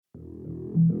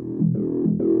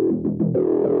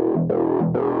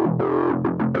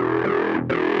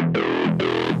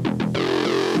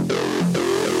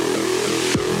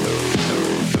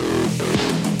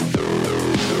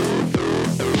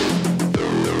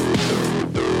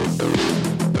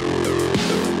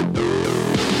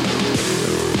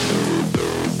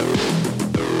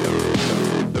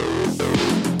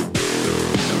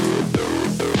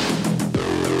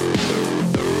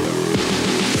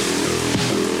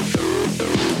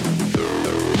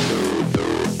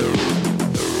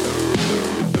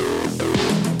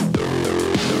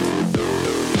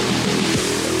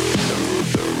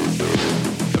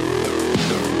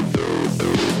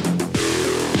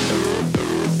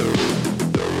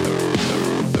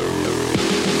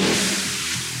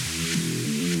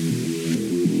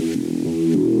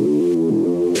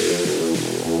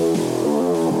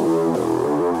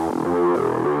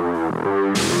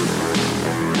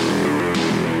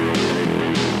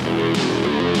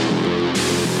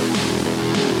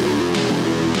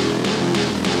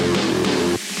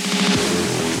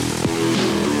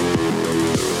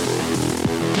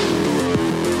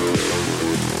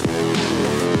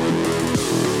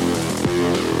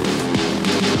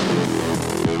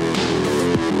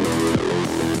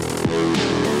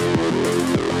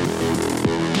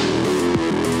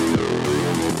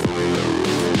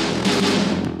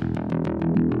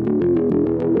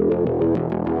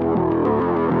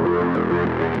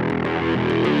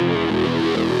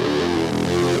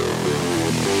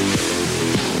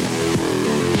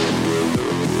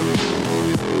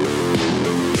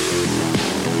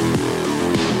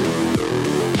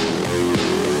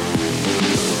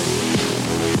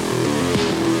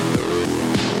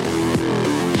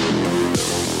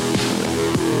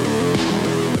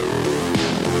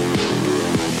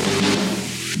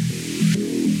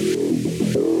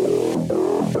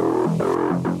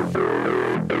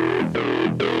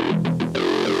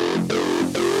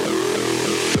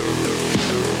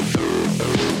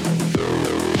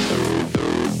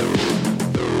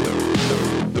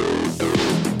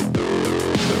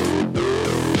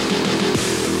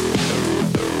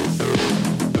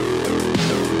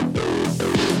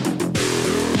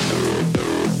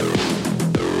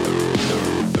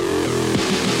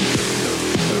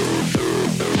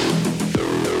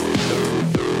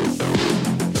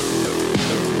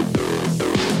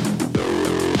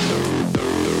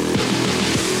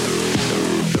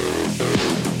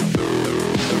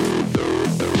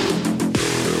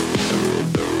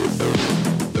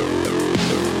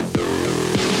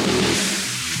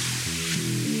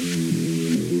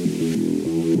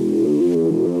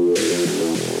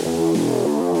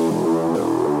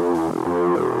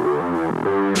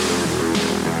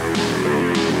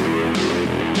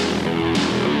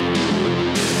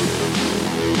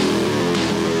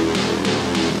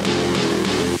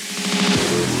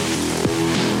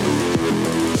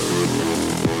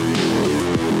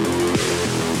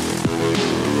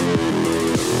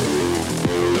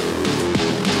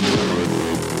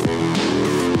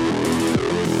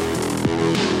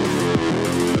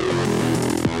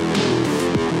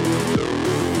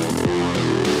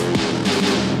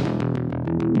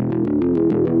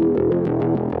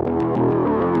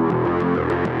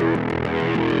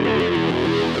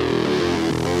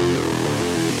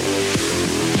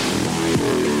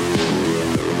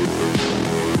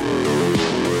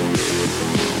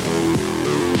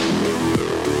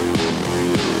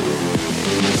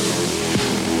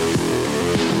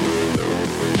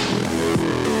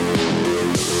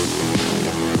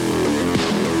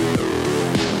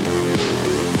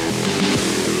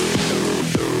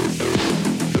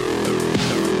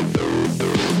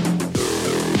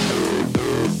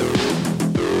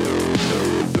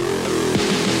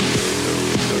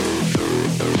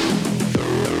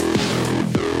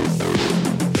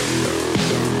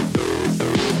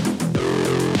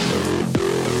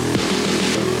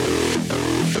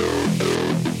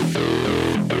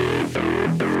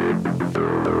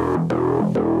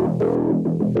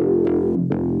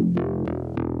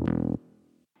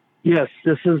Yes,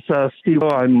 this is Steve.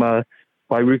 I'm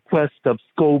by request of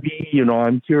Scobie.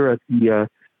 I'm here at the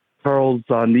Carl's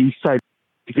on the east side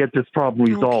to get this problem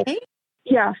resolved. Okay.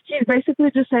 Yeah, he's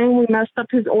basically just saying we messed up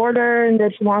his order and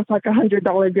that he wants like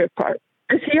 $100 gift card.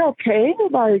 Is he okay?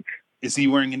 Like, is he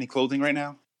wearing any clothing right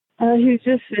now? He's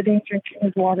just sitting, drinking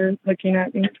his water, looking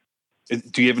at me.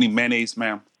 Do you have any mayonnaise,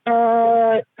 ma'am?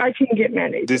 I can get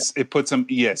mayonnaise. It puts him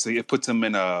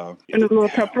in a little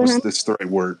pepper. What's the right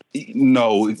word?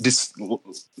 No, just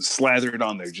slather it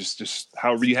on there. Just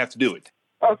however you have to do it.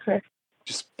 Okay.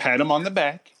 Just pat him on the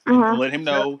back and let him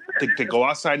know to go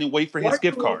outside and wait for his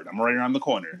gift card. I'm right around the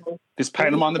corner. Just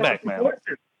pat him on the back, ma'am.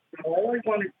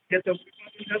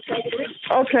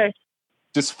 Okay.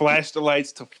 Just flash the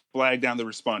lights to flag down the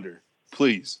responder,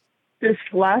 please. Just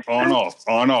flash? On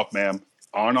off, ma'am.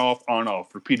 On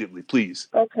off, repeatedly, please.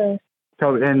 Okay.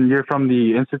 So, and you're from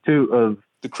the Institute of...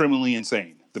 The Criminally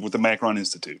Insane, with the Macron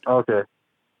Institute. Okay.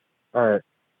 All right.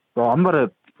 So I'm going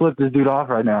to flip this dude off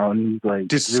right now, and he's like...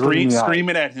 Just scream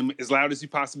it at him as loud as you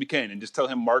possibly can, and just tell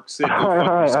him Mark said go all fuck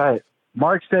yourself. All right.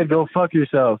 Mark said go fuck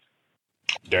yourself.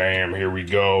 Damn, here we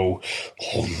go.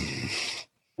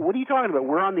 What are you talking about?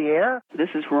 We're on the air? This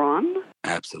is Ron?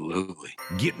 Absolutely.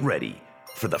 Get ready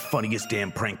for the funniest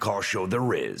damn prank call show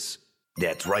there is.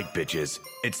 That's right, bitches.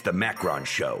 It's the Macron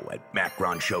Show at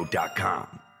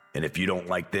macronshow.com. And if you don't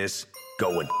like this,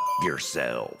 go and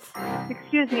yourself.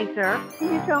 Excuse me, sir.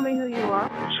 Can you tell me who you are?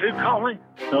 Who calling?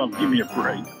 Oh, give me a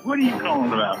break. What are you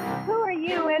calling about? Who are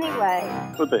you, anyway?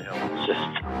 What the hell is this?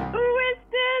 Who is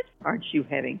this? Aren't you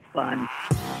having fun?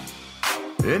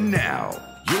 And now,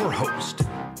 your host,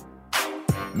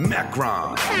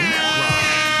 Macron.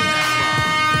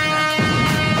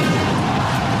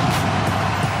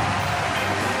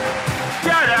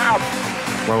 Shut up!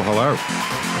 Well, hello.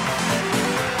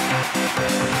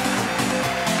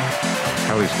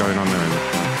 Hell's going on there in the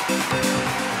chat?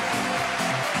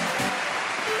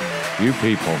 You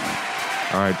people.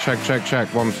 All right, check.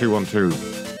 1, 2, 1, 2.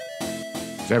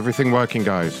 Is everything working,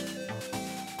 guys?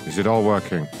 Is it all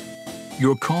working?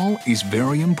 Your call is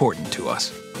very important to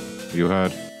us. You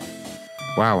heard.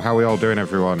 Wow, how are we all doing,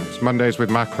 everyone? It's Mondays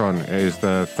with Macron. It is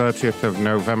the 30th of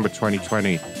November,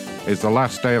 2020. It's the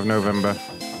last day of November.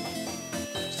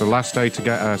 It's the last day to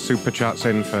get super chats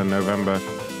in for November.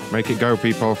 Make it go,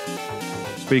 people.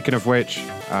 Speaking of which,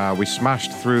 we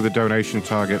smashed through the donation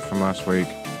target from last week.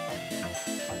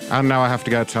 And now I have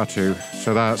to get a tattoo.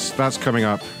 So that's coming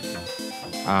up.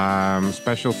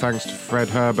 Special thanks to Fred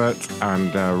Herbert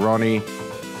and Ronnie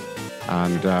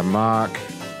and Mark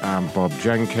and Bob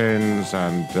Jenkins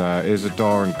and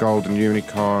Isidore and Golden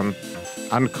Unicorn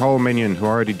and Cole Minion, who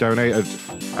already donated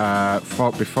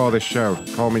before this show.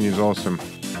 Cole Minion's awesome.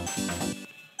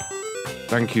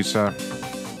 Thank you, sir.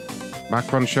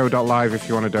 MacronShow.live if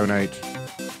you want to donate.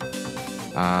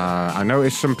 I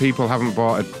noticed some people haven't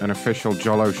bought an official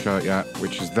Jollo shirt yet,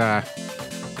 which is there.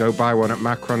 Go buy one at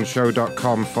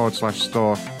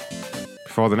macronshow.com/store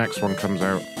before the next one comes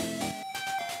out.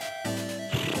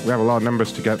 We have a lot of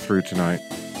numbers to get through tonight.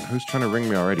 Who's trying to ring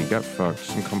me already? Get fucked.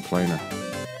 Some complainer.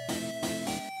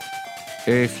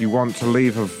 If you want to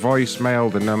leave a voicemail,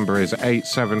 the number is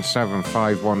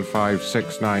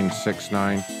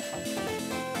 877-515-6969.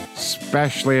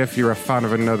 Especially if you're a fan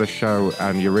of another show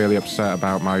and you're really upset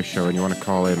about my show and you want to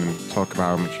call in and talk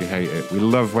about how much you hate it. We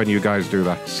love when you guys do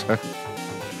that. So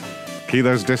keep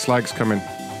those dislikes coming.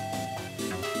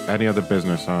 Any other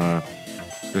business?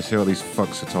 Let's see what these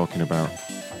fucks are talking about.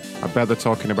 I bet they're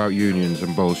talking about unions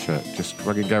and bullshit. Just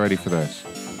fucking get ready for this.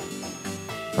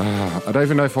 I don't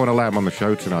even know if I want to let him on the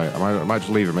show tonight. I might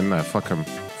just leave him in there. Fuck him,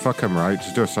 right?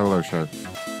 Just do a solo show.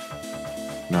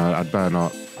 No, I'd better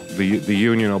not. The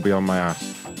union will be on my ass.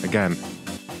 Again.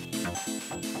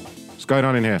 What's going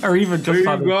on in here? Or even just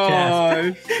on his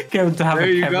chest. Get him to have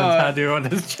a Kevin tattoo on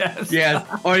his chest. Yes,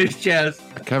 on his chest.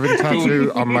 A Kevin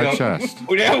tattoo on my chest.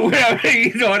 Whenever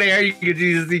he's on air, you can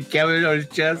just see Kevin on his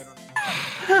chest.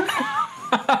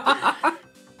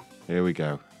 Here we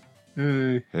go.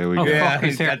 Here we go. Yeah, fuck,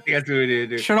 he's here. That's what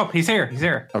it is. Shut up, he's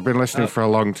here. I've been listening for a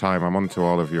long time. I'm on to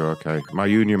all of you, okay? My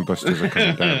union busters are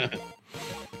coming down.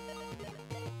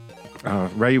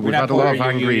 Ray, we've had a lot of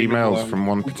angry emails from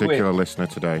one particular listener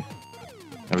today.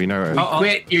 Have you noticed?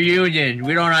 Quit your union.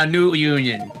 We don't have a new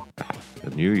union. A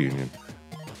new union?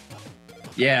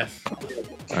 Yes.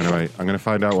 Anyway, I'm going to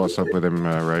find out what's up with him,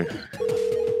 Ray.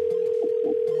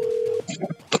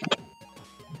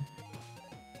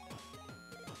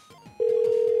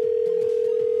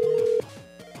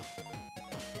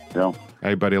 No.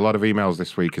 Hey, buddy, a lot of emails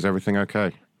this week. Is everything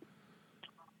okay?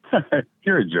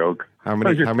 You're a joke. How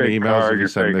many emails have you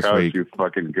sent this week? You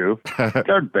fucking goof.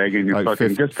 Start begging you like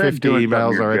fucking. 50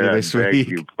 emails already this week.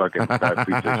 You fucking fat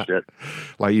piece of shit.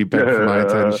 Like you beg for my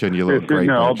attention, you little You're sitting great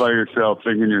there all bitch. by yourself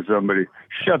thinking you're somebody.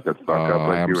 Shut the fuck up.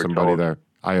 Like I am you were somebody told. though.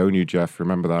 I own you, Jeff.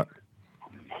 Remember that.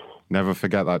 Never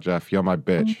forget that, Jeff. You're my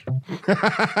bitch.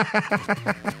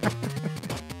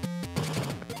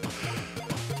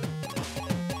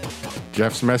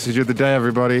 Jeff's message of the day,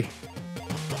 everybody.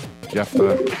 Jeff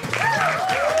there.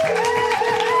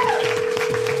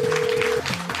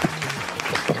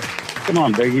 Come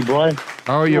on, Biggie boy.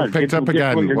 Oh, you picked up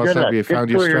again. What's up? You found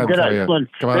your strength, are you?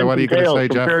 Come on, what are you going to say,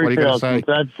 Jeff? What are you going to say?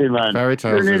 Fairy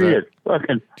tales, You're is an idiot. it?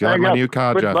 Fucking, Do you like my new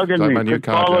car, Jeff? Do you like my new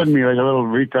car, following Jeff? me like a little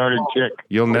retarded chick.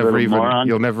 You'll never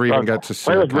even get to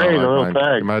see a car Ray, like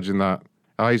mine. Imagine that.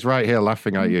 Oh, he's right here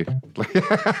laughing at you.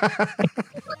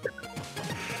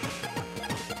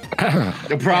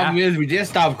 The problem is we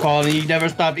just stopped calling. You never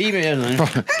stopped emailing.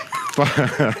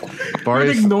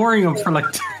 Boris, I'm ignoring him for like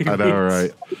 2 weeks. I know,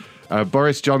 right?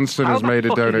 Boris Johnson has made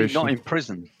a donation. Not in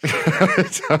prison.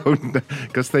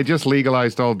 Because they just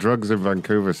legalized all drugs in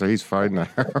Vancouver, so he's fine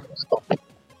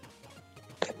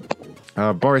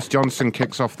now. Boris Johnson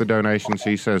kicks off the donations.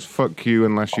 He says, "Fuck you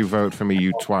unless you vote for me,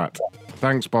 you twat."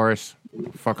 Thanks, Boris.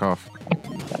 Fuck off.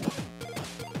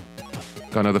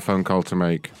 Got another phone call to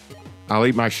make. I'll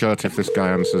eat my shirt if this guy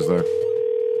answers, though.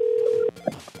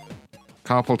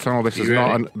 Carpal tunnel. This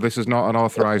is not an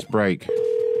authorized break.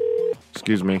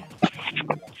 Excuse me.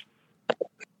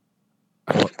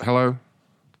 Hello?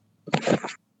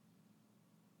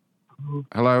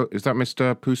 Hello? Is that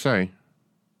Mr. Poussey?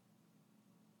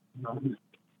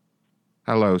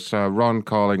 Hello, sir. Ron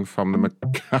calling from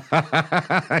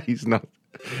the... He's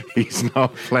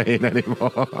not playing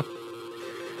anymore.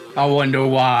 I wonder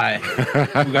why.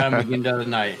 We got him again the other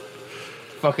night.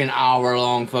 Fucking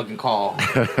hour-long fucking call.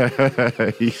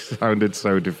 He sounded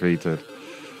so defeated.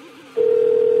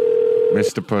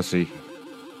 Mr. Pussy.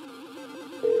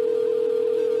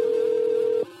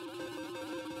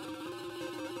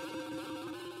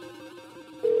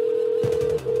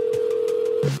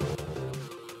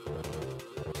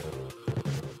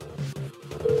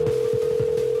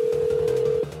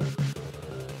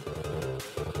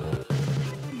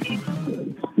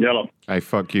 Yellow. Hey,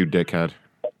 fuck you, dickhead.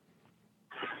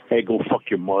 Hey, go fuck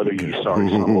your mother, you sorry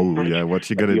son of a bitch. Yeah, what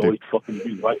you gonna do? always fucking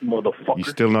be right, motherfucker. You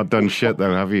still not done shit,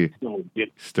 though, have you?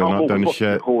 Still not done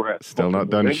shit. Still not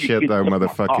done shit, though,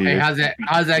 motherfucker. Hey,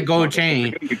 how's that gold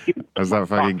chain? How's that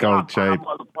fucking gold chain?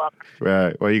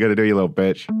 Right, what are you gonna do, you little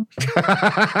bitch?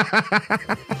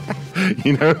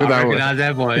 You know who that was. Recognize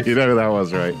that voice. You know who that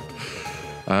was, right?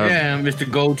 Yeah, Mr.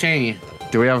 Gold Chain.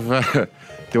 Do we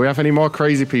have any more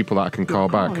crazy people that I can call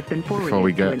back before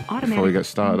we get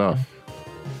started off?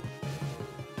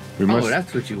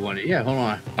 That's what you wanted. Yeah, hold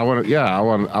on. I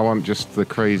want just the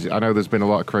crazy. I know there's been a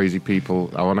lot of crazy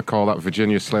people. I want to call that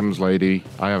Virginia Slims lady.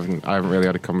 I haven't really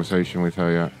had a conversation with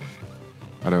her yet.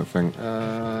 I don't think.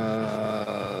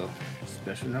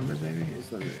 Special numbers maybe.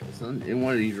 It's in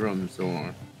one of these rooms. So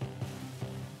on.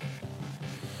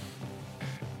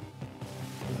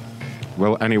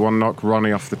 Will anyone knock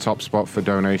Ronnie off the top spot for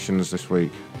donations this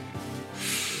week?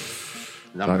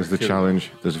 That is the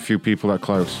challenge. There's a few people that are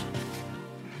close.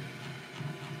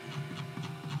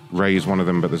 Ray is one of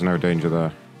them, but there's no danger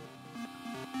there.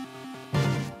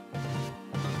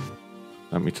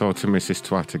 Let me talk to Mrs.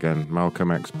 Twat again.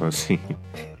 Malcolm X Pussy.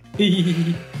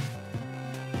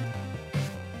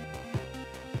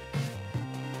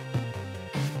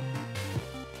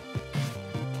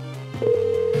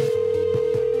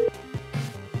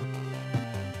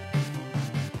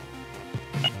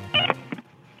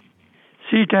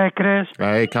 Chris.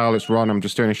 Hey, Carl, it's Ron. I'm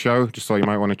just doing a show. Just thought you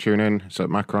might want to tune in. It's at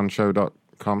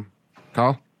macronshow.com.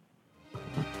 Carl?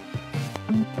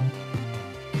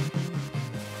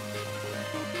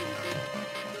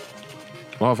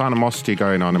 A lot of animosity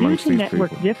going on amongst these people.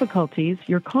 Network difficulties.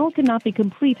 Your call cannot be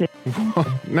completed.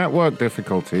 Network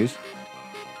difficulties?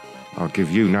 I'll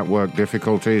give you network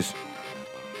difficulties.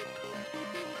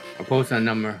 I'll post that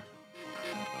number.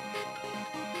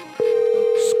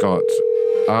 Scott.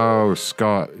 Oh,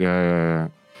 Scott. Yeah.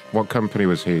 What company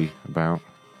was he about?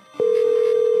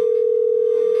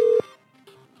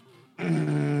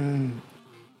 Don't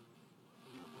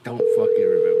fucking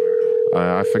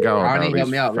remember. I forgot all Ronnie, about help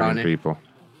these me out, Ronnie. people.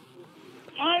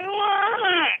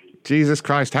 Jesus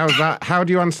Christ, how's that? How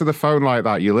do you answer the phone like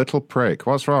that, you little prick?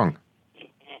 What's wrong?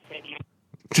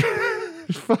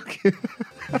 Fuck you.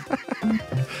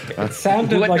 It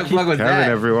sounded what like the fuck was Kevin, that?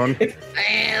 everyone. He's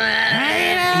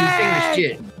singing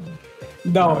shit.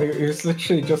 No, it was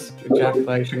literally just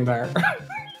ejaculating there.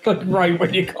 Like right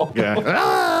when you call.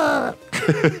 Yeah.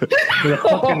 With a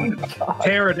fucking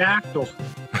pterodactyl.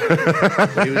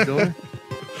 What he was doing?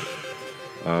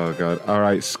 Oh, God. All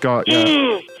right, Scott.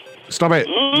 Yeah. Stop it.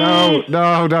 No.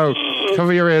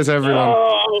 Cover your ears, everyone.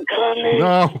 Oh, I'm coming.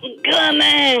 No.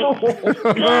 Coming.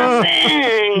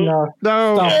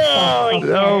 No.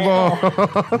 No more.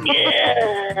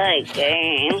 Yeah, I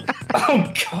came.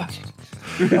 Oh, God.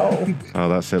 No. Oh,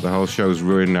 that's it. The whole show's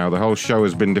ruined now. The whole show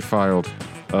has been defiled.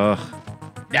 Ugh.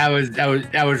 That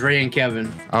was Ray and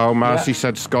Kevin. Oh, Marcy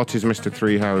said Scott is Mr.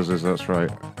 Three Houses. That's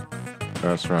right.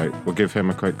 That's right. We'll give him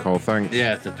a quick call. Thanks.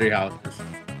 Yeah, it's the 3 houses.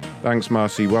 Thanks,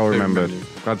 Marcy. Well remembered.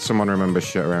 Glad someone remembers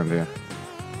shit around here.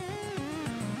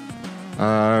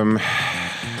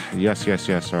 Yes.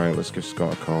 All right, let's give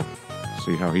Scott a call.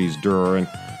 See how he's doing.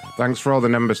 Thanks for all the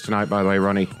numbers tonight, by the way,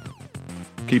 Ronnie.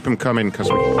 Keep them coming, because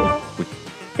we...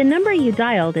 The number you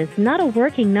dialed is not a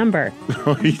working number.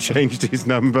 Oh, he changed his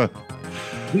number.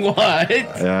 What?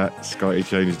 Yeah, Scotty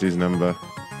changed his number.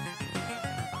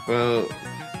 Well,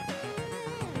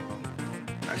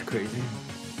 that's crazy.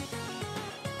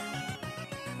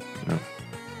 No.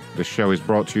 This show is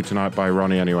brought to you tonight by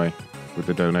Ronnie anyway, with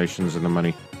the donations and the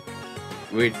money.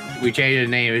 We changed his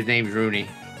name. His name's Rooney.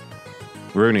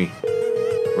 Rooney.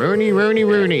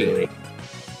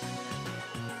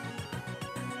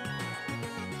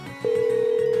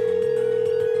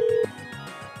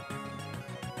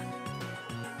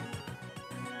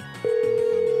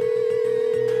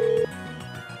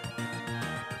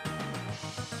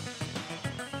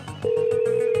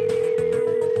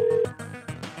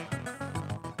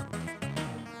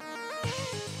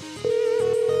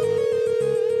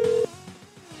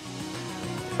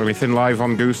 Anything live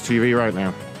on Goose TV right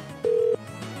now?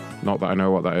 Not that I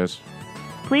know what that is.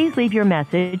 Please leave your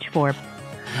message for...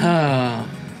 I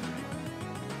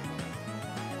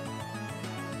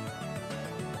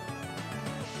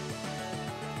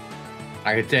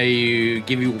can tell you,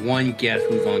 give you one guess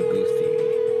who's on Goose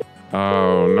TV.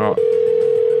 Oh, not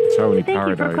Tony Thank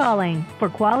Paradise. you for calling. For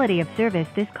quality of service,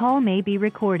 this call may be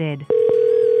recorded.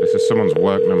 This is someone's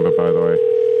work number, by the way.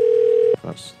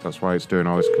 That's why it's doing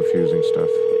all this confusing stuff.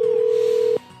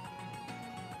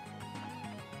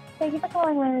 Thank you for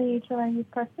calling Larry H.O.N.'s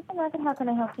Car Supermarket. How can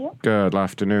I help you? Good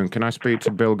afternoon. Can I speak to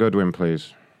Bill Goodwin,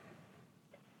 please?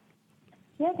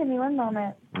 Yeah, give me one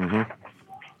moment. Mm-hmm.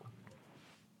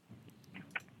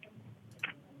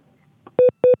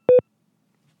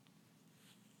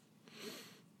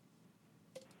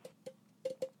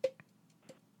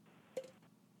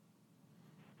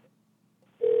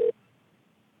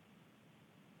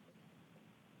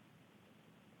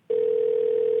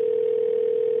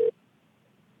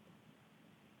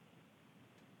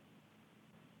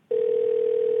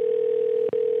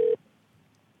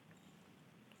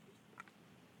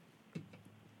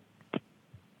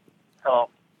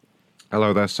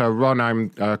 Hello there. So, Ron, I'm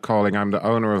calling. I'm the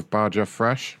owner of Barja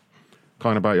Fresh.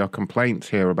 Calling about your complaint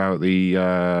here about the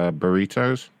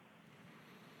burritos.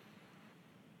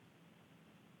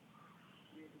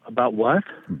 About what?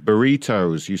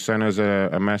 Burritos. You sent us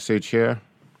a message here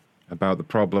about the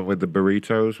problem with the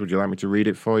burritos. Would you like me to read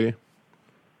it for you?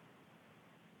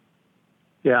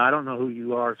 Yeah, I don't know who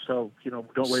you are, so, don't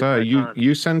waste Sir, my time.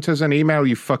 you sent us an email,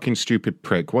 you fucking stupid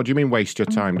prick. What do you mean waste your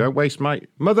time? Don't waste my...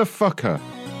 Motherfucker!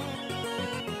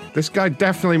 This guy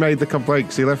definitely made the complaint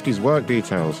because he left his work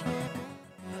details.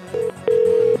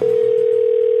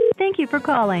 Thank you for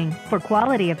calling. For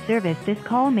quality of service, this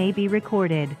call may be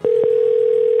recorded.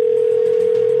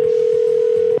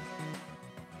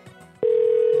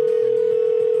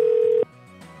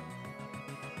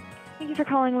 Thank you for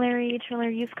calling Larry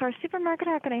H.O.N. Used Car Supermarket.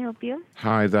 How can I help you?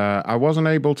 Hi there. I wasn't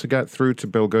able to get through to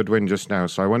Bill Goodwin just now,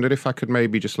 so I wondered if I could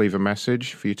maybe just leave a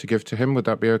message for you to give to him. Would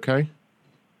that be okay?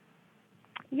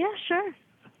 Yeah, sure.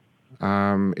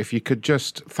 If you could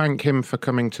just thank him for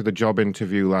coming to the job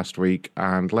interview last week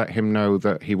and let him know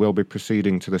that he will be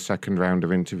proceeding to the second round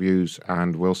of interviews,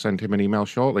 and we'll send him an email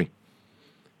shortly.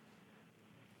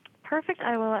 Perfect.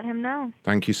 I will let him know.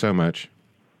 Thank you so much.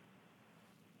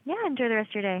 Yeah, enjoy the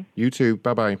rest of your day. You too.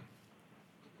 Bye-bye.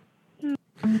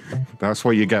 That's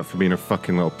what you get for being a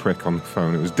fucking little prick on the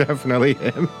phone. It was definitely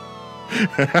him.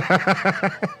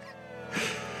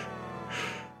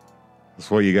 That's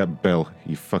what you get, Bill.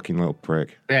 You fucking little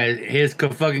prick. Yeah, his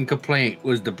fucking complaint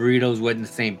was the burritos wasn't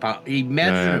the same pound. He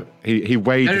measured. He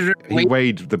weighed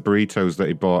the burritos that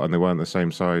he bought, and they weren't the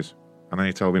same size. And then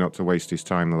he told me not to waste his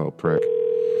time, the little prick.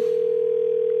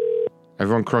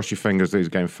 Everyone cross your fingers that he's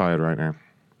getting fired right now.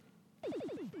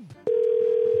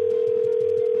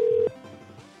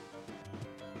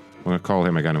 I'm going to call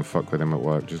him again and fuck with him at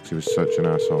work just because he was such an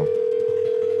asshole.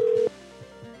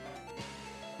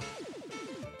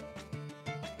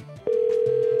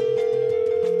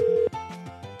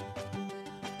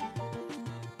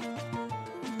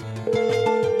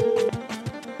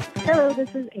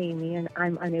 this is Amy, and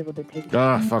I'm unable to take.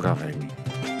 Fuck off, Amy.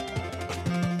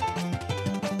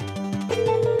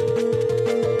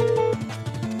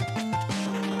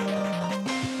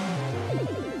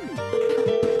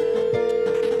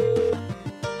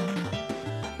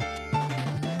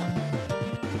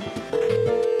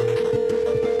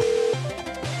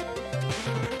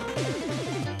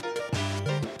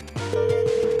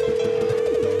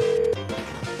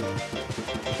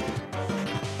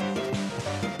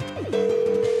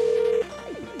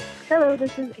 Hello,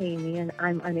 this is Amy, and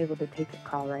I'm unable to take a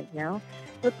call right now.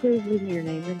 But please leave me your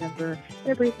name and number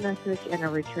in a brief message, and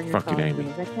I'll return your call as soon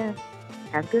as I can.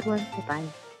 Have a good one. Bye-bye.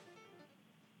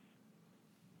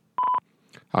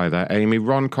 Hi there, Amy.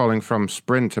 Ron calling from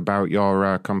Sprint about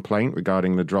your complaint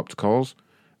regarding the dropped calls.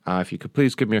 If you could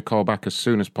please give me a call back as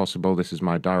soon as possible. This is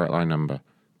my direct line number.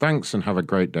 Thanks, and have a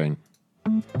great day.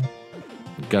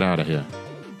 Get out of here.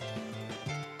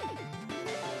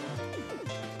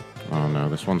 Oh no,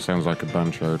 this one sounds like a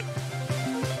bunch road.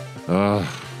 Ugh.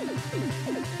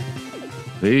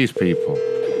 These people.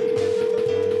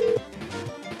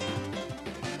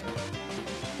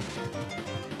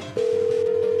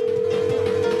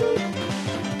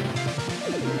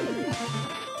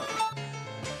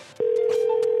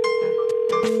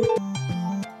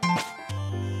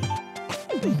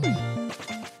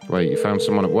 Wait, you found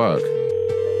someone at work?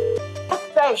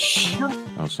 Oh,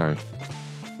 sorry.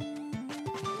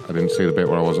 I didn't see the bit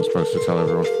where I wasn't supposed to tell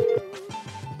everyone.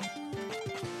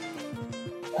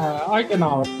 I can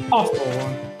know. Possible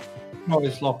one.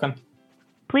 Always looking.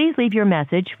 Please leave your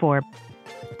message for...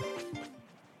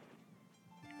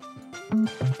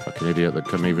 Fucking idiot that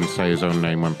couldn't even say his own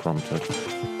name when prompted.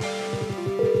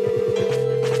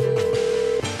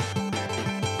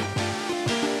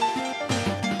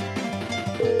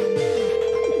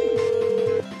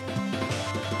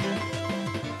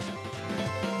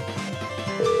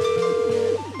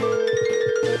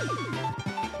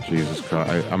 Jesus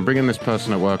Christ. I'm bringing this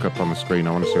person at work up on the screen.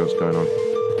 I want to see what's going on.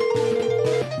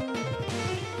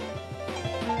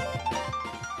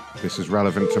 This is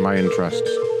relevant to my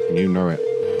interests, and you know it.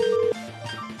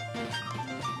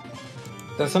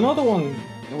 There's another one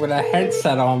with a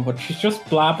headset on, but she's just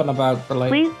blabbing about for like...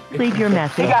 Please leave your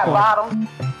message. You got for... bottom.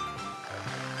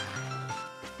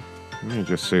 Let me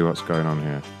just see what's going on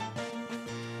here.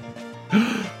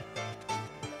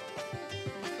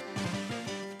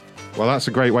 Well, that's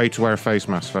a great way to wear a face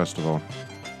mask, first of all.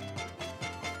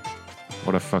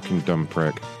 What a fucking dumb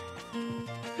prick.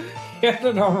 He had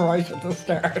it on right at the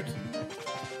start.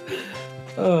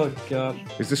 Oh, God.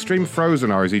 Is the stream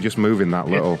frozen, or is he just moving that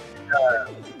little?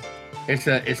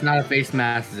 It's not a face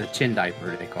mask, it's a chin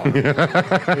diaper, they call it.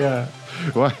 Yeah.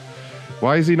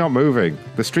 Why is he not moving?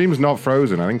 The stream's not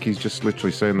frozen. I think he's just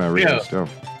literally sitting there really still.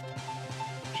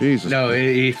 Jesus. No,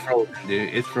 he's frozen,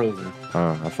 dude. It's frozen.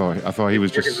 Oh, I thought he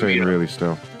was just sitting really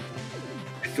still.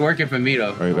 It's working for me,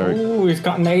 though. Right there. Ooh, he's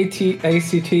got an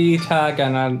ACT tag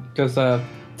and there's a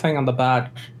thing on the badge.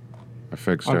 I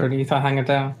fixed it. Underneath, I hang it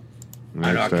down.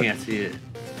 I know, I can't see it.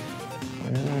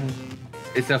 Yeah.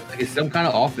 It's some kind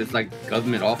of office, like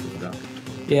government office, though.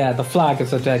 Yeah, the flag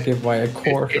is a dead giveaway, of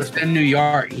course. It's in New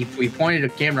York. He pointed a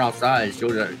camera outside and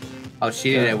showed how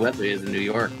shitty that weather is in New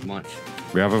York. Much.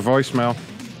 We have a voicemail.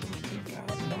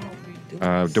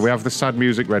 Do we have the sad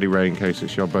music ready, Ray, in case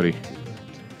it's your buddy?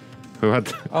 We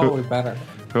better.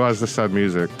 Who has the sad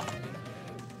music?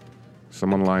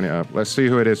 Someone line it up. Let's see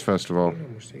who it is first of all.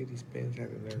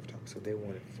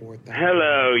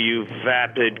 Hello, you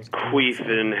vapid queef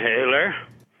inhaler.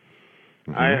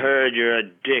 I heard you're a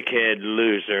dickhead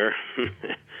loser,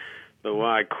 but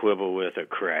why quibble with a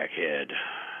crackhead?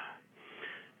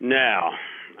 Now,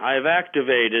 I've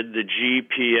activated the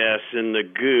GPS in the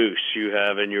goose you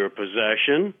have in your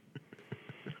possession.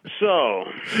 So,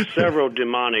 several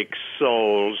demonic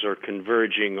souls are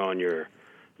converging on your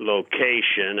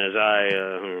location as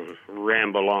I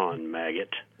ramble on,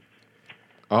 maggot.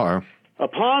 Uh-oh.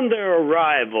 Upon their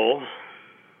arrival,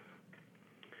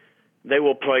 they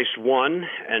will place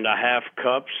 1.5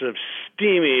 cups of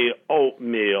steamy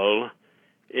oatmeal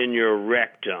in your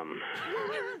rectum.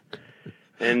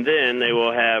 And then they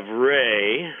will have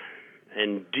Ray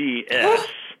and DS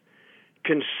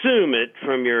consume it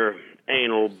from your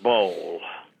anal bowl.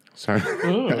 Sorry.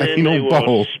 Then they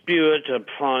will spew it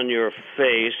upon your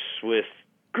face with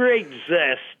great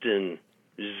zest and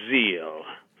zeal.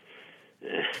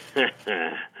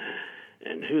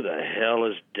 And who the hell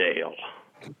is Dale?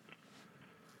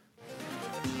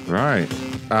 Right.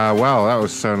 Well, that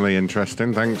was certainly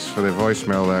interesting. Thanks for the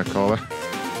voicemail there, caller.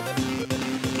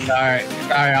 Sorry,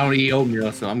 I don't eat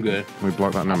oatmeal, so I'm good. We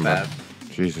blocked that number. Bad.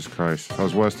 Jesus Christ. That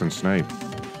was worse than Snape.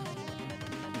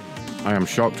 I am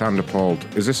shocked and appalled.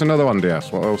 Is this another one,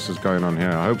 DS? What else is going on here?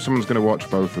 I hope someone's going to watch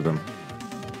both of them.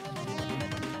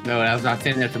 No, I was not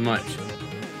saying that too much.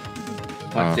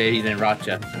 Let's say he's in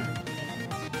Rochester.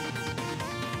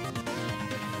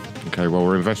 Okay, well,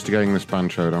 we're investigating this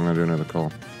band show. I'm going to do another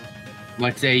call.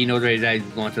 Let's say he knows that he's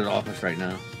going to the office right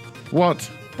now. What?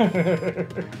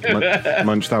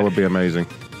 Munch, that would be amazing.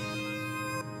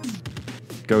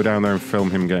 Go down there and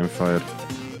film him getting fired.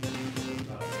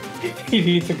 You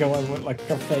need to go in with like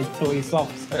a fake police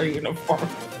officer uniform.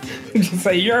 Just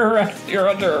say you're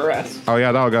under arrest. Oh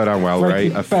yeah, that'll go down well,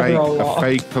 right? A Federal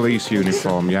fake police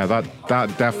uniform. Yeah, that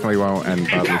definitely won't end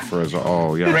badly for us at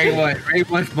all. Yeah. Ray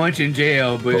wants Munch in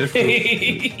jail, but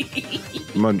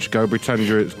Munch, go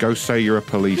pretend go say you're a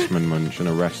policeman, Munch, and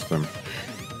arrest them.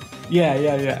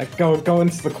 Yeah. Go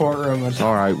into the courtroom. And...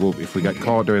 All right. Well, if we get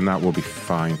caught doing that, we'll be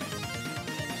fine.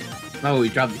 Oh, he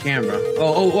dropped the camera.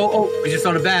 Oh! We just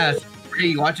saw the bass. Ray,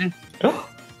 you watching?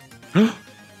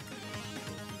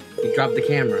 He dropped the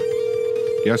camera.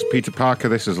 Yes, Peter Parker,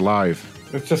 this is live.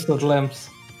 It's just a glimpse.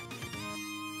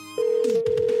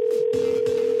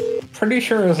 Pretty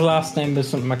sure his last name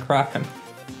isn't McCracken.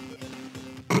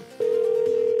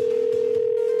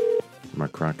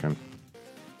 McCracken.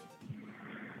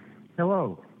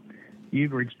 Hello.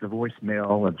 You've reached the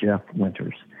voicemail of Jeff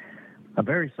Winters. I'm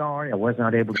very sorry I was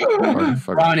not able to...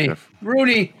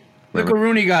 Rooney! Look what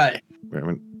Rooney got. Wait a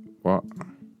minute. What?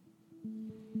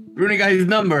 Rooney got his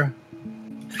number.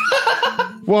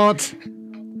 What?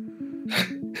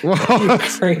 What? You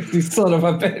crazy son of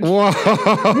a bitch. What?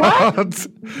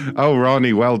 Oh,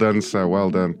 Ronnie, well done, sir. Well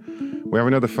done. We have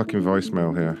another fucking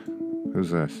voicemail here.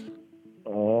 Who's this?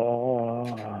 Oh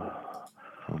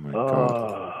my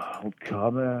God. I'm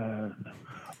coming.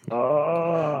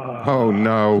 Oh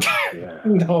no.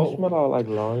 No. Smell all like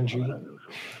laundry.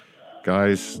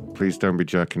 Guys, please don't be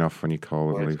jerking off when you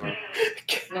call and leave. Hey,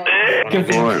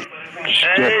 my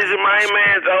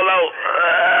man Solo.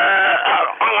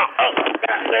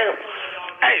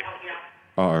 Hey.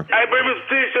 Uh-oh. Hey, bring me some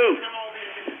tissue.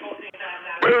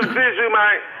 Bring me some tissue,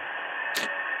 man.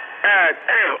 God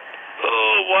damn.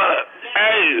 Oh, what?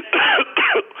 Hey.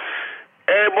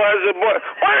 Hey, boy. What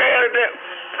the hell is that?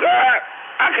 God,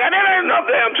 that ain't no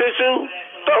damn tissue.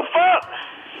 The fuck?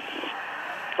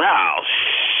 Oh,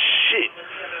 shit.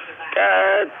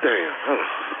 God damn.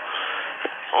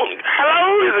 Hello,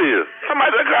 who is this?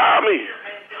 Somebody just called me.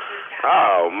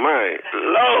 Oh, man.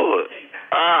 Lord.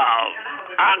 Oh,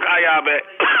 I'll call y'all back.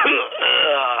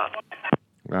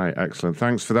 Right, excellent.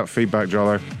 Thanks for that feedback,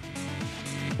 Jolo.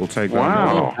 We'll take that.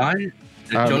 Wow. Did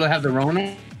Jolo have the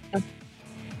Rona?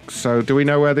 So, do we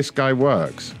know where this guy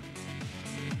works?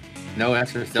 No,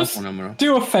 that's his cell phone number.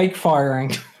 Do a fake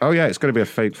firing. Oh, yeah, it's going to be a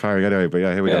fake firing anyway, but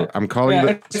yeah, here we go. I'm calling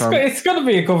it's going to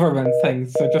be a government thing,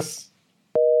 so just...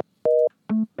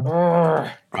 Hold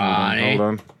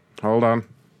on.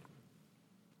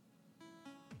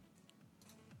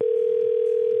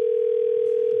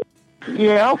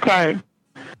 Yeah, okay.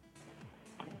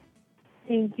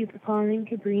 Thank you for calling,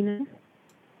 Sabrina.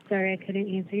 Sorry I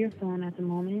couldn't answer your phone at the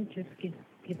moment. Just give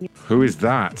me... Who is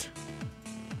that?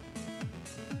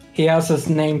 He has his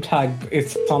name tag.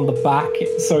 It's on the back,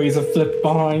 so he's a flip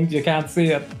behind. You can't see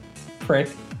it. Prick.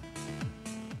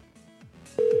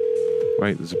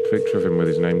 Wait, there's a picture of him with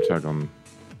his name tag on.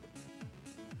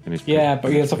 In his but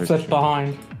he has a flip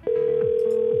behind.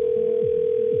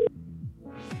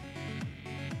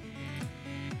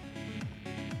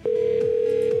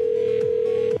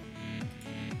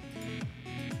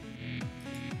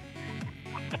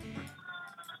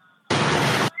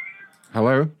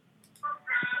 Hello?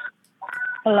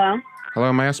 Hello?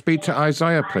 Hello, may I speak to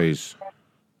Isaiah, please?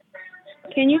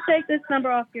 Can you take this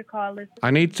number off your call list?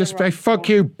 I need to say, fuck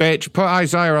you, bitch. Put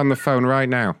Isaiah on the phone right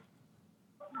now.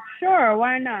 Sure,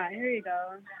 why not? Here you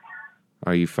go.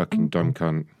 Oh, you fucking dumb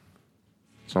cunt.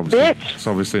 It's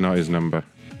obviously not his number.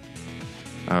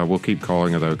 We'll keep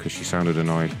calling her, though, because she sounded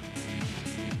annoyed.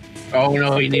 Oh,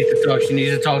 no, he needs to talk. She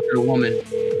needs to talk to the woman.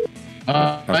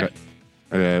 Okay.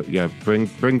 Yeah, bring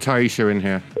Taisha in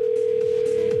here.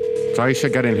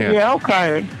 Taisha, get in here. Yeah,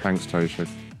 okay. Thanks, Taisha.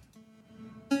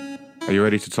 Are you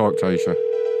ready to talk, Taisha?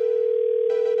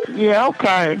 Yeah,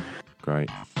 okay. Great.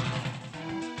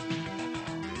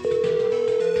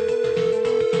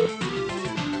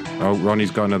 Oh,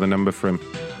 Ronnie's got another number for him.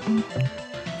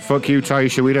 Fuck you,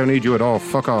 Taisha. We don't need you at all.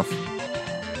 Fuck off.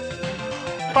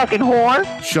 Fucking whore.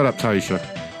 Shut up, Taisha.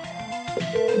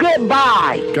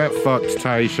 Goodbye. Get fucked,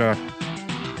 Taisha.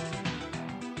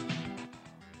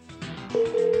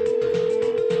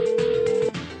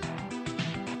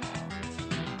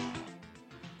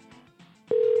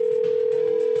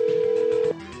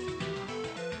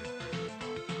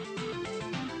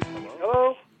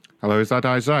 is that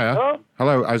Isaiah? Hello?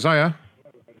 Hello, Isaiah?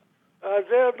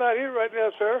 Isaiah's not here right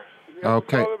now, sir. You have to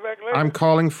Okay. call him back later. I'm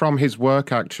calling from his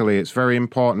work, actually. It's very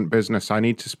important business. I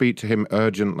need to speak to him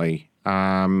urgently.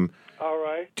 All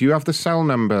right. Do you have the cell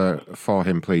number for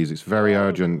him, please? It's very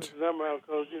urgent. Number out,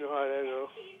 cause you know how that is.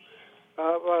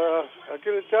 I'll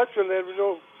get in touch and let me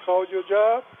know. Call your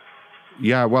job.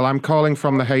 Yeah, well, I'm calling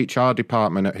from the HR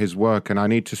department at his work, and I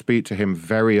need to speak to him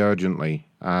very urgently.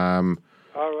 All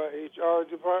right, HR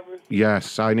department.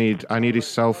 Yes, I need his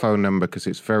cell phone number because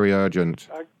it's very urgent.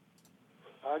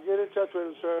 I'll get in touch with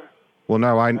him, sir. Well,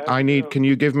 no, I need. Can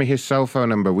you give me his cell phone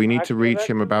number? We need to reach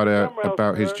him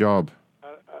about his job.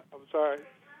 I'm sorry.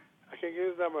 I can't get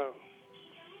his number out.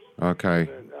 Okay.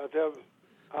 I'll tell him.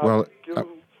 Well,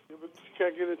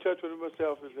 Can't get in touch with him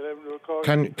myself. And let him know to call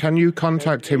can you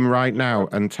contact him right now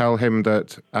and tell him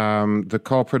that the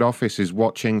corporate office is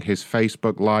watching his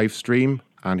Facebook live stream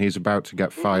and he's about to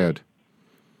get fired?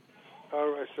 All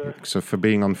right, sir. So for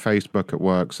being on Facebook at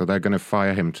work, so they're going to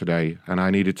fire him today, and I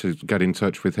needed to get in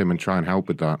touch with him and try and help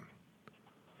with that.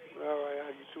 All right,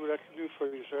 I'll see what I can do for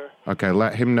you, sir. Okay,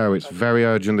 let him know it's very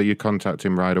urgent that you contact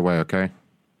him right away, okay?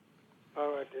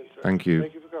 All right, then, sir. Thank you.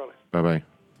 Thank you for calling. Bye-bye.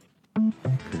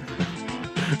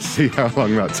 See how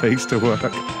long that takes to work.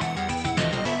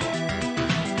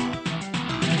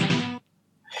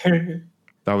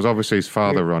 That was obviously his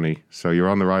father, Ronnie, so you're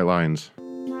on the right lines.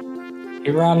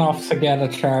 He ran off to get a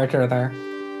charger there.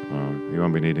 Oh, you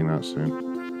won't be needing that soon.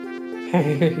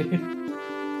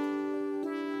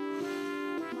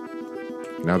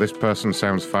 Now, this person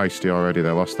sounds feisty already.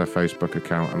 They lost their Facebook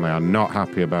account and they are not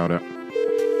happy about it.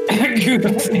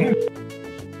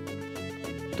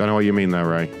 Don't know what you mean there,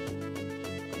 Ray.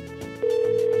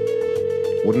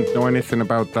 Wouldn't know anything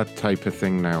about that type of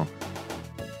thing now.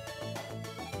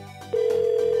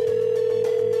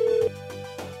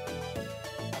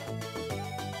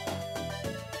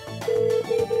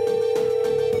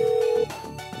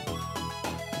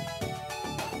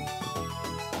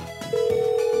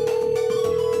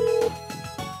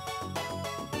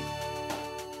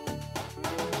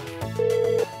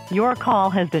 Your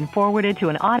call has been forwarded to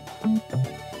an auto.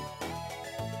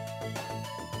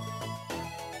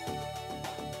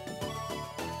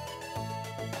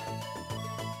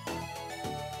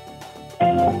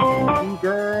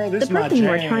 Girl, this The person you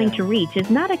are trying to reach is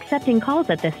not accepting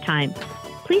calls at this time.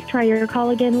 Please try your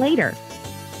call again later.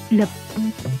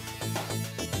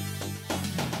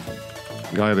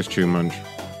 Guy, this tune munch.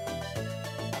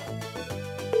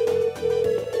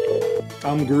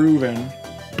 I'm grooving.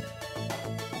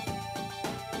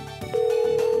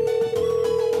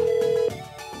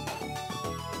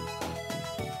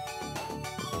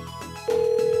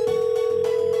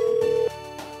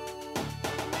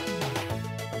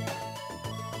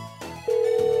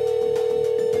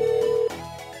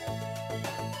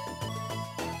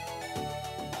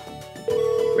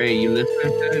 Ray, you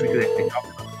listening to it?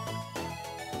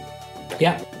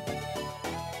 Yeah.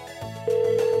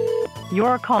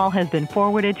 Your call has been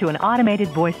forwarded to an automated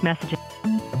voice messaging.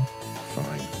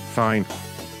 Fine.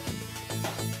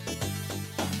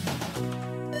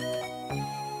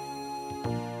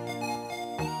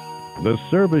 The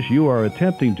service you are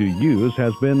attempting to use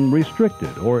has been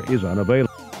restricted or is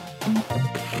unavailable.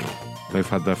 They've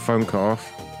had their phone cut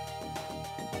off.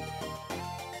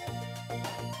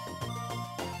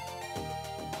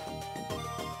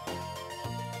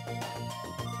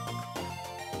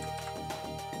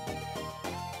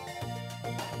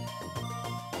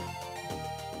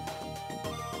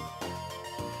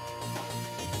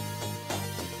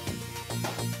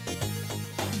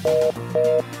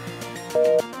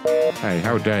 Hey,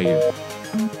 how dare you?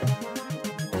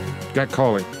 Get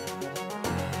calling.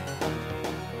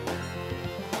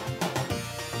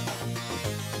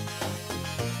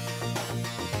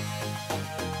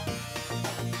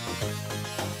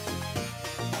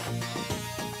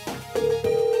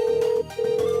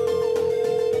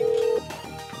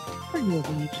 You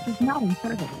have reached is not in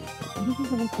service. This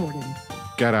is a recording.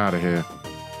 Get out of here.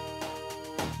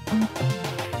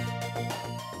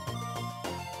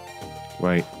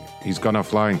 Wait, he's gone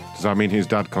offline. Does that mean his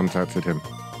dad contacted him?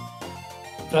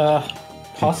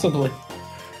 Possibly.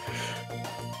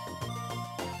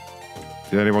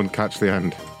 Did anyone catch the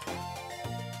end?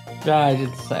 Yeah, I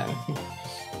did say.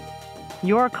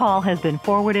 Your call has been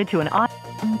forwarded to an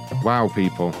Wow,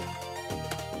 people.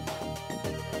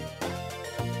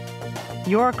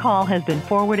 Your call has been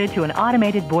forwarded to an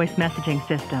automated voice messaging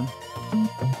system.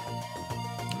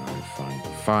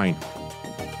 Fine.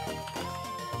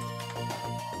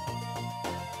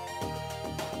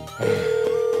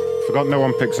 Forgot no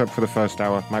one picks up for the first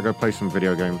hour. Might go play some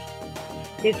video games.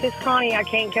 This is Connie. I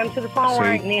can't come to the phone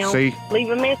right now. See? Leave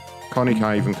a message. Connie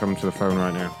can't even come to the phone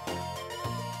right now.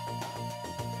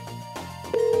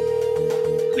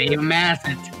 Leave a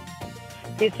message.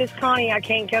 This is Connie. I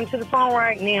can't come to the phone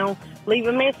right now. Leave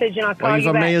a message and I'll call Leave you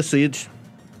a back. message.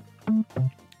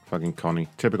 Fucking Connie.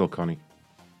 Typical Connie.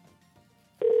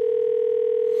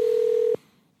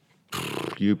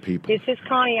 You people. This is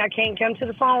Connie. I can't come to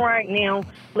the phone right now.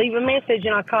 Leave a message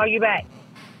and I'll call you back.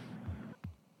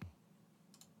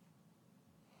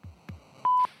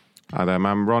 Hi there,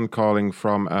 ma'am. Ron calling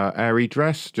from Airy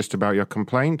Dress, just about your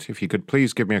complaint. If you could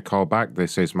please give me a call back,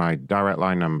 this is my direct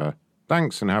line number.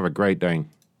 Thanks and have a great day.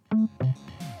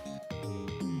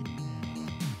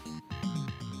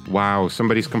 Wow,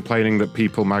 somebody's complaining that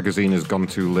People magazine has gone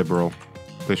too liberal.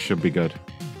 This should be good.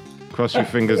 Cross your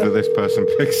fingers that this person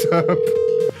picks up.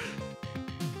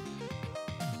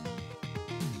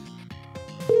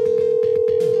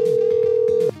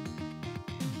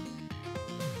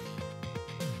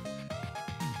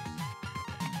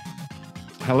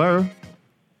 Hello?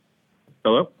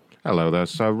 Hello? Hello there.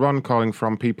 So Ron calling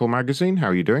from People magazine. How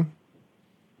are you doing?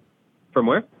 From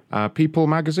where? People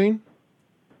magazine.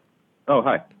 Oh,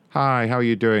 hi. Hi, how are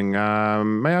you doing?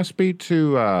 May I speak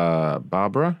to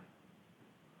Barbara?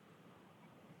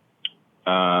 It's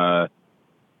going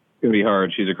to be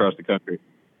hard. She's across the country.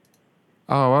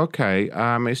 Oh, okay.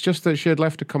 It's just that she had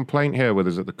left a complaint here with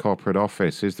us at the corporate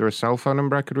office. Is there a cell phone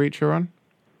number I could reach her on?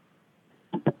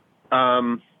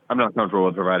 I'm not comfortable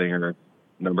with providing her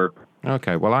number.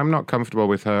 Okay, well, I'm not comfortable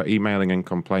with her emailing in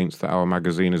complaints that our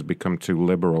magazine has become too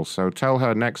liberal, so tell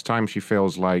her next time she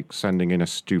feels like sending in a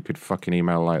stupid fucking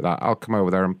email like that, I'll come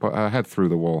over there and put her head through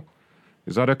the wall.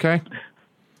 Is that okay?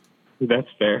 That's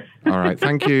fair. All right,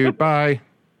 thank you. Bye.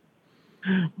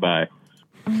 Bye.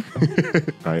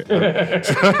 Right,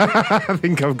 I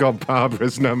think I've got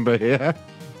Barbara's number here.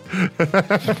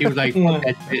 She was like, fuck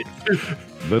that bitch.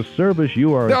 The service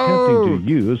you are attempting to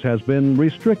use has been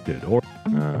restricted or...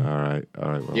 all right.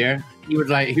 Well. Yeah, he was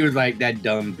like that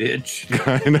dumb bitch.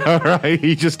 I know, right?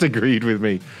 He just agreed with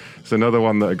me. It's another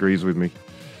one that agrees with me.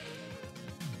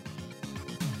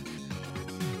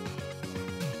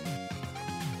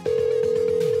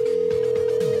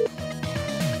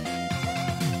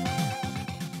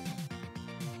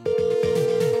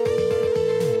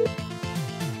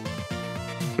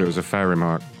 It was a fair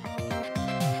remark.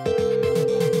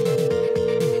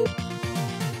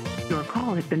 Your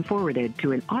call has been forwarded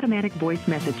to an automatic voice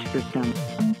message system.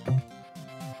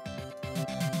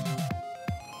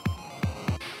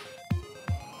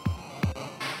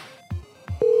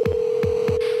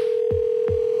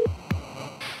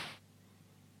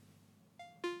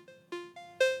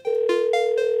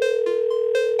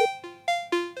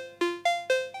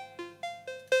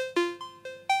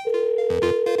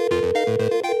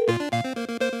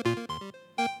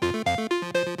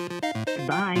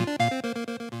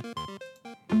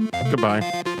 Goodbye.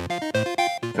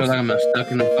 Feels like I'm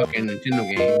stuck in a fucking Nintendo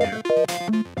game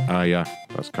here. Yeah,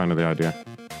 that's kind of the idea.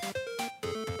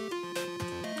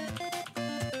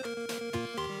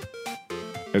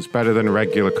 It's better than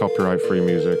regular copyright-free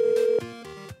music.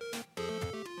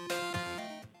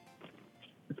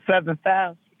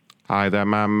 7,000. Hi there,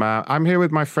 ma'am. I'm here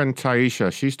with my friend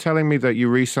Taisha. She's telling me that you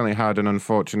recently had an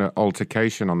unfortunate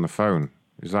altercation on the phone.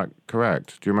 Is that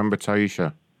correct? Do you remember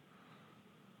Taisha?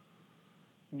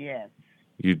 Yes.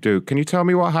 You do. Can you tell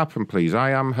me what happened, please?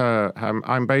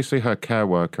 I'm basically her care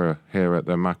worker here at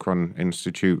the Macron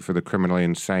Institute for the Criminally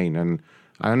Insane, and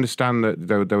I understand that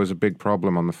there was a big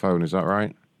problem on the phone. Is that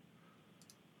right?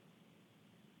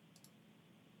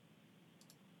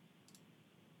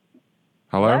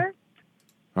 Hello? What?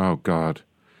 Oh, God.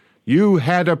 You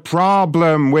had a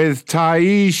problem with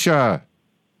Taisha.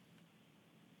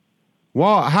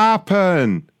 What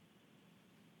happened?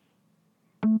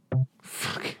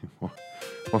 Fucking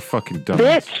what fucking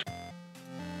dumbass.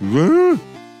 Bitch!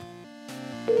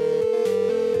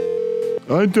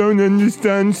 What? I don't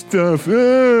understand stuff.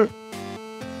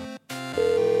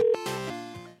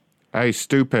 Hey,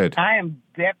 stupid. I am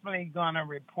definitely gonna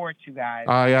report you guys.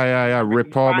 Oh, yeah.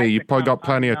 Report me. You probably got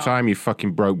plenty of time, you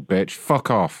fucking broke bitch. Fuck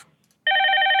off.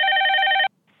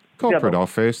 Corporate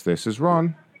office, this is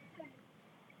Ron.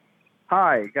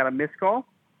 Hi, got a missed call?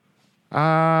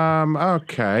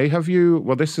 Okay. Have you...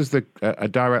 Well, this is a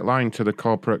direct line to the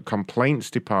corporate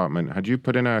complaints department. Had you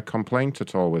put in a complaint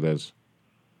at all with us?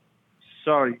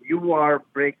 Sorry, you are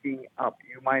breaking up.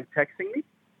 You mind texting me?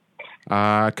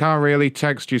 I can't really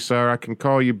text you, sir. I can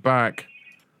call you back.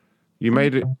 You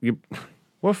made it...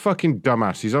 What fucking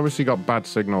dumbass. He's obviously got bad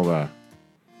signal there.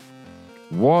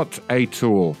 What a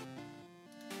tool.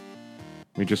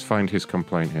 Let me just find his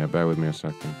complaint here. Bear with me a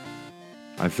second.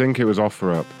 I think it was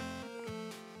offer up.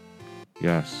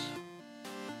 Yes.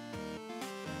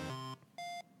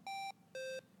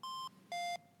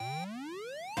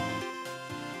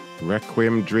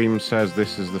 Requiem Dream says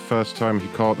this is the first time he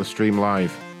caught the stream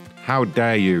live. How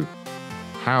dare you?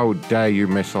 How dare you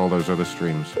miss all those other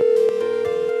streams?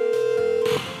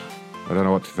 I don't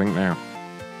know what to think now.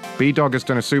 B-Dog has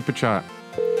done a super chat.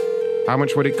 How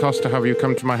much would it cost to have you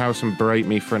come to my house and berate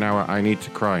me for an hour? I need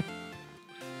to cry.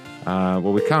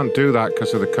 Well, we can't do that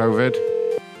because of the COVID.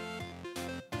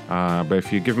 But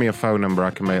if you give me a phone number,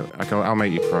 I'll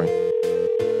make you cry.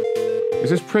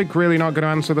 Is this prick really not going to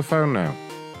answer the phone now?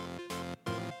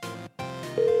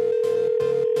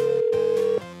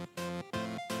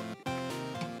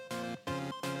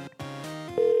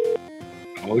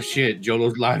 Oh shit,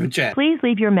 Jolo's live in chat. Please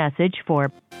leave your message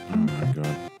for... Oh my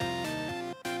god.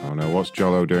 Oh no, what's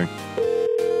Jolo doing?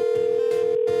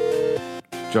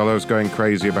 Jolo's going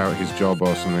crazy about his job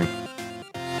or something.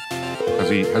 Has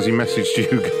he messaged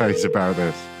you guys about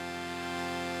this?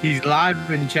 He's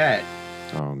live in chat.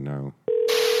 Oh no.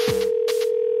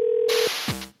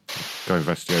 Go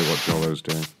investigate what Jolo's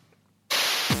doing.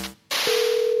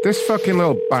 This fucking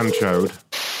little banchode.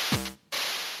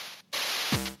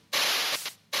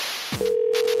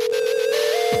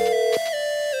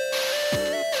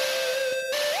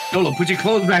 Jolo, put your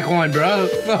clothes back on, bro.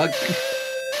 Fuck.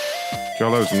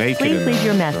 Jolo's naked. Please leave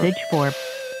your message for...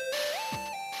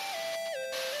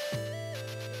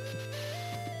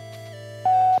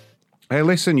 Hey,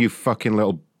 listen, you fucking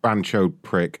little bancho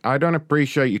prick. I don't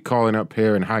appreciate you calling up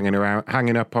here and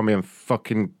hanging up on me and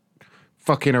fucking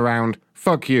around.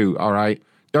 Fuck you, all right?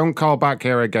 Don't call back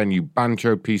here again, you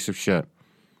bancho piece of shit.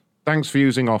 Thanks for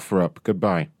using OfferUp.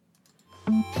 Goodbye.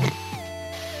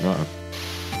 Uh-oh.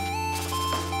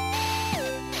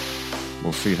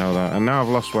 We'll see how that... And now I've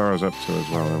lost where I was up to as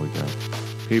well. There we go.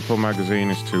 People magazine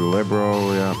is too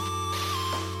liberal, yeah.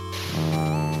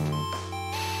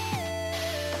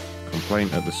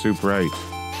 Complaint at the Super 8.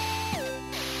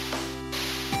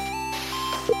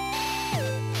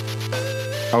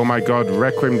 Oh my god,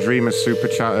 Requiem Dream has super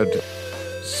chatted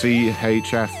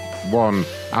CHF1.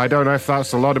 I don't know if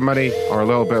that's a lot of money or a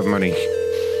little bit of money.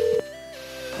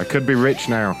 I could be rich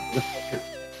now.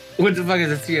 What the fuck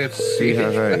is a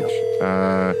CHF?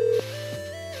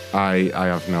 I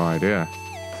have no idea.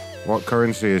 What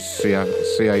currency is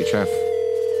CHF?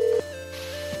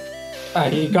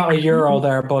 You got a euro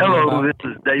there, buddy. Hello, this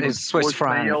is David. It's Swiss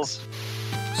francs.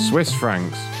 Swiss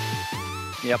francs?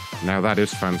 Yep. Now that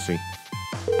is fancy.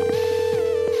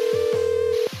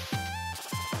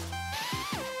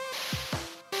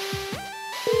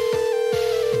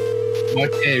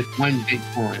 What is 1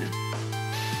 Bitcoin?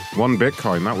 1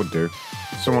 Bitcoin, that would do.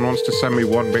 If someone wants to send me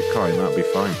 1 Bitcoin, that'd be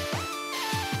fine.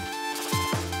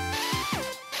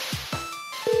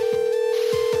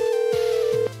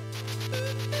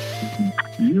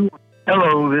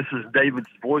 Hello, this is David's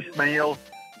voicemail.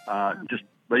 Just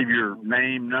leave your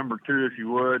name, number 2, if you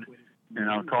would, and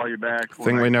I'll call you back. I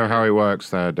think we know how he works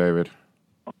there, David.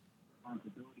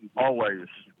 Always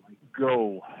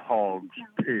go hogs,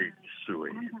 pigs,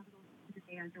 suey.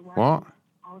 What?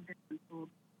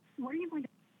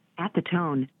 At the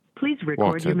tone, please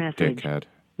record your message. Dickhead.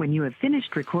 When you have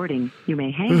finished recording, you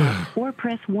may hang up or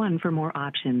press 1 for more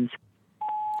options.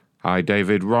 Hi,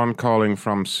 David. Ron calling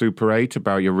from Super 8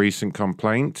 about your recent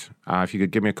complaint. If you could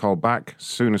give me a call back as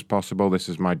soon as possible, this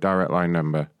is my direct line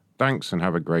number. Thanks and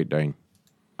have a great day.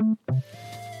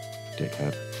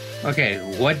 Dickhead. Okay,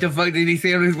 what the fuck did he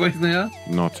say on his voicemail?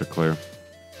 Not a clue.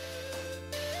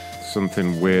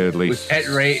 Something weirdly Was that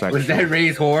Ray's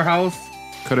whorehouse?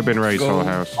 Could have been Ray's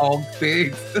whorehouse. Go hogs,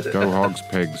 pigs. Go hogs,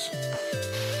 pigs.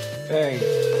 Hey.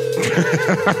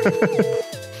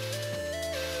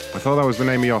 I thought that was the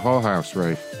name of your whorehouse,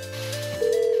 Ray.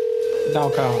 No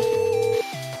count.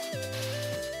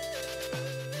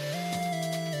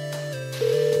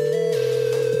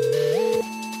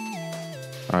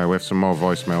 Alright, we have some more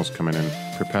voicemails coming in.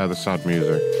 Prepare the sad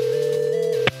music.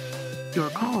 Your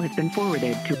call has been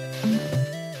forwarded to...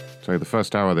 So the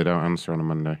first hour they don't answer on a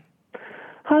Monday.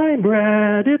 Hi,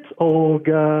 Brad. It's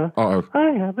Olga. Uh-oh.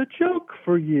 I have a joke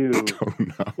for you. Oh,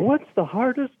 no. What's the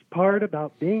hardest part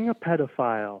about being a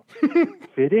pedophile?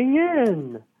 Fitting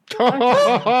in.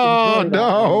 Oh,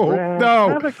 no. No.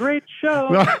 Have a great show.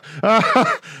 No.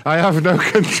 I have no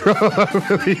control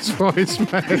over these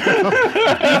voicemails.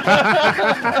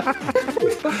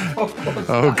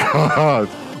 Oh, God.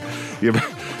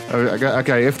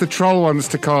 Okay, if the troll wants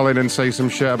to call in and say some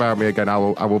shit about me again, I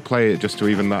will play it just to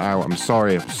even that out. I'm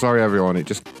sorry everyone.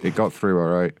 It got through, all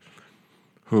right.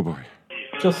 Oh boy.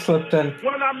 Just slipped in.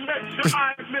 When I met you,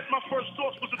 I admit my first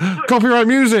thoughts was a trick. Copyright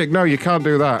music! No, you can't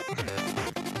do that.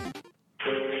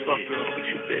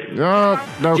 No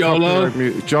copyright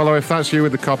music. Jolo, if that's you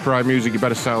with the copyright music, you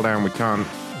better settle down. We can't.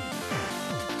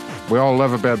 We all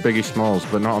love a bit of Biggie Smalls,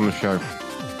 but not on the show.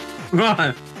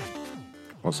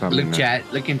 What's happening? Look, chat.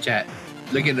 Look in chat.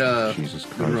 Look at Jesus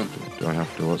Christ. Do I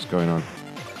have to? What's going on?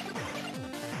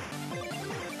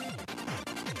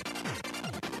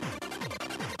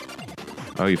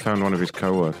 Oh, you found one of his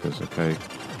co-workers. Okay.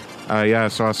 Yeah,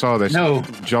 so I saw this. No.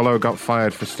 Jolo got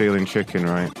fired for stealing chicken,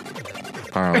 right?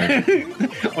 Apparently.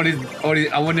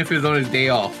 I wonder if it was on his day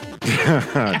off.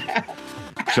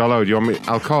 Jolo, do you want me?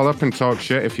 I'll call up and talk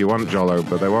shit if you want, Jolo,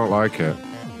 but they won't like it.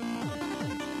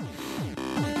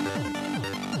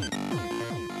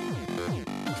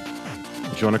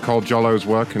 Do you want to call Jolo's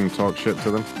work and talk shit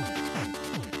to them?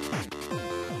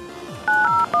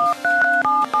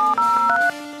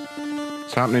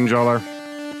 What's happening, Jolo?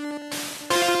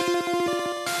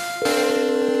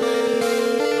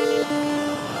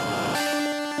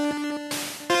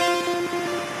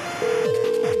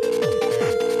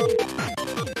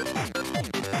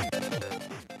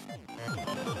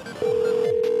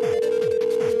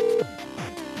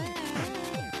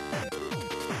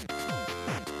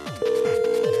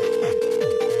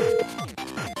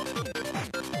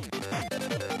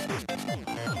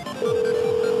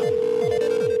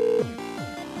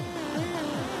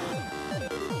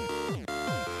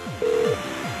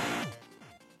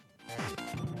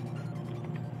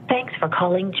 Thanks for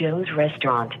calling Joe's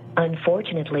Restaurant.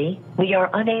 Unfortunately, we are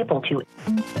unable to.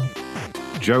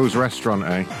 Joe's Restaurant,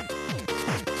 eh?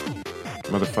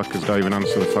 Motherfuckers don't even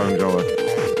answer the phone, Jolo.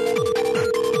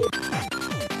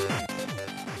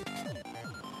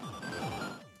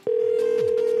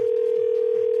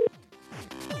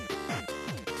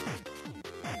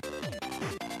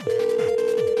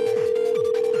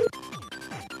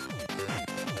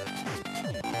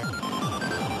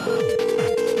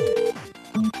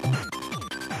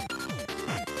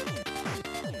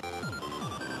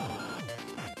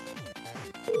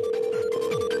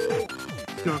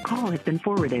 Your call has been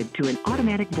forwarded to an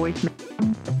automatic voicemail.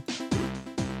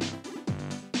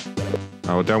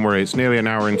 Oh, don't worry. It's nearly an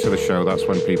hour into the show. That's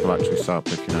when people actually start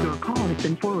picking up. Your call has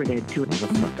been forwarded to.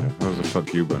 Where's the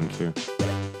fuck you button to?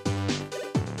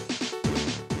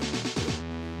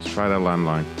 Let's try that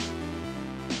landline.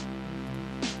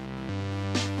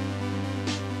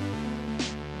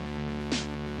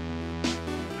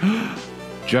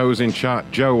 Joe's in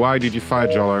chat. Joe, why did you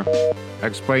fire Jolo?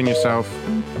 Explain yourself.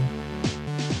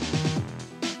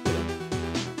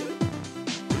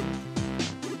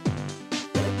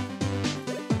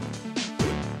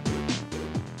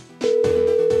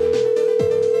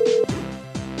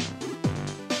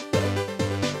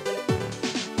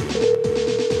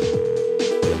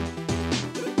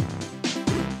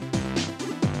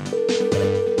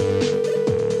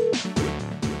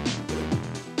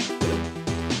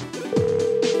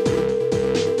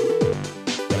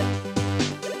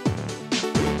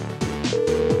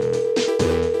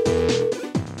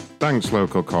 Thanks,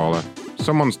 local caller.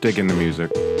 Someone's digging the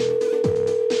music.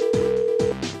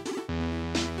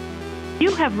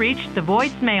 You have reached the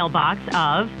voicemail box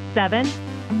of 7.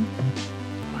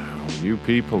 Wow, you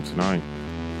people tonight.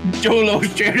 Jolo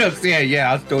straight up saying,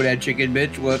 yeah, I'll throw that chicken,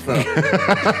 bitch. What's up?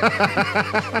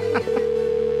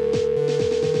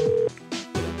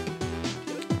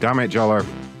 Damn it, Jolo.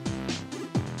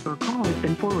 Your call has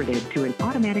been forwarded to an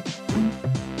automatic.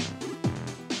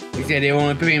 He said they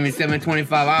only pay me $7.25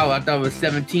 an hour. I thought it was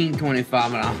 $17.25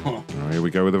 an hour. Oh, here we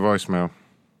go with the voicemail.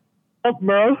 Up,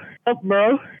 bro. Up,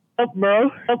 bro. Up, bro.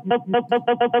 Up, up, up, up,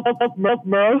 up, up, up, up, up,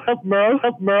 bro. Up, bro.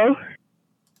 Up, bro.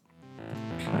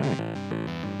 Okay.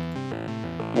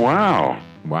 Wow.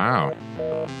 Wow.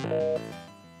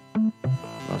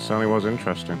 That certainly was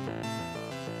interesting.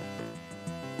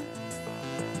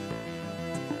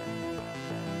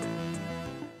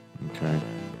 Okay.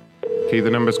 Keep the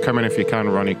numbers coming if you can,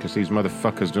 Ronnie, because these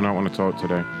motherfuckers do not want to talk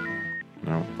today.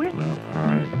 No. No.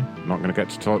 Alright. Not going to get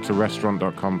to talk to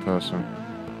restaurant.com person.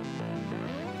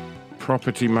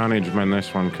 Property management,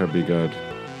 this one could be good.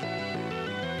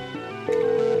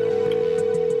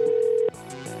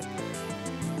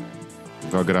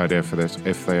 I've got a good idea for this,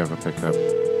 if they ever pick up.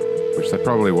 Which they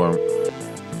probably won't.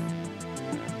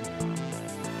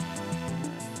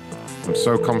 I'm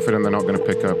so confident they're not going to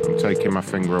pick up. I'm taking my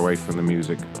finger away from the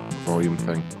music volume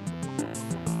thing.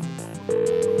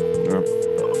 No.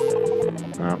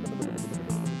 No.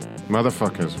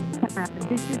 Motherfuckers.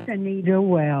 This is Anita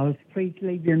Wells. Please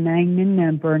leave your name and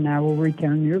number and I will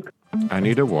return your call.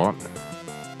 Anita what?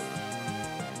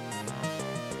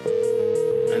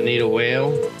 need a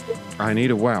whale. I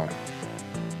need a well.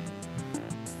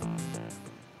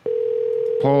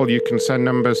 Paul, you can send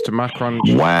numbers to Macron.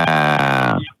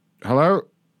 Wow. Hello?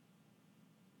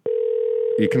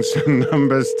 You can send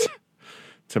numbers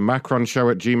to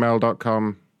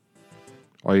macronshow@gmail.com,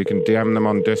 or you can DM them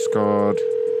on Discord,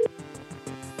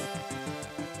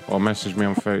 or message me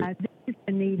on Facebook. This is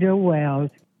Anita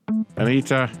Wells.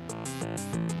 Anita,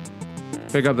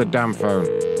 pick up the damn phone.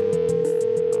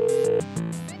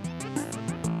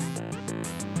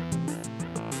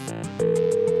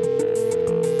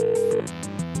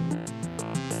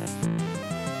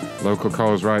 Local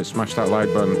calls, right? Smash that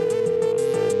like button.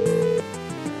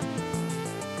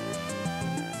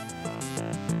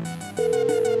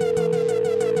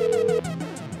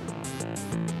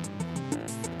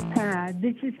 Hi,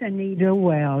 this is Anita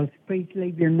Wells. Please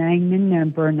leave your name and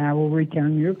number, and I will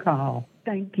return your call.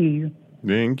 Thank you.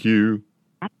 Thank you.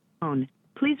 Phone.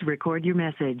 Please record your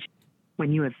message.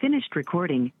 When you have finished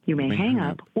recording, you may hang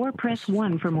up or press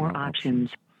 1 for more options.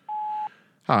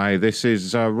 Hi, this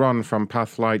is Ron from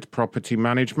Pathlight Property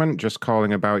Management, just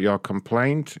calling about your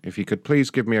complaint. If you could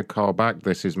please give me a call back,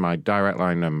 this is my direct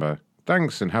line number.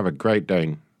 Thanks and have a great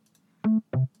day.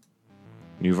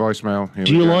 New voicemail. Here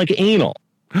Do you like anal?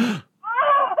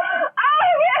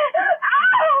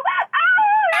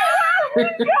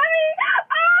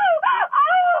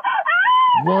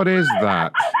 What is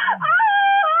that?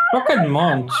 Fucking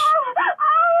Munch.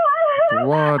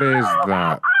 What is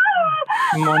that?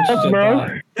 Munch did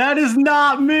that. That is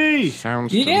not me.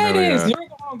 Sounds Yeah, familiar. it is. You're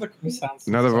the one that sounds.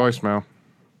 Another voicemail.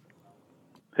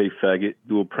 Hey, faggot,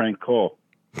 do a prank call.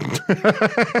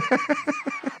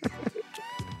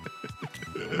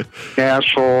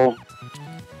 Asshole.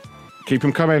 Keep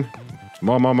them coming.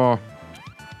 More.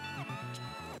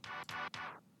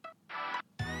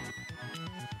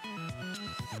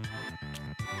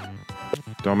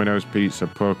 Domino's Pizza,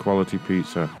 poor quality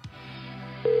pizza.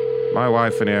 My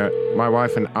wife and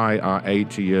I are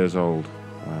 80 years old.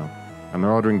 Wow. And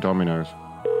they're ordering Domino's.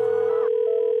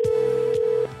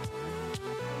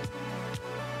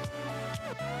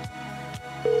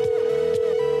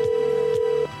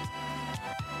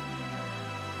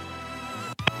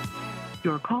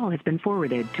 Your call has been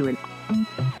forwarded to an...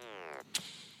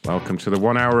 Welcome to the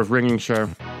 1 hour of ringing show.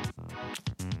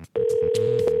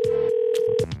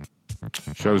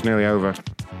 Show's nearly over.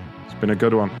 It's been a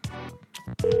good one.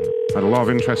 Had a lot of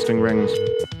interesting rings.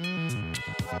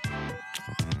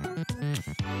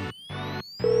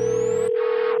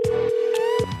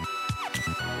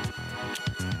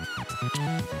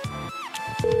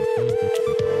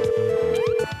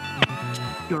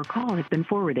 Your call has been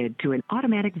forwarded to an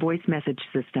automatic voice message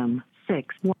system.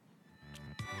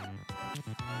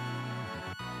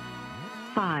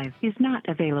 615 is not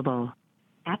available.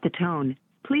 At the tone,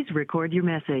 please record your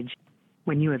message.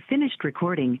 When you have finished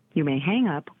recording, you may hang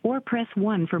up or press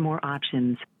 1 for more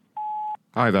options.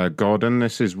 Hi there, Gordon.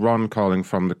 This is Ron calling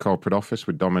from the corporate office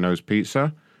with Domino's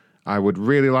Pizza. I would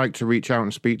really like to reach out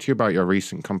and speak to you about your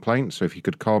recent complaint, so if you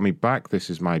could call me back, this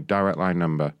is my direct line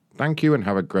number. Thank you and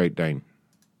have a great day.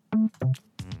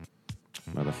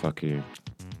 Motherfucker you.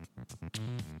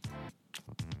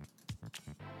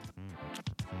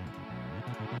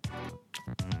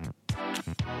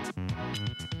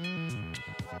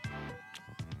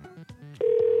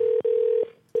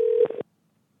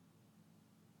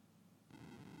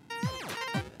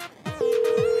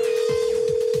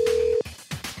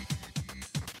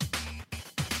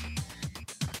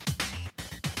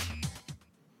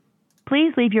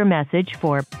 Please leave your message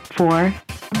for 4.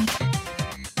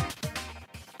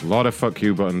 A lot of fuck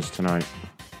you buttons tonight.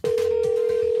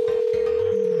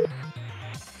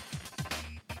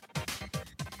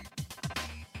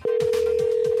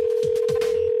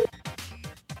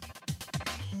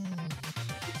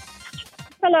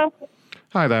 Hello.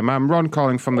 Hi there, ma'am. Ron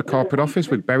calling from the corporate office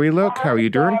with Berry Luck. How are you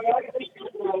doing?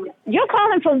 You're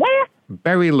calling from where?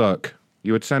 Berry Luck.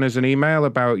 You had sent us an email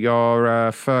about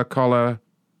your fur collar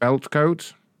belt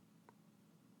coat.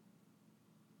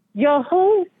 Your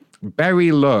who?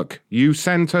 Berry Luck. You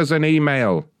sent us an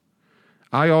email.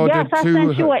 I ordered Yes, I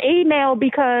sent you an email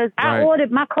because I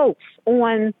ordered my coats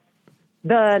on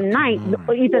the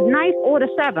 9th, either 9th or the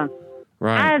 7th.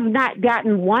 Right. I have not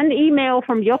gotten one email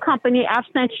from your company. I've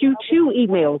sent you 2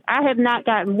 emails. I have not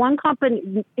gotten one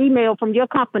email from your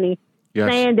company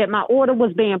saying that my order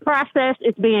was being processed,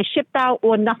 it's being shipped out,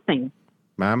 or nothing.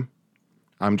 Ma'am,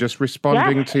 I'm just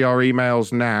responding to your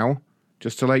emails now.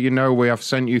 Just to let you know, we have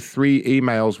sent you 3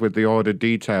 emails with the order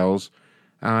details,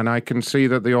 and I can see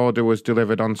that the order was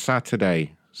delivered on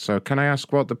Saturday. So can I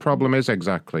ask what the problem is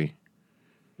exactly?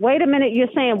 Wait a minute,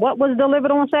 you're saying what was delivered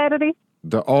on Saturday?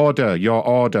 The order, your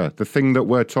order, the thing that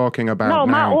we're talking about No,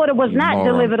 my now, order was you not moron.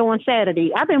 delivered on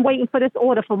Saturday. I've been waiting for this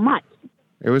order for months.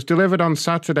 It was delivered on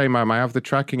Saturday, ma'am. I have the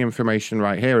tracking information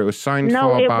right here. It was signed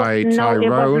No, for it by was, Tyrone.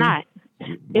 No, it was not.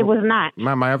 It was not.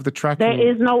 Ma'am, I have the tracking.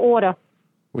 There is no order.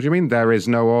 What do you mean there is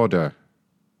no order?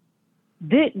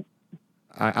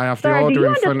 I have Sir, the order do you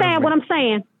in front of understand me. what I'm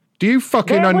saying? Do you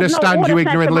fucking There was no understand, order you sent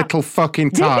ignorant to my- little fucking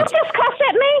Did you tart? just cuss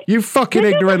at me? You fucking Did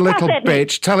you ignorant just cuss little at me?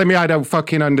 bitch telling me I don't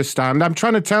fucking understand. I'm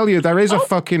trying to tell you there is a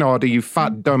fucking order, you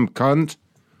fat dumb cunt.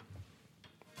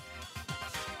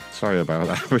 Sorry about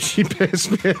that, but she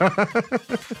pissed me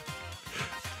off.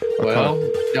 Well,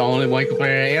 the only one can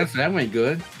play answer. That went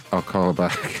good. I'll call her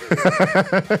back.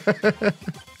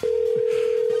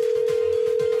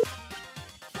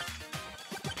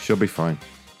 She'll be fine.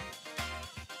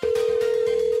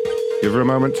 Give her a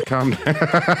moment to calm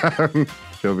down.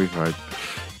 She'll be fine.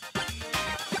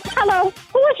 Hello,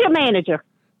 who is your manager?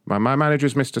 My manager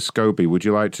is Mr. Scobie. Would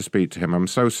you like to speak to him? I'm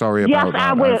so sorry Yes, about that.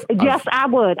 I would. I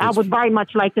would. I would very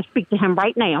much like to speak to him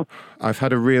right now. I've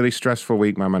had a really stressful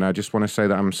week, ma'am, and I just want to say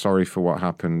that I'm sorry for what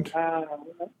happened.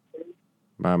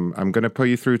 Ma'am, I'm going to put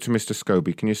you through to Mr.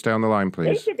 Scobie. Can you stay on the line,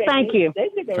 please? Thank you.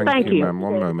 Thank you, ma'am.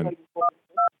 One moment.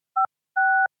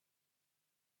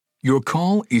 Your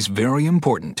call is very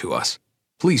important to us.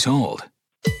 Please hold.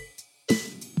 Who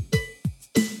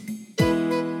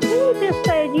just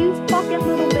said, you fucking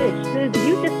little bitch? Did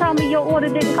you just tell me your order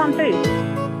didn't come through?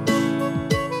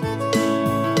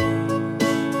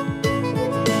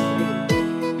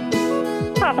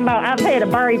 Talking about I've had a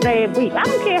very bad week. I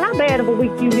don't care how bad of a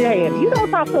week you have. You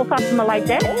don't talk to a customer like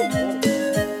that.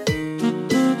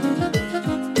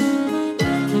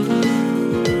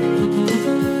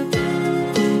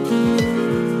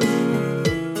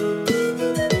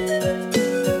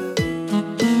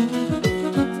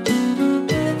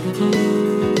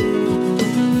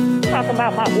 Talk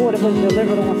about my order was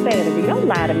delivered on Saturday. Don't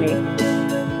lie to me.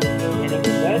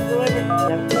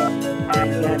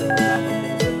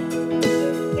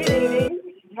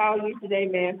 How are you today,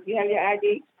 ma'am? You have your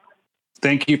ID?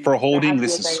 Thank you for holding.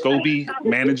 This is Scobie,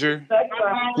 manager.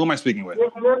 Who am I speaking with?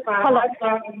 Hello?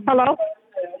 Hello?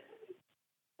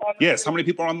 Yes, how many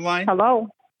people are on the line? Hello?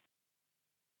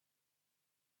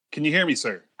 Can you hear me,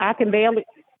 sir? I can barely...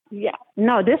 Yeah.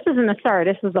 No, this isn't a sir.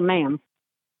 This is a ma'am.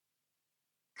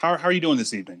 How are you doing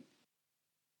this evening?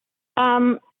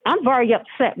 I'm very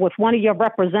upset with one of your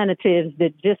representatives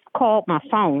that just called my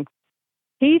phone.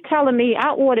 He telling me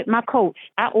I ordered my coats.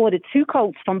 I ordered 2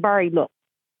 coats from Barry Look.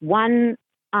 One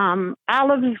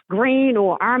olive green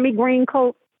or army green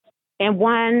coat and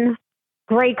one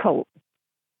gray coat.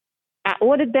 I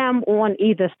ordered them on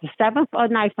either the 7th or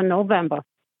 9th of November.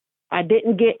 I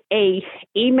didn't get a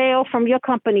email from your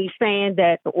company saying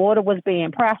that the order was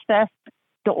being processed,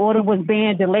 the order was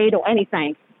being delayed or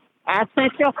anything. I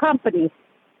sent your company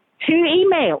 2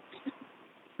 emails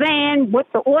saying what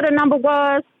the order number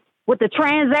was, what the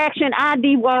transaction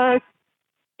ID was.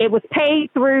 It was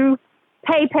paid through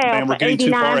PayPal Man, we're for getting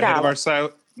too far ahead of $89.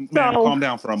 ourselves. Man, calm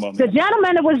down for a moment. The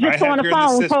gentleman that was just on the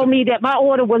phone told me that my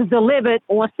order was delivered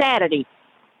on Saturday.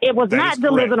 It was not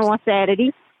delivered on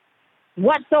Saturday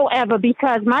whatsoever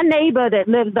because my neighbor that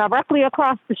lives directly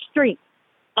across the street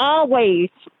always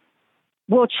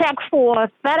will check for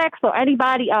FedEx or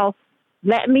anybody else,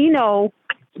 let me know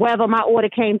whether my order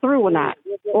came through or not,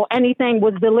 or anything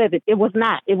was delivered. It was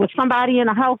not. It was somebody in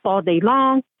the house all day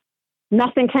long.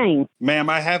 Nothing came. Ma'am,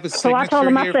 I have a So I signature told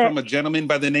him, I here said- from a gentleman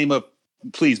by the name of,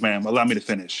 please, ma'am, allow me to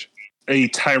finish. A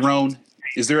Tyrone.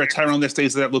 Is there a Tyrone that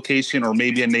stays at that location or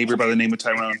maybe a neighbor by the name of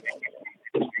Tyrone?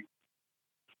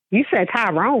 You said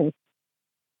Tyrone.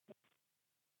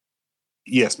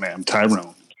 Yes, ma'am,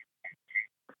 Tyrone.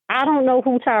 I don't know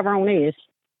who Tyrone is.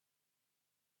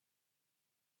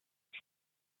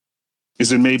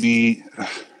 Is it maybe,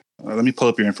 let me pull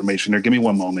up your information there. Give me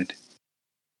one moment.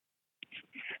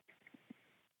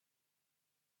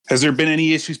 Has there been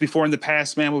any issues before in the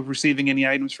past, ma'am, with receiving any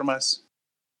items from us?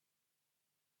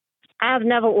 I've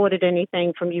never ordered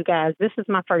anything from you guys. This is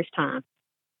my first time.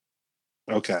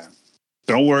 Okay.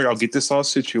 Don't worry, I'll get this all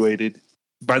situated.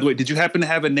 By the way, did you happen to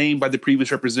have a name by the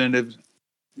previous representative?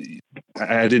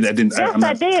 I didn't. Yes, I'm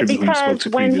not I did, privy who you spoke because to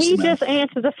when previously, he ma'am. just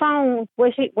answered the phone,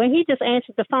 when he just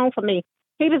answered the phone for me,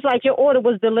 he was like, your order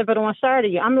was delivered on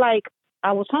Saturday. I'm like,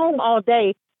 I was home all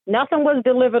day. Nothing was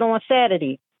delivered on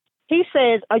Saturday. He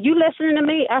says, are you listening to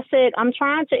me? I said, I'm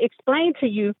trying to explain to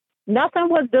you, nothing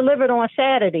was delivered on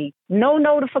Saturday. No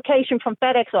notification from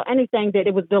FedEx or anything that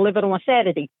it was delivered on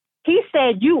Saturday. He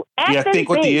said, you Yeah, I think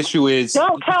what the issue is,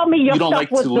 don't tell me your you don't stuff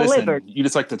like was to listen. delivered. You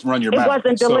just like to run your It mouth.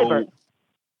 wasn't delivered.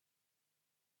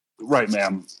 Right,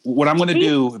 ma'am. What I'm going to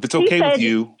do, if it's okay with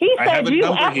you, I have a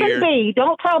number here. F&B.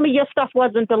 Don't tell me your stuff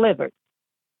wasn't delivered.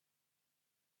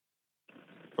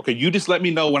 Okay, you just let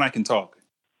me know when I can talk.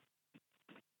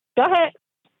 Go ahead.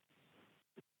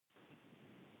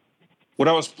 What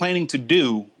I was planning to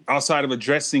do, outside of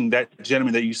addressing that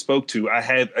gentleman that you spoke to, I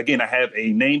have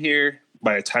a name here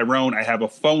by a Tyrone. I have a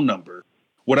phone number.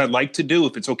 What I'd like to do,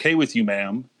 if it's okay with you,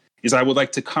 ma'am, is I would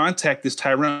like to contact this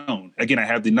Tyrone. Again, I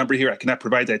have the number here. I cannot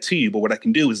provide that to you, but what I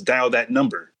can do is dial that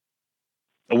number.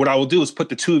 And what I will do is put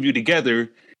the two of you together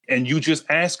and you just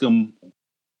ask him.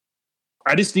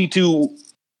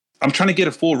 I'm trying to get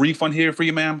a full refund here for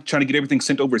you, ma'am. Trying to get everything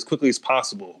sent over as quickly as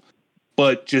possible.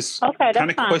 But just kind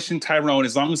of question Tyrone,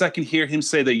 as long as I can hear him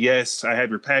say that, yes, I have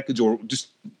your package, or just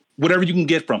whatever you can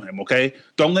get from him, okay?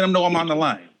 Don't let him know I'm on the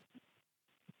line.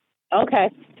 Okay.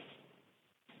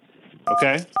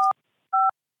 Okay?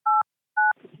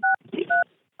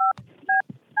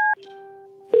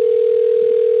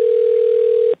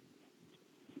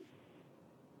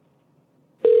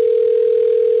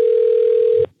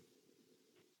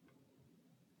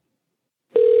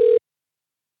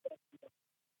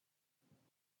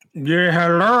 Yeah,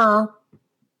 hello.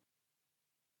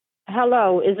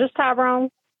 Hello, is this Tyrone?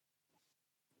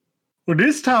 Well,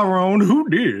 this Tyrone, who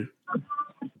did?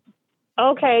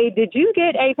 Okay, did you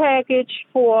get a package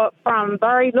from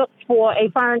Barry Look for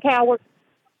a Fern Coward?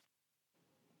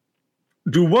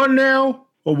 Do what now?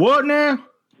 Or what now?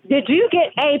 Did you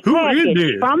get a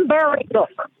package from Barry Look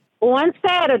on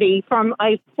Saturday for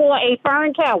a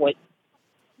Fern Coward?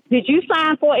 Did you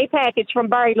sign for a package from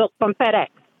Barry Look from FedEx?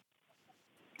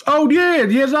 Oh, yeah.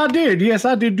 Yes, I did. Yes,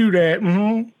 I did do that.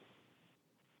 Mm-hmm.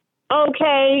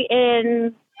 Okay,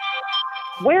 and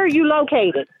where are you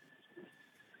located?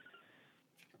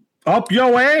 Up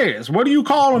your ass. What are you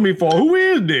calling me for? Who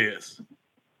is this?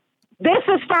 This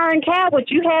is Fern Cabbage.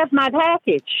 You have my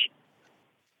package.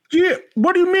 Yeah,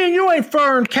 what do you mean you ain't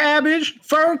Fern Cabbage?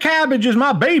 Fern Cabbage is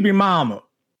my baby mama.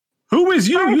 Who is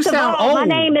you? First you sound old. My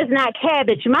name is not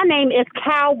Cabbage. My name is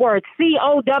Coward.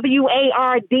 Coward.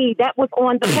 That was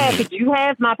on the package. You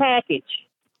have my package.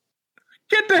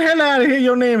 Get the hell out of here.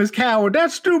 Your name is Coward.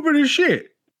 That's stupid as shit.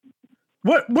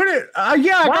 I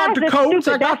got the coats.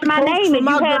 Stupid? I got That's the my coats name, for and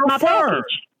my you have girl my Fern.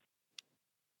 package.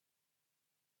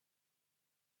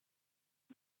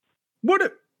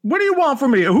 What do you want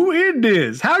from me? Who is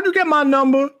this? How'd you get my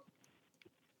number?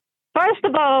 First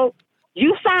of all,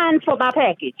 you signed for my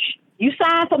package. You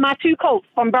signed for my 2 coats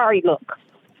from Barry Look.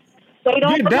 They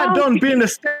don't that done been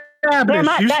established.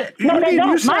 My name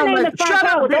is Frank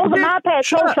Howard. Those are my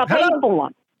coats. I paid for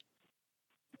them.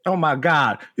 Oh my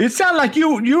God! It sounds like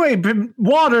you ain't been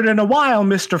watered in a while,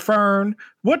 Mr. Fern.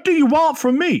 What do you want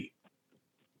from me?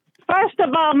 First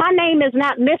of all, my name is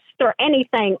not Mr.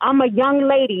 Anything. I'm a young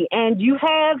lady, and you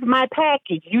have my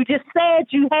package. You just said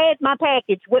you had my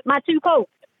package with my 2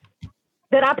 coats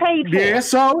that I paid for. Yeah,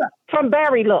 so from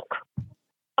Barry Look.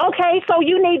 Okay, so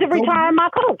you need to return my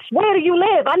coats. Where do you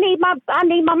live? I need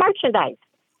my merchandise.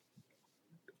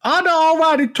 I done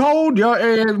already told your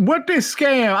ass what this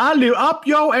scam. I live up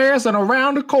your ass and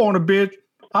around the corner, bitch.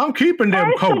 I'm keeping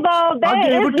them coats. First of all, I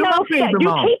gave it to my baby you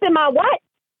mom. keeping my what?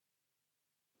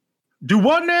 Do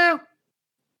what now?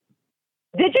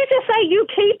 Did you just say you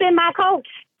keeping my coats?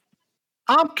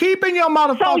 I'm keeping your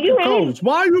motherfucking coats.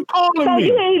 Why are you calling me?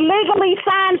 So you illegally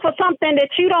signed for something that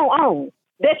you don't own,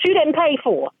 that you didn't pay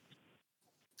for.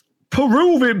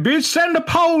 Prove it, bitch. Send the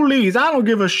police. I don't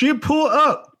give a shit. Pull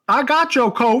up. I got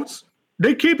your coats.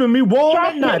 They keeping me warm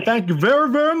at night. Thank you very,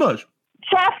 very much.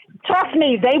 Trust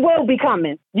me, they will be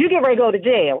coming. You get ready to go to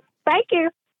jail. Thank you.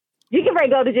 You get ready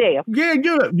to go to jail. Yeah,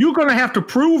 you're going to have to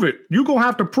prove it. You're going to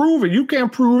have to prove it. You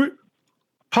can't prove it.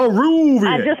 Prove it.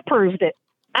 I just proved it.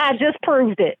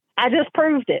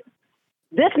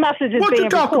 This message is what being you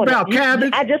talk recorded. About,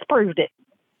 Cabbage? I just proved it.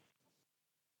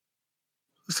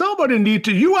 Somebody needs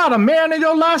to. You are a man in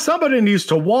your life. Somebody needs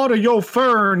to water your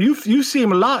fern. You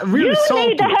seem really salty. You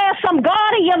need to have some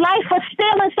God in your life for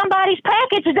stealing somebody's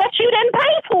package that you didn't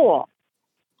pay for.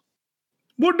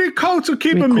 Well, the coats are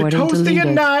keeping me toasty at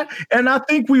night, and I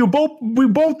think we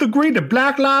both agree that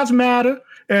Black Lives Matter.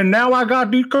 And now I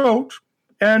got these coats,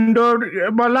 and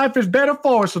my life is better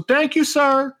for it. So thank you,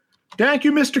 sir. Thank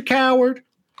you, Mr. Coward.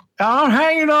 I'll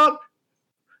hang it up.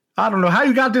 I don't know how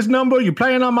you got this number. You're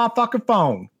playing on my fucking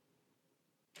phone.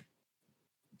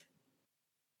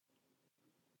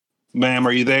 Ma'am,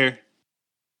 are you there?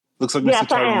 Looks like Mr.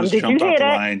 Tyrone has jumped off the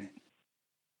line.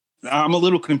 I'm a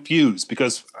little confused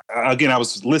because, again, I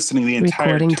was listening the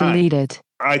entire time. Recording deleted.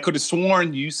 I could have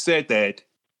sworn you said that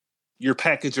your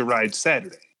package arrived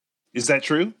Saturday. Is that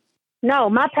true? No,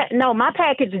 my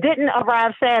package didn't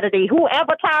arrive Saturday.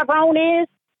 Whoever Tyrone is,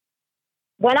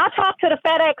 when I talked to the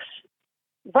FedEx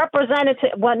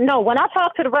representative, when I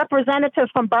talked to the representative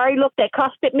from Barry Look that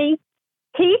cussed me,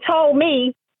 he told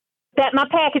me that my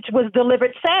package was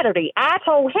delivered Saturday. I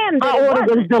told him that my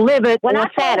order was delivered when I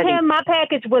told him my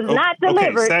package was not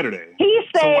delivered. Saturday. He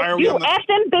said, "You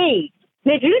F&B.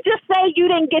 Did you just say you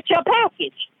didn't get your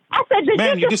package?" I said,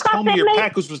 "Ma'am, you just told me your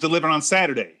package was delivered on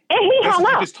Saturday." And he That's hung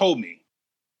what up. You just told me.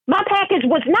 My package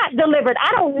was not delivered.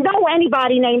 I don't know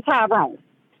anybody named Tyrone.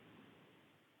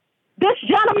 This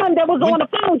gentleman that was on the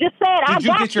phone just said, "I Did you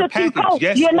got get your two package? coats.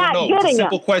 Yes You're or not no? getting It's a them."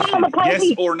 simple question. Call the Yes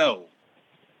police. or no?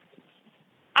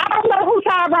 I don't know who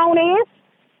Tyrone is.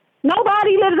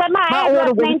 Nobody lives at my address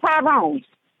order was- named Tyrone.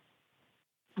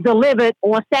 Delivered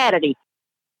on Saturday.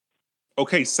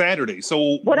 Okay, Saturday.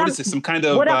 So what is this? Some kind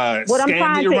of what I'm scam that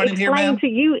trying you're to running here, explain ma'am? to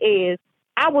you is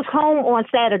I was home on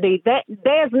Saturday.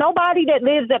 There's nobody that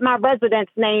lives at my residence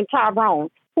named Tyrone.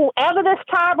 Whoever this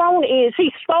Tyrone is,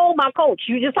 he stole my coach.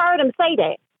 You just heard him say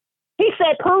that. He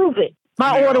said, "Prove it."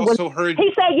 My order was.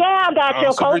 He said, "Yeah, I got I your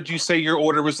also coach." heard you say your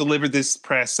order was delivered this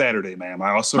past Saturday, ma'am.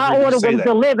 I also My heard order you say was that.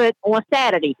 delivered on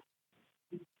Saturday.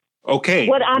 Okay.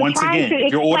 What I'm Once trying again, to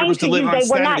if your order was explain to you, delivered on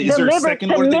they were not Saturday, is there a delivered second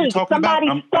to order that me. you're talking Somebody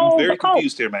about? I'm stole very the coat.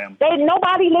 confused here, ma'am.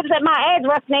 Nobody lives at my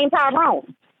address named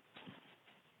Tyrone.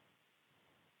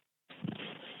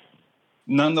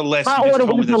 Nonetheless, My you just order told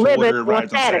me was that your order delivered on arrived on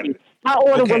Saturday. Saturday. My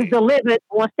order was Okay. delivered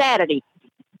on Saturday.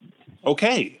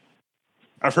 Okay.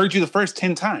 I've heard you the first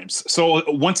 10 times. So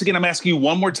once again, I'm asking you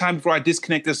one more time before I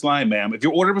disconnect this line, ma'am. If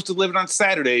your order was delivered on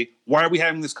Saturday, why are we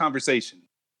having this conversation?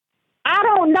 I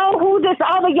don't know who this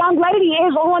other young lady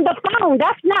is on the phone.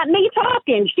 That's not me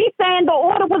talking. She's saying the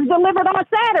order was delivered on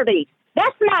Saturday.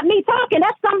 That's not me talking.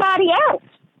 That's somebody else.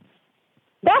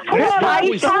 That's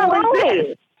whoever Tyrone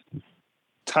is.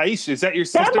 Taisha, is that your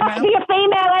There sister, must ma'am? be a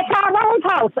female at Tyrone's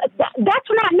house. That's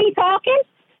not me talking.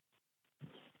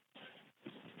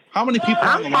 How many people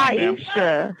are on the line, ma'am?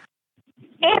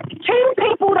 It's two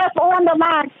people that's on the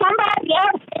line. Somebody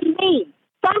else than me.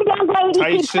 Some young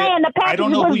lady keeps Taisha, saying the I package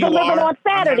don't know was who you delivered are. on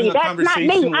Saturday. I'm having a That's not me.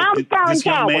 conversation I'm with Fern this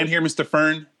young man Coward. here, Mr.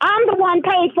 Fern. I'm the one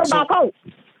paid for my coat.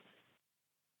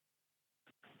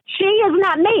 She is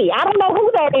not me. I don't know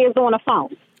who that is on the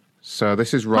phone. So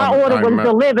this is Ron. My order was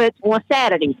delivered on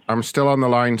Saturday. I'm still on the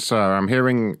line, sir. I'm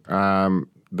hearing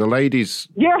the ladies.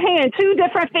 You're hearing two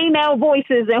different female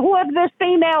voices, and whoever this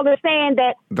female is saying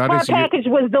that her is you- package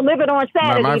was delivered on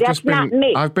Saturday, Ma'am, that's not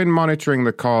me. I've been monitoring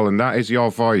the call, and that is your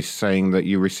voice saying that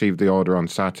you received the order on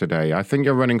Saturday. I think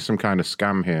you're running some kind of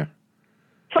scam here.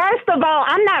 First of all,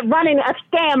 I'm not running a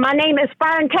scam. My name is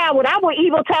Fern Coward. I will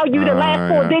even tell you the last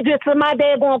four digits of my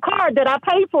daggone card that I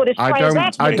paid for this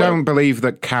transaction. I don't believe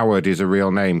that Coward is a real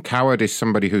name. Coward is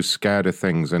somebody who's scared of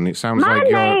things, and it sounds My like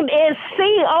you're... name is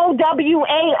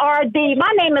Coward.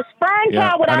 My name is Fern Yeah,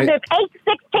 Coward. I and live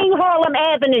 816 Harlem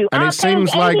Avenue. And I it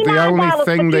seems paid like the only $89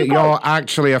 thing for that two you're coats.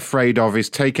 actually afraid of is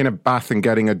taking a bath and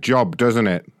getting a job, doesn't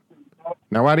it?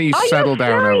 Now, why don't you Are you settle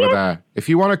down serious? over there? If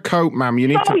you want a coat, ma'am, you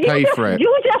need So to pay for it.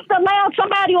 You just allowed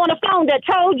somebody on the phone that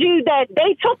told you that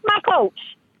they took my coats.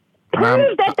 Ma'am,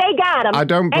 Prove that they got them. I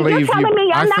don't And believe you're telling you.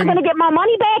 me I'm I not think- going to get my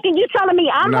money back, and you're telling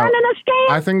me I'm No. running a scam?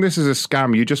 I think this is a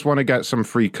scam. You just want to get some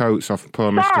free coats off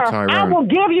poor Mr. Sir, Tyrone. I will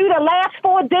give you the last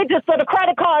four digits of the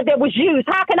credit card that was used.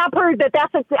 How can I prove that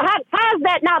that's a? How's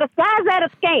that not a? How's that a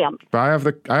scam? But I have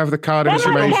the card That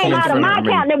money information came in out of front my of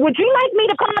me. account. Now, would you like me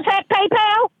to contact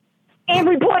PayPal and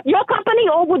report your company,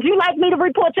 or would you like me to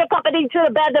report your company to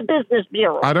the Business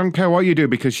Bureau? I don't care what you do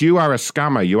because you are a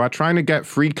scammer. You are trying to get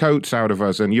free coats out of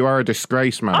us, and you are a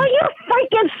disgrace, man. Are you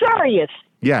freaking serious?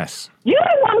 Yes. You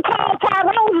the one called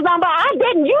Tyrone's number. I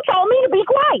didn't. You told me to be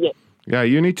quiet. Yeah,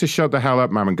 you need to shut the hell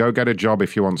up, ma'am, and go get a job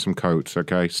if you want some coats,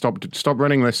 okay? Stop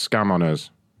running this scam on us.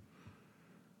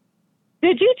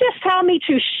 Did you just tell me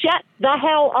to shut the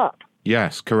hell up?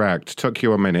 Yes, correct. Took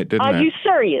you a minute, didn't it? Are you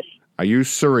serious? Are you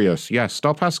serious? Yes,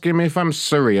 stop asking me if I'm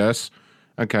serious.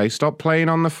 Okay, stop playing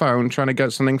on the phone trying to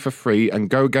get something for free and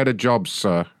go get a job,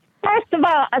 sir. First of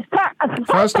all,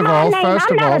 First of all,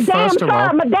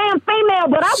 I'm a damn female,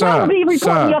 but I will be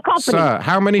reporting your company. Sir,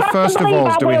 how many first of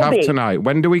alls do we have tonight?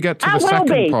 When do we get to the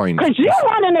second point? Because you're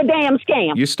running a damn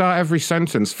scam. You start every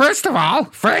sentence, first of all,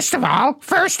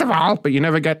 but you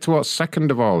never get to what's second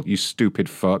of all, you stupid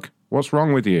fuck. What's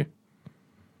wrong with you?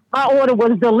 My order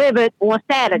was delivered on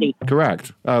Saturday.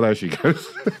 Correct. Oh, there she goes.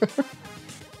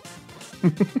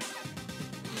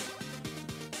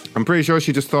 I'm pretty sure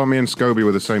she just thought me and Scobie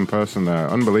were the same person there.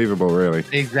 Unbelievable, really.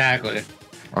 Exactly.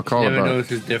 I'll call her Never back. knows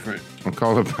who's different. I'll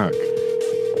call her back.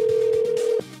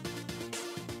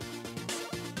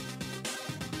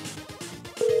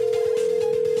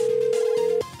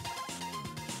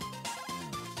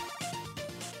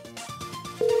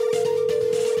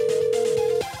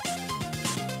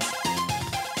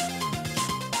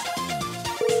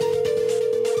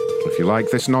 you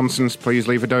like this nonsense, please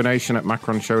leave a donation at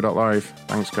macronshow.live.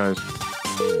 Thanks, guys.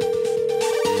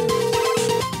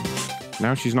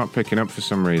 Now she's not picking up for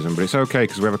some reason, but it's okay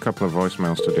because we have a couple of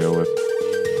voicemails to deal with.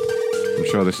 I'm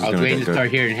sure this is going to get good. I was waiting to start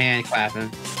hearing hand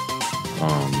clapping.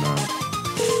 Oh,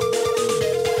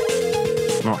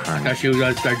 no. Not hanging. I thought she was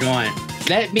going to start going,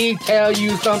 let me tell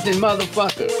you something,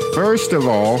 motherfucker. First of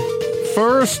all,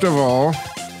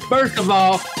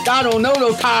 I don't know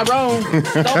no Tyrone. Don't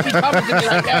be coming to me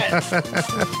like that.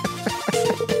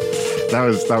 That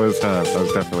was her. That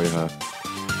was definitely her.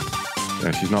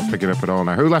 Yeah, she's not picking up at all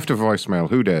now. Who left a voicemail?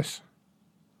 Who dis?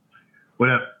 What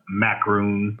up,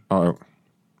 macaroon? Oh,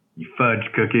 you fudge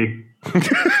cookie.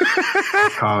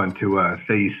 Calling to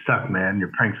say you suck, man.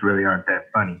 Your pranks really aren't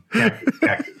that funny.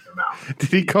 Cactus in your mouth. Did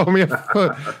he call me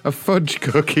a fudge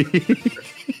cookie?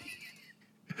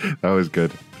 That was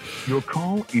good. Your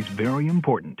call is very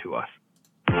important to us.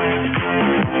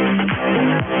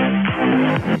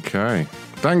 Okay.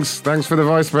 Thanks for the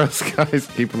voicemails, guys.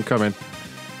 Keep them coming.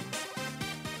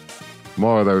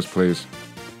 More of those, please.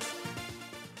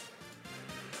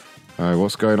 All right,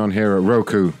 what's going on here at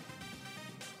Roku?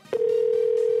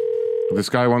 This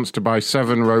guy wants to buy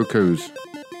 7 Rokus.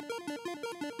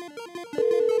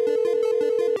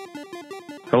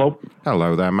 Hello?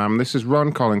 Hello there, ma'am. This is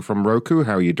Ron calling from Roku.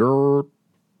 How you doing?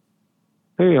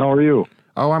 Hey, how are you?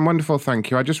 Oh, I'm wonderful,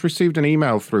 thank you. I just received an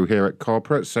email through here at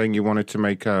corporate saying you wanted to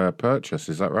make a purchase.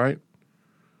 Is that right?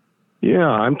 Yeah,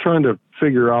 I'm trying to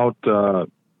figure out.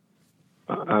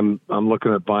 I'm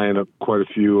looking at buying up quite a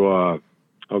few of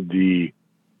the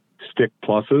Stick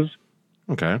Pluses.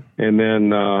 Okay. And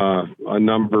then a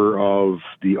number of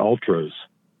the Ultras.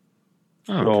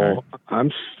 Oh, so okay.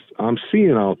 I'm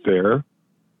seeing out there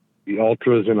the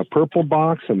Ultras in a purple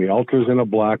box and the Ultras in a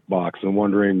black box. I'm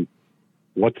wondering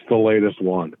what's the latest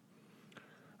one.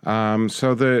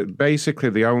 So basically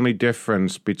the only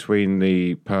difference between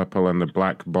the purple and the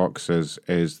black boxes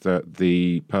is that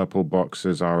the purple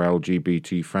boxes are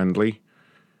LGBT friendly,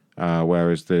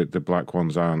 whereas the black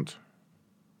ones aren't.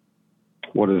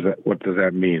 What does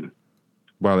that mean?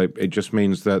 Well, it just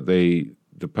means that the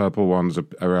purple ones are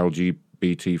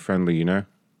LGBT friendly, you know,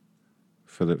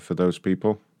 for those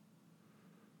people.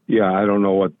 Yeah, I don't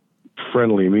know what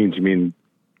friendly means. You mean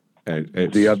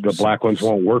the black ones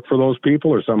won't work for those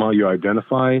people, or somehow you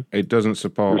identify it doesn't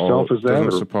support yourself as that?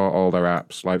 Doesn't support all their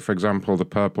apps. Like, for example, the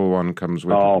purple one comes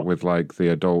with like the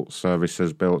adult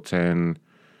services built in.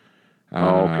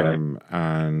 Okay.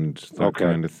 And that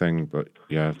kind of thing. But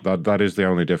yeah, that is the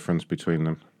only difference between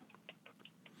them.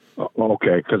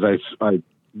 Okay, because I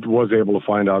was able to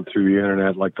find out through the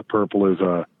internet, like the purple is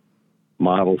a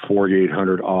model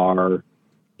 4800R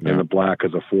and the black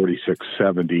is a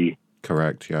 4670.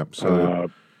 Correct, yeah. So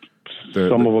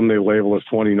some of them they label as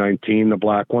 2019, the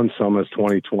black one, some as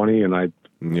 2020, and it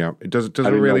doesn't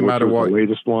really matter what the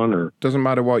latest one, or doesn't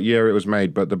matter what year it was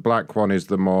made, but the black one is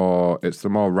the more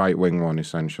right wing one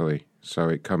essentially. So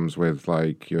it comes with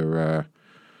like your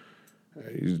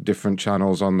different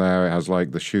channels on there. It has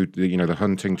like the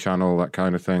hunting channel, that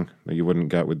kind of thing that you wouldn't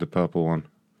get with the purple one.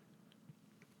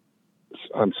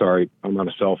 I'm sorry, I'm on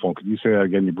a cell phone. Could you say that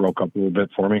again? You broke up a little bit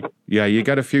for me. Yeah, you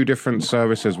get a few different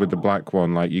services with the black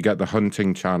one. Like you get the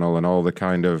hunting channel and all the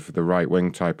kind of the right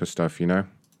wing type of stuff, you know.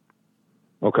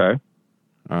 Okay.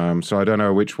 So I don't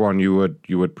know which one you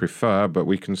would prefer, but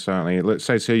we can certainly, let's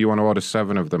say you want to order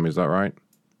 7 of them. Is that right?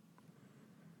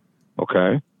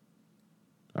 Okay.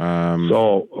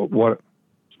 So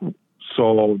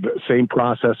the same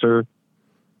processor,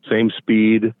 same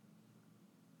speed,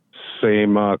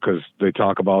 same because they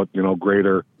talk about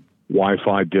greater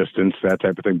Wi-Fi distance, that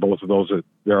type of thing. Both of those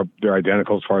they're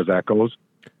identical as far as that goes.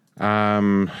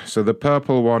 So the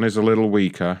purple one is a little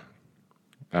weaker.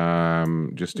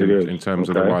 Just in terms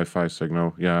of the Wi-Fi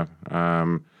signal, yeah.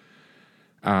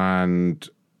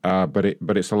 But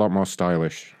it's a lot more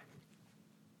stylish.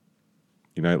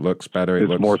 You know, it looks better. It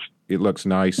looks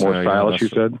nicer. More stylish, you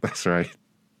said? That's right.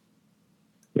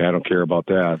 Yeah, I don't care about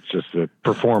that. It's just the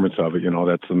performance of it.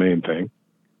 That's the main thing.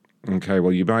 Okay,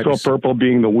 well, you might. So purple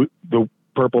being the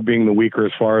purple being the weaker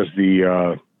as far as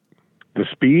the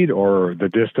speed or the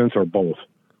distance or both.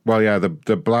 Well, yeah, the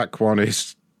black one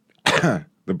is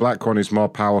the black one is more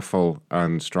powerful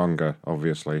and stronger,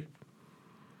 obviously.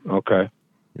 Okay.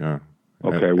 Yeah.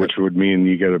 Okay, which would mean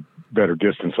you get a better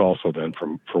distance also then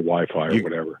for Wi-Fi or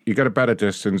whatever. You get a better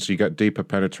distance. You get deeper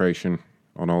penetration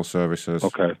on all services.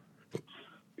 Okay.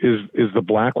 Is the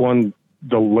black one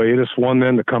the latest one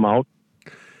then to come out?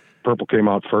 Purple came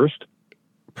out first?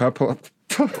 Purple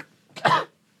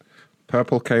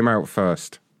came out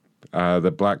first.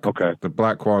 The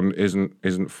black one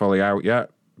isn't fully out yet,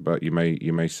 but you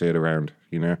may see it around.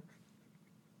 You know.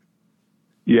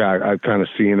 Yeah, I've kind of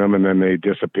seen them, and then they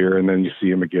disappear, and then you see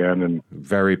them again. And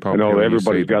very popular. I know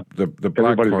everybody's got the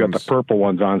black everybody's ones. got the purple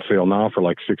ones on sale now for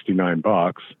like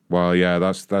 $69. Well, yeah,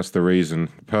 that's the reason.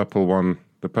 The purple one's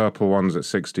at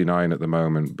 $69 at the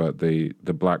moment, but the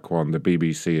black one, the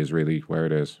BBC, is really where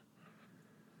it is.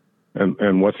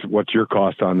 And what's your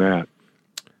cost on that?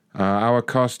 Our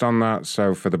cost on that,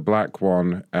 so for the black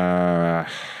one, our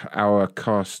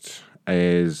cost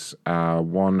is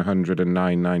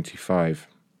 $109.95.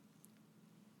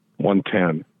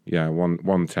 110. Yeah,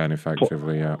 110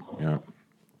 effectively. Yeah.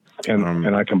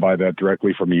 And I can buy that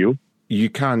directly from you. You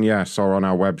can, yes, or on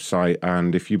our website.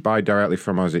 And if you buy directly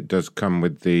from us, it does come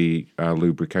with the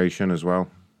lubrication as well.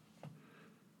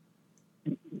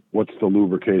 What's the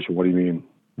lubrication? What do you mean?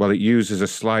 Well,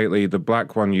 the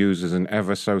black one uses an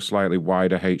ever so slightly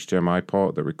wider HDMI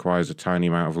port that requires a tiny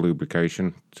amount of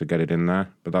lubrication to get it in there.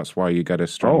 But that's why you get a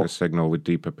stronger signal with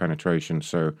deeper penetration.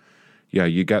 So, yeah,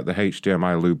 you get the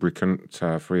HDMI lubricant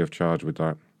free of charge with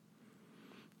that.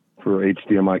 For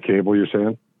HDMI cable, you're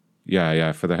saying?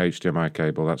 Yeah, for the HDMI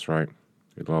cable, that's right.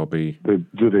 It'll all be...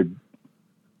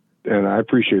 And I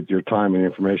appreciate your time and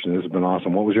information. This has been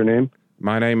awesome. What was your name?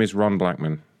 My name is Ron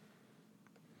Blackman.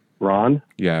 Ron?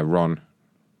 Yeah, Ron.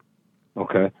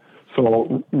 Okay.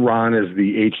 So, Ron, is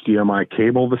the HDMI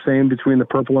cable the same between the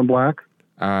purple and black?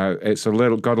 It's got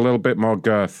a little bit more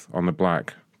girth on the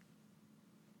black.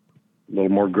 A little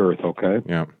more girth, okay.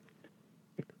 Yeah.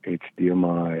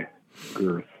 HDMI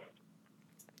girth.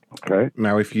 Okay.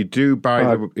 Now, if you do buy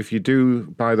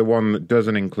the one that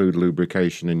doesn't include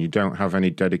lubrication and you don't have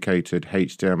any dedicated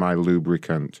HDMI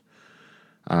lubricant,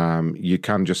 you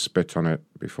can just spit on it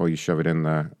before you shove it in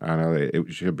there, and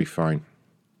it should be fine.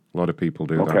 A lot of people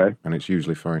do that, and it's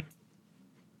usually fine.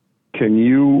 Can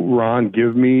you, Ron,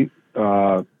 give me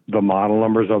the model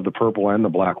numbers of the purple and the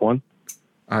black one?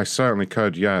 I certainly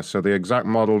could, yeah. So the exact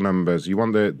model numbers. You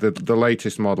want the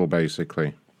latest model,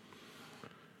 basically.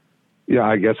 Yeah,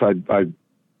 I guess I'd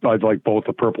like both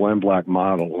the purple and black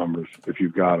model numbers if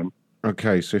you've got them.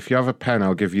 Okay, so if you have a pen,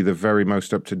 I'll give you the very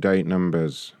most up-to-date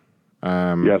numbers.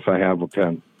 Yes, I have a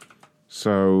pen.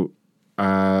 So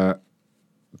the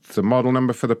model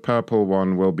number for the purple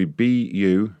one will be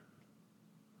BU.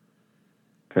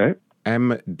 Okay.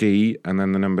 MD, and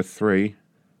then the number 3.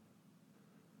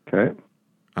 Okay.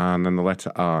 And then the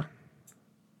letter R.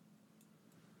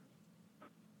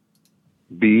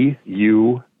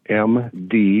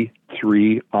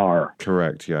 BUMD3R.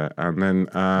 Correct, yeah. And then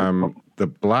the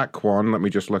black one, let me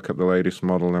just look at the latest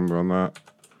model number on that.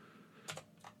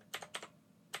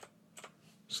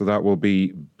 So that will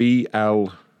be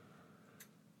BLM2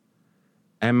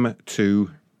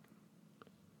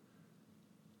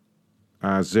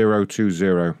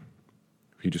 020.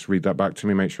 If you just read that back to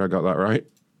me, make sure I got that right.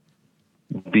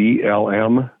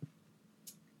 BLM.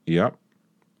 Yep.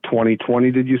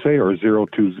 2020, did you say, or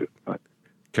 020?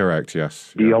 Correct,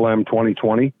 yes. BLM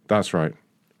 2020? That's right.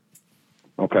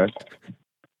 Okay.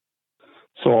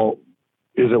 So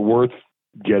is it worth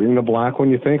getting the black one,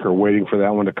 you think, or waiting for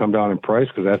that one to come down in price?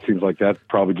 Because that seems like that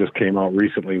probably just came out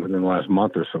recently within the last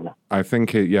month or so. I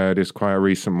think it is quite a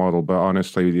recent model, but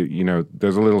honestly,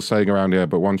 there's a little saying around here,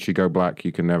 but once you go black,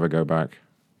 you can never go back.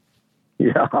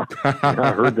 Yeah,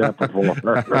 I heard that before.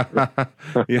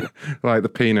 Yeah, like the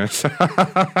penis.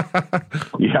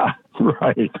 Yeah,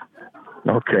 right.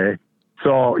 Okay.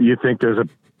 So you think there's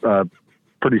a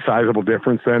pretty sizable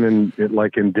difference then in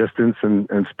distance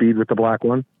and speed with the black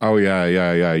one? Oh,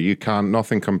 yeah.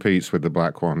 Nothing competes with the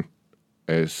black one.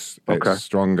 It's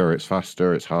stronger, it's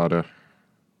faster, it's harder.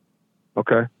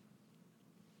 Okay.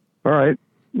 All right.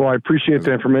 Well, I appreciate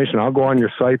the information. I'll go on your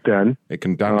site then. It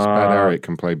can dance better. It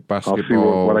can play basketball. I'll see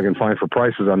what I can find for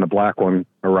prices on the black one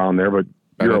around there. But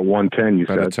you're at 110, you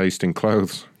said. Better tasting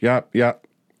clothes. Yep,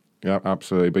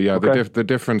 absolutely. But yeah, the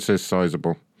difference is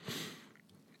sizable.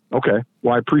 Okay.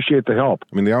 Well, I appreciate the help.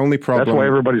 I mean, the only problem... That's why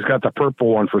everybody's got the purple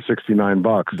one for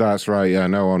 $69. That's right, yeah.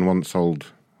 No one wants old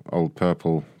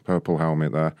purple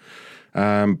helmet there.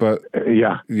 But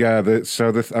yeah.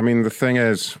 The thing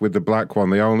is, with the black one,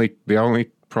 the only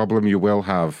problem you will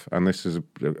have, and this is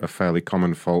a fairly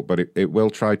common fault, but it will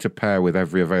try to pair with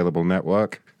every available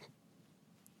network.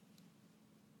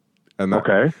 And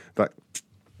that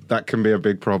can be a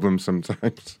big problem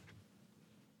sometimes.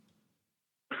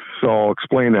 So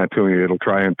explain that to me. It'll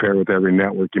try and pair with every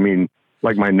network. You mean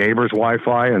like my neighbor's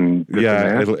Wi-Fi and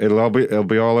it'll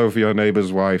be all over your neighbor's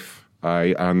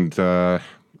Wi-Fi, and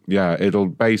it'll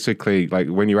basically, like,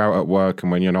 when you're out at work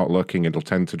and when you're not looking, it'll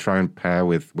tend to try and pair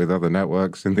with other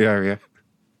networks in the area.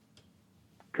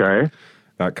 Okay.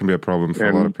 That can be a problem for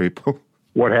a lot of people.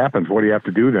 what happens? What do you have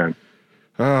to do then?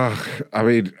 I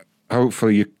mean,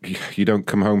 hopefully you don't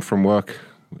come home from work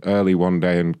early one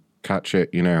day and catch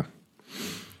it,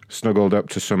 snuggled up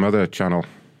to some other channel.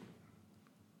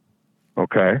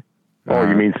 Okay. Oh,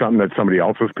 you mean something that somebody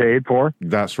else was paid for?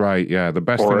 That's right, yeah. The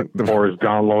best or is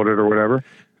downloaded or whatever?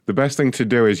 The best thing to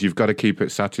do is you've got to keep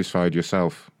it satisfied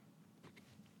yourself.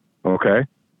 Okay.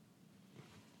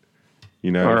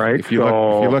 All right, if you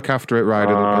look after it right,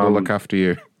 it'll look after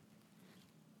you.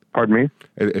 Pardon me?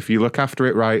 If you look after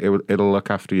it right, it'll look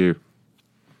after you.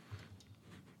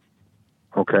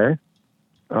 Okay.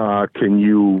 Can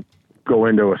you go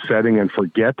into a setting and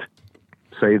forget,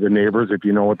 say, the neighbors, if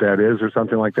you know what that is or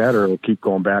something like that, or it'll keep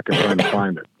going back and trying to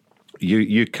find it?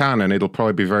 You can, and it'll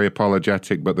probably be very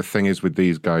apologetic, but the thing is with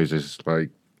these guys is, like,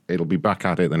 it'll be back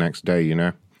at it the next day,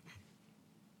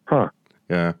 Huh.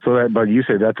 Yeah. So but you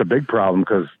say that's a big problem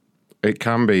because... It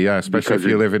can be, yeah, especially if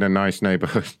you live in a nice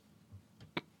neighborhood.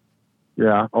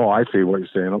 Yeah. Oh, I see what you're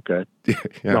saying. Okay.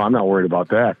 Yeah. No, I'm not worried about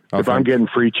that. If I'm getting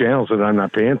free channels that I'm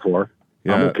not paying for,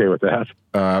 I'm okay with that.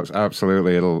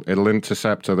 Absolutely. It'll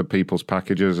intercept other people's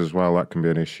packages as well. That can be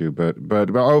an issue. But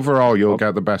overall, you'll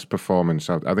get the best performance.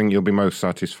 I think you'll be most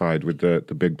satisfied with the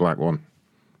big black one.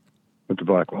 With the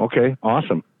black one. Okay.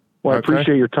 Awesome. Well, I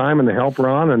appreciate your time and the help,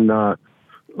 Ron, and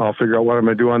I'll figure out what I'm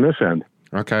going to do on this end.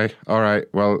 Okay. All right.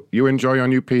 Well, you enjoy your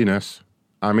new penis.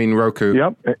 I mean, Roku.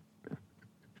 Yep.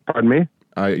 Pardon me?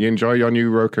 You enjoy your new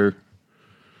Roku.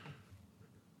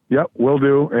 Yep, will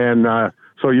do. And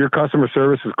so your customer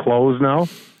service is closed now?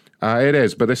 It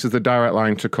is, but this is the direct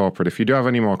line to corporate. If you do have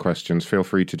any more questions, feel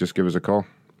free to just give us a call.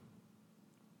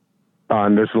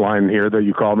 On this line here that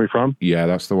you called me from? Yeah,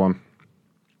 that's the one.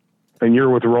 And you're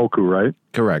with Roku, right?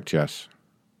 Correct, yes.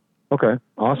 Okay,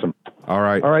 awesome. All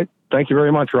right. All right. Thank you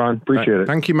very much, Ron. Appreciate it.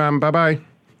 Thank you, ma'am. Bye-bye.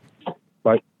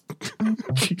 Bye.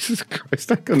 Jesus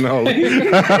Christ, I couldn't hold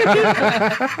it.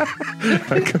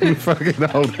 I couldn't fucking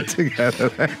hold it together.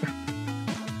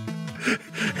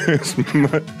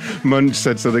 Munch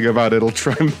said something about it'll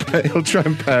try and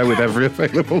pair with every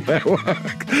available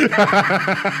network.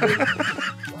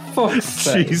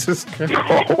 Jesus Christ.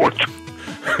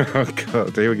 Oh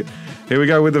God, here we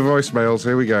go with the voicemails.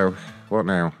 Here we go. What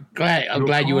now? I'm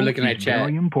glad you were looking at chat.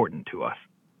 Very important to us.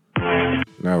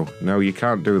 No, you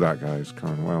can't do that, guys.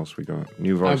 Come on, what else we got?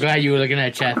 New voice. I'm glad you were looking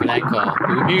at chat for that call.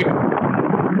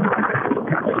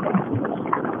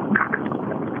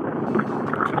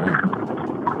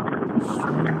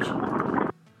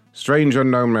 Strange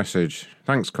unknown message.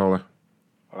 Thanks, caller.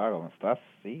 Hola, ¿cómo estás?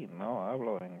 Sí, no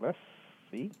hablo inglés.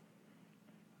 Sí.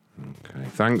 Okay,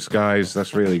 thanks, guys.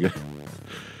 That's really good.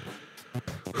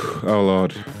 Oh,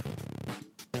 Lord.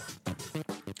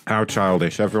 How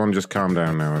childish. Everyone just calm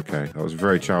down now, okay? That was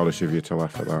very childish of you to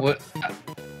laugh at that. What?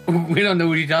 We don't know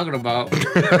what you're talking about.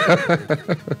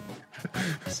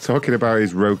 He's talking about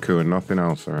his Roku and nothing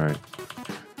else, all right?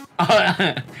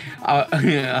 I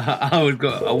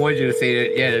want you to say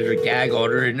that, yeah, there's a gag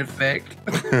order in effect.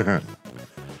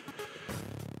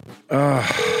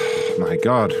 Oh, my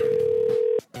God.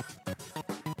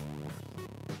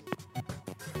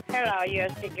 Hello, you're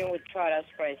speaking with Trotta's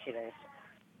president.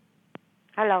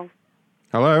 Hello.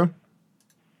 Hello?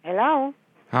 Hello?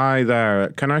 Hi there.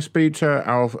 Can I speak to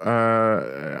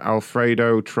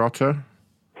Alfredo Trotter?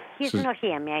 He's not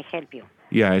here. May I help you?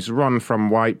 Yeah, it's Ron from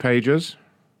White Pages.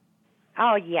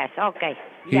 Oh, yes. Okay.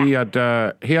 He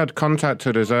had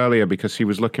contacted us earlier because he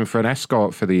was looking for an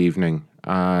escort for the evening,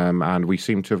 and we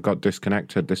seem to have got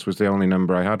disconnected. This was the only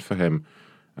number I had for him.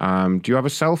 Do you have a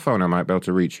cell phone I might be able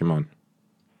to reach him on?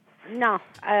 No,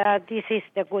 this is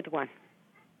the good one.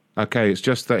 Okay, it's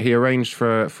just that he arranged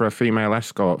for a female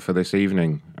escort for this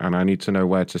evening, and I need to know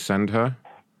where to send her.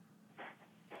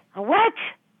 What?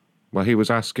 Well, he was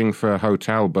asking for a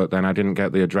hotel, but then I didn't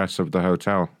get the address of the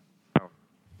hotel.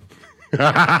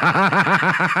 I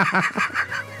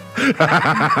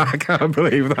can't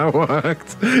believe that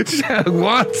worked.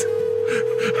 What?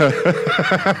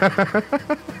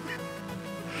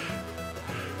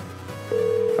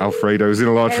 Alfredo's in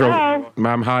a lot of trouble.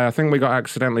 Ma'am, hi. I think we got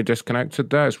accidentally disconnected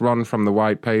there. It's Ron from the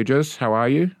White Pages. How are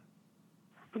you?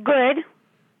 Good.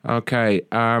 Okay.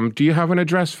 Do you have an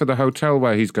address for the hotel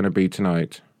where he's going to be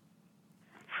tonight?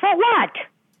 For what?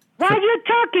 What are you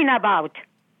talking about?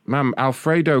 Ma'am,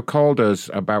 Alfredo called us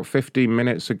about 15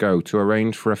 minutes ago to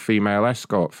arrange for a female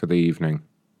escort for the evening.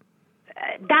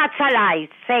 That's a lie.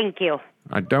 Thank you.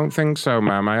 I don't think so,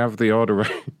 ma'am. I have the order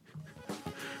right.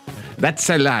 That's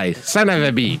a lie. Son of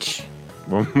a bitch.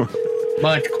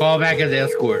 Munch, call back as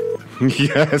escort.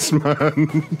 Yes,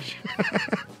 Munch.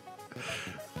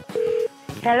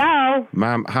 Hello?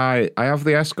 Ma'am, hi. I have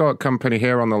the escort company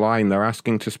here on the line. They're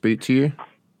asking to speak to you.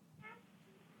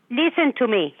 Listen to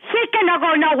me. He cannot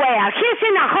go nowhere. He's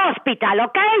in a hospital,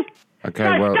 okay? Okay,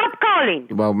 So well... stop calling.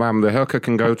 Well, ma'am, the hooker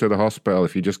can go to the hospital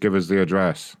if you just give us the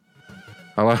address.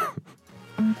 Hello?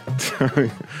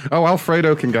 Oh,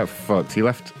 Alfredo can get fucked. He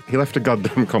left a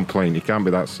goddamn complaint. He can't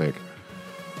be that sick.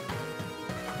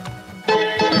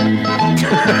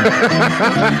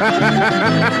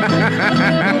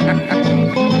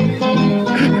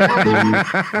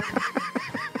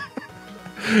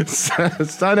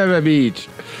 Son of a beach.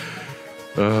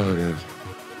 Oh, God.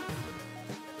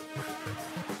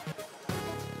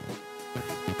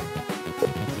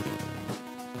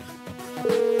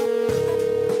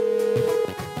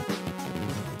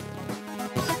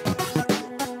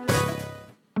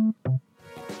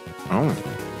 Oh.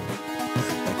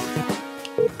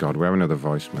 God, we have another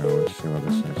voicemail. Let's see what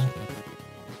this is.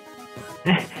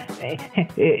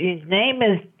 His name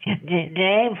is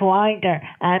James Winder,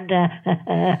 and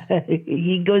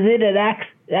he goes in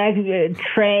an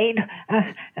train.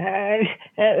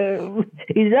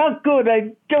 He's not good.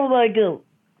 I don't like him.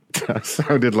 That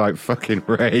sounded like fucking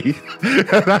Ray.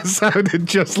 That sounded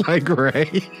just like Ray.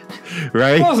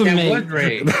 Ray? That wasn't me.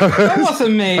 Ray. That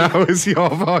wasn't me. That was your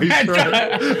voice, Ray.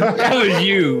 That was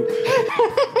you.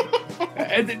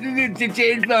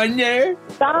 James Thunder.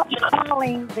 Stop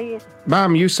calling this.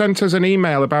 Ma'am, you sent us an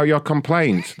email about your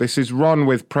complaint. This is Ron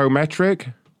with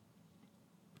Prometric.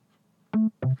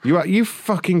 You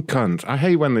fucking cunt. I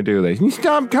hate when they do this.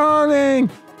 Stop calling!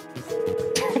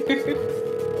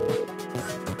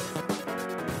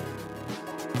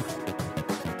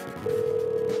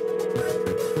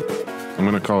 I'm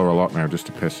going to call her a lot now just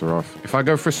to piss her off. If I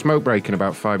go for a smoke break in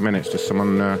about 5 minutes, does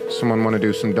someone want to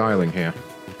do some dialing here?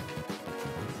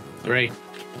 Great.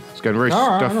 It's getting very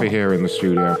stuffy here in the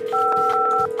studio.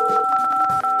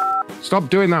 Stop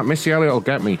doing that. Missy Elliott will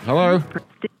get me. Hello?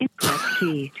 Press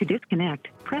key to disconnect.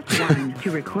 Press 1 to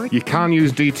record. You can't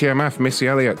use DTMF. Missy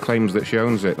Elliott claims that she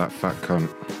owns it, that fat cunt.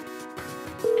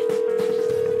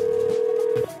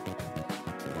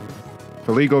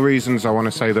 For legal reasons, I want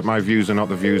to say that my views are not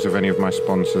the views of any of my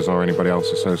sponsors or anybody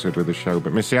else associated with the show,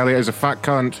 but Missy Elliott is a fat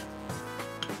cunt.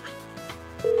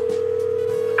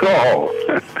 Call.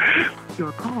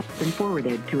 Your call has been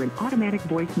forwarded to an automatic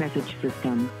voice message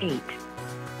system. 8.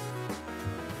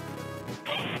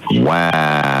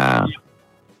 Wow.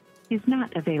 Is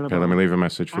not available. Okay, let me leave a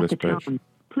message for At this the bitch. tone,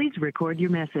 please record your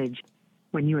message.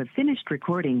 When you have finished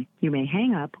recording, you may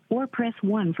hang up or press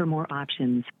 1 for more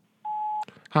options.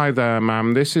 Hi there,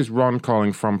 ma'am. This is Ron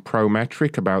calling from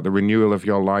Prometric about the renewal of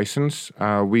your license.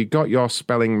 We got your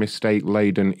spelling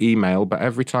mistake-laden email, but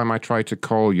every time I try to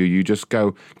call you, you just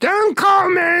go, "Don't call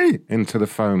me!" into the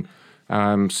phone.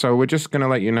 So we're just going to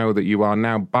let you know that you are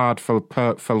now barred for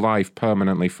life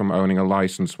permanently from owning a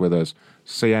license with us,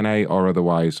 CNA or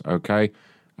otherwise, okay?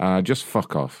 Just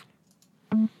fuck off.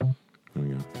 There we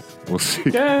go. We'll see.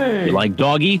 Yay. You like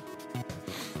doggy?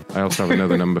 I also have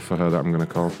another number for her that I'm going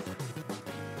to call.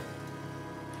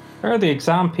 They're the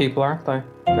exam people, aren't they?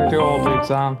 They do all the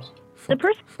exams.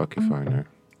 Fuck if I know.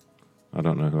 I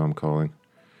don't know who I'm calling.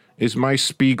 Is my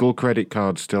Spiegel credit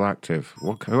card still active?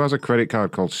 Who has a credit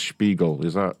card called Spiegel?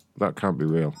 Is that can't be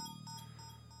real?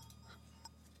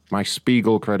 My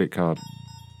Spiegel credit card.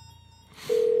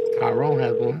 Tyrone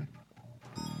has one.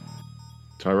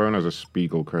 Tyrone has a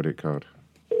Spiegel credit card.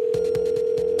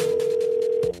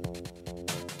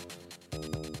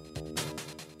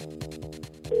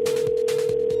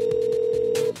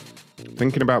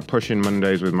 Thinking about pushing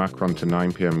Mondays with Macron to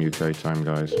 9 p.m. UK time,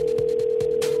 guys.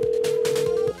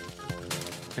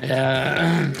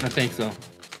 Yeah, I think so.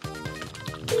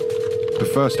 The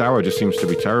first hour just seems to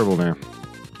be terrible now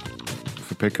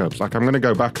for pickups. Like, I'm going to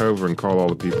go back over and call all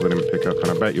the people that didn't pick up, and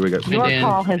I bet you we get some. Your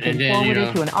call has been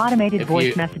forwarded to an automated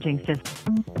voice messaging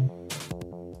system.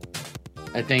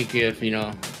 I think if,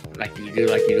 like you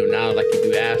do now, like you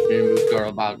do afternoon, we start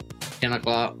about 10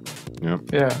 o'clock. Yep.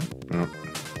 Yeah. Yep.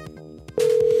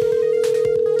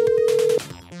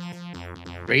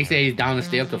 Ray says he's down to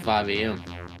stay up to 5 a.m.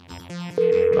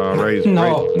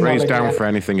 Ray's down for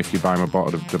anything if you buy him a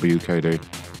bottle of WKD.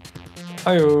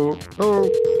 Oh.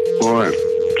 Boy,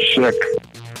 sick.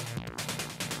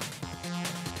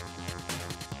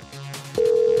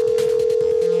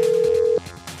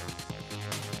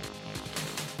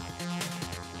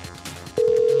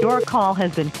 Your call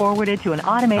has been forwarded to an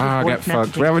automated voice get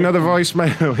fucked. messaging We have another system.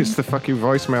 voicemail. It's the fucking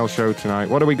voicemail show tonight.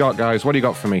 What do we got, guys? What do you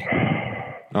got for me?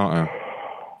 Uh-oh.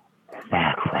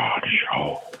 Macron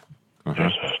Show.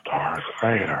 This is Darth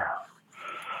Vader.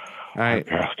 I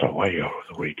passed away over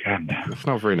the weekend. It's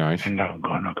not very nice. And I'm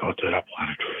gonna go to the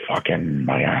planet fucking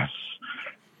my ass.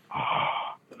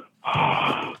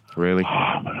 Really?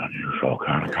 I'm an unusual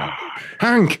kind of guy.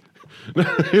 Hank!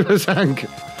 It was Hank.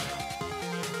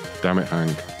 Damn it,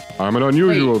 Hank. I'm an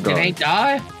unusual guy. Did Hank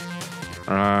die?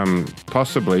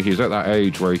 Possibly. He's at that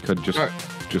age where he could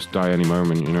just die any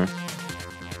moment, you know? I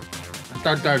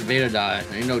thought Darth Vader died.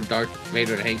 I didn't know Darth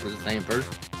Vader and Hank was the same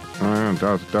person. Oh, yeah,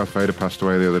 Darth Vader passed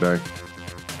away the other day.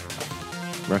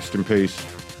 Rest in peace.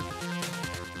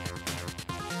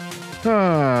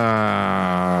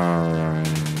 Alright.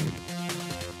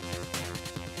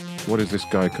 What is this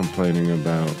guy complaining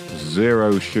about?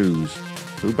 Zero shoes.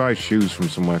 Who buys shoes from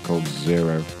somewhere called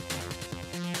Zero?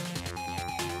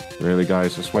 Really,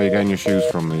 guys? That's where you're getting your shoes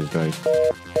from these days.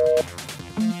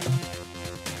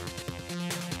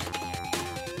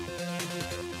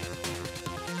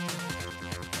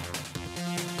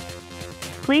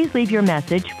 Please leave your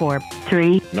message for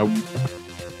 3. Nope.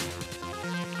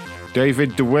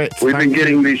 David DeWitt. We've been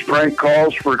getting these prank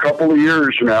calls for a couple of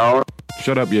years now.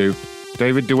 Shut up, you.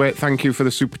 David DeWitt, thank you for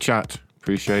the super chat.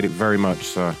 Appreciate it very much,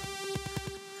 sir.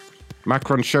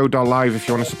 MacronShow.live if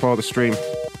you want to support the stream.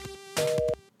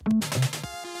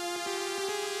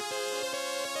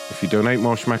 If you donate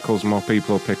more schmeckles, more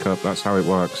people will pick up. That's how it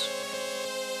works.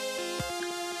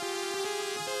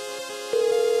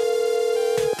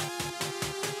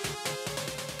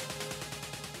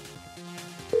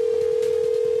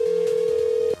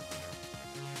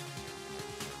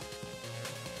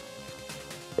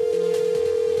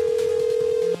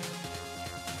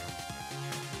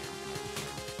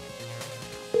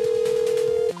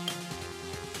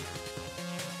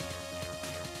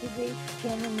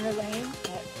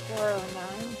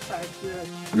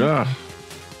 Ugh.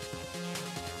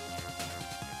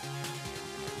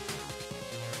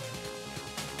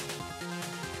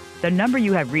 The number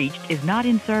you have reached is not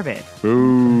in service.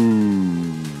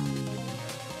 Ooh.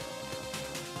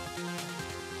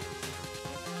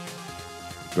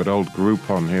 Good old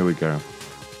Groupon, here we go.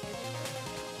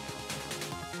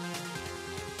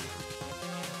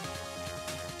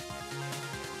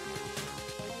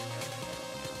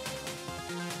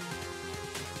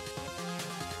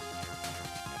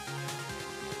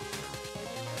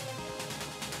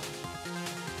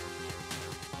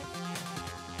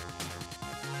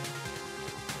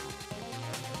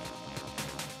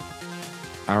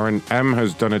 Aaron M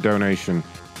has done a donation.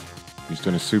 He's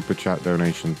done a super chat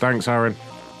donation. Thanks, Aaron.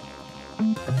 The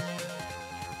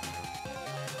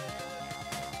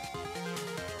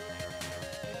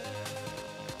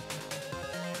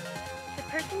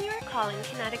person you are calling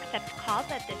cannot accept calls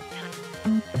at this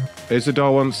time.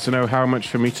 Isidore wants to know how much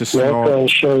for me to snort.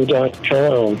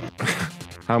 MacronShow.com.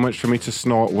 How much for me to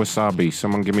snort wasabi?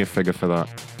 Someone give me a figure for that.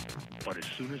 But as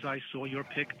soon as I saw your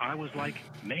pic, I was like,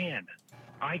 man.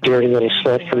 Dirty little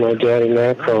slut for my daddy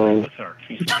Macron.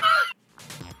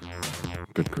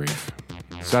 Good grief.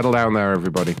 Settle down there,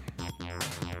 everybody.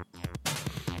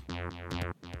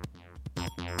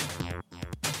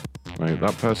 Wait,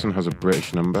 that person has a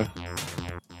British number.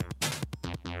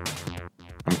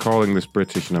 I'm calling this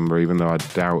British number even though I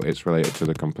doubt it's related to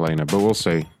the complainer, but we'll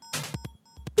see.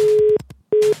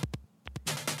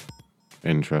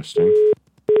 Interesting.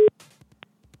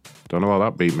 Don't know what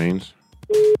that beat means.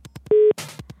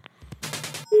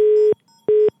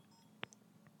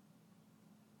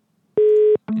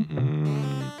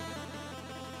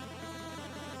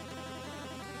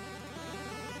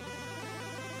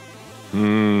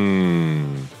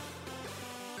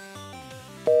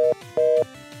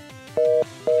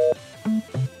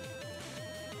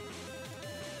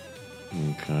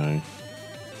 Okay.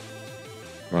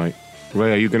 Right.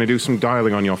 Ray, are you going to do some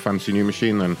dialing on your fancy new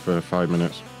machine then for 5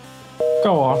 minutes?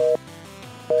 Go on.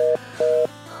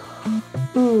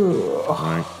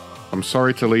 Right. I'm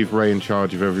sorry to leave Ray in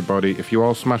charge of everybody. If you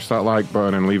all smash that like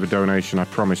button and leave a donation, I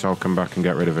promise I'll come back and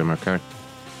get rid of him, okay?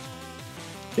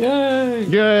 Yay!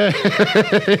 Yay!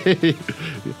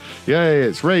 Yay,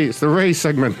 it's Ray. It's the Ray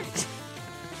segment.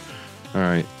 All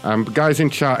right. Guys in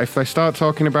chat, if they start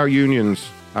talking about unions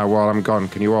while I'm gone,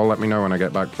 can you all let me know when I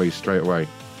get back, please, straight away?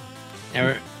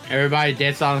 Everybody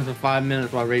dead silence for 5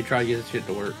 minutes while Ray tries to get his shit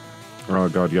to work. Oh,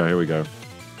 God, yeah, here we go.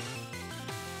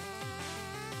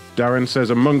 Darren says,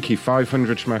 a monkey,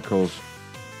 500 schmeckles.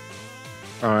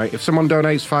 All right, if someone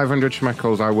donates 500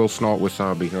 schmeckles, I will snort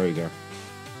wasabi. Here you go.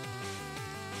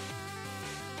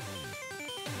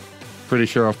 Pretty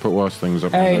sure I've put worse things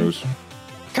up my nose.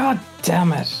 God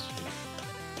damn it.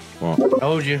 What?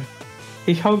 Told you.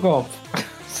 He hung up.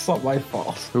 It's not my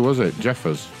fault. Who was it?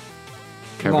 Jeffers?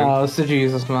 Kevin? No, it's the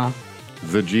Jesus man.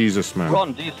 The Jesus Man.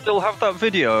 Ron, do you still have that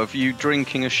video of you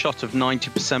drinking a shot of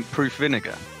 90% proof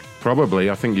vinegar? Probably.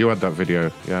 I think you had that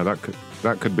video. Yeah,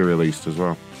 that could be released as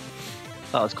well.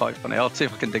 That was quite funny. I'll see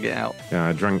if I can dig it out. Yeah,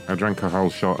 I drank a whole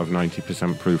shot of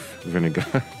 90% proof vinegar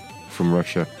from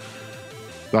Russia.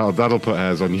 That'll put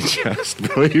hairs on your chest,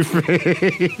 believe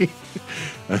me.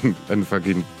 and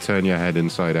fucking turn your head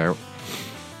inside out.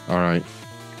 All right.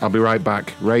 I'll be right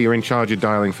back. Ray, you're in charge of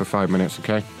dialing for 5 minutes,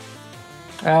 okay?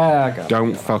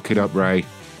 Don't fuck it up, Ray.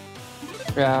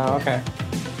 Yeah, okay.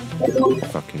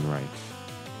 Fucking Ray.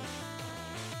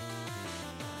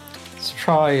 Let's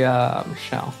try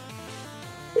Michelle.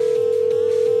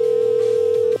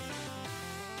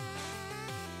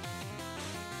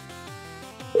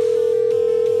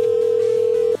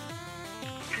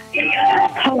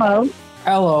 Hello.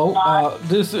 Hello.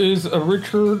 This is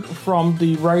Richard from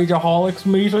the Rageaholics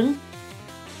meeting.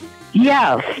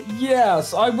 Yes.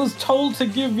 Yes, I was told to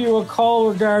give you a call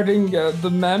regarding the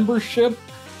membership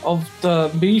of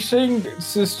the meeting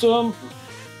system.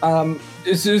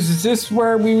 Is this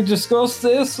where we discuss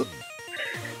this?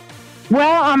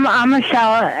 Well, I'm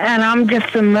Michelle, and I'm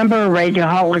just a member of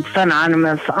Rageaholics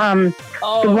Anonymous.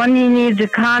 The one you need to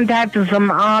contact is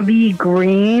Abby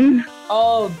Green.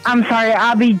 I'm sorry,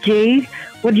 Abby G.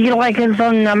 Would you like his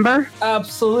own number?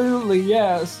 Absolutely,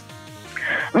 yes.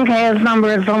 Okay, his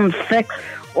number is 6.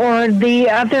 Or the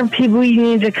other people you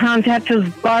need to contact is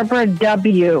Barbara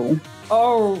W.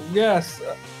 Oh, yes.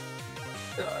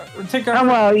 Do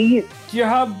you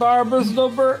have Barbara's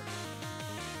number?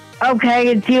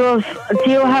 Okay, do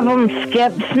you have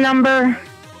Skip's number?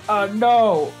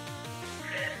 No.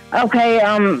 Okay,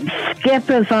 Skip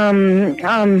is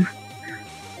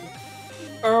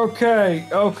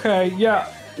Okay, yeah.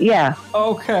 Yeah.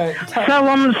 Okay.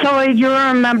 So you're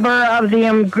a member of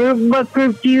the group. What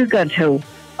group do you go to?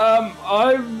 I'm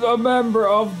a member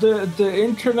of the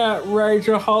Internet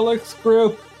Rageaholics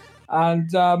group,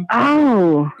 and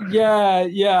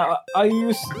yeah. I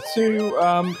used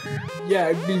to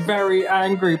be very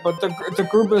angry, but the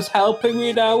group is helping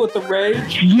me now with the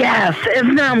rage. Yes,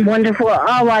 isn't that wonderful?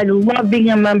 Oh, I love being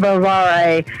a member of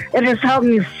RA. It has helped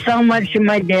me so much in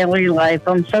my daily life.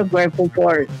 I'm so grateful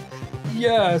for it.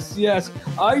 Yes.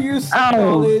 I used to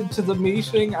call into the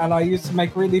meeting, and I used to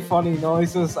make really funny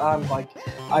noises, and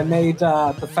I made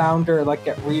the founder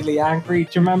get really angry.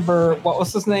 Do you remember what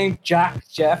was his name?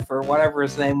 Jeff, or whatever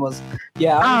his name was?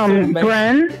 Yeah.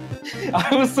 Bren.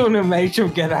 I was the one who made him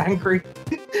get angry.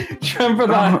 Do you remember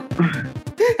that?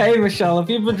 Hey, Michelle, have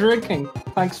you been drinking?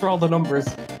 Thanks for all the numbers.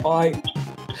 Bye.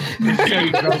 There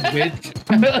you go, bitch.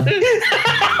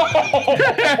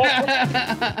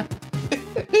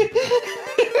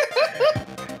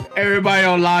 Everybody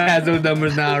online has those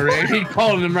numbers now, Ray. He's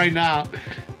calling them right now.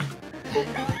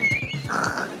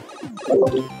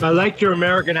 I like your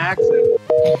American accent.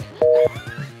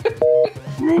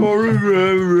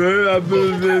 I've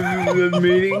been in the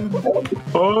meeting.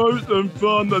 I'm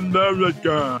from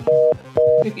America.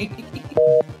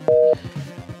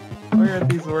 Why are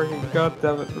these working? God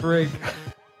damn it, Rick.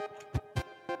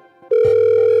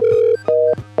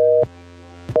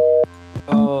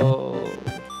 Oh.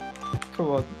 Come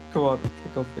on.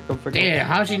 Pick up. Yeah,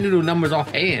 how she knew the numbers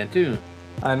offhand, too?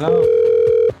 I know.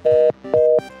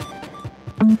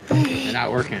 They're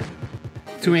not working.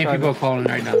 Too many people calling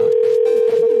right now.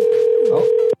 Oh.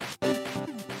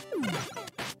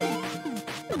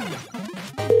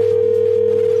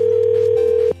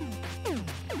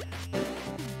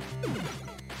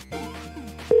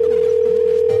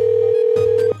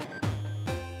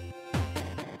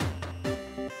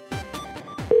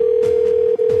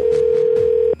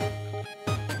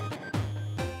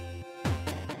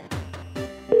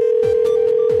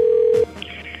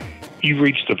 You've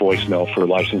reached the voicemail for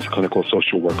licensed clinical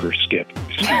social worker Skip.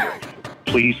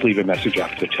 Please leave a message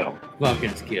after the tone.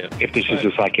 Fucking Skip. If this is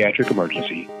a psychiatric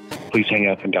emergency, please hang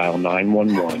up and dial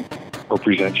 911 or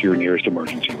present to your nearest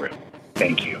emergency room.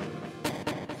 Thank you.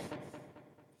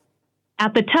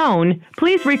 At the tone,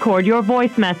 please record your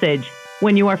voice message.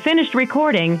 When you are finished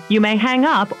recording, you may hang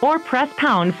up or press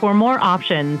pound for more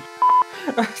options.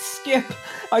 Skip,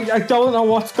 I don't know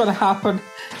what's going to happen.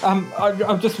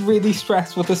 I'm just really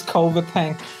stressed with this COVID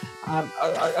thing. I'm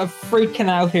freaking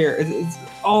out here. It's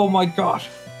oh my god,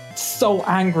 it's so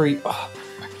angry.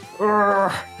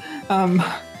 Yeah,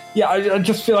 I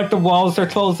just feel like the walls are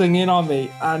closing in on me,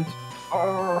 and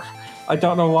I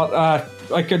don't know what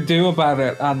I could do about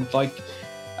it. And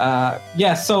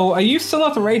yeah. So are you still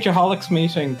at the Rageaholics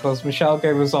meeting? Because Michelle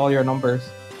gave us all your numbers.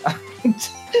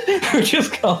 We're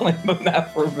just calling them now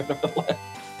for a bit of a laugh.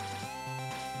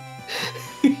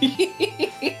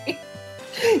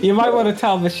 You might want to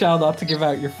tell Michelle not to give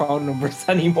out your phone numbers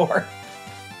anymore.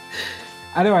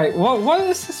 Anyway, what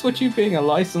is this with you being a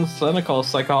licensed clinical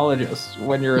psychologist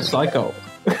when you're a psycho?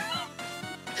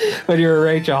 When you're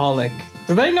a rageaholic?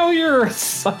 Do they know you're a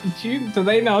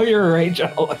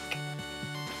rageaholic?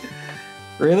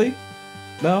 Really?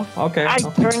 No? Okay. I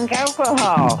drink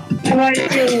alcohol. Are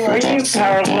you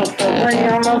powerless over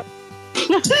your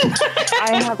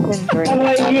I have been drinking.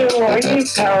 Are you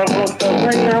powerless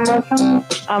over your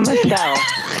I'm Michelle.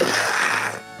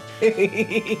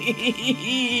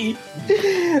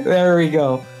 There we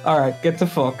go. Alright, get the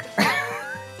fuck.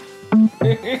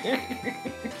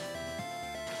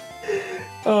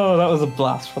 Oh, that was a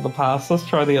blast from the past. Let's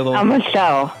try the other one. I'm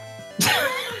Michelle.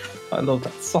 I love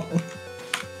that song.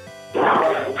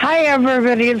 Hi,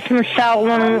 everybody. It's Michelle.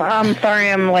 I'm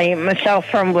sorry I'm late. Michelle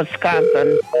from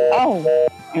Wisconsin. Oh,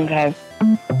 okay.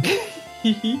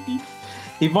 He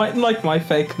mightn't like my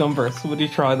fake number, so would you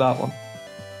try that one?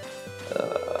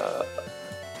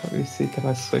 Let me see, can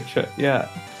I switch it? Yeah.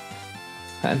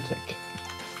 Authentic.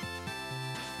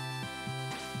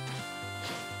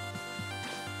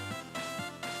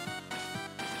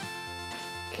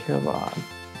 Come on.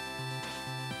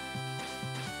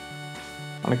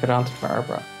 I want to get on to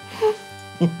Barbara.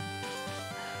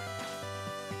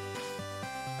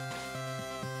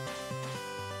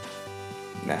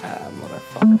 Nah,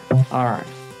 motherfucker. Alright.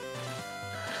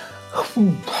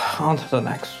 On to the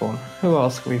next one. Who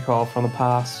else can we call from the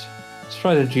past? Let's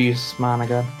try the Jesus man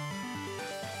again.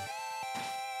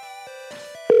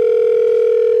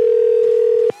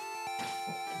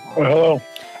 Hello.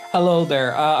 Hello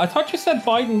there. I thought you said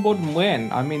Biden wouldn't win.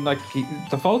 I mean, like,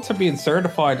 the votes are being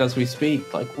certified as we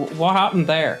speak. Like, what happened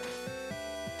there?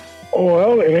 Oh,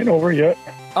 well, it ain't over yet.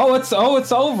 Oh, it's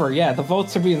over. Yeah, the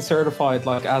votes are being certified,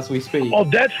 like, as we speak. Oh,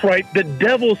 that's right. The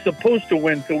devil's supposed to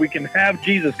win so we can have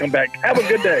Jesus come back. Have a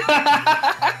good day.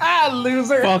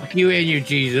 Loser. Fuck you and your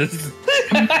Jesus.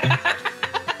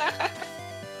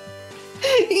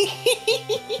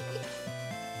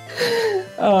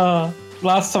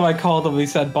 Last time I called him, he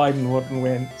said Biden wouldn't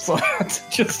win, so I had to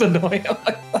just annoy him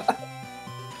like that.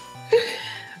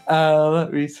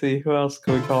 Let me see, who else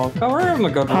can we call? Oh, we're having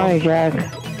a good run. Hi, Jack.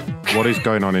 What is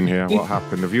going on in here? What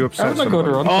happened? Have you upset Having a good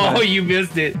someone? run. Oh, you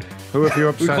missed it. Who have you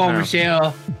upset We called now?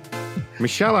 Michelle.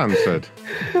 Michelle answered.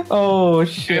 Oh,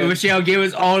 shit. And Michelle gave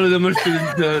us all of them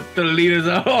to the leaders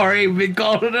of already been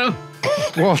calling them.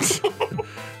 What?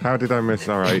 How did I miss?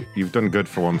 All right, you've done good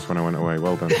for once when I went away.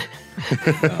 Well done.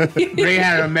 Ray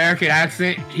had an American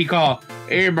accent. He called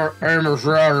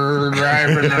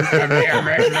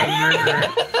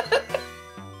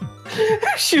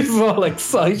She was all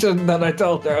excited, and then I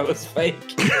told her I was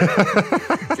fake.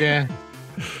 Yeah.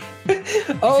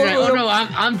 Oh, She's like, oh no,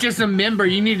 I'm just a member.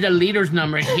 You need the leader's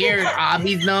number. Here's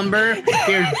Abby's number.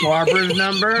 Here's Barbara's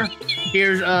number.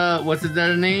 Here's what's his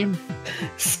other name?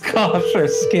 Scott or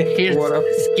Skip. Here's whatever.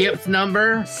 Skip's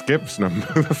number. Skip's number.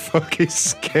 Who the fuck is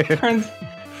Skip?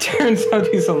 Turns out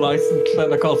he's a licensed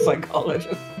clinical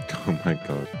psychologist. Oh my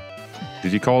god.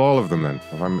 Did you call all of them then?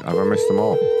 Have I missed them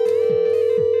all?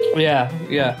 Yeah.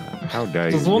 How dare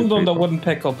you? There's one of them that wouldn't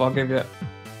pick up, I'll give you.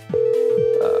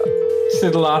 See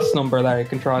the last number there, you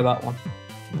can try that one.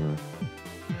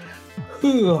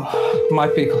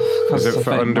 Might be because Is it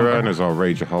for under earners or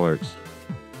rageaholics?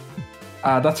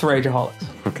 That's rageaholics.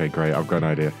 Okay, great. I've got an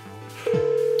idea.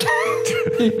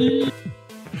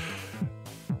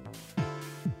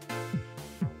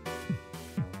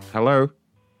 Hello?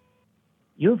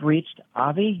 You've reached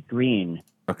Avi Green.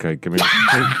 Okay, give me...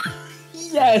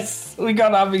 Yes! We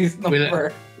got Abby's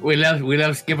number. We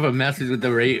left Skip a message with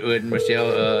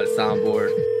Michelle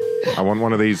soundboard. I want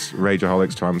one of these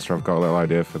rageaholics to answer. I've got a little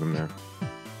idea for them there.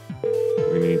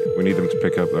 We need them to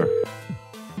pick up there.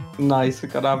 Nice, we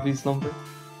got Abby's number.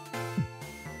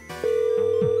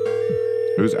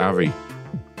 Who's Avi?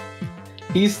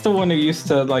 He's the one who used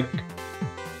to, like...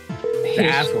 The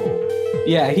asshole.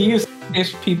 Yeah, he used to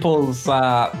hit people's,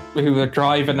 who were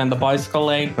driving in the bicycle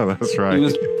lane. Oh, that's right. He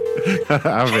was...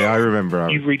 Avi, I remember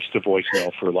Avi. You've reached the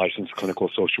voicemail for licensed clinical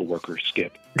social worker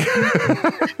Skip.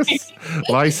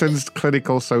 Licensed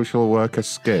clinical social worker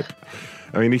Skip.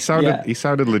 I mean, he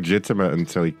sounded legitimate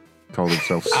until he called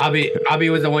himself Skip. Abby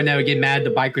was the one that would get mad. The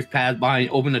bikers passed by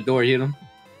and open the door, hit him.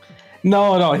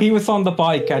 No, he was on the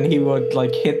bike and he would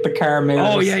like hit the car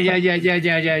mirrors. Oh yeah.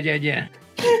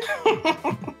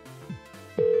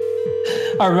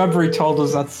 I remember he told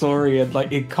us that story and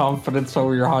like in confidence while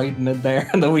we were hiding in there,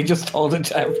 and then we just told it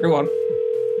to everyone.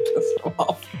 Pissed him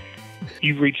off.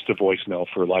 You've reached the voicemail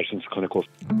for licensed clinical...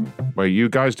 Well, you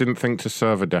guys didn't think to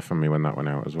server deafen me when that went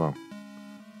out as well.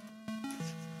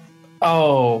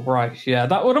 Oh, right. Yeah,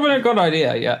 that would have been a good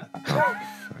idea. Yeah.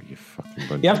 You fucking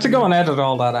bunch You have of to go and idiots. edit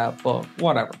all that out, but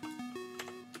whatever.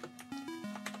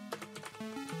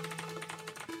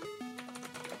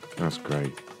 That's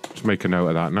great. Just make a note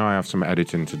of that. Now I have some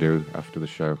editing to do after the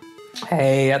show.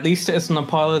 Hey, at least it isn't a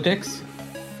pile of dicks.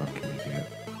 Fucking idiot.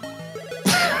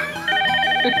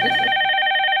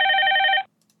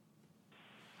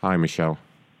 Hi, Michelle.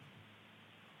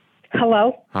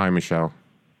 Hello? Hi, Michelle.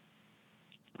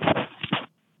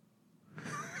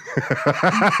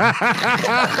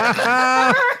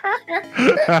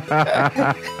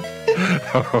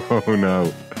 Oh,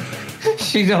 no.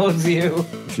 She knows you.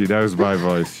 She knows my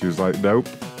voice. She was like, nope.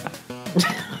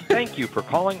 Thank you for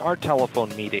calling our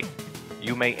telephone meeting.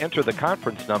 You may enter the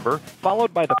conference number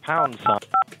followed by the pound sign.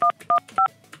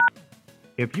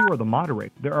 If you are the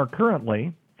moderator, there are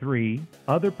currently 3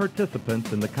 other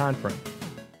participants in the conference.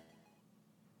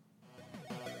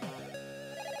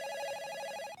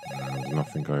 There's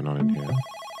nothing going on in here.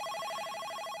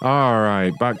 All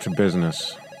right, back to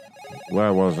business.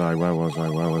 Where was I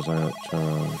up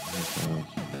to?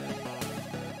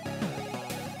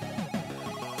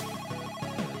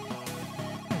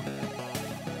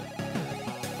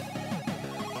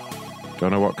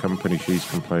 Don't know what company she's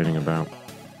complaining about.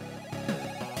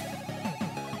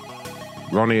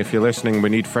 Ronnie, if you're listening, we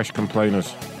need fresh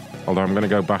complainers. Although I'm going to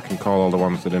go back and call all the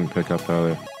ones that didn't pick up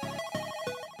earlier.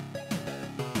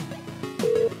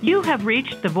 You have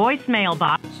reached the voicemail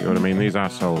box. See what I mean? These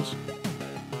assholes.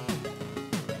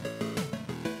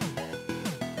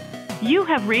 You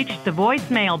have reached the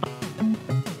voicemail box.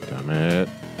 Damn it.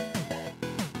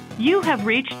 You have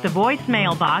reached the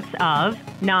voicemail box of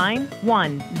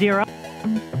 910.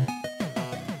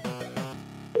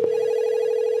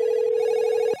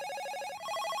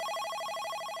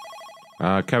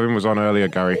 Kevin was on earlier,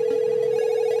 Gary.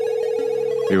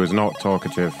 He was not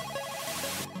talkative.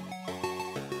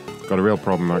 Got a real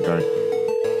problem, that guy.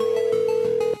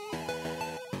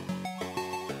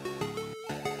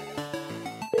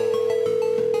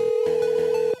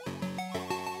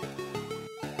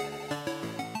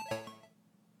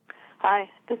 Hi,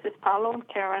 this is Paolo and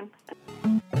Karen.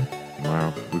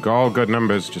 Wow. We've got all good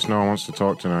numbers, just no one wants to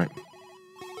talk tonight.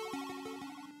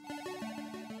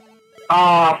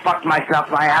 Oh, fuck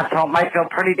myself, my asshole might feel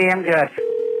pretty damn good.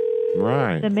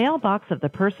 Right. The mailbox of the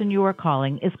person you are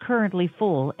calling is currently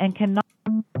full and cannot...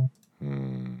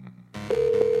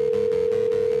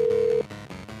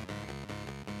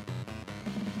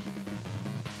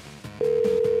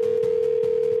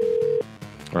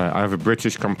 Right, I have a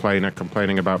British complainer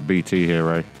complaining about BT here,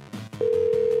 Ray.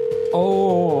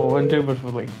 Oh,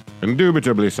 indubitably.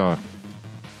 Indubitably, sir.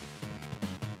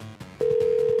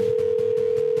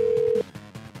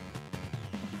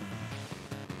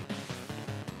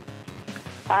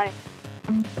 Hi.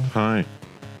 Hi.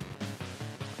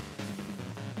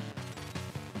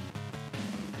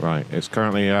 Right, it's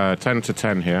currently 10 to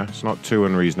 10 here. It's not too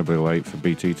unreasonably late for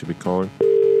BT to be calling.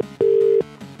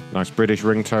 Nice British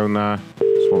ringtone there.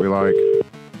 That's what we like.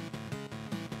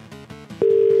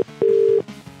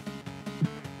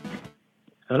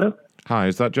 Hello? Hi,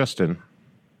 is that Justin?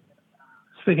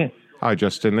 Speaking. Hi,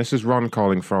 Justin. This is Ron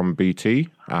calling from BT.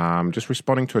 Just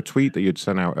responding to a tweet that you'd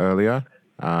sent out earlier.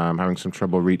 Having some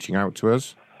trouble reaching out to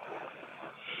us.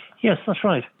 Yes, that's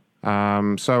right.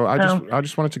 So I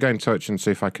just wanted to get in touch and see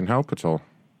if I can help at all.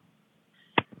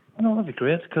 No, that'd be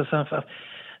great, because I've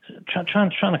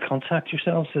trying to contact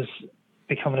yourselves is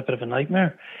becoming a bit of a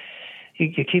nightmare.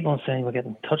 You keep on saying we'll get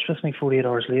in touch with me 48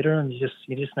 hours later, and you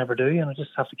just never do, and I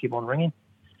just have to keep on ringing.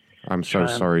 I'm so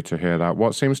sorry to hear that.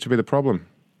 What seems to be the problem?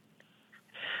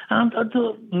 And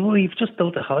we've just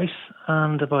built a house,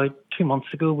 and about 2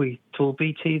 months ago we told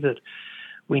BT that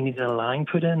we needed a line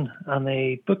put in, and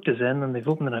they booked us in, and they've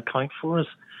opened an account for us.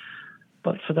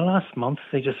 But for the last month,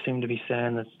 they just seem to be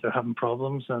saying that they're having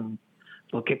problems, and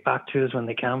they'll get back to us when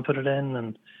they can put it in.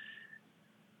 And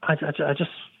I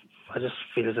just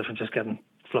feel as if I'm just getting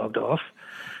flogged off.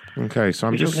 Okay, so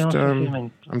I'm just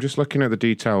looking at the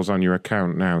details on your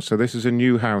account now. So this is a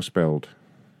new house build.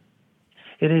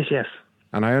 It is, yes.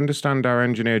 And I understand our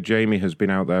engineer Jamie has been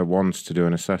out there once to do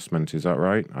an assessment. Is that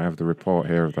right? I have the report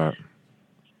here of that.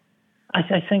 I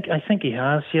think he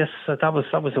has. Yes, that was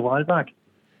a while back.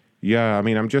 Yeah, I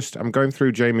mean, I'm going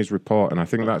through Jamie's report, and I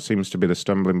think that seems to be the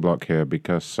stumbling block here,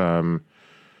 because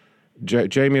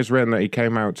Jamie has written that he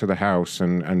came out to the house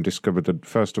and discovered that,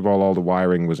 first of all the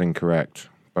wiring was incorrect,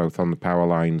 both on the power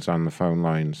lines and the phone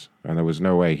lines, and there was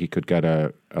no way he could get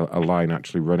a line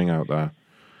actually running out there.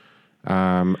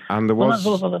 And there was...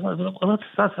 Well,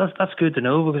 that's good to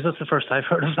know, because that's the first I've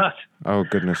heard of that. Oh,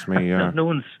 goodness me, yeah. No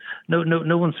one's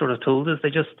sort of told us.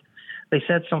 They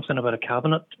said something about a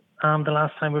cabinet the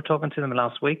last time we were talking to them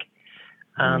last week,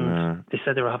 and they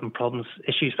said they were having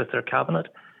issues with their cabinet.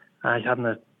 I hadn't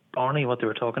a Barney what they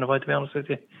were talking about, to be honest with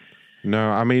you.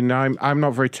 No, I mean, I'm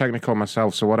not very technical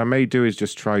myself, so what I may do is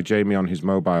just try Jamie on his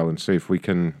mobile and see if we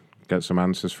can get some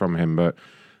answers from him. But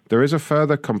there is a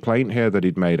further complaint here that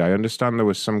he'd made. I understand there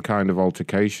was some kind of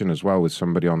altercation as well with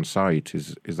somebody on site.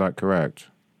 Is that correct?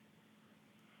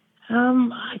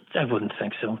 I wouldn't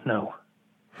think so, no.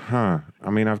 Huh. I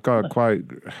mean, I've got quite...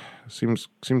 Seems.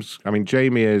 I mean,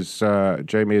 Jamie is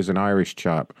an Irish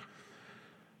chap.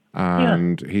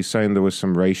 And he's saying there was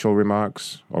some racial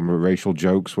remarks or racial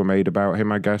jokes were made about him,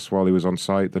 I guess, while he was on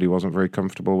site that he wasn't very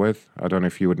comfortable with. I don't know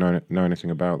if you would know anything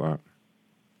about that.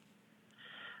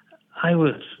 I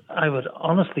would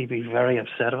honestly be very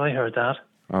upset if I heard that.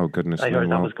 Oh, goodness. I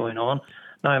heard that was going on.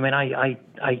 No, I mean, I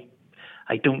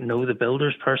don't know the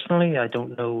builders personally. I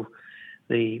don't know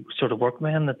the sort of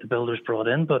workmen that the builders brought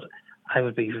in, but I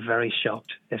would be very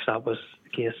shocked if that was the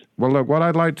case. Well, look, what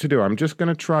I'd like to do, I'm just going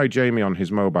to try Jamie on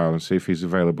his mobile and see if he's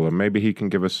available, and maybe he can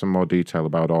give us some more detail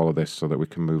about all of this so that we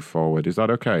can move forward. Is that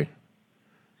okay?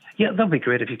 Yeah, that'd be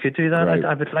great if you could do that.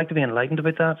 I would like to be enlightened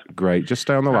about that. Great. Just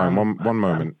stay on the line. One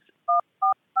moment.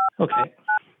 Okay.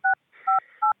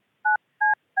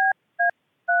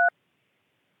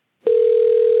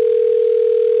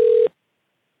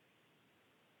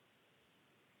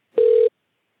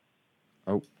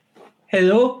 Oh.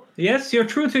 Hello? Yes, you're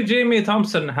through to Jamie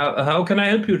Thompson. How can I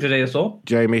help you today, so?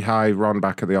 Jamie, hi. Ron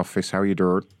back at the office. How are you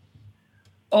doing?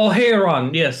 Oh, hey,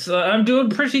 Ron. Yes, I'm doing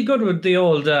pretty good with the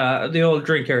old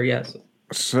drinker, yes.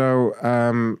 So,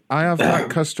 I have that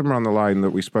customer on the line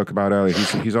that we spoke about earlier.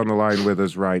 He's on the line with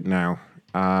us right now.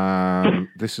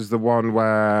 This is the one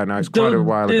where, now it's quite a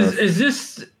while ago. Is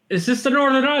this the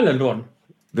Northern Ireland one?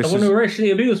 The one who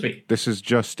actually abused me? This is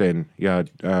Justin, yeah.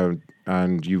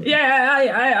 And you...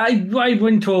 Yeah, I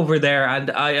went over there,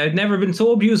 and I've never been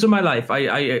so abused in my life.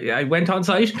 I went on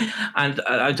site, and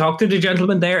I talked to the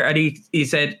gentleman there, and he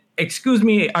said, "Excuse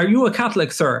me, are you a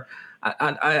Catholic, sir?"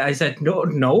 And I said,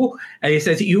 no. And he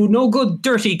says, "You no good,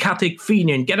 dirty Catholic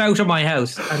fiend, get out of my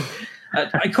house." And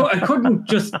I couldn't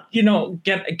just,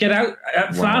 get out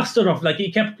fast enough. Like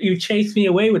you chased me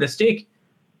away with a stick.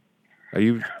 Are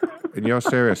you? And you're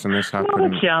serious? And this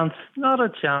happened? Not a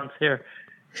chance here.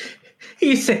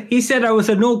 He said I was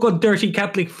a no good, dirty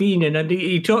Catholic fiend, and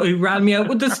he ran me out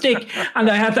with the stick, and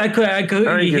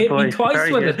he hit me twice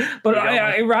with it, but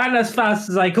I ran as fast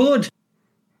as I could.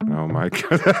 Oh my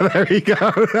God! There you go.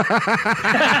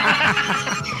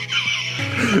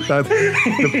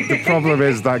 The problem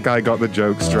is that guy got the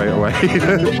joke straight away.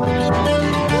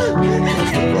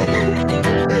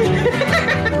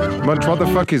 Munch, what the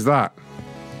fuck is that?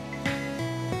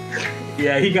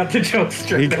 Yeah, he got the joke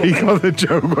straight away. He got the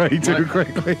joke way too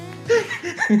quickly.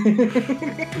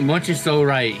 Munch is so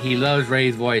right. He loves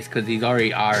Ray's voice because he's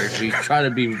already Irish. He's trying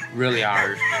to be really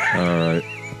Irish. All right.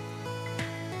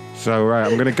 So, right,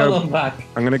 I'm going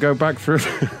to go back through...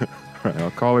 Right,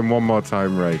 I'll call him one more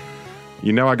time, Ray.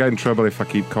 You know I get in trouble if I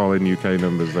keep calling UK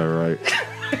numbers there, right?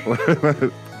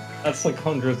 That's like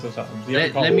hundreds of times.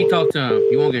 Let me talk to him.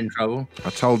 You won't get in trouble. I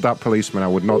told that policeman I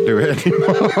would not do it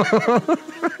anymore.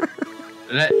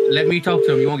 Let me talk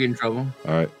to him. You won't get in trouble.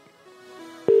 All right.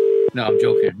 No, I'm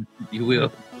joking. You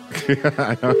will. Yeah,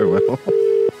 I know I will.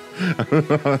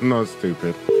 I'm not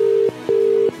stupid.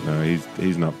 No,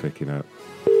 he's not picking up.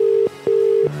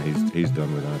 No, he's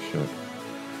done with our shit.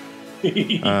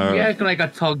 You acting like I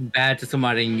talked bad to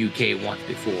somebody in UK once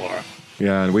before.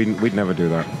 Yeah, and we'd never do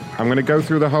that. I'm going to go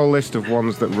through the whole list of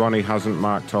ones that Ronnie hasn't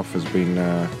marked off as being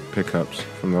pickups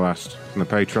from the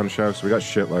Patreon show. So we got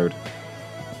shitload.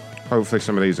 Hopefully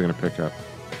some of these are going to pick up.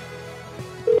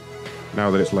 Now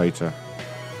that it's later.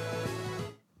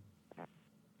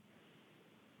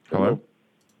 Hello?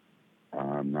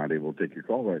 I'm not able to take your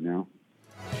call right now.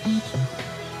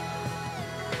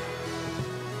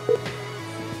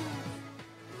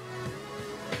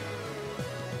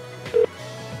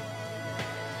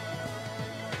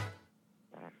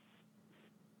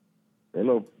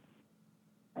 Hello.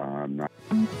 I'm not.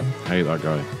 I hate that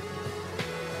guy.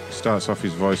 Starts off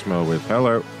his voicemail with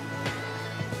hello.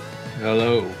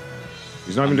 Hello.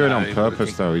 He's not even doing it on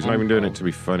purpose, though. He's not even doing it to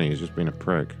be funny. He's just being a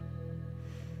prick.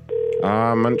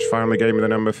 Munch finally gave me the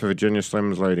number for Virginia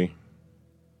Slim's lady.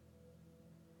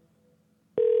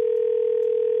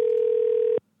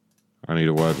 I need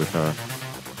a word with her.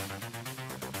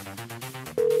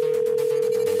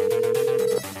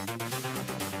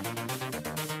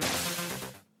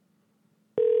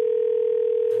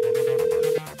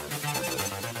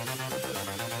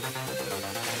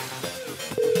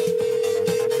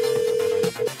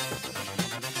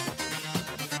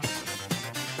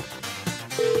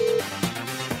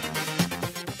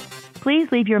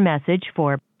 Please leave your message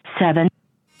for 7.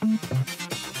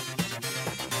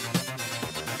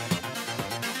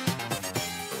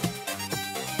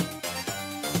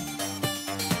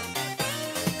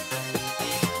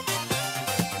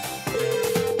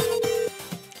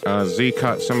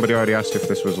 Z-Cut, somebody already asked if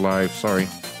this was live. Sorry.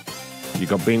 You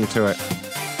got beaten to it.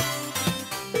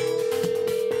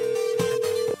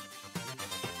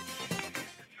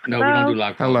 No, we don't do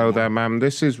lock. Hello there, ma'am.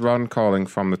 This is Ron calling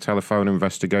from the Telephone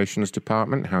Investigations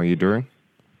Department. How are you doing?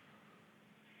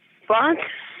 What?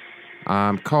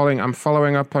 I'm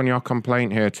following up on your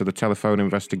complaint here to the Telephone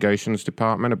Investigations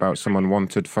Department about some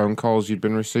unwanted phone calls you've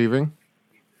been receiving.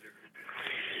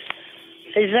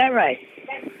 Is that right?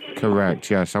 Correct,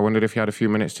 yes. I wondered if you had a few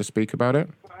minutes to speak about it.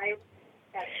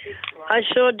 I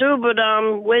sure do, but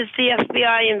where's the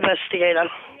FBI investigator?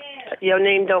 Your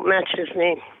name don't match his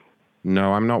name.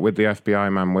 No, I'm not with the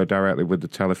FBI, ma'am. We're directly with the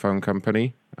telephone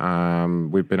company.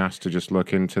 We've been asked to just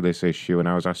look into this issue, and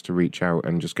I was asked to reach out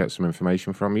and just get some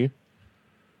information from you.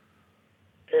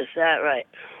 Is that right?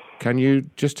 Can you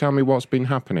just tell me what's been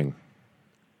happening?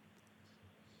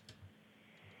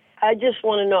 I just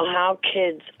want to know how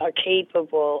kids are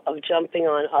capable of jumping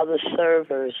on other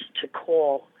servers to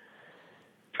call.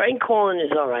 Prank calling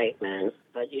is all right, man.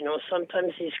 But, you know,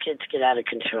 sometimes these kids get out of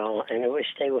control, and I wish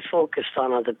they were focused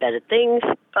on other better things.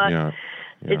 But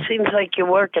it seems like you're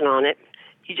working on it.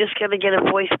 You just got to get a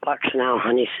voice box now,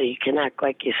 honey, so you can act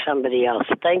like you're somebody else.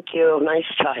 Thank you. Nice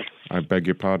try. I beg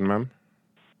your pardon, ma'am?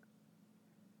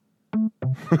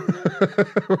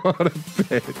 What a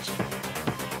bitch.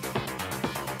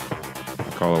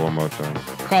 Call her one more time.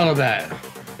 Call her back.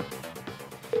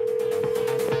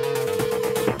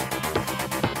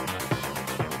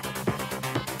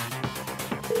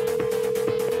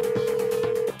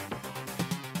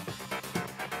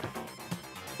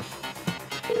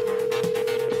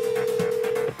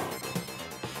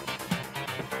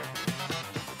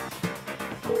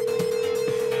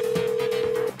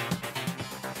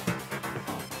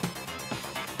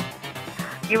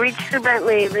 You reached the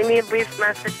Bentley. Leave me a brief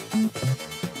message.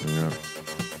 Yeah.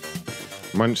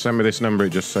 When you send me this number,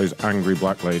 it just says angry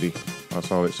black lady. That's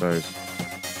all it says.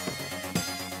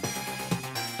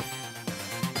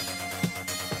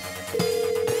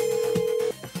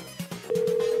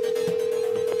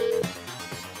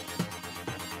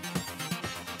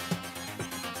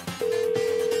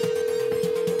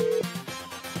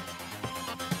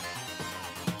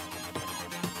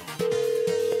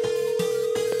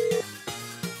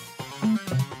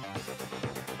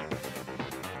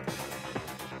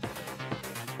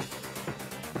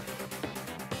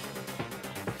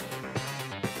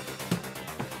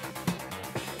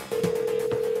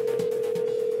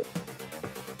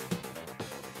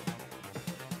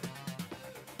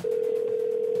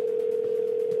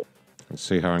 Let's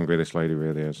see how angry this lady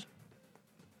really is.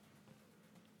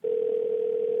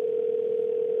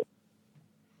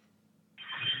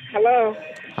 Hello.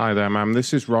 Hi there, ma'am.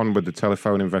 This is Ron with the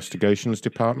Telephone Investigations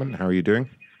Department. How are you doing?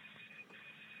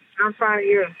 I'm fine.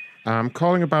 You? I'm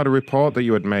calling about a report that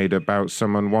you had made about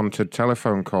some unwanted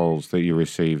telephone calls that you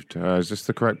received. Is this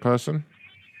the correct person?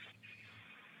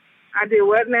 I did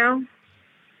what now?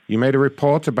 You made a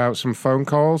report about some phone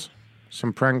calls?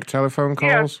 Some prank telephone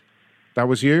calls? Yeah. That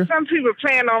was you? Some people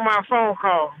playing on my phone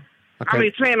call. Okay. I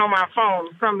mean, playing on my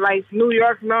phone from, like, New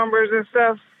York numbers and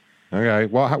stuff. Okay.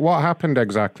 What happened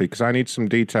exactly? Because I need some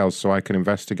details so I can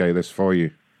investigate this for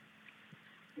you.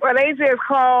 Well, they just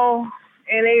call,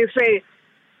 and they say,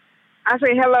 I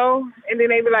say hello, and then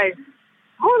they be like,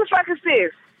 who the fuck is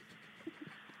this?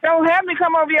 Don't have me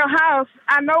come over your house.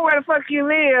 I know where the fuck you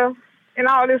live, and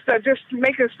all this stuff, just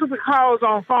making stupid calls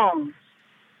on phones.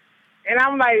 And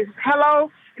I'm like,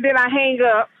 hello? And then I hang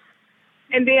up,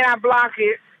 and then I block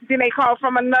it. Then they call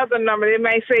from another number. It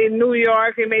may say New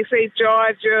York. It may say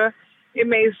Georgia. It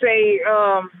may say,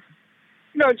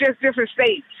 just different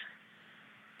states.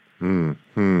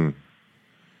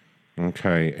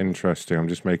 Okay, interesting. I'm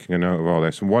just making a note of all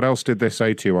this. And what else did they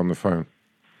say to you on the phone?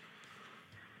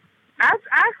 I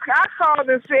called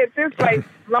and said this like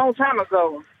a long time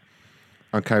ago.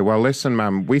 Okay, well, listen,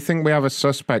 ma'am. We think we have a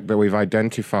suspect that we've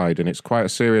identified, and it's quite a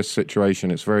serious situation.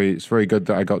 It's very good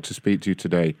that I got to speak to you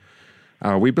today.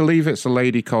 We believe it's a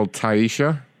lady called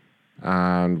Taisha,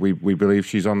 and we believe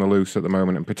she's on the loose at the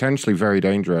moment and potentially very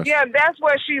dangerous. Yeah, that's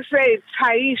what she said,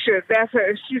 Taisha. That's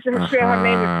her. She said her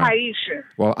name is Taisha.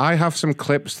 Well, I have some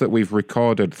clips that we've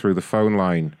recorded through the phone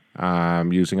line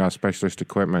using our specialist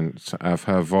equipment of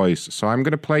her voice. So I'm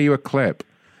going to play you a clip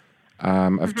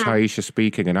of Taisha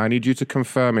speaking, and I need you to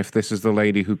confirm if this is the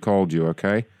lady who called you,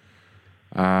 okay?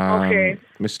 Okay.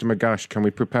 Mr. Magash, can we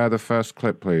prepare the first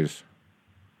clip, please?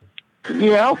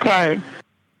 Yeah, okay.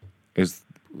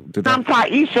 I'm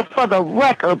Taisha for the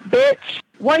record, bitch.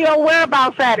 Where your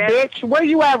whereabouts at, bitch? Where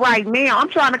you at right now? I'm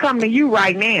trying to come to you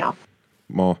right now.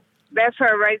 More. That's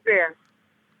her right there.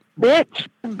 Bitch.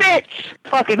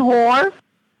 Fucking whore.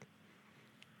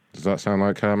 Does that sound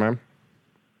like her, ma'am?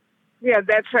 Yeah,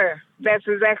 that's her. That's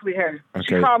exactly her.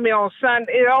 Okay. She called me on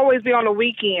Sunday. It'll always be on the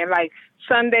weekend, like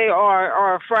Sunday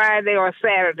or Friday or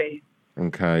Saturday.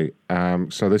 Okay.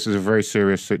 So this is a very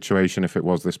serious situation if it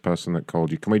was this person that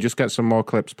called you. Can we just get some more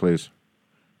clips, please?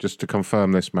 Just to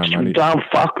confirm this, ma'am. You dumb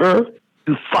fucker.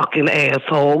 You fucking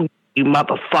asshole. You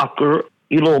motherfucker.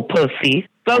 You little pussy.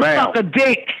 Go suck a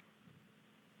dick.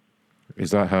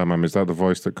 Is that her, ma'am? Is that the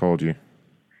voice that called you?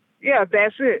 Yeah,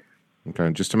 that's it.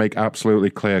 Okay. Just to make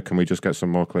absolutely clear, can we just get some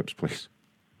more clips, please?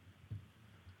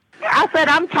 I said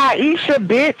I'm Taisha,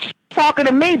 bitch. Talking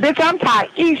to me, bitch. I'm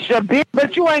Taisha, bitch.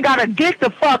 But you ain't got a dick to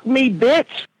fuck me,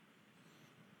 bitch.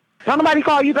 Don't nobody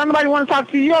call you. Don't nobody want to talk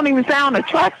to you. You don't even sound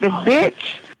attractive,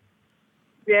 bitch.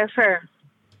 Yes, sir.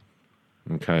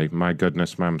 Okay. My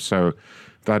goodness, ma'am. So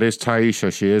that is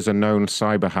Taisha. She is a known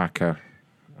cyber hacker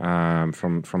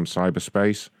from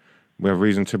cyberspace. We have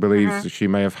reason to believe that she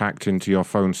may have hacked into your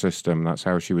phone system. That's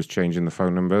how she was changing the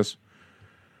phone numbers.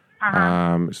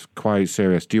 It's quite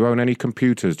serious. Do you own any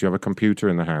computers? Do you have a computer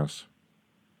in the house?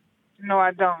 No, I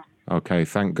don't. Okay,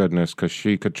 thank goodness, because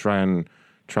she could try and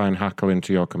hackle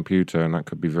into your computer, and that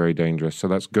could be very dangerous. So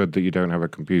that's good that you don't have a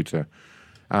computer.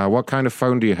 What kind of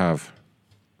phone do you have?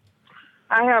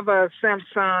 I have a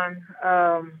Samsung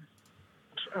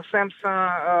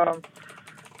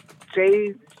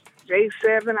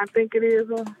J7, I think it is.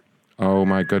 Oh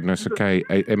my goodness. Okay,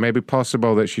 it may be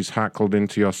possible that she's hackled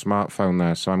into your smartphone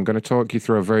there. So I'm going to talk you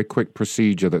through a very quick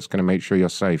procedure that's going to make sure you're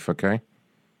safe. Okay.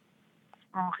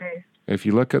 Okay. If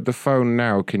you look at the phone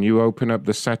now, can you open up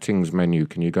the settings menu?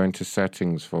 Can you go into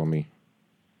settings for me?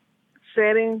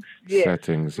 Settings? Yes.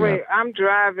 Settings, yeah. Wait, I'm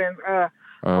driving.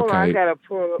 Hold on, I gotta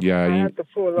pull up. Yeah, I have to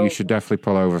pull over. you should definitely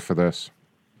pull over for this.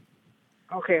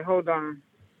 Okay, hold on.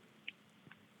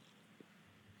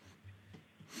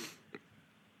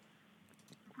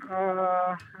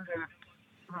 I'm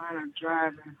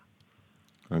driving.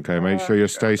 Okay, make sure you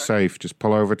stay safe. Just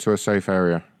pull over to a safe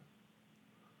area.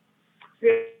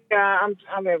 Yeah, I'm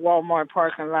at Walmart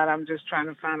parking lot. I'm just trying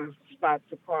to find a spot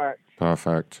to park.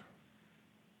 Perfect.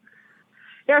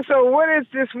 Yeah, so what is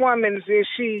this woman?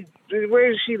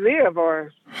 Where does she live,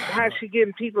 or how's she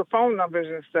getting people phone numbers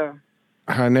and stuff?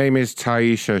 Her name is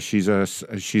Taisha. She's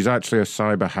actually a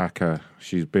cyber hacker.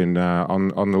 She's been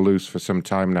on the loose for some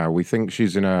time now. We think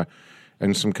she's in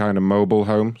some kind of mobile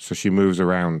home, so she moves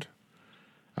around.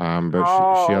 But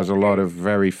she has a lot of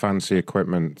very fancy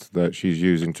equipment that she's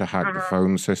using to hack the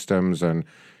phone systems, and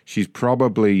she's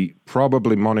probably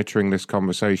monitoring this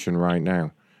conversation right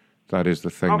now. That is the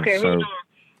thing. Okay, so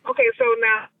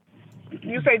now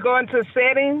you say go into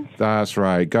settings? That's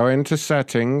right. Go into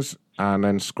settings and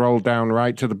then scroll down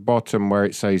right to the bottom where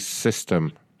it says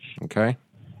system. Okay?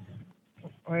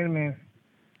 Wait a minute.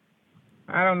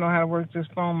 I don't know how to work this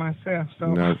phone myself.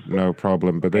 So No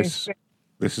problem. But this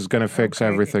is going to fix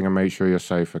everything and make sure you're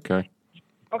safe, okay?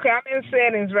 Okay, I'm in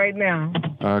settings right now.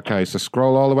 Okay, so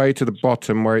scroll all the way to the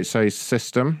bottom where it says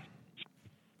system.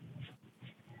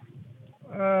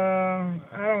 I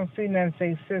don't see nothing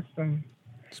say system.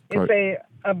 It say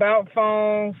about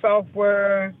phone,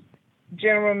 software,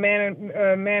 general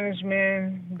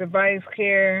management, device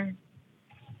care.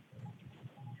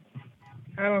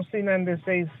 I don't see nothing that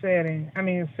says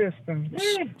system.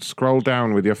 Scroll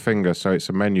down with your finger, so it's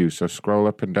a menu. So scroll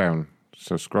up and down.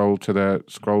 So scroll to the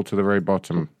very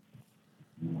bottom.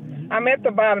 I'm at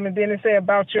the bottom, and then it say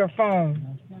about your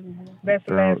phone. That's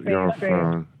the last thing it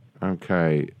said.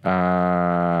 Okay.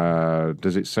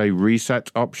 Does it say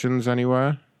reset options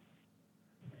anywhere?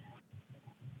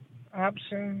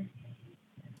 Option.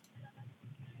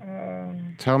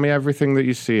 Tell me everything that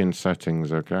you see in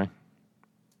settings, okay?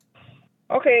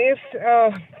 Okay, it's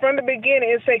from the beginning.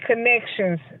 It say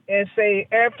connections. It say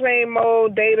airplane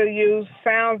mode, data use,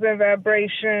 sounds and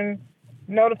vibration,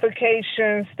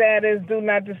 notification status, do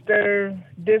not disturb,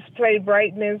 display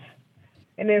brightness,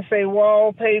 and then say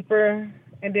wallpaper,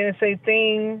 and then it say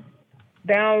theme,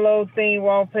 download theme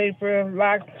wallpaper,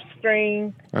 lock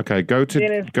screen. Okay, go to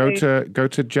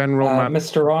general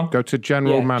Mr. Ron? Go to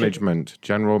general management.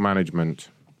 General management.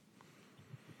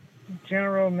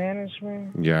 General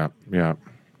management? Yeah.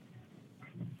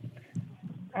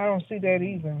 I don't see that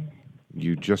either.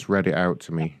 You just read it out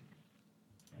to me.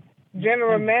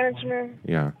 General management?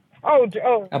 Yeah. Okay.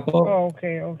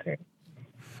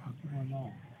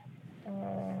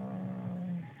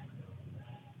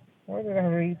 Where did I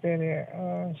read that at?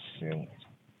 Oh, shoot.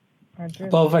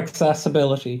 Above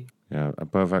accessibility. Yeah,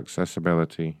 above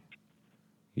accessibility.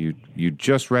 You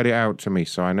just read it out to me,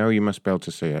 so I know you must be able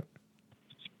to see it.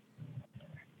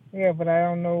 Yeah, but I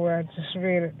don't know where I just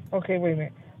read it. Okay, wait a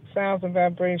minute. Sounds and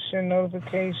vibration,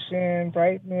 notification,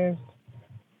 brightness.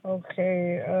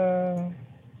 Okay,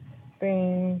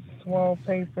 themes,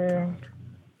 wallpaper,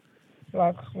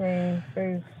 lock screen,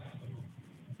 face.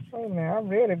 Wait a minute, I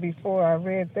read it before I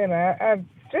read that. I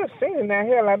just seen it now.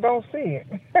 Hell, I don't see it.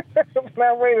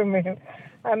 Now, wait a minute.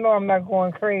 I know I'm not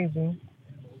going crazy.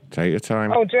 Take your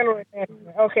time. Oh, general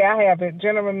management. Okay, I have it.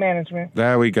 General management.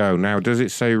 There we go. Now, does it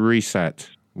say reset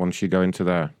once you go into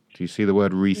there? Do you see the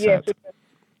word reset? Yes.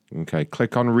 Okay,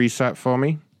 click on reset for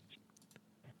me.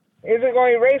 Is it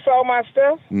going to erase all my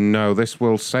stuff? No, this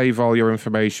will save all your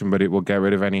information, but it will get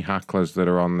rid of any hacklers that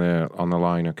are on the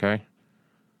line, okay?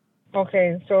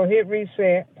 Okay, so hit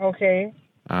reset. Okay.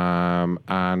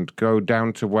 And go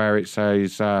down to where it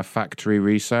says factory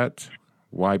reset.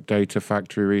 Wipe data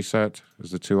factory reset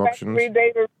as the two options. Factory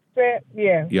data reset?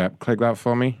 Yeah. Yeah, click that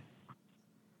for me.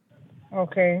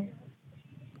 Okay.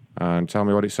 And tell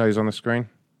me what it says on the screen.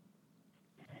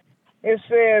 It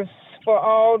says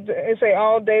all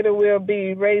data will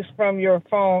be erased from your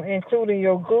phone, including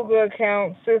your Google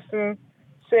account, system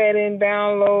setting,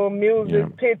 download,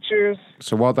 music, pictures.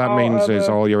 So what that means is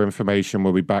all your information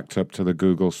will be backed up to the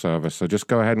Google server. So just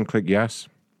go ahead and click yes.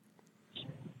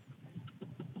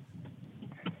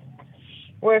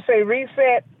 Where it say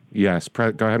reset? Yes, go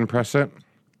ahead and press it.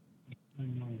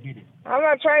 I'm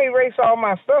not trying to erase all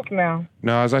my stuff now.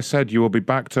 No, as I said, you will be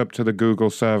backed up to the Google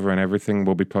server and everything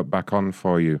will be put back on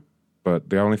for you. But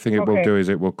the only thing it will do is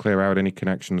it will clear out any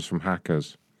connections from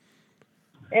hackers.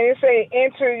 And it say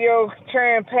enter your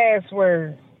current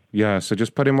password. Yeah, so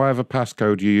just put in whatever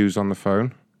passcode you use on the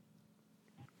phone.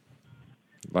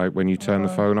 Like when you turn the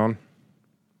phone on.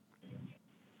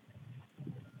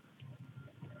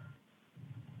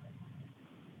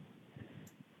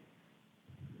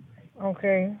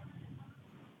 Okay.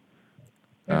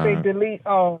 And say delete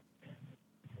all.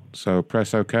 So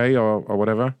press OK or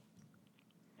whatever.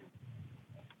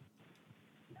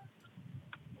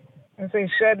 And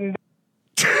say shutting down.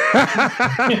 All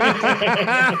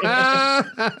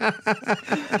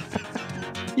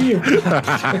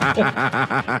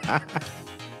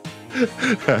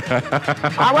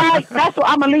right, that's what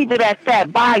I'm gonna leave it at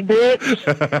that. Bye, bitch.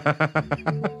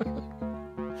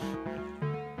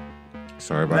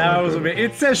 Sorry about that. Was a bit.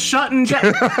 It says shutting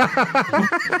down.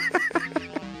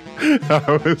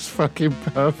 That was fucking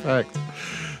perfect.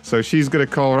 So she's gonna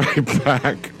call right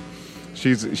back.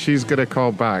 She's gonna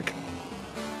call back.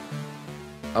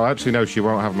 Oh, actually, no, she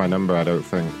won't have my number, I don't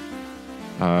think.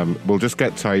 We'll just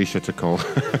get Taisha to call.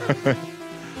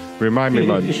 Remind me,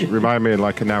 Lunch. Remind me in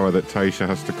like an hour that Taisha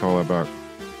has to call her back.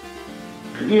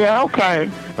 Yeah, okay.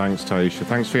 Thanks, Taisha.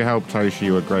 Thanks for your help, Taisha.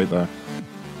 You were great there.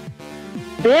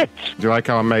 Bitch. Do you like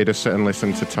how I made her sit and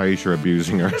listen to Taisha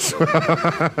abusing her as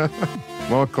well?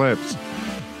 More clips.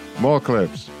 More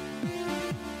clips.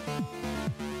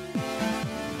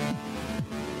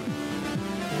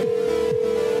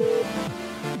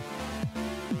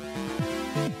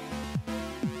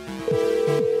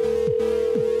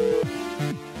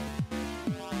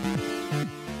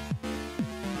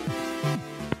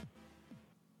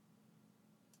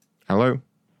 Hello?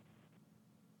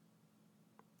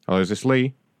 Hello, is this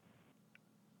Lee?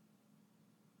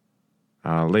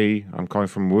 Lee, I'm calling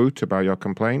from Woot about your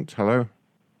complaint. Hello?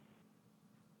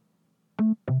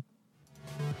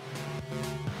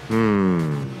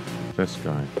 This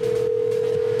guy.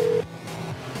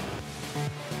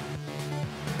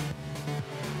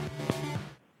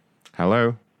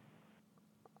 Hello?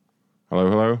 Hello,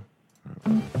 hello?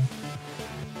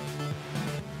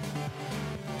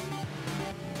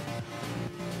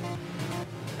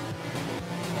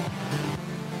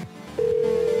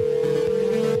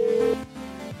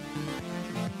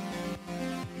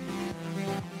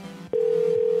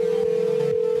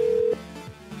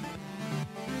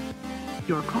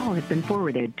 Your call has been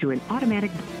forwarded to an automatic...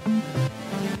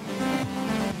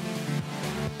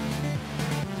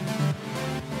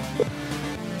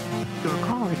 Your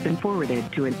call has been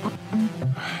forwarded to an...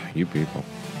 You people.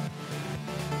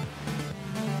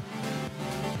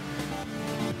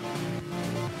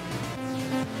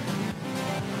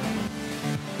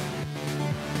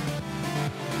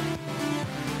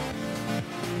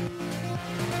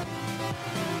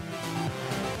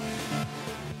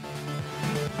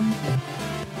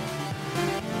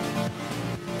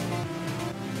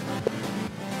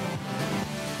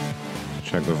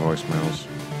 Check the voicemails.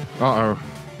 Uh-oh.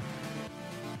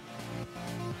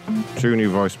 2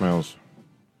 new voicemails.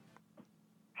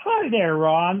 Hi there,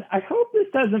 Ron. I hope this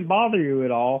doesn't bother you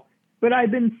at all, but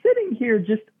I've been sitting here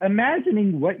just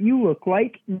imagining what you look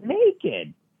like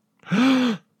naked.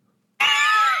 Oh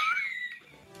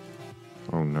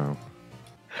no.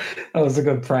 That was a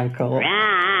good prank call.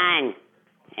 Ron,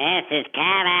 this is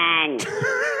Kevin.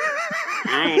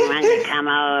 I want to come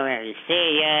over and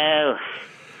see you.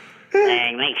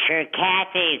 Make sure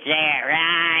Kathy's there,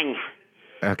 Ron.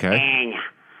 Okay. And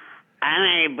I'm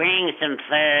going to bring some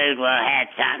food. We'll have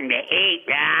something to eat,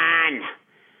 Ron.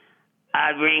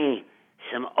 I'll bring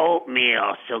some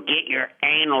oatmeal, so get your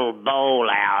anal bowl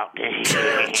out.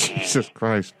 Jesus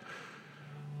Christ.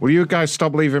 Will you guys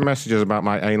stop leaving messages about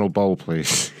my anal bowl,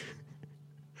 please?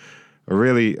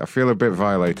 I feel a bit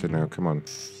violated now. Come on.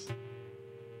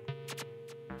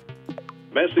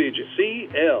 Message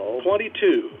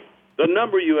CL22. The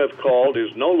number you have called is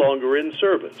no longer in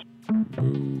service.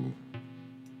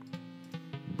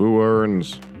 Boo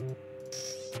earns.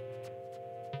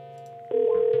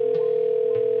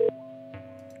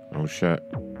 Oh shit.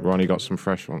 Ronnie got some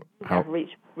fresh one. Have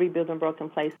reached Rebuilding Broken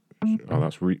Places. Oh,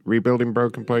 that's Rebuilding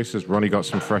Broken Places. Ronnie got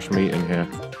some fresh meat in here.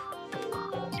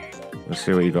 Let's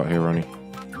see what you got here, Ronnie.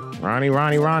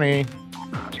 Ronnie.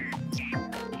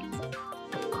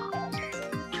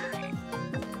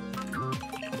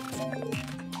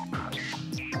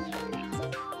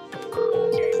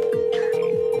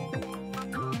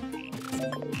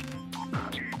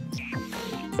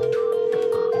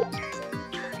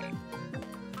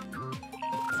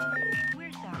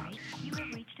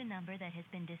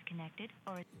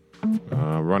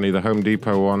 Ronnie, the Home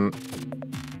Depot one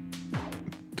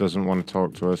doesn't want to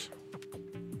talk to us.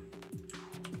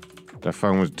 Their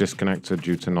phone was disconnected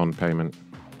due to non-payment.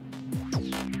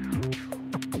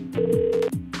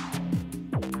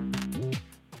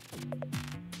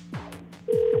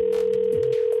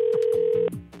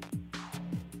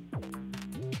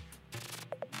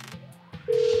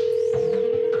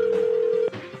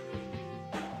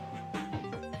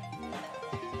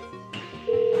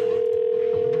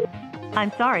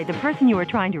 I'm sorry, the person you are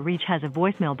trying to reach has a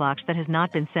voicemail box that has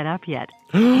not been set up yet.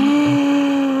 We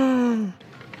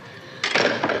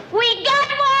got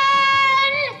one!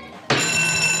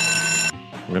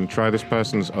 I'm going to try this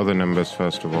person's other numbers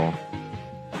first of all.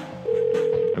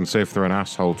 And see if they're an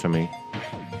asshole to me.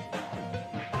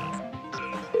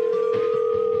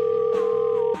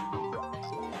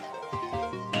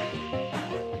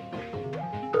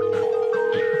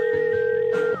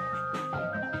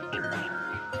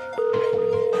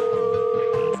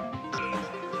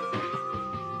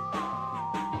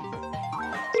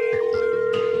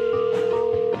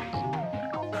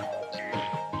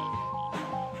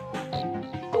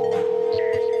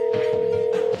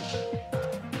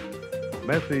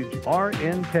 Message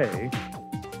RNK.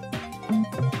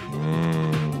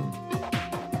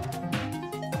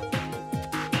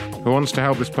 Who wants to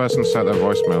help this person set their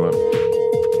voicemail up?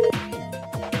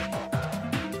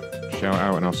 Shout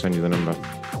out and I'll send you the number.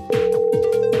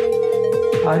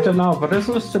 I don't know, but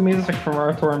isn't this the music from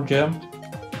Earthworm Jim?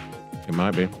 It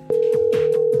might be.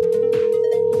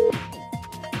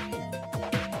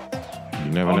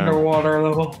 You never know. Underwater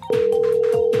level.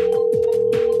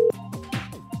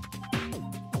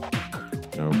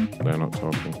 No, they're not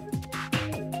talking.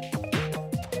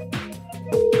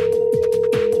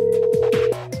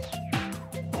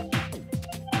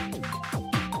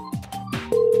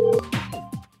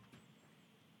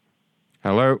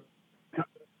 Hello?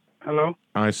 Hello?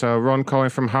 Hi, so Ron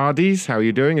calling from Hardee's. How are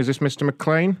you doing? Is this Mr.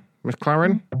 McLaren?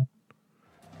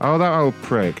 Oh, that old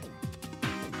prig.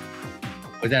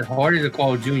 Was that Hardee's or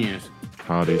Carl Jr.'s?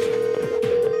 Hardee's.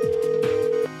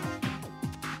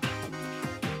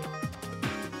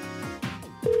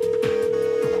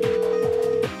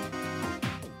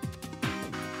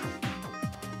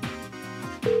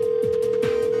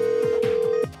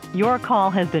 Your call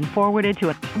has been forwarded to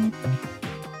a...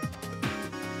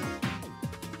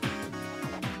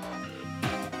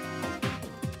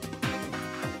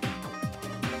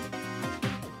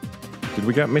 Did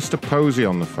we get Mr. Posey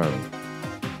on the phone?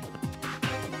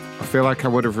 I feel like I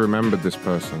would have remembered this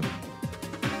person.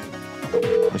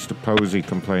 Mr. Posey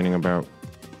complaining about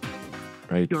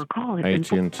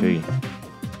AT&T.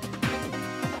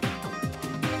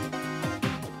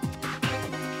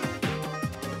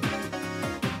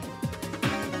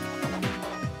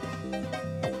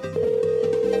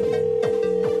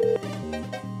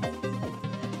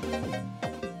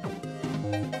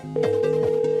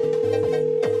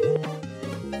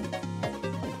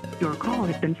 Your call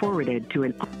has been forwarded to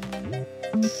an...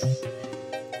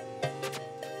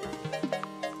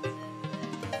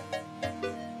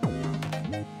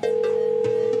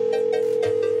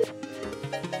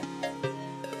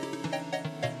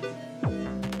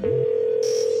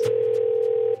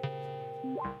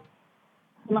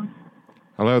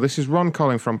 Hello, this is Ron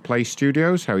calling from Play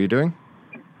Studios. How are you doing?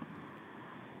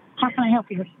 How can I help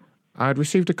you? I'd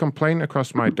received a complaint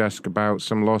across my desk about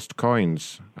some lost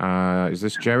coins. Is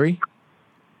this Jerry?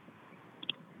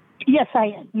 Yes, I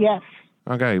am. Yes.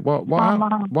 Okay,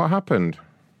 what happened?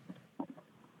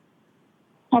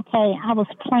 Okay, I was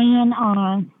playing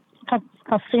on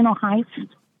Casino Heist,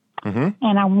 and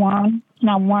I won. And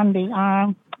I won the.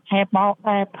 I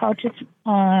purchased.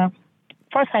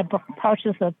 First, I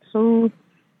purchased a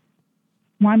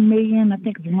 1 million. I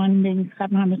think it's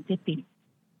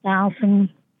 1,750,000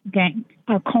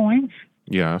 coins.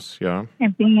 Yes, yeah.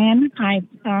 And then I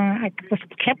just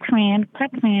kept playing,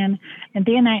 and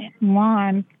then I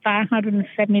won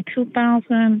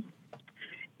 572,000.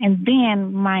 And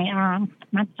then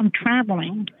I'm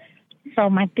traveling, so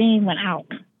my thing went out,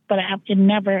 but it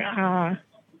never,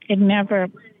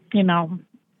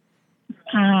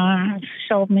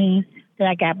 showed me that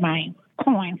I got my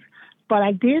coins. But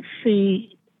I did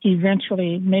see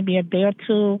eventually, maybe a day or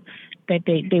two, that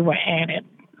they were added.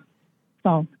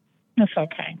 So it's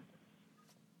okay.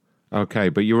 Okay,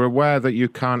 but you're aware that you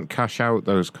can't cash out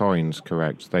those coins,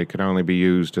 correct? They can only be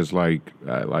used as like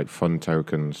fun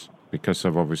tokens because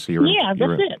of obviously your. Yeah,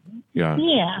 that's it. Yeah.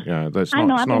 Yeah. That's I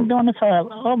know. I've been doing this for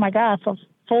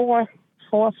for 4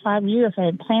 or 5 years.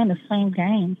 I've been playing the same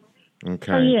game.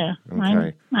 Okay. So yeah.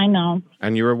 Okay. I know.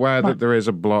 And you're aware that there is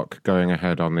a block going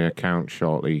ahead on the account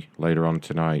shortly later on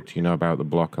tonight. You know about the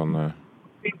block on there.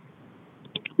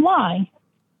 Why?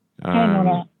 I know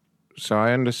that. So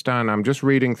I understand. I'm just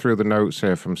reading through the notes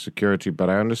here from security, but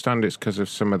I understand it's because of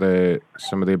some of the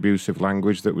abusive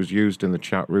language that was used in the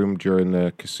chat room during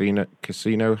the casino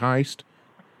heist.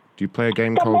 Do you play a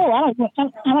game called? No, I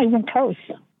don't even curse.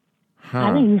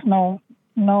 I don't use no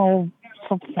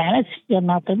profanity or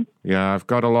nothing. Yeah, I've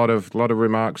got a lot of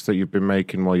remarks that you've been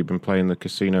making while you've been playing the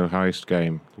casino heist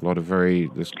game.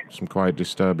 There's some quite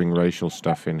disturbing racial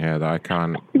stuff in here that I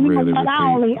can't really repeat.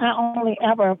 I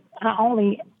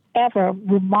only ever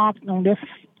remarked on this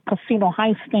casino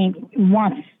heist thing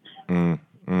once. I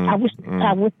wish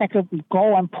I could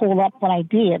go and pull up what I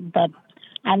did, but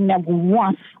I never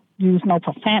once used no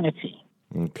profanity.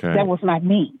 Okay. That was not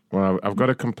me. Well, I've got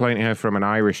a complaint here from an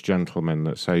Irish gentleman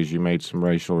that says you made some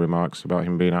racial remarks about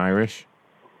him being Irish.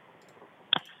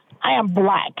 I am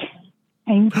black.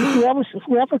 And whoever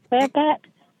said that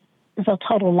is a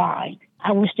total lie.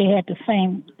 I wish they had the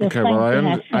same.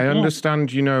 I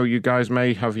understand, you guys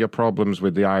may have your problems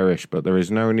with the Irish, but there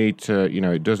is no need to,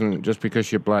 it doesn't, just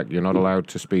because you're black, you're not allowed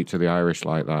to speak to the Irish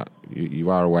like that. You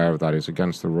are aware of that. It's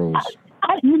against the rules.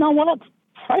 You know what?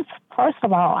 First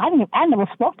of all, I never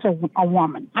spoke to a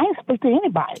woman. I didn't speak to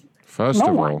anybody. First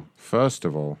of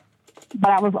all. But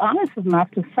I was honest enough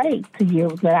to say to you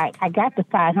that I got the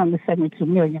 572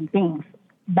 million things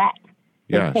back.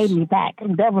 Yes. They paid me back,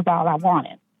 and that was all I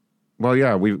wanted. Well,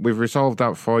 yeah, we've resolved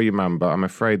that for you, ma'am. But I'm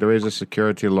afraid there is a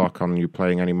security lock on you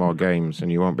playing any more games,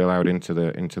 and you won't be allowed into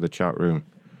the chat room.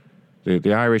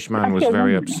 The Irish man was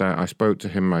very upset. I spoke to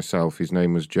him myself. His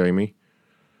name was Jamie.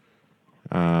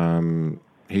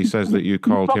 He says that you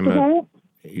called him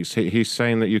he's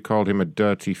saying that you called him a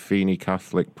dirty, feeny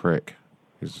Catholic prick.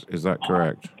 Is that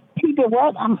correct? He did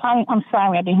what? I'm sorry,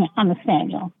 I didn't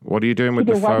understand you. What are you doing with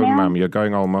the phone, ma'am? You're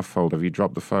going all muffled. Have you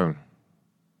dropped the phone?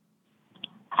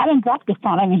 I didn't drop the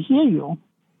phone. I didn't hear you.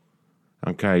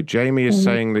 Okay, Jamie is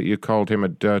saying that you called him a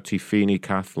dirty, feeny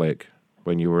Catholic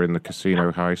when you were in the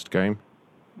casino heist game.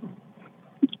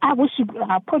 I wish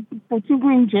would you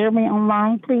bring Jeremy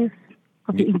online, please?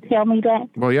 Could you tell me that?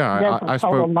 Well, yeah,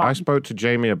 I spoke to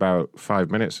Jamie about 5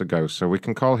 minutes ago, so we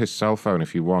can call his cell phone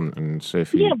if you want and see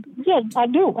if he... Yeah, I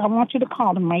do. I want you to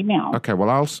call him right now. Okay, well,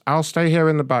 I'll stay here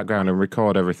in the background and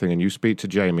record everything, and you speak to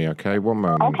Jamie, okay? 1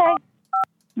 moment. Okay.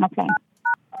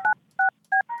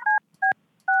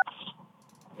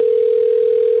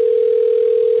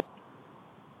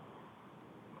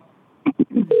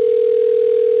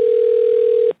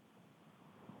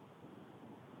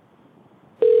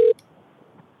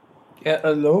 Yeah,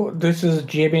 hello, this is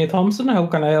Jamie Thompson. How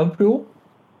can I help you?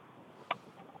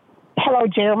 Hello,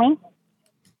 Jeremy.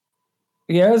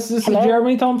 Yes, this is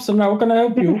Jeremy Thompson. How can I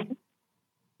help you?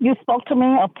 You spoke to me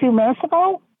a few minutes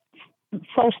ago.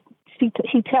 So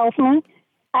he tells me.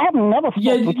 I have never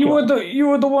spoken with you. You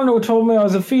were the one who told me I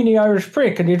was a feeny Irish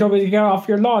prick, and you told me to get off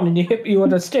your lawn, and you hit me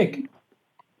with a stick.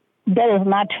 That is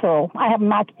not true. I have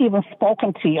not even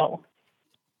spoken to you.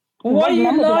 Why are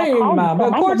you lying, ma'am?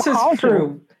 Of course it's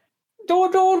true.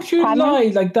 Don't you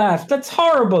lie like that. That's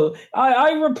horrible.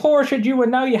 I reported you,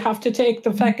 and now you have to take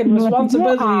the fucking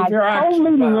responsibility of your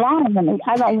actions.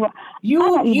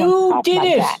 You did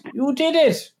it. You did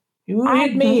it. You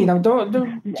hit me. Now,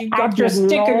 don't you got your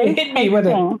stick and you hit me with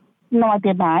it. No, I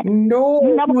did not. No,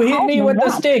 you hit me with the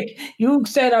stick. You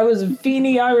said I was a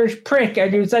feeny Irish prick,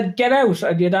 and you said, get out.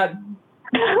 And you not.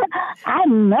 I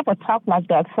never talk like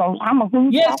that, so I'm a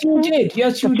rude Yes, you person, did.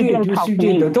 Yes, you but did. didn't Yes, talk you to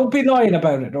me. did. Don't be lying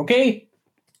about it, okay?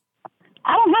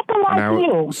 I don't have to lie Now, to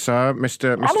you. sir,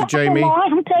 Mr. I don't Jamie, have to lie.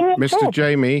 I'm telling you the Mr. truth.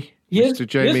 Jamie, Yes, Mr.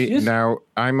 Jamie. yes. Now,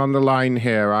 I'm on the line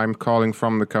here. I'm calling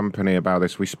from the company about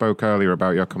this. We spoke earlier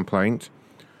about your complaint.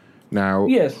 Now,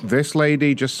 yes. This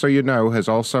lady, just so you know, has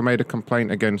also made a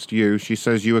complaint against you. She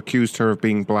says you accused her of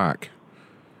being black.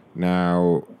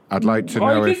 Now, I'd like to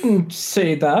know I didn't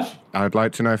say that. I'd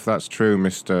like to know if that's true,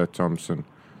 Mr. Thompson.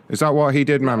 Is that what he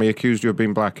did, ma'am? He accused you of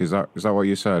being black. Is that what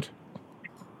you said?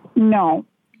 No.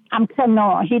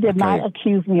 No, he did not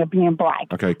accuse me of being black.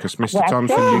 Okay, because Mr. Well,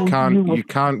 Thompson, you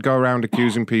can't go around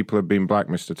accusing people of being black,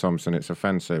 Mr. Thompson. It's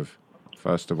offensive,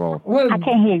 first of all. Well, I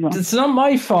can't hear you. It's not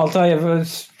my fault. I have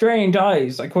strained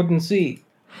eyes. I couldn't see.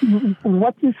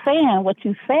 What you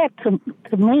said to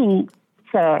me,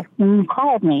 sir, when you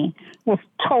called me, was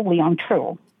totally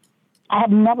untrue. I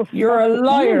have never. You're a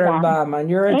liar, ma'am, and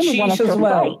you're a cheat as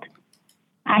well.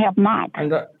 I have not.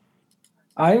 And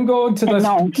I'm going to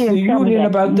the union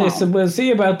about this, and we'll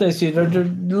see about this. You're a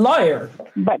liar.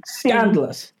 But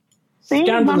scandalous.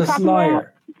 Scandalous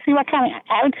liar. See what kind of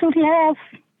attitude he has?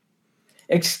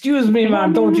 Excuse me,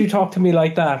 ma'am. Don't you talk to me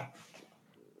like that.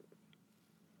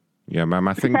 Yeah, ma'am,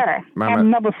 I think... Sir, ma'am, I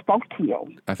never spoke to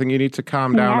you. I think you need to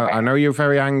calm down. Never. I know you're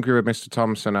very angry with Mr.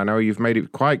 Thompson. I know you've made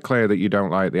it quite clear that you don't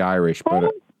like the Irish,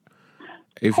 but...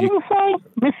 If Who you say?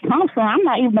 Miss Thompson? I'm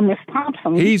not even Miss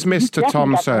Thompson. He's You Mr. definitely got the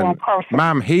Thompson. wrong person.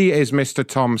 Ma'am, he is Mr.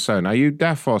 Thompson. Are you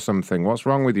deaf or something? What's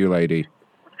wrong with you, lady?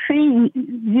 See,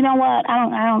 you know what? I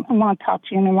don't want to talk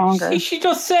to you any longer. See, she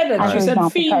just said it. I She really said don't,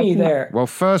 Feeny because- there. Well,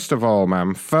 first of all,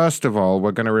 ma'am,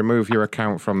 we're going to remove your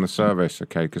account from the service,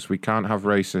 okay? Because we can't have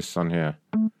racists on here.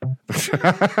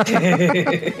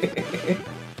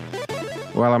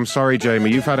 Well, I'm sorry,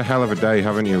 Jamie. You've had a hell of a day,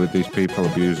 haven't you, with these people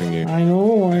abusing you? I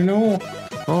know.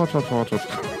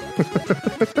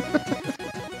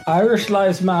 Irish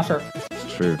lives matter.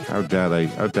 It's true. How dare they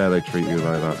treat you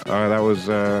like that? Oh, that was,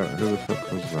 who the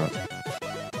fuck was that?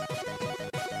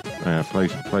 Oh, yeah,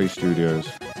 Play Studios.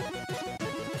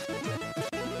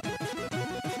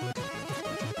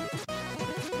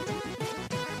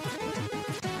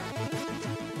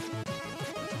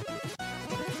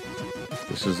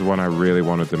 This is the one I really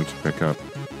wanted them to pick up.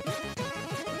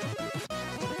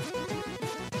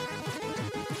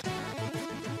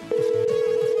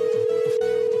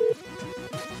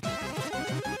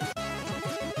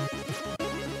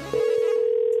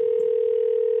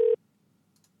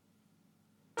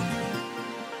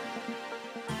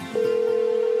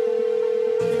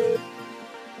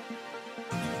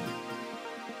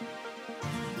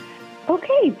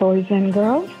 Okay, boys and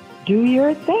girls, do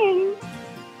your thing.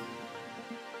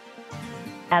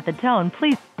 At the tone,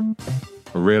 please. I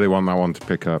really want that one to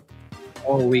pick up.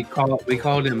 Oh, we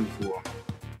called him before.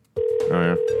 Oh,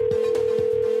 yeah.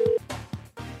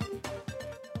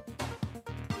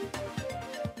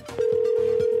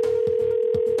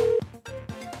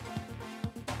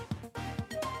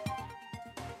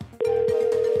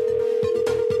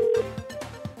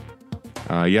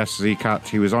 Yes, Z-Cat,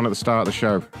 he was on at the start of the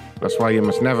show. That's why you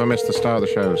must never miss the start of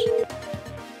the shows.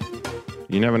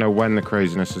 You never know when the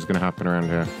craziness is going to happen around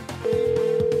here.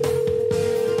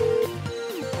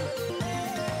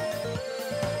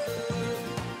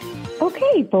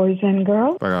 Okay, boys and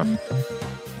girls. Back off.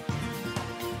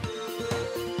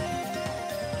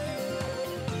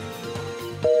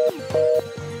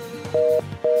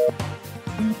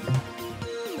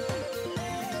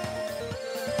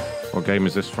 What game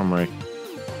is this from, Ray?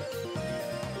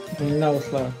 No,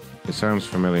 slow. It sounds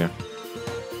familiar.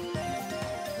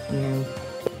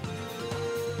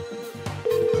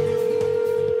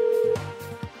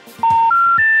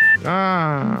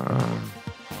 Ah.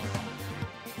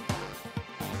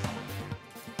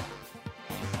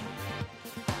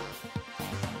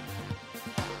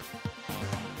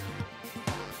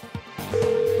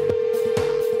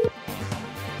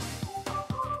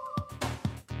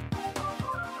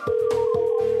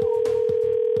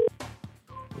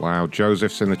 Wow,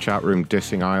 Joseph's in the chat room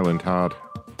dissing Ireland hard.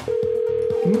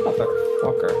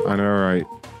 Motherfucker. I know, right?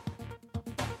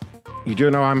 You do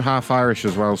know I'm half Irish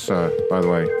as well, sir, by the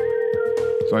way.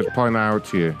 So I'd point that out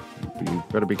to you. You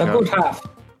better be The careful. good half.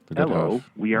 The good Hello,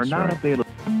 half. we are That's not right. available.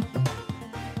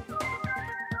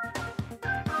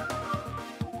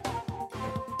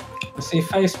 See,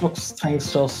 Facebook's thing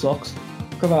still sucks.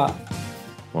 Look at that.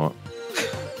 What?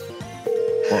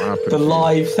 What happened? The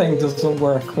live thing doesn't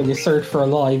work when you search for a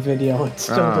live video. It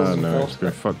still doesn't no, work. it's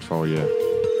been fucked for you.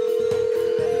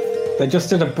 They just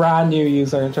did a brand new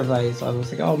user interface. I was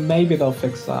like, oh, maybe they'll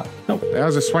fix that. Nope. It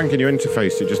has a swanky new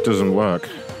interface. It just doesn't work.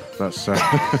 That's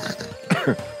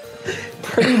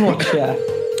pretty much, yeah.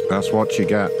 That's what you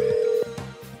get.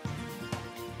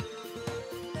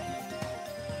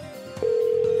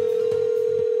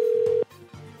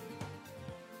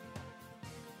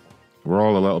 We're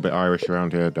all a little bit Irish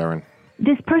around here, Darren.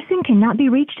 This person cannot be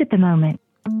reached at the moment.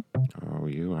 Oh,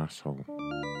 you asshole.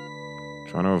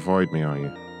 Trying to avoid me, are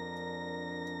you?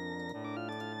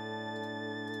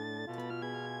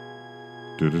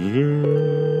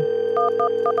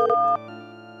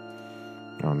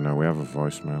 Oh no, we have a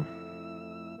voicemail.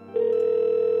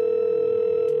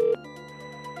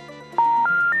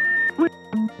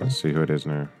 Let's see who it is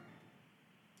now.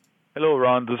 Hello,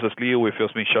 Ron. This is Leo with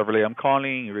Smith Chevrolet. I'm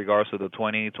calling in regards to the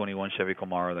 2021 Chevy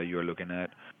Camaro that you're looking at.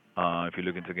 If you're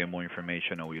looking to get more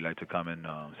information or you'd like to come and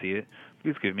see it,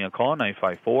 please give me a call,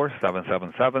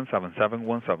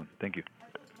 954-777-7717. Thank you.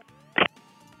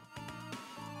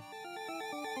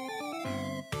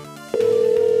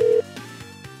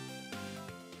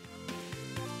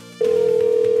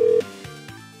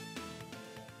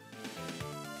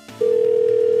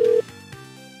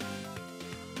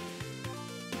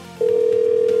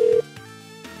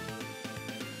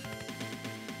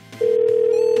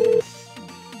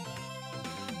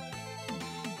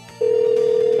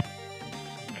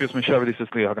 Excuse me, Chevy, this is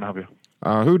Leo. How can I help you?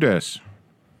 Who this?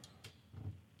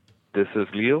 This is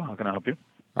Leo. How can I help you?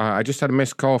 I just had a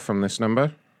missed call from this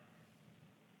number.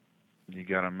 You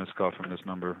got a missed call from this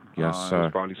number. Yes, sir.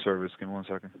 It's probably service. Give me 1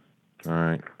 second. All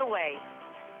right. Away.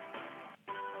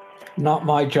 Not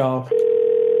my job.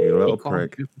 You little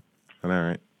prick. All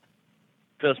right.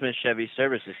 Phil Smith Chevy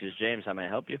Service. This is James. How may I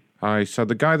help you? Hi, so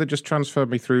the guy that just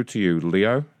transferred me through to you,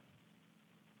 Leo?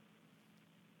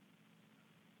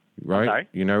 Right? Sorry?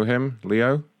 You know him?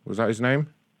 Leo? Was that his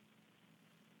name?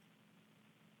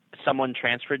 Someone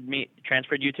transferred you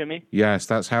to me? Yes,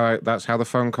 that's how the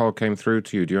phone call came through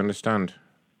to you. Do you understand?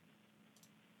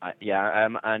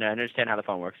 Yeah, I understand how the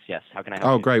phone works. Yes. How can I help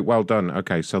you? Oh, great. Well done.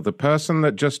 Okay, so the person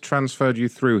that just transferred you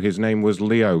through, his name was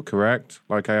Leo, correct?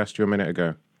 Like I asked you a minute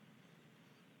ago.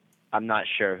 I'm not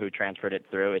sure who transferred it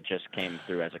through. It just came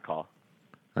through as a call.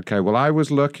 Okay, well, I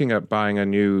was looking at buying a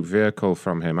new vehicle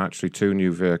from him, actually 2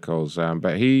 new vehicles.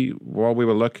 But while we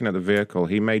were looking at the vehicle,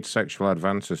 he made sexual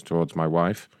advances towards my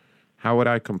wife. How would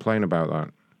I complain about that?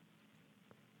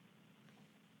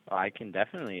 I can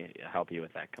definitely help you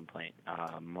with that complaint.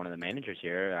 I'm one of the managers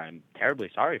here. I'm terribly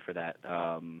sorry for that.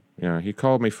 Yeah, he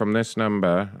called me from this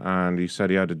number, and he said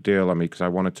he had a deal on me because I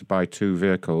wanted to buy 2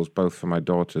 vehicles, both for my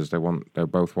daughters. They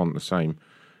both want the same.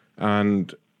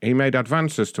 And he made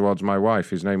advances towards my wife.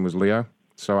 His name was Leo.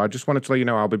 So I just wanted to let you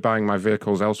know I'll be buying my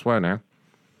vehicles elsewhere now.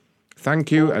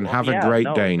 Thank you, and have a great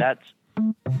day.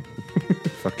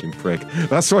 Fucking prick.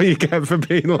 That's what you get for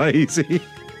being lazy.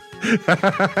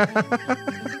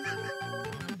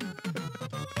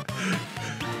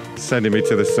 Sending me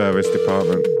to the service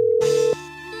department.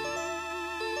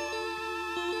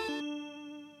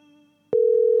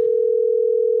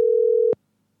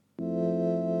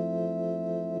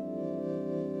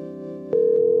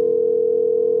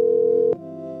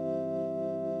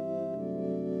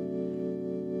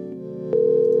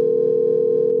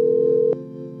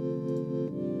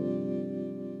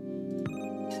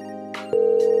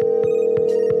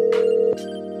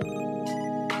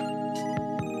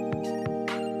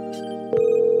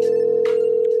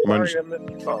 Sorry, I missed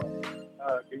the call.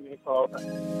 Give me a call back.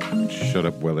 Shut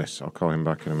up, Willis. I'll call him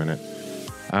back in a minute.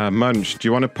 Munch, do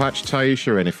you want to patch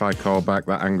Taisha in if I call back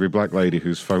that angry black lady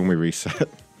whose phone we reset?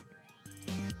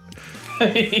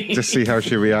 To see how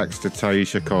she reacts to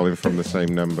Taisha calling from the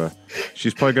same number.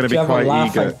 She's probably going to be quite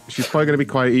eager. She's probably going to be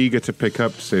quite eager to pick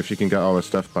up to see if she can get all her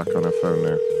stuff back on her phone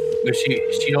now. But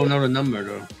she don't know the number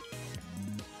though.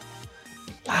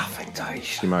 Laughing Taisha.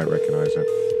 She might recognize it.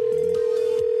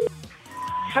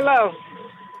 Hello.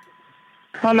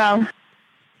 Hello.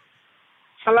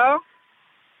 Hello?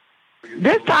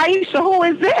 This Taisha, who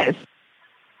is this?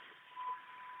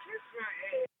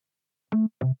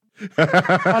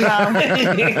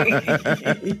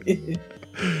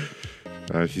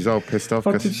 Hello. She's all pissed off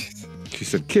because she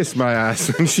said, "Kiss my ass,"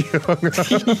 and she hung up.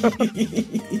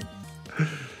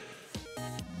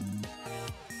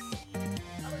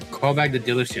 Call back the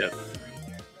dealership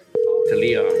to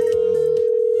Leo.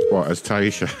 What, as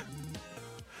Taisha?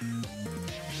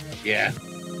 Yeah.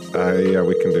 Yeah,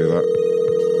 we can do that.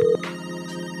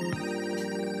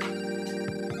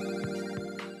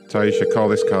 Taisha, call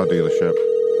this car dealership.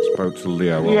 It's spoke to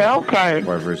Leo. Or Yeah, okay.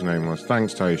 Whatever his name was.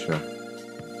 Thanks, Taisha.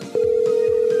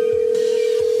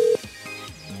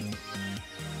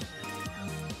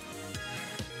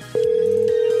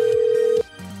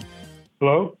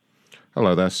 Hello?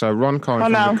 Hello there. So Ron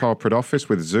calling from the corporate office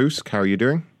with Zeus. How are you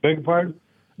doing? Beg your pardon?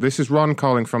 This is Ron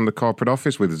calling from the corporate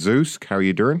office with Zeus. How are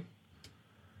you doing?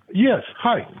 Yes,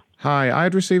 hi. Hi, I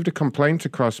had received a complaint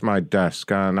across my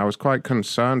desk, and I was quite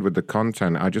concerned with the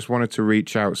content. I just wanted to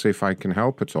reach out, see if I can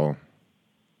help at all.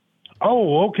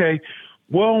 Oh, okay.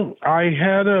 Well, I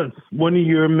had one of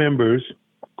your members.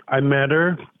 I met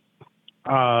her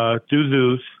through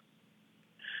Zeus,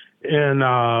 and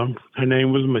her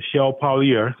name was Michelle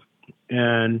Paulier.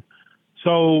 And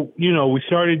so, we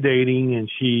started dating, and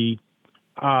she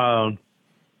kind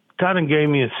of gave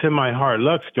me a semi-hard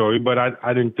luck story, but I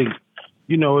didn't think,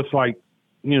 it's like,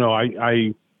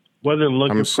 I wasn't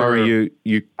looking for... I'm sorry,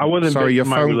 I wasn't sorry, your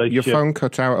my phone, relationship. your phone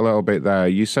cut out a little bit there.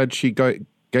 You said she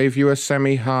gave you a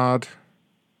semi-hard...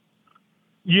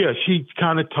 Yeah, she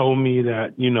kind of told me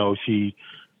that, she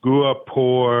grew up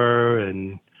poor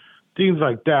and things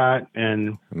like that.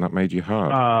 And that made you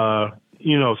hard.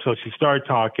 So she started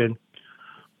talking.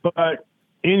 But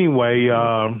anyway,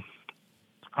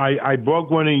 I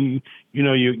broke one of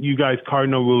you guys'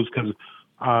 cardinal rules because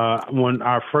when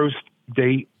our first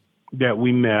date that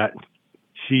we met,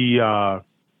 she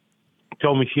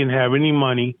told me she didn't have any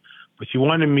money, but she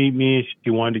wanted to meet me and she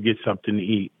wanted to get something to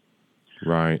eat.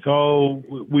 Right. So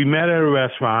we met at a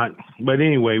restaurant, but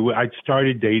anyway, I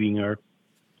started dating her,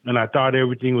 and I thought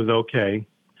everything was okay.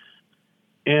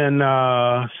 And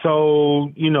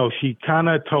so, she kind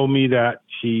of told me that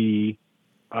she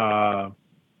has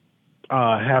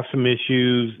some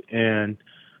issues, and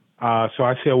so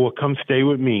I said, well, come stay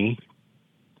with me.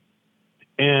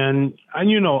 And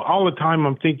all the time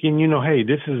I'm thinking, hey,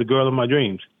 this is the girl of my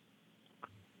dreams.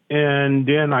 And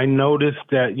then I noticed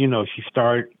that, she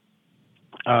started...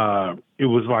 it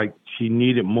was like she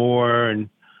needed more, and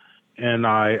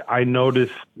I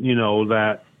noticed,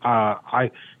 that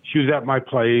she was at my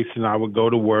place and I would go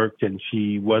to work and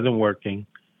she wasn't working.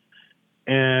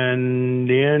 And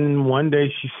then one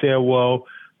day she said, well,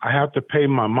 I have to pay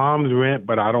my mom's rent,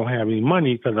 but I don't have any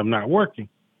money because I'm not working.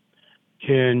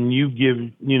 Can you give,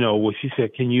 she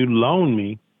said, can you loan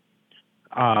me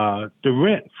the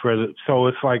rent so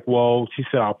it's like, well, she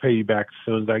said, I'll pay you back as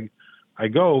soon as I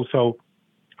go. So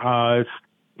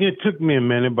it took me a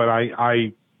minute, but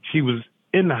she was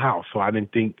in the house, so I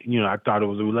didn't think, I thought it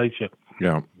was a relationship.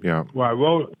 Yeah, yeah.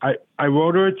 Well, I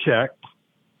wrote her a check,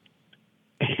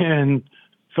 and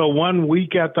so 1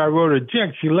 week after I wrote her a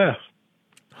check, she left.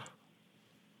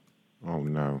 Oh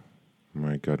no,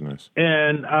 my goodness.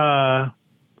 And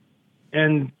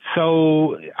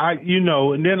so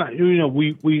and then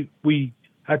we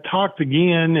had talked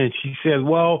again, and she said,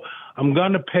 well, I'm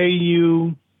gonna pay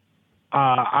you.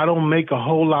 I don't make a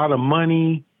whole lot of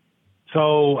money,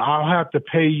 so I'll have to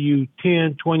pay you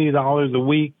 $10, $20 a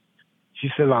week. She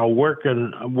said, I'll work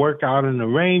out an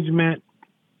arrangement.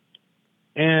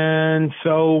 And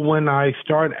so when I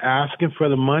started asking for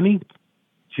the money,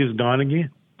 she's gone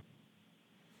again.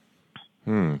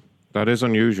 That is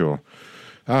unusual.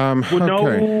 Well, okay.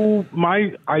 no,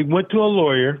 I went to a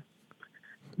lawyer.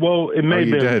 Well, it may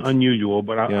have been unusual,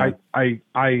 but I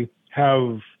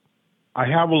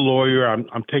have a lawyer.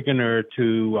 I'm taking her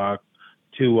to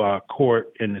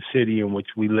court in the city in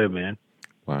which we live in.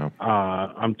 Wow.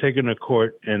 I'm taking her to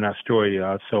court in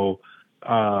Astoria. So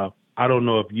I don't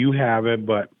know if you have it,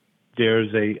 but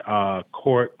there's a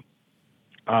court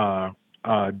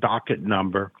docket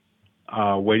number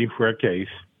waiting for a case.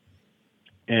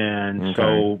 And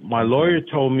so my lawyer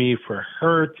told me for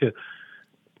her to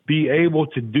be able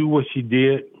to do what she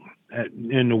did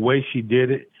in the way she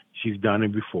did it, she's done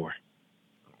it before.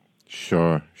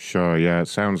 Sure. Yeah, it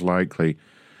sounds likely.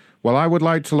 Well, I would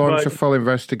like to launch a full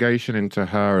investigation into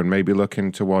her and maybe look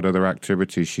into what other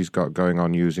activities she's got going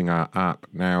on using our app.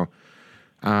 Now,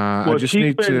 I just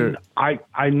need to...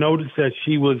 I noticed that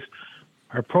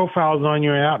her profile's on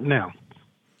your app now.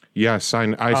 Yes,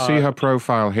 I see her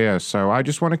profile here, so I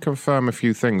just want to confirm a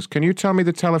few things. Can you tell me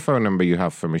the telephone number you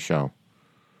have for Michelle?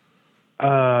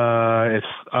 It's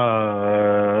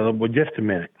just a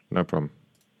minute. No problem.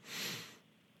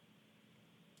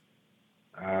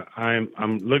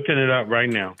 I'm looking it up right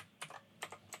now.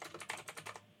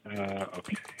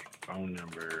 Okay, phone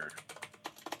number.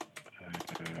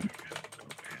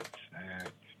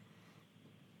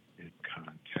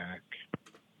 Contact.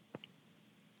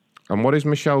 And what is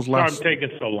Michelle's last? Sorry, I'm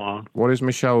taking so long. What is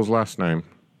Michelle's last name?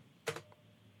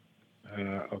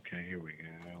 Okay, here we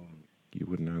go. You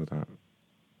would know that.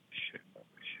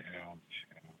 Michelle.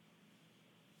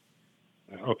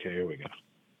 Okay, here we go.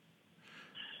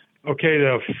 Okay,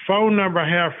 the phone number I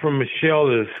have from Michelle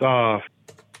is...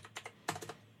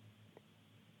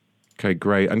 Okay,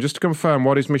 great. And just to confirm,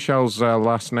 what is Michelle's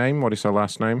last name? What is her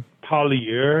last name?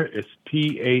 Parlier. It's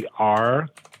Parlier.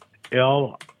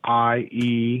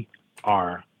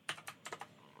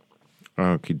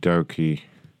 Okie dokie.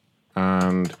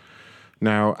 And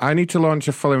now I need to launch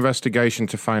a full investigation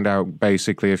to find out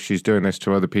basically if she's doing this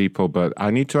to other people, but I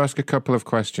need to ask a couple of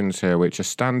questions here, which are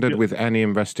standard with any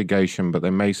investigation, but they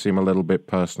may seem a little bit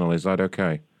personal. Is that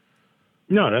okay?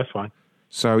 No, that's fine.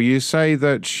 So you say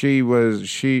that she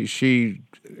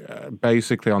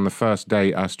basically on the first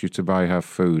date asked you to buy her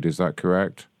food. Is that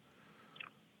correct?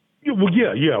 Yeah, well,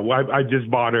 yeah. Well, I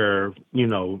just bought her,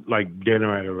 like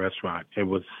dinner at a restaurant. It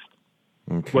wasn't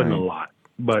a lot,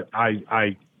 but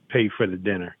I paid for the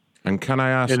dinner. And can I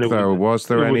ask though, was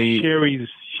there any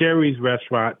Sherry's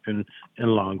restaurant in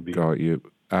Long Beach? Got you.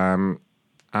 And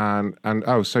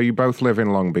so you both live in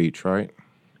Long Beach, right?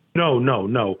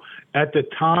 No. At the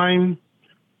time,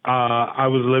 I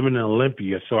was living in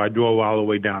Olympia, so I drove all the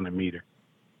way down to meet her.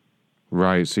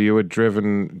 Right. So you were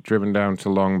driven down to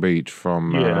Long Beach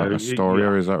from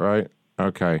Astoria, is that right?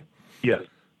 Okay. Yes.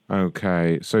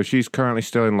 Okay. So she's currently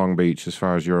still in Long Beach, as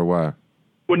far as you're aware.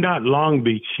 Well, not Long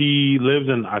Beach. She lives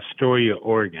in Astoria,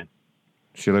 Oregon.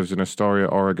 She lives in Astoria,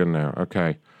 Oregon now.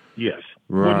 Okay. Yes.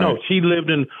 Right. Well,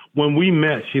 no, when we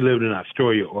met, she lived in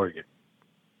Astoria, Oregon.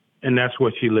 And that's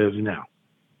where she lives now.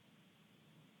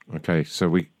 Okay,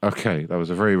 that was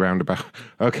a very roundabout.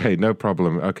 Okay, no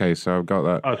problem. Okay, so I've got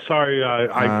that. Sorry,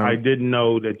 I didn't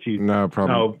know that you... No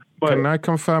problem. Can I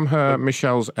confirm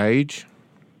Michelle's age?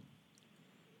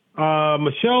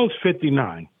 Michelle's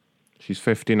 59. She's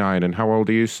 59. And how old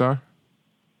are you, sir?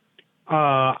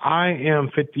 I am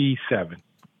 57.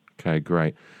 Okay,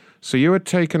 great. So you had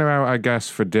taken her out, I guess,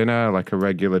 for dinner, like a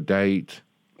regular date,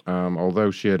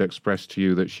 although she had expressed to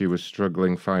you that she was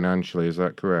struggling financially. Is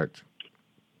that correct?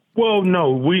 Well,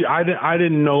 no, I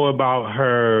didn't know about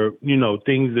her,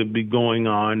 things that be going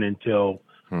on until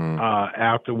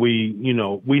after we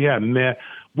had met.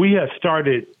 We had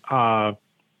started,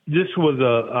 this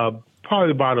was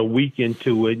probably about a week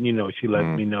into it, she let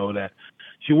me know that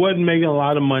she wasn't making a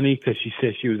lot of money because she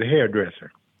said she was a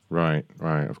hairdresser. Right,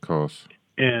 of course.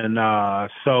 And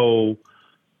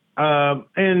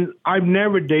and I've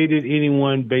never dated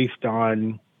anyone based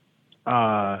on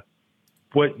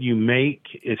what you make.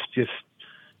 It's just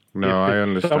I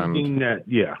understand. Something that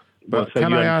But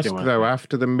can I ask though,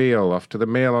 after the meal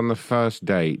on the first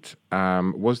date,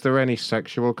 was there any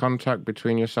sexual contact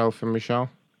between yourself and Michelle?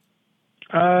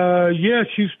 Yeah,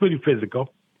 she was pretty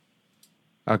physical.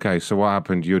 Okay, so what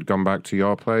happened? You had gone back to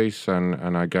your place,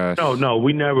 and I guess no,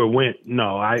 we never went.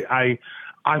 No, I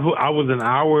was an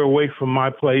hour away from my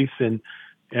place, and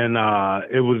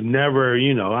it was never,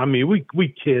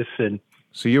 we kiss and.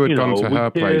 So you had gone to her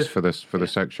place for the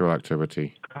sexual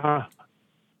activity.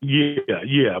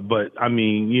 Yeah, but I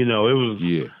mean, it was.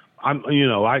 Yeah.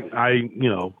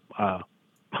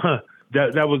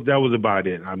 That was about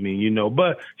it. I mean,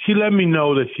 but she let me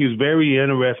know that she was very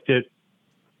interested.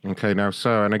 Okay, now,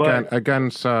 sir, and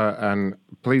again, sir, and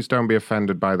please don't be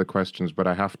offended by the questions, but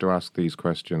I have to ask these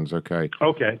questions. Okay.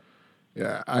 Okay.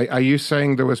 Yeah. Are you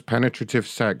saying there was penetrative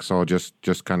sex or just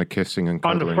kind of kissing and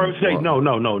cuddling? On the first date?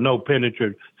 No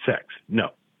penetrative sex.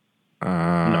 No.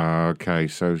 No. Okay.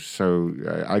 So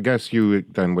I guess you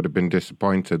then would have been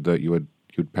disappointed that you'd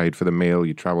paid for the meal,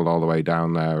 you traveled all the way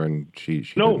down there, and she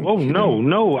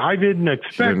no, I didn't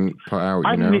expect. She didn't put out,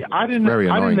 I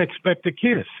didn't expect a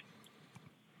kiss.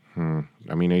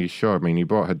 I mean, are you sure? I mean, you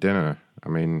bought her dinner. I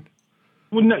mean...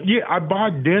 Well, no, yeah, I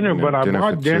bought dinner, but I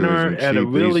bought dinner at a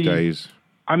really... These days.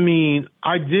 I mean,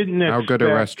 I didn't expect... How good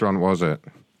a restaurant was it?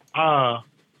 I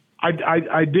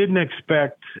didn't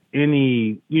expect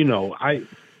any,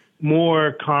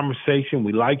 more conversation.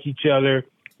 We like each other.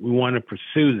 We want to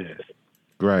pursue this.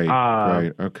 Great,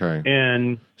 okay.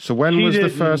 And so when was the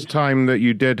first time that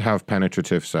you did have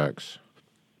penetrative sex?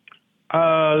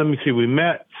 Let me see. We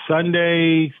met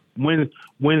Sunday,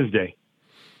 Wednesday.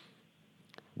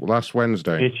 Last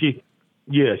Wednesday. And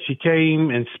she came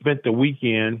and spent the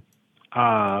weekend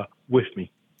with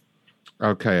me.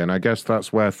 Okay, and I guess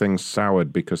that's where things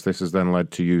soured, because this has then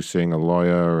led to you seeing a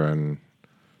lawyer, and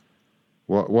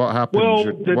what happened? Well,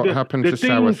 what happened to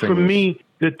sour things?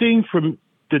 The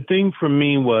thing for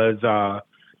me was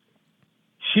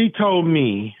she told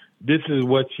me, this is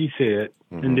what she said,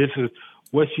 and this is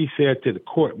what she said to the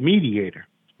court mediator.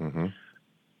 Mm-hmm.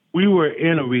 We were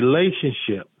in a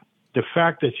relationship. The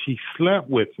fact that she slept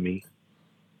with me,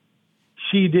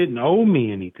 she didn't owe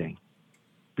me anything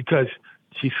because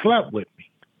she slept with me.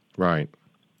 Right.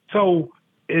 So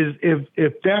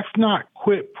if that's not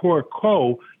quid pro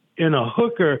quo in a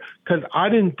hooker, because I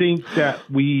didn't think that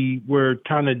we were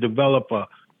trying to develop a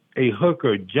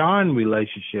hooker-John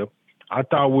relationship. I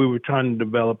thought we were trying to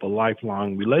develop a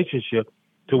lifelong relationship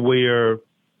to where,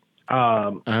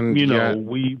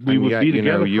 we would be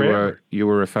together forever. You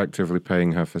were effectively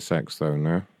paying her for sex, though,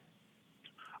 no?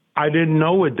 I didn't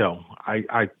know it, though.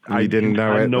 You didn't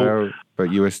know it, though,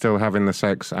 but you were still having the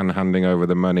sex and handing over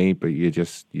the money, but you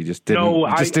just didn't. No,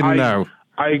 you just didn't know.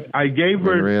 I gave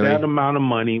her really? that amount of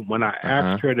money when I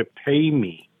asked her to pay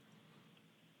me.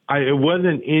 It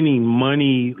wasn't any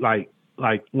money like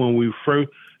when we first,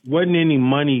 wasn't any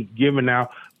money given out,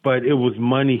 but it was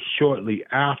money shortly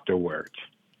afterwards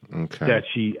that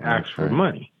she asked for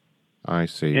money. I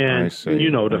see. And, I see.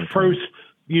 The first,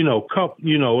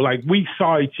 couple, like we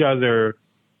saw each other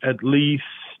at least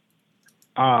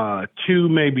 2,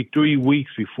 maybe 3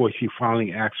 weeks before she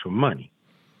finally asked for money.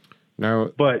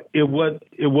 No, but it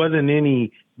wasn't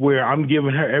any where I'm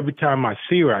giving her every time I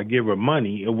see her, I give her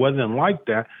money. It wasn't like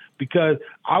that because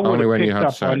I would have picked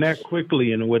up on that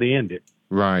quickly and it would have ended.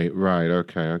 Right.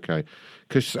 Okay.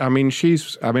 Because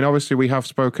obviously we have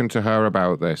spoken to her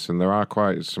about this, and there are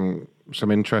quite some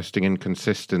interesting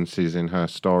inconsistencies in her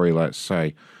story. Let's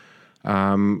say,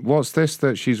 what's this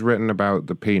that she's written about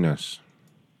the penis?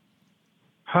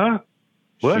 Huh?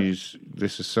 What?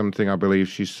 This is something I believe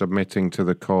she's submitting to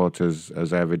the court as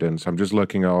evidence. I'm just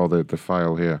looking at all the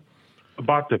file here.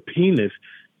 About the penis.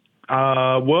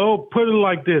 Well, put it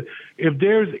like this. If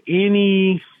there's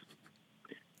any,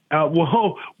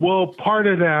 part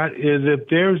of that is if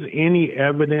there's any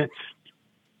evidence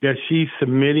that she's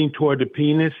submitting toward the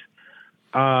penis,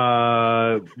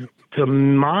 to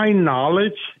my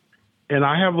knowledge, and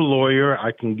I have a lawyer,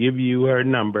 I can give you her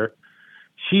number,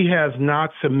 she has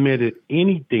not submitted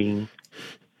anything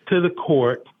to the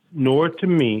court nor to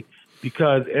me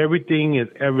because everything is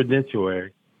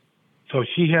evidentiary. So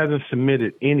she hasn't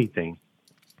submitted anything.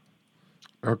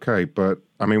 Okay, but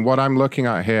I mean, what I'm looking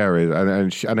at here is,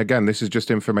 and again, this is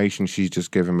just information she's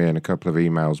just given me in a couple of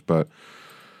emails, but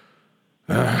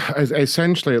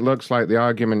essentially it looks like the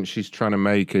argument she's trying to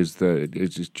make is that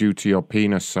it's due to your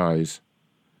penis size.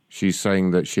 She's saying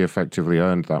that she effectively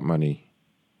earned that money.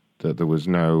 That there was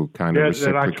no kind of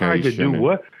reciprocation. That I tried to do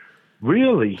what?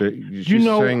 Really? She's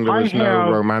saying there was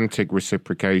no romantic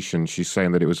reciprocation. She's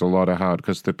saying that it was a lot of hard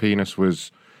because the penis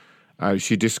was.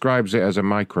 She describes it as a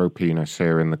micro penis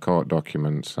here in the court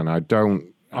documents, and I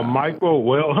don't. A micro?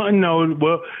 Well, no.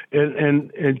 Well,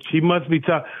 and she must be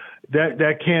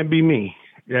that can't be me.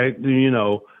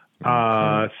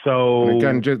 So and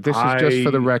again, this is just for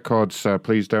the record, sir.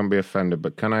 Please don't be offended.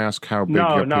 But can I ask how big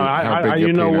your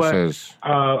penis is?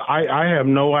 I have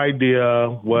no idea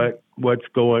what's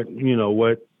going.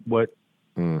 What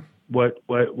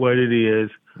it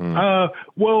is.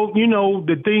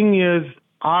 The thing is,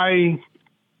 I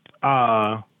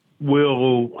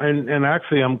will, and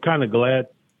actually, I'm kind of glad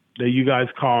that you guys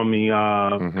called me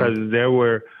because there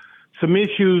were some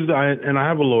issues, and I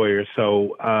have a lawyer,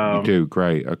 so you do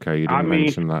great. Okay, you didn't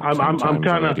mention that. I'm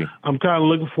kind of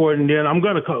looking for it, and then I'm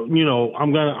gonna call.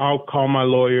 I'll call my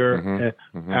lawyer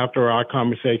after our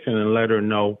conversation and let her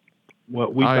know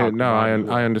what we. I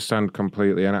understand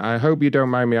completely, and I hope you don't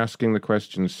mind me asking the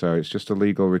questions, sir. It's just a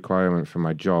legal requirement for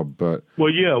my job, but.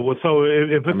 So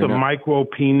if it's a micro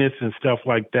penis and stuff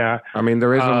like that. I mean,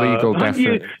 there is a legal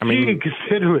definition. You can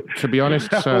consider it. To be honest,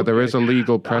 sir, there is a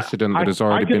legal precedent that has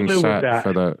already been set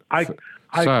for the. I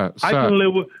can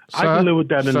live with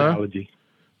that analogy.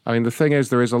 I mean, the thing is,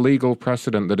 there is a legal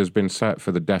precedent that has been set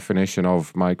for the definition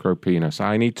of micro penis.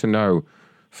 I need to know,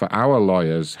 for our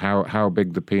lawyers, how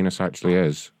big the penis actually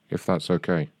is, if that's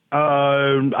okay.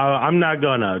 I'm not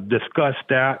gonna discuss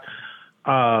that.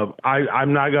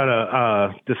 I'm not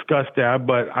gonna discuss that,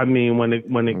 but I mean, when it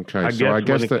comes down,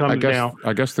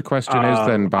 I guess the question is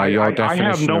then, by your definition, I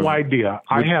have no idea.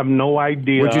 I have no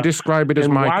idea. Would you describe it as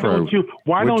micro?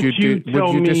 Why don't you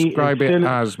tell me? Would you describe it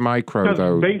as micro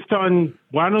though? Based on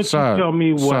why don't you tell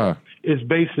me what is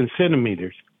based in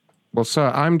centimeters? Well,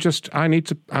 sir, I need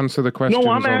to answer the questions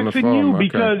on the phone. No, I'm asking you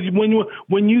because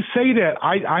when you say that,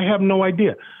 I have no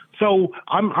idea. So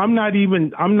I'm not.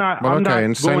 Well, okay,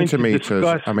 in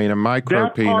centimeters, I mean, a micro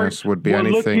penis would be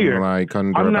anything like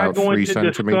under about 3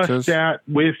 centimeters. I'm not going to discuss that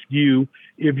with you.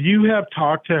 If you have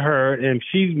talked to her and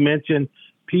she's mentioned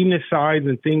penis size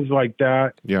and things like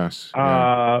that, yes,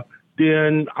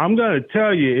 then I'm going to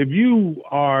tell you, if you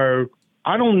are,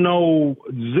 I don't know,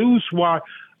 Zeus, why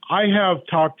I have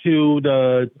talked to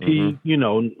the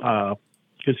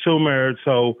consumer,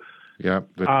 so. Yeah,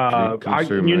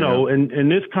 consumer, in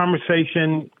this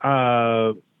conversation,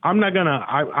 I'm not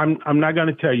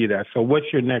gonna tell you that. So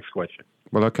what's your next question?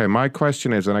 Well, okay. My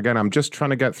question is, and again, I'm just trying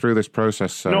to get through this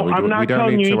process. So No, I'm not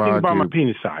telling you anything about my argue.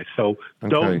 penis size. So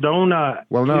Okay. don't.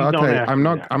 Well, no, please don't okay. ask I'm me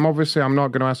not. that. I'm not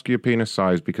going to ask you your penis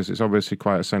size because it's obviously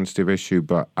quite a sensitive issue.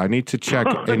 But I need to check.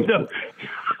 No.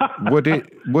 Would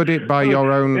it by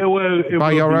your own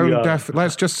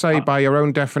let's just say by your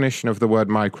own definition of the word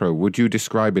micro, would you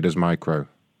describe it as micro?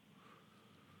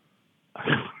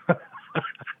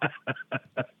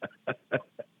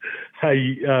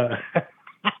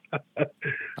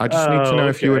 I just need to know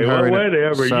if you and her. Well,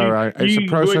 whatever. It's a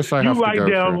process I have to go You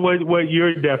write down through. what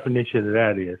your definition of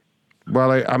that is.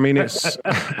 Well, I mean, it's.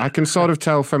 I can sort of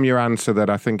tell from your answer that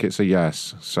I think it's a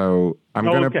yes. So I'm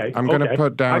gonna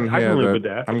put down I here can live that, with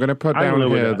that. I'm gonna put I can down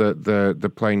live with here that. that the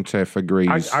plaintiff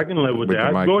agrees. I can live with the that.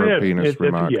 Go micro ahead. penis It's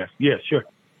remark. yes. Yes. Sure.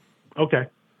 Okay.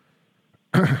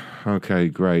 Okay,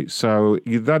 great. So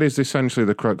that is essentially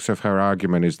the crux of her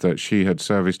argument: is that she had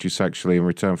serviced you sexually in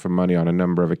return for money on a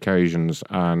number of occasions,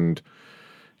 and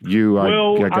you, I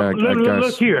guess,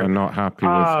 look here. are not happy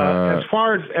with her.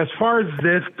 As far as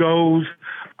this goes,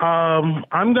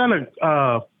 I'm gonna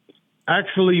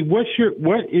actually. What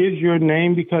is your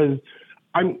name? Because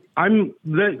I'm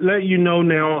let you know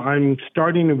now. I'm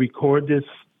starting to record this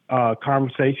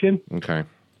conversation. Okay.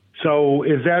 So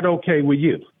is that okay with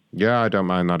you? Yeah, I don't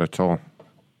mind that at all.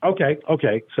 Okay.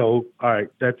 So, all right,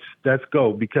 let's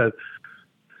go because,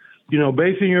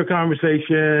 based on your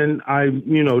conversation,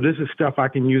 this is stuff I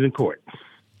can use in court.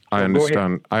 I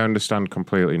understand. I understand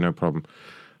completely. No problem.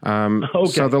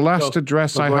 So the last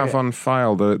address I have on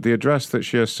file, the address that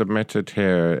she has submitted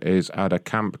here is at a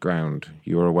campground.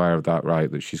 You're aware of that,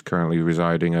 right? That she's currently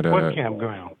residing at What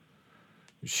campground?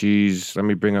 Let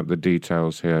me bring up the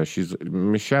details here.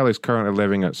 Michelle is currently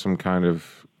living at some kind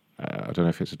of, I don't know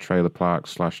if it's a trailer park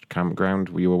 / campground.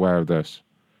 Were you aware of this?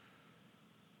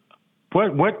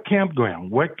 What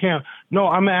campground? No,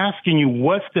 I'm asking you,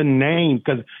 what's the name?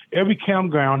 Because every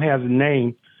campground has a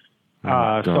name.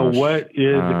 So what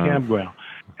is the campground?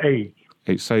 Hey.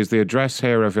 It says the address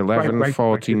here of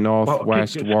 1140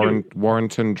 Northwest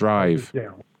Warrenton Drive.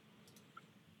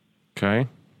 Okay.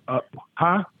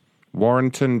 Huh?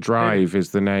 Warrenton Drive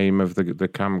is the name of the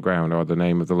campground, or the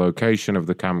name of the location of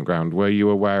the campground. Were you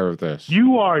aware of this?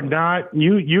 You are not.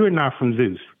 You are not from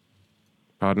Zeus.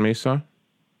 Pardon me, sir?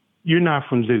 You're not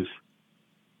from Zeus.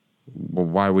 Well,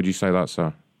 why would you say that,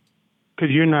 sir? Because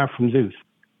you're not from Zeus.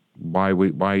 Why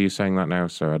are you saying that now,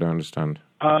 sir? I don't understand.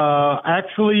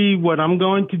 Actually, what I'm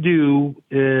going to do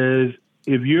is,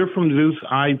 if you're from Zeus,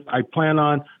 I plan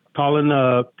on calling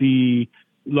the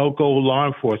local law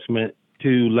enforcement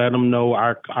to let them know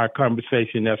our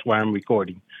conversation. That's why I'm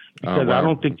recording. Because I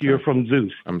don't think you're from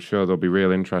Zeus. I'm sure they'll be real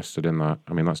interested in that.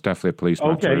 I mean, that's definitely a police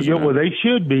matter, isn't it? Well, they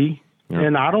should be. Yeah.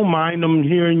 And I don't mind them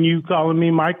hearing you calling me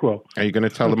micro. Are you going to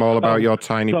tell them all about your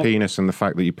tiny penis and the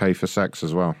fact that you pay for sex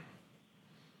as well?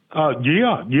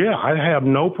 Yeah, I have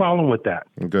no problem with that.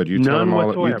 Good. You tell them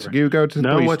all. You go to the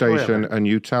police station and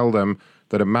you tell them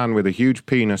that a man with a huge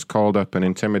penis called up and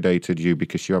intimidated you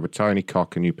because you have a tiny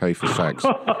cock and you pay for sex.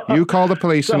 You call the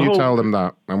police and you tell them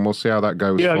that, and we'll see how that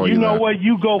goes for you. You know what?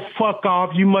 You go fuck off.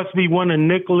 You must be one of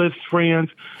Nicholas' friends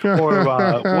or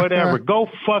whatever. Go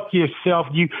fuck yourself,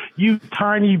 you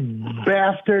tiny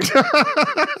bastard.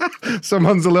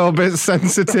 Someone's a little bit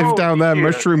sensitive down there, shit.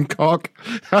 Mushroom cock.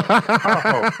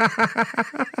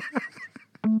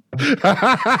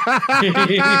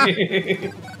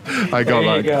 I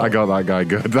got that guy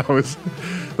good.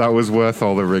 That was worth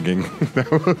all the rigging.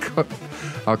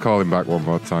 I'll call him back one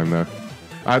more time though.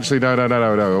 Actually, no. What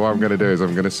I'm going to do is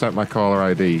I'm going to set my caller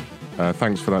ID.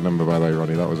 Thanks for that number, by the way,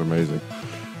 Ronnie. That was amazing.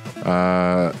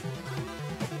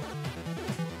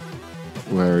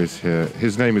 Where is he?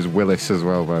 His name is Willis as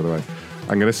well, by the way.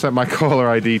 I'm going to set my caller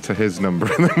ID to his number,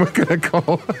 and then we're going to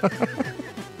call.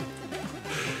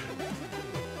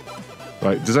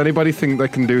 Right, does anybody think they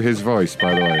can do his voice,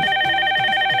 by the way?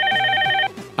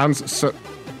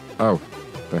 Oh,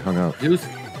 they hung up. Who's?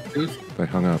 They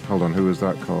hung up. Hold on, who was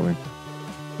that calling?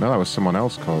 No, that was someone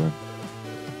else calling.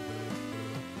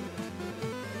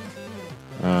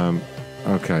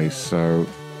 Okay, so...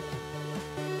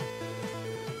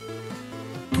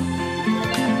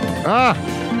 I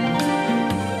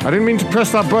didn't mean to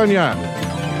press that button yet.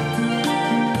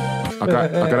 I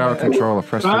got out of control. I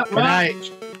pressed it. Good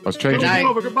night. I was changing.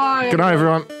 Goodbye. Good night,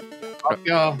 everyone. Let's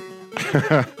go.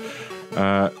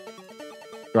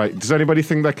 Right. Does anybody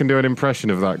think they can do an impression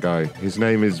of that guy? His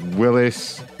name is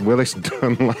Willis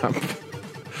Dunlap.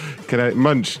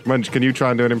 Munch, can you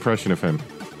try and do an impression of him?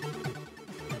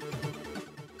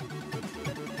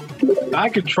 I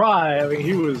could try. I mean,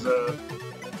 he was...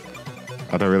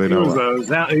 I don't really know.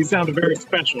 He sounded very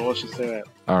special. Let's just say that.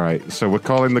 All right, so we're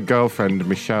calling the girlfriend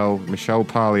Michelle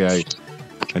Parlier,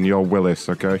 and you're Willis,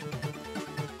 okay?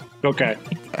 Okay.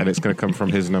 And it's going to come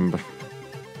from his number.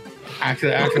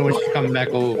 Actually, when she's coming back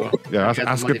over. Yeah,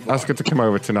 ask her to come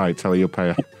over tonight. Tell her you'll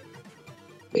pay her.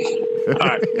 All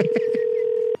right.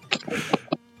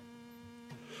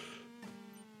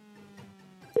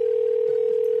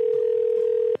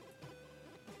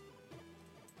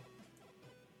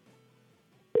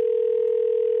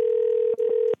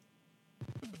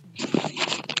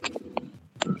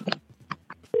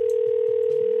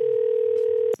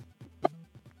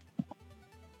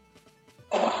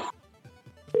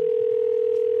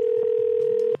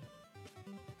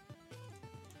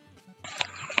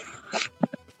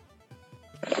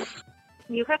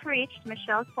 You have reached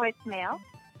Michelle's voicemail.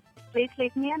 Please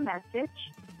leave me a message.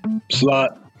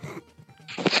 Slut.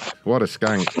 What a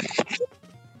skank.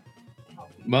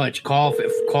 Much. Call,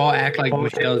 act like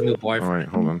Michelle's new boyfriend. All right,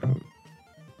 hold on.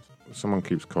 Someone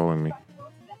keeps calling me.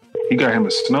 You got him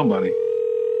a snow bunny.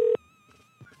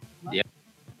 Yeah.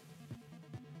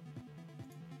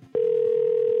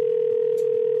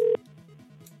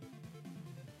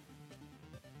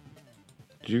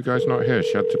 Did you guys not hear?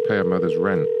 She had to pay her mother's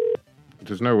rent.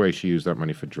 There's no way she used that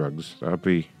money for drugs. That'd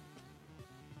be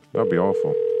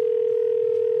awful.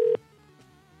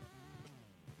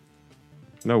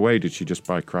 No way did she just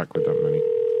buy crack with that money.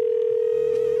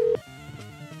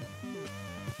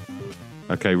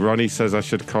 Okay, Ronnie says I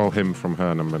should call him from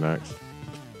her number next.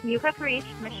 You have reached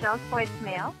Michelle's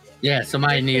voicemail. Yeah,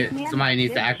 somebody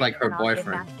needs to act like her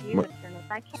boyfriend.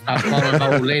 Stop calling an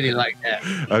old lady like that.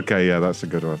 Okay, yeah, that's a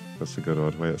good one.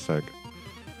 Wait a sec.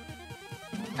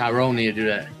 Tyrone need to do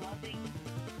that.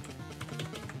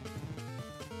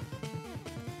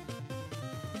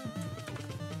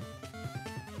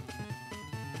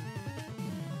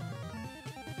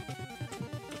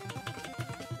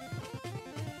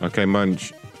 Okay,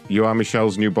 Munch, you are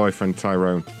Michelle's new boyfriend,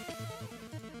 Tyrone,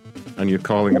 and you're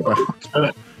calling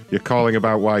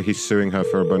about why he's suing her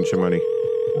for a bunch of money.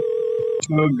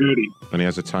 Oh, goody. And he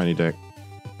has a tiny dick.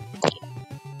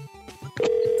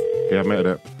 He admitted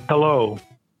it. Hello.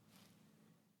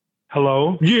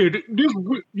 Yeah,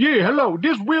 hello.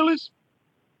 This Willis?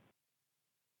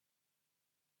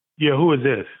 Yeah, who is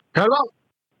this? Hello?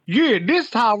 Yeah, this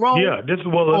Tyrone. Yeah, this is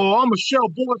Willis. Oh, I'm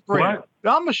Michelle's boyfriend. What?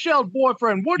 I'm Michelle's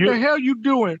boyfriend. What the hell you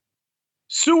doing?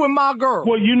 Suing my girl.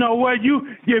 Well, you know what?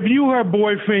 If you her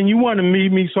boyfriend, you want to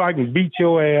meet me so I can beat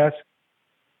your ass.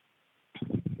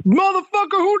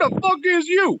 Motherfucker, who the fuck is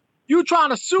you? You trying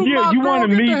to sue my girl? Yeah, you want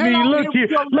to meet me? Look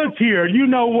Look here. You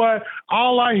know what?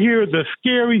 All I hear is a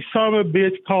scary son of a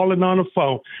bitch calling on the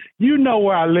phone. You know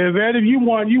where I live at. If you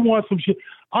want some shit,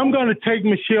 I'm going to take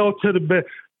Michelle to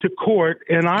court,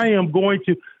 and I am going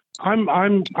to. I'm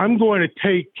going to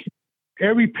take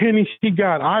every penny she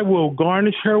got. I will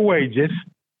garnish her wages,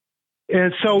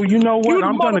 and so you know what?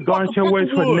 I'm going to garnish her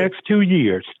wages for the next 2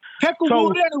 years.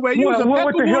 Pecklewood anyway.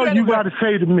 What the hell you got to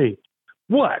say to me?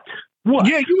 What?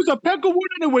 Yeah, you was a Pecklewood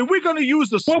anyway. We're gonna use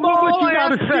the small. What you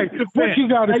gotta say? What you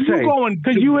gotta say?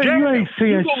 Because you ain't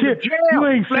saying shit. You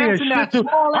ain't saying shit.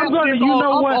 I'm gonna. You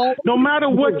know what? No matter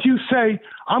what you say,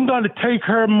 I'm gonna take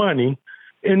her money,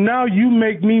 and now you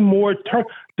make me more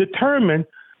determined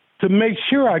to make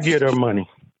sure I get her money.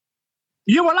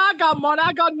 Yeah, well, I got money.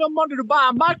 I got enough money to buy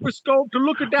a microscope to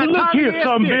look at that. Look here,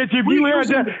 some bitch.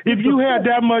 If you had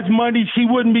that much money, she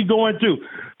wouldn't be going through.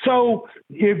 So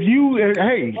if you,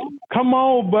 hey, come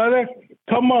on, brother,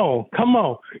 come on.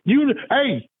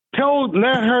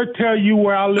 Let her tell you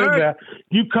where I live at.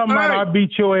 You come out, I'll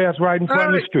beat your ass right in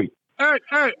front of the street. Hey.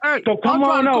 So come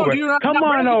on over. Come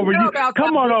on over,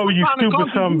 you stupid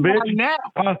son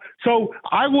bitch. So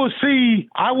I will see.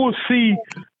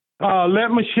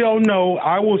 Let Michelle know.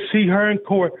 I will see her in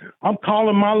court. I'm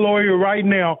calling my lawyer right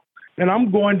now, and I'm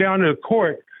going down to the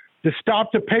court to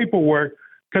stop the paperwork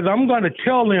because I'm going to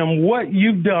tell them what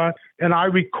you've done. And I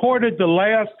recorded the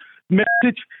last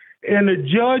message, and the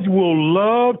judge will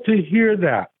love to hear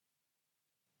that.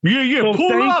 Yeah. So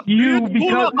pull up, you dude.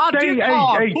 Pull up. My dick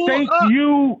hard.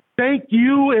 Thank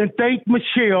you, and thank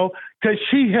Michelle because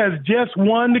she has just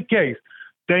won the case.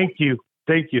 Thank you.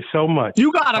 Thank you so much.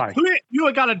 You got a clit. You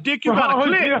ain't got a dick. You got a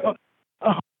clit.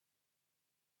 Yeah.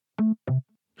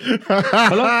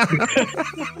 Hello?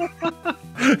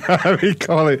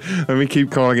 Let me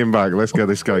keep calling him back. Let's get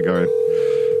this guy going.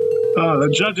 Oh, the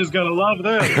judge is going to love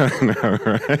this. I know,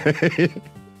 right?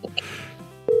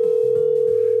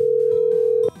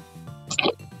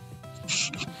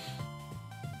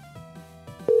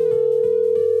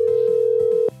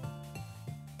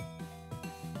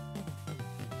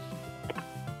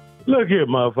 Look here,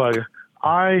 motherfucker.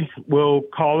 I will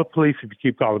call the police if you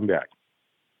keep calling back.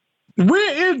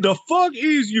 Where in the fuck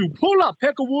is you? Pull up,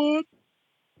 Peckerwood.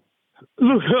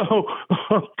 Look,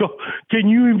 can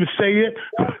you even say it?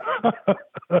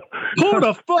 Pull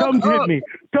the fuck come up. Get me.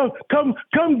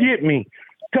 Come get me.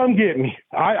 Come get me.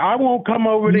 I won't come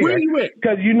over there. Where you at?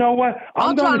 Because you know what?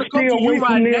 I'm going to stay away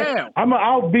from there.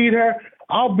 I'll beat her.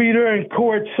 I'll beat her in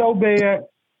court so bad.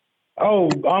 Oh,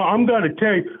 I'm going to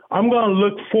tell you. I'm going to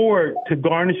look forward to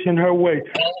garnishing her way.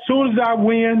 As soon as I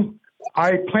win,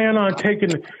 I plan on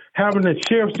having the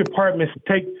sheriff's department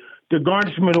take the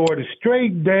garnishment order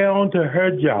straight down to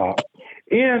her job.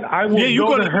 And I will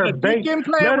go to her bank.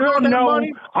 Let her know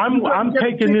I'm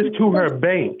taking this to her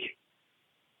bank.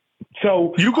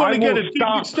 So you're going to get a deed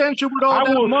extension with all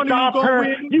that money you go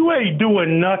in? You ain't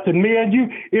doing nothing, man.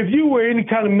 If you were any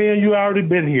kind of man, you already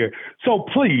been here. So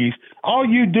please, all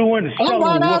you doing is I'm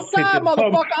right outside,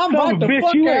 motherfucker. I'm right the bitch,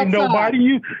 fuck you ain't outside. Nobody.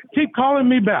 You keep calling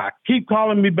me back. Keep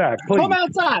calling me back, please. Come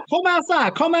outside. Come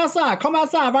outside. Come outside. Come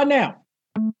outside right now.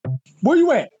 Where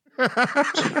you at?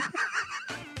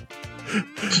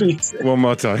 One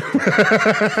more time.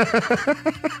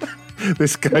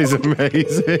 This guy's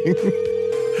amazing.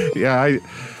 Yeah,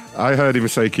 I heard him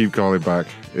say keep calling back.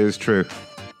 It is true.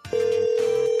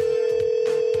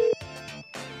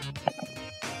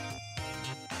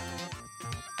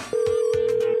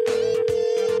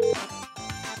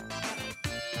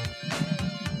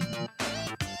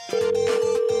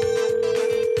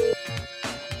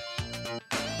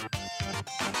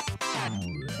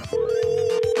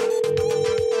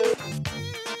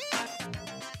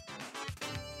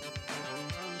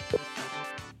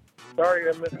 Sorry,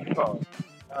 I missed the call.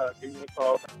 Give me a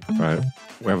call. Right.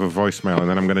 We have a voicemail, and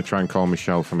then I'm going to try and call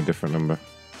Michelle from a different number.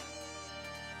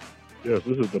 Yes,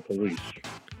 this is the police.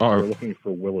 Uh-oh. We're looking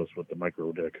for Willis with the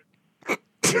micro dick.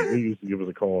 Please give us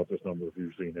a call at this number if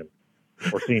you've seen him.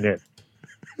 Or seen it.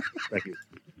 Thank you.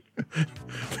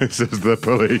 This is the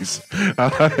police.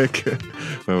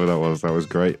 Whoever that was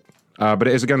great. But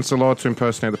it is against the law to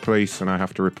impersonate the police, and I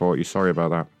have to report you. Sorry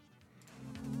about that.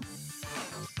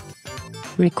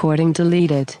 Recording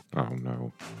deleted. Oh,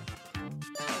 no.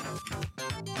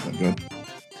 I'm good.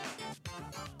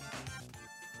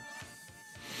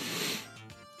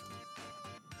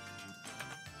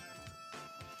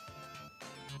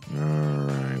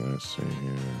 Alright, let's see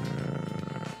here.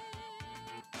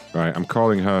 Right, I'm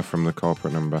calling her from the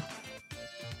corporate number.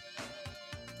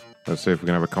 Let's see if we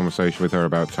can have a conversation with her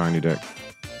about Tiny Dick.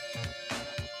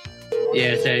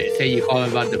 Yeah, say you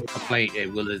calling about the complaint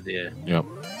at Willis there. Yep.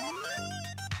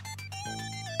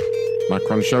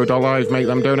 MacronShow.live, make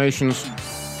them donations.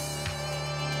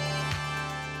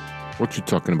 What you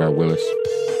talking about, Willis?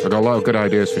 I got a lot of good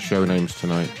ideas for show names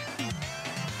tonight.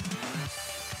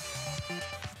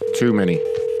 Too many.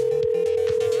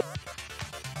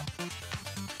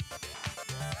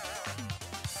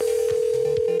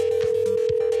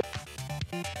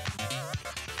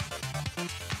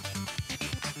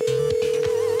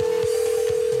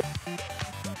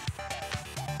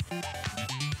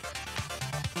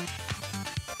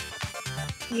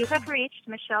 You have reached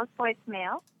Michelle's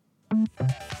voicemail.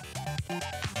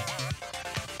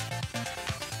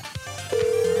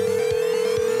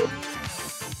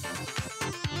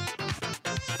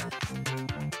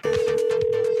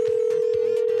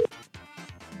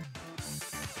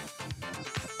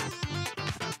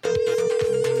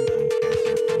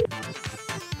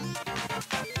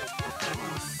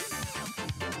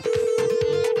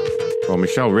 Well,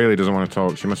 Michelle really doesn't want to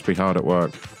talk. She must be hard at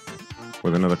work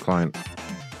with another client.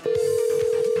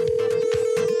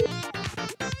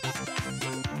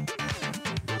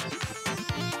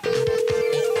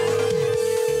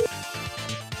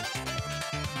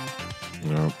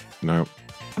 No.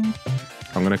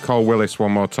 I'm going to call Willis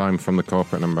one more time from the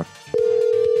corporate number.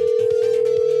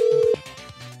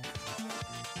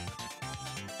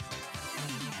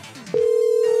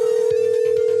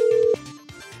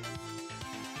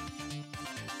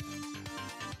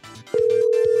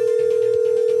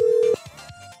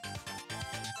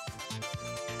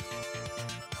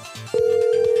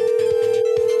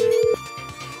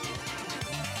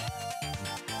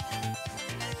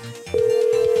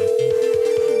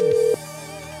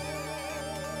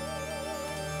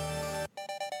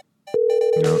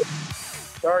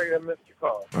 Sorry, I missed your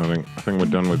call. I think we're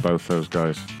done with both those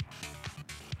guys.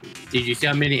 Did you see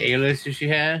how many A-listers she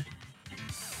had?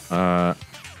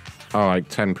 Like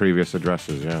 10 previous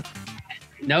addresses, yeah.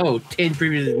 No, 10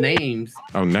 previous names.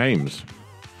 Oh, names?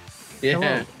 Yeah.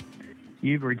 Hello.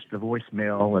 You've reached the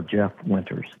voicemail of Jeff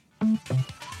Winters.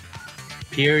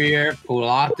 Superior,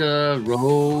 Polata,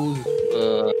 Rose.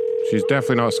 She's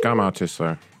definitely not a scam artist,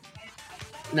 though.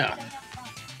 No.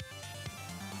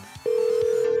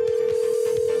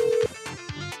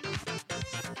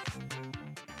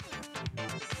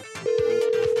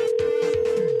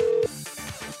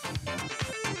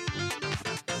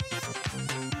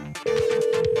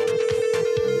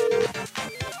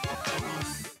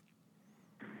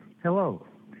 Hello.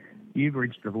 You've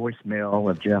reached the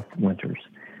voicemail of Jeff Winters.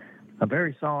 I'm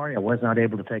very sorry I was not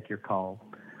able to take your call,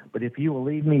 but if you will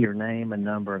leave me your name and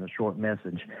number and a short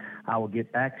message, I will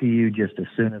get back to you just as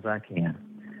soon as I can.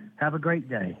 Have a great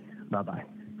day. Bye-bye.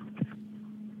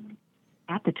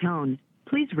 At the tone,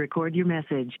 please record your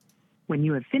message. When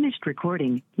you have finished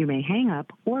recording, you may hang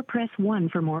up or press 1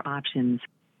 for more options.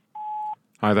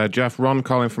 Hi there, Jeff. Ron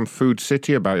calling from Food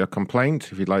City about your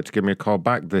complaint. If you'd like to give me a call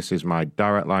back, this is my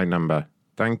direct line number.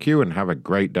 Thank you and have a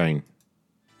great day.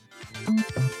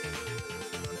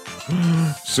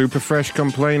 Super fresh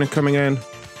complainer coming in.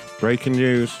 Breaking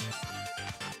news.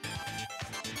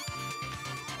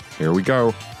 Here we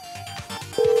go.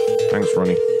 Thanks,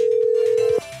 Ronnie.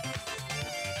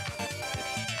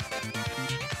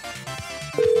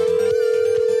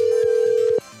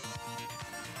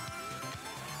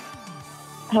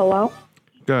 Hello?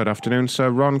 Good afternoon, sir.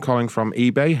 Ron calling from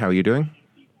eBay. How are you doing?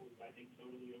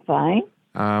 Fine.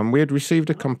 We had received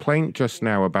a complaint just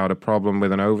now about a problem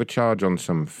with an overcharge on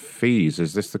some fees.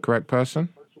 Is this the correct person?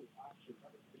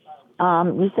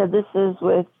 You said this is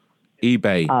with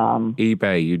eBay.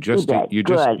 eBay. You just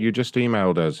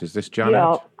emailed us. Is this Janet?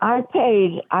 Yeah, I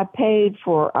paid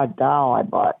for a doll I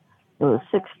bought. It was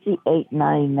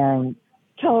 $68.99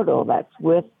 total. That's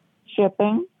with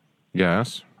shipping.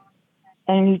 Yes.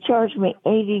 And you charged me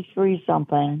 $83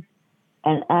 something,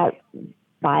 and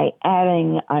by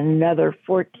adding another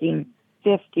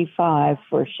 $14.55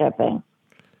 for shipping.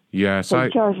 Yes, so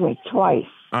you charged me twice.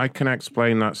 I can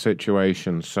explain that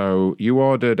situation. So you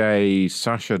ordered a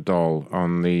Sasha doll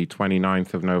on the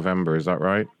 29th of November, is that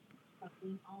right?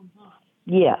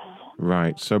 Yes.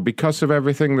 Right. So because of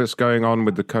everything that's going on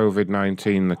with the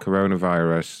COVID-19, the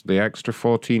coronavirus, the extra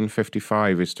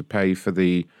 $14.55 is to pay for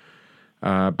the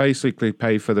basically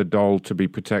pay for the doll to be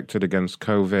protected against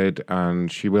COVID,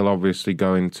 and she will obviously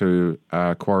go into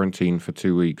quarantine for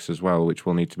 2 weeks as well, which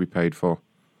will need to be paid for.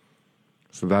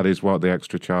 So that is what the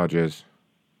extra charge is.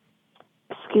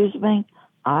 Excuse me,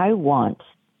 I want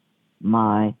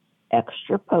my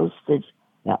extra postage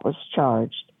that was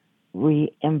charged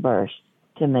reimbursed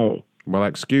to me. Well,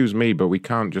 excuse me, but we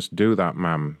can't just do that,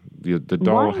 ma'am. The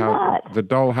doll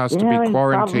has to be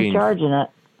quarantined. Charging it.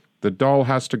 The doll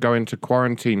has to go into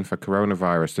quarantine for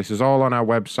coronavirus. This is all on our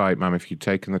website, ma'am, if you've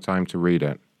taken the time to read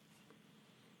it.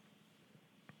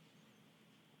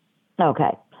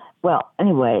 Okay. Well,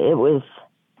 anyway, it was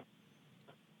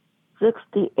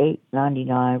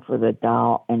 $68.99 for the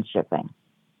doll and shipping.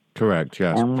 Correct,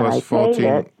 yes. And plus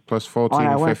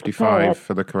 $14.55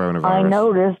 for the coronavirus. I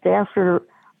noticed after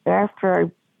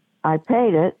I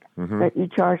paid it that you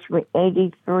charged me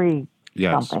 $83.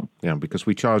 Yes, something. Yeah, because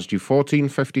we charged you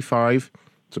 $14.55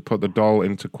 to put the doll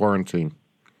into quarantine.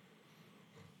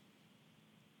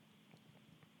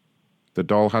 The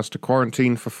doll has to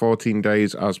quarantine for 14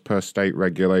 days as per state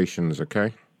regulations,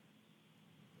 okay?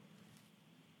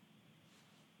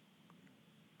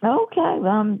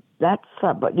 Okay, that's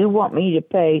but you want me to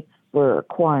pay for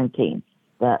quarantine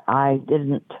that I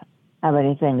didn't have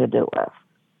anything to do with.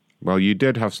 Well, you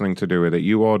did have something to do with it.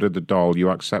 You ordered the doll, you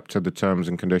accepted the terms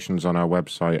and conditions on our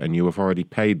website, and you have already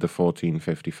paid the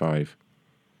 $14.55.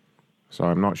 So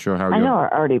I'm not sure how I know I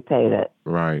already paid it.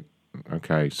 Right.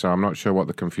 Okay, so I'm not sure what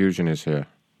the confusion is here.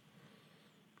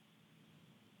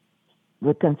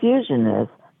 The confusion is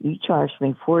you charged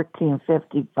me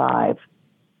 $14.55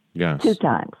 Yes. 2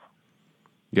 times.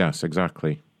 Yes,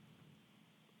 exactly.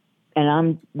 And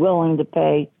I'm willing to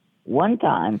pay 1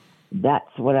 time.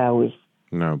 That's what I was.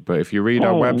 No, but if you read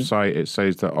our website, it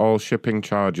says that all shipping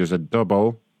charges are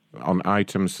double on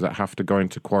items that have to go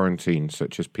into quarantine,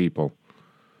 such as people.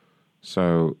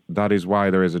 So that is why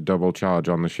there is a double charge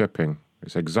on the shipping.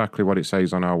 It's exactly what it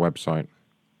says on our website.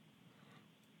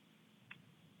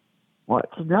 Well,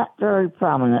 it's not very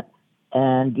prominent,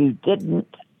 and you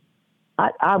didn't.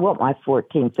 I want my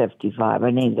 $14.55.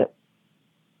 I need it.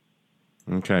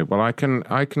 Okay, well, I can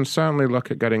certainly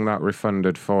look at getting that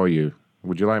refunded for you.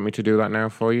 Would you like me to do that now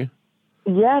for you?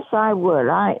 Yes, I would.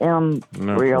 I am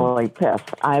really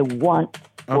pissed. I want.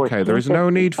 Okay, there is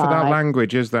no need for that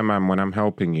language, is there, ma'am, when I'm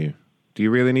helping you? Do you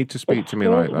really need to speak to me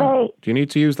like that? Do you need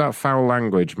to use that foul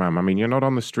language, ma'am? I mean, you're not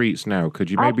on the streets now.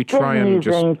 Could you maybe try and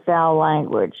just... using foul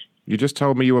language. You just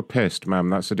told me you were pissed, ma'am.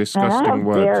 That's a disgusting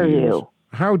word to use. How dare you?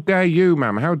 How dare you,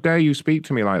 ma'am? How dare you speak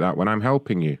to me like that when I'm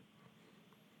helping you?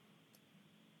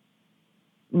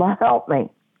 Well, help me.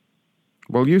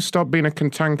 Well, you stop being a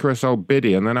cantankerous old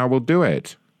biddy, and then I will do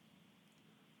it.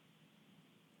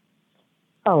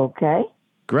 Okay.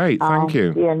 Great, thank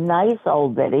you. Be a nice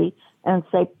old biddy and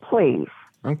say, please.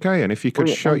 Okay, and if you could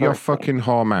shut your fucking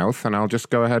whore mouth, and I'll just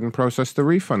go ahead and process the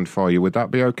refund for you. Would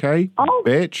that be okay,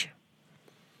 bitch?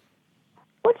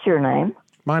 What's your name?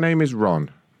 My name is Ron.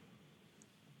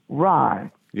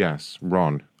 Ron. Yes,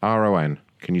 Ron. R-O-N.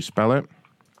 Can you spell it?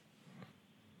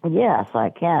 Yes, I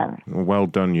can. Well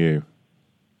done, you.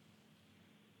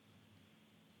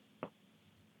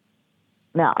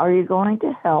 Now, are you going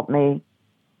to help me?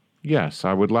 Yes,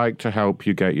 I would like to help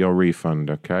you get your refund,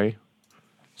 okay?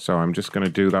 So I'm just going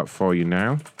to do that for you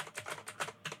now.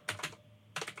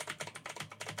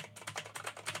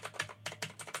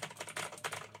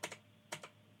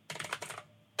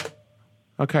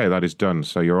 Okay, that is done.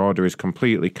 So your order is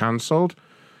completely cancelled.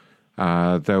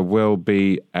 There will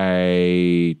be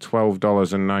a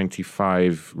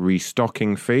 $12.95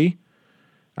 restocking fee.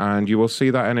 And you will see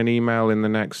that in an email in the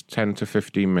next 10 to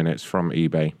 15 minutes from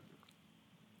eBay.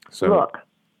 So, look.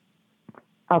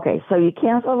 Okay, so you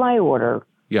cancel my order.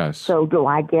 Yes. So do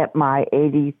I get my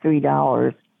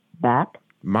 $83 back?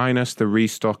 Minus the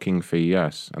restocking fee,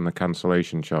 yes, and the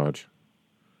cancellation charge.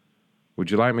 Would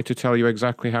you like me to tell you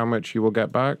exactly how much you will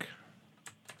get back?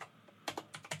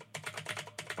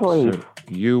 Please. So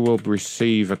you will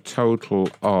receive a total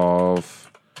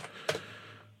of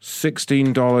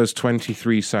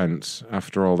 $16.23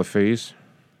 after all the fees.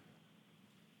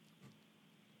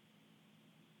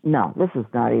 No, this is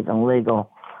not even legal.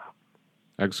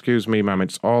 Excuse me, ma'am,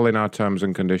 it's all in our terms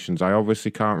and conditions. I obviously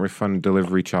can't refund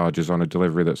delivery charges on a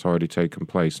delivery that's already taken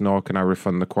place, nor can I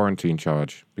refund the quarantine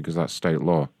charge, because that's state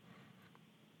law.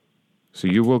 So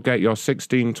you will get your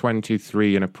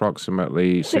 $16.23 in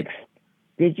approximately...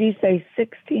 Did you say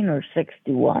 16 or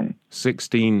 61?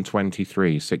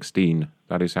 $16.23. 16.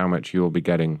 That is how much you will be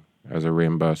getting as a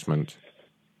reimbursement.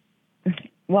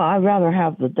 Well, I'd rather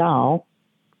have the doll.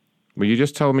 Well, you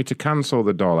just told me to cancel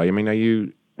the doll. I mean, are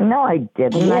you... No, I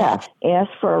didn't. Yes.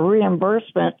 Asked for a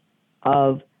reimbursement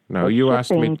of... No, you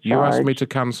asked me to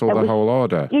cancel the whole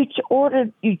order. You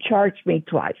charged me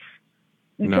twice.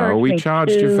 No, we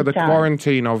charged you for the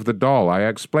quarantine of the doll. I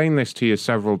explained this to you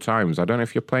several times. I don't know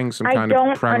if you're playing some kind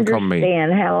of prank on me. I don't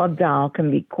understand how a doll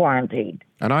can be quarantined.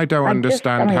 And I don't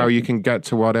understand how you can get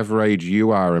to whatever age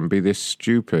you are and be this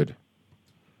stupid.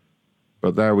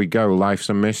 But there we go. Life's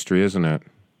a mystery, isn't it?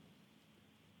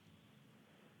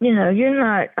 You know, you're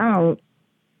not...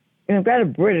 You've got a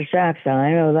British accent.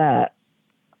 I know that.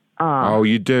 Oh,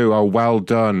 you do? Oh, well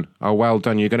done. Oh, well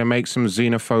done. You're going to make some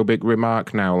xenophobic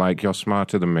remark now, like you're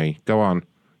smarter than me. Go on.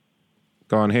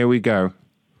 Go on, here we go.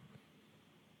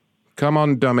 Come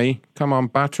on, dummy. Come on,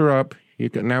 batter up.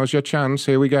 Now's your chance.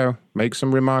 Here we go. Make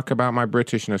some remark about my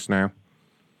Britishness now.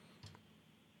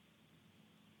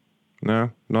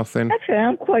 No? Nothing? Actually,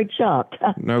 I'm quite shocked.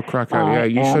 No crack out. Yeah,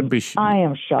 you should be. I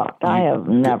am shocked. I have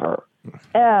never,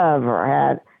 ever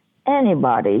had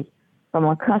anybody from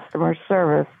a customer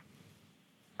service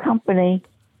company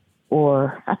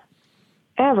or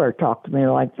ever talk to me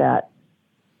like that.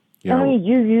 Yeah. I mean,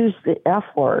 you used the F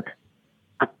word.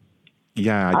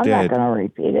 Yeah, I I'm did. not going to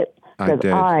repeat it because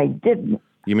I didn't.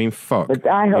 You mean fuck? But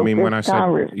I hope you mean when I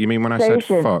said? You mean when I said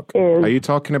fuck? Are you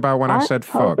talking about when I said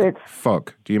fuck?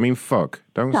 Fuck. Do you mean fuck?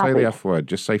 Don't say the F word.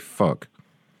 Just say fuck.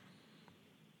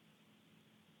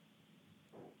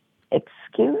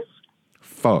 Excuse?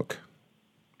 Fuck.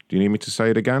 Do you need me to say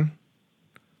it again?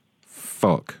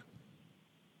 Fuck.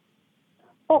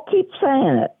 Well, keep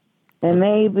saying it, and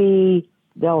maybe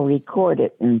they'll record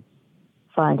it and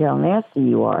find how nasty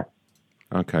you are.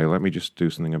 Okay, let me just do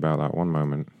something about that. One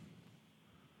moment.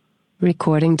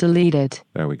 Recording deleted.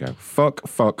 There we go. Fuck,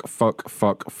 fuck, fuck,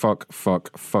 fuck, fuck,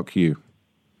 fuck, fuck you.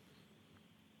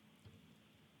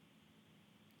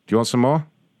 Do you want some more?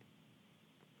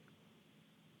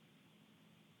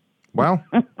 Well?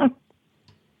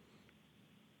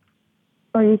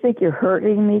 Oh, you think you're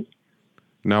hurting me?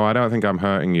 No, I don't think I'm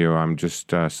hurting you. I'm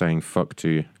just saying fuck to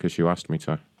you because you asked me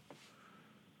to.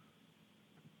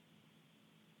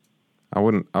 I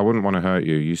wouldn't want to hurt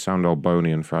you. You sound all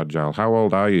bony and fragile. How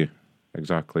old are you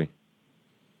exactly?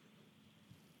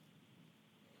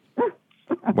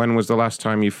 When was the last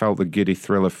time you felt the giddy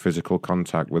thrill of physical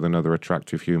contact with another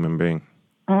attractive human being?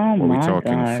 Oh, Were we my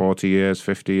talking God. 40 years,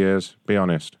 50 years? Be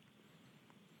honest.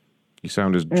 You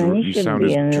sound as you you sound shouldn't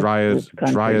be as in this dry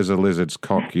country. as a lizard's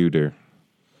cock. You do.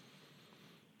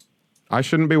 I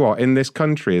shouldn't be what? In this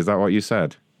country? Is that what you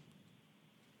said?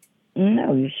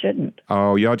 No, you shouldn't.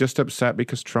 Oh, you're just upset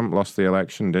because Trump lost the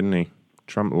election, didn't he?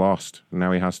 Trump lost, and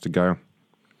now he has to go.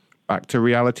 Back to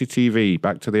reality TV.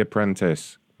 Back to The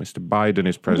Apprentice. Mr. Biden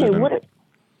is president. Okay,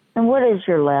 what is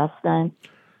your last name?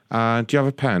 Do you have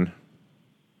a pen?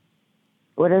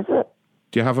 What is it?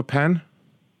 Do you have a pen?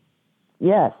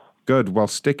 Yes. Good. Well,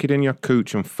 stick it in your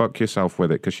cooch and fuck yourself with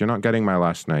it, because you're not getting my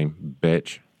last name,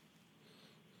 bitch.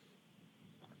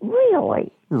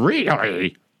 Really?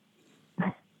 Really?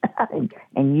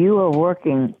 And you are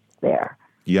working there.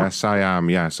 Yes, I am,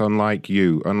 yes. Unlike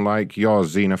you, unlike your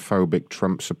xenophobic,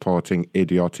 Trump-supporting,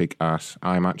 idiotic ass,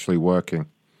 I'm actually working.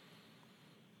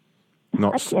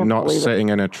 Not sitting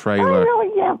in a trailer. I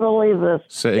really can't believe this.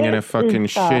 Sitting in a fucking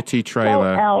shitty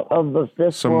trailer. So out of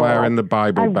this somewhere world. in the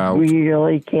Bible Belt. I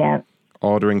really can't.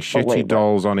 Ordering shitty believe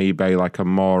dolls on eBay like a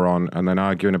moron, and then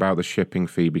arguing about the shipping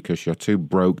fee because you're too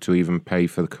broke to even pay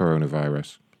for the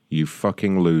coronavirus. You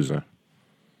fucking loser.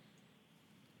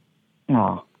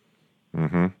 Oh.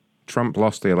 Mm-hmm. Trump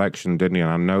lost the election, didn't he? And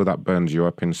I know that burns you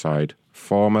up inside.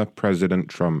 Former President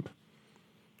Trump.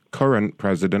 Current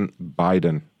President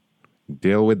Biden.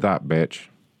 Deal with that, bitch.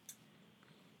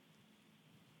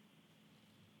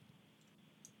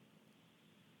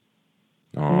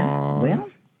 Oh, well,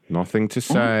 nothing to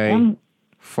say.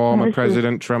 Former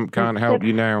President Trump can't help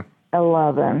you now.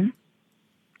 11.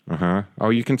 Uh-huh. Oh,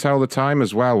 you can tell the time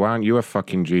as well. Aren't you a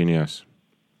fucking genius?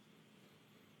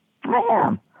 I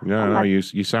am. No, you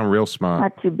sound real smart.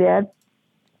 Not too bad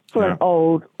for an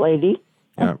old lady.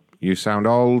 Yeah, you sound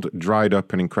old, dried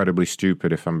up, and incredibly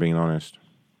stupid, if I'm being honest.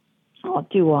 Oh,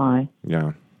 do I?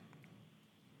 Yeah.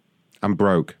 I'm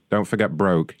broke. Don't forget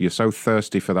broke. You're so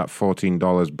thirsty for that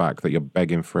 $14 back that you're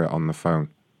begging for it on the phone.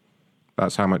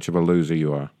 That's how much of a loser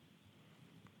you are.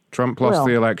 Trump lost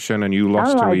the election and you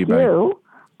lost to unlike eBay. You,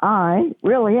 I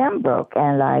really am broke,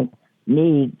 and I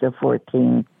need the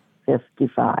 $14.55.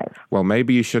 Well,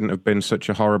 maybe you shouldn't have been such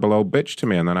a horrible old bitch to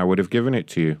me, and then I would have given it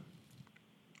to you.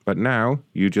 But now,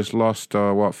 you just lost,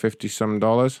 $50-some?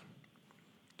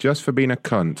 Just for being a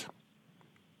cunt.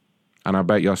 And I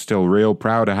bet you're still real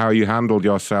proud of how you handled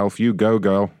yourself. You go,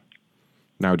 girl.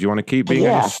 Now, do you want to keep being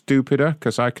any stupider?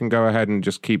 Because I can go ahead and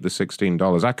just keep the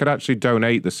 $16. I could actually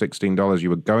donate the $16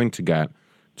 you were going to get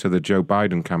to the Joe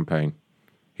Biden campaign.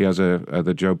 He has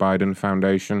the Joe Biden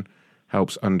Foundation,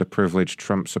 helps underprivileged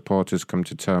Trump supporters come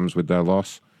to terms with their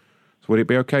loss. So would it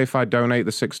be okay if I donate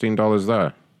the $16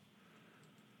 there?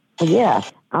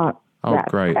 Yes.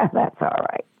 Great. That's all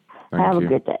right. Thank Have you. a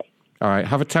good day. All right,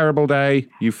 have a terrible day,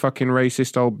 you fucking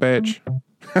racist old bitch.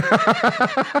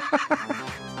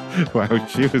 Wow,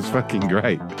 she was fucking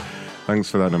great. Thanks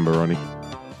for that number, Ronnie.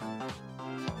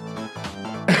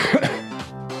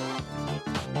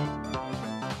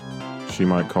 She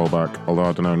might call back, although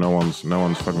I don't know, no one's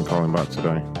fucking calling back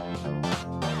today.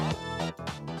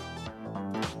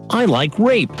 I like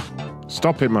rape.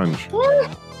 Stop it, Munch.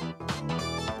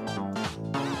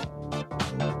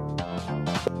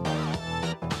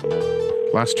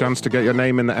 Last chance to get your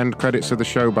name in the end credits of the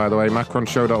show, by the way.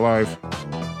 MacronShow.live.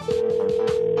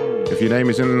 If your name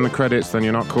is in the credits, then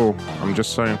you're not cool. I'm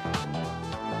just saying.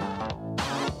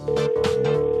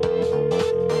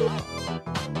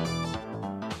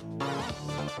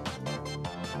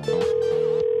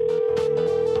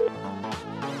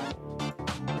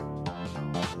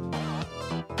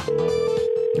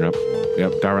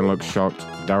 Yep, Darren looks shocked.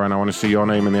 Darren, I want to see your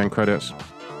name in the end credits.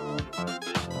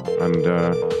 And,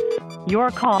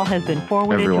 Your call has been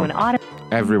forwarded to an auto...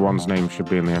 Everyone's name should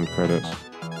be in the end credits.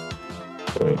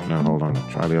 Wait, no, hold on.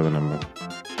 Try the other number.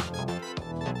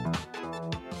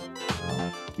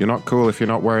 You're not cool if you're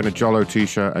not wearing a Jollo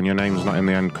t-shirt and your name's not in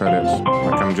the end credits.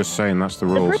 Like, I'm just saying, that's the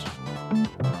rules.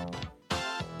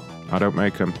 I don't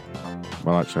make them.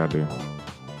 Well, actually, I do.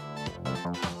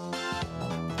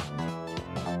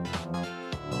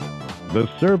 The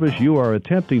service you are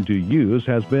attempting to use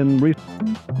has been...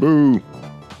 Boo!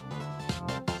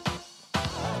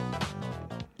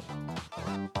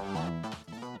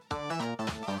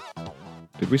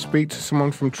 Did we speak to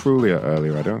someone from Trulia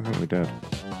earlier? I don't think we did. I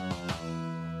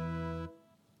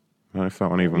don't know if that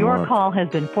one even Your worked. call has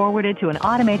been forwarded to an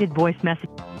automated voice message.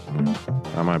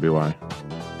 That might be why.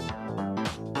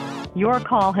 Your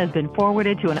call has been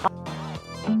forwarded to an...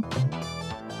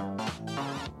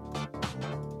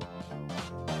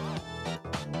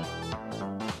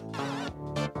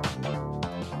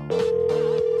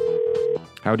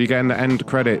 How do you get in the end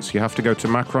credits? You have to go to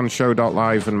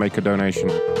MacronShow.live and make a donation.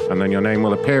 And then your name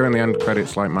will appear in the end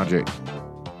credits like magic.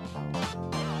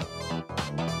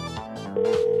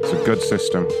 It's a good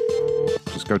system.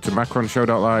 Just go to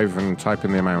MacronShow.live and type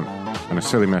in the amount. And a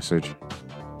silly message.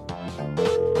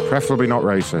 Preferably not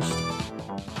racist.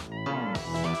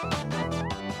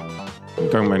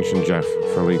 And don't mention Jeff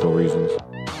for legal reasons.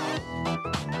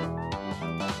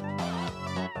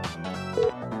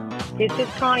 This is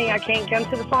Connie. I can't come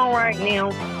to the phone right now.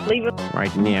 Leave it.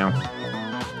 Right now.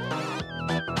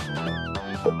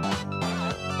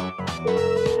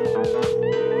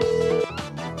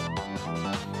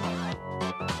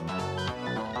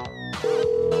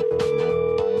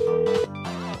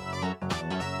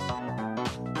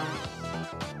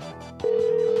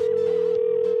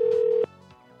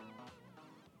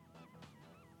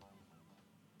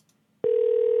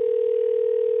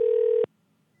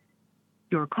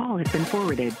 Your call has been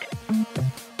forwarded.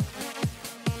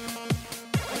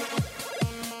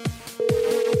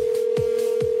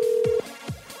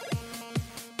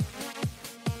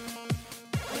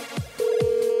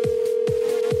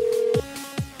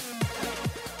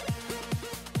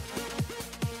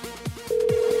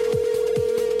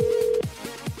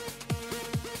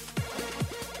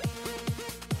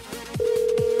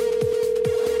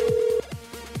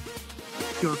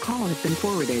 Your call has been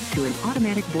forwarded to an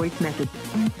automatic voice message.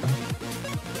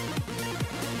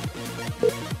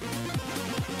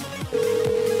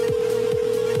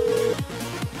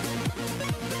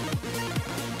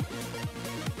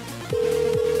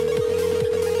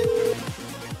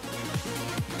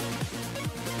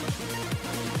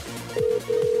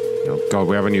 Oh, God,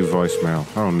 we have a new voicemail.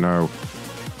 Oh, no.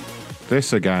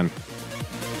 This again.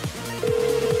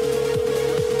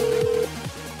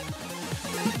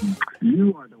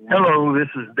 Hello, this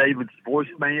is David's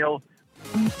voicemail.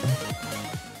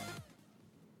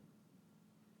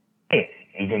 This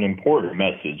is an important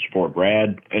message for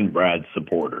Brad and Brad's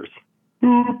supporters.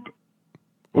 Oompa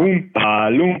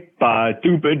loompa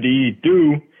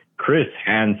doopity-doo. Chris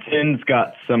Hansen's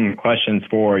got some questions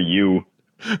for you.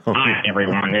 Hi,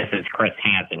 everyone. This is Chris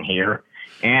Hansen here.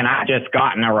 And I just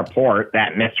gotten a report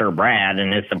that Mr. Brad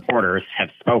and his supporters have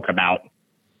spoke about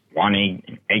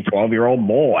wanting a 12-year-old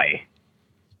boy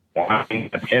wanting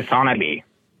to piss on a bee.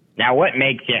 Now, what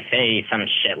makes you say some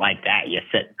shit like that, you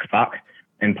sick fuck,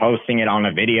 and posting it on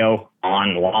a video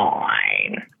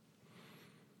online?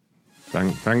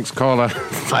 Thanks, caller.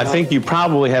 I think you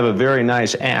probably have a very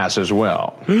nice ass as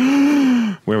well. We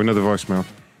have another voicemail.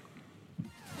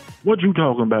 What you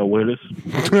talking about, Willis?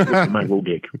 Micro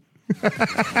dick.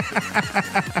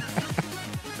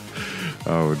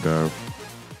 Oh, no.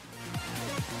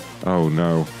 Oh,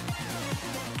 no.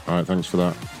 All right, thanks for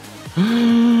that.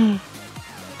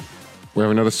 We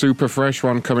have another super fresh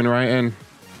one coming right in.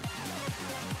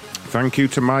 Thank you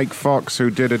to Mike Fox, who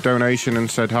did a donation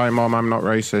and said, "Hi, Mom, I'm not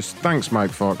racist." Thanks,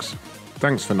 Mike Fox.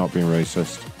 Thanks for not being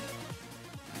racist.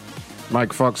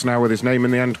 Mike Fox now with his name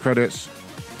in the end credits.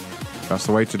 That's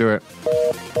the way to do it.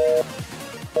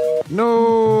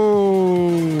 No!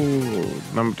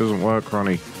 Number doesn't work,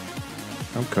 Ronnie.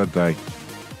 How could they?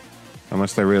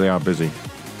 Unless they really are busy.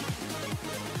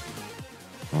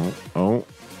 Oh.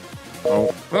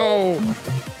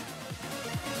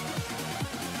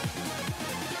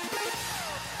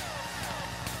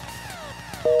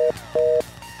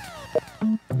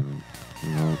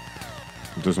 No.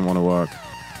 It doesn't want to work.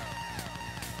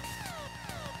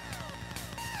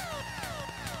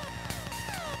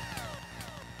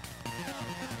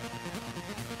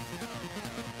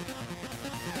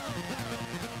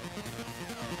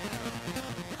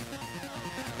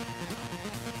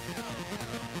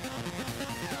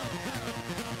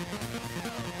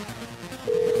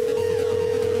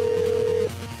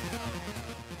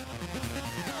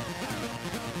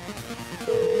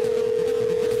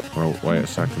 Oh, wait a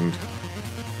second.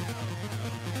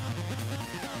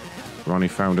 Ronnie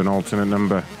found an alternate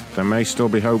number. There may still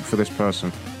be hope for this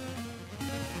person.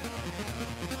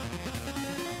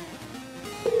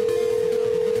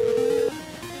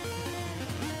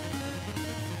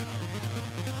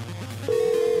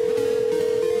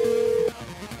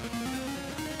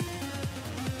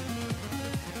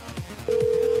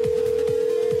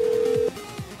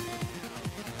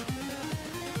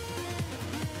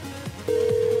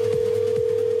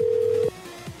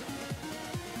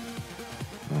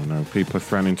 People are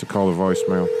threatening to call the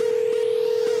voicemail.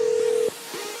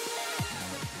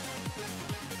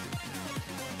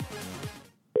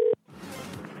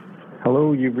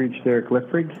 Hello, you've reached Eric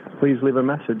Liffrig. Please leave a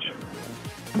message.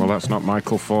 Well, that's not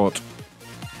Michael Fort.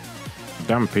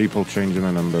 Damn people changing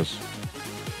their numbers.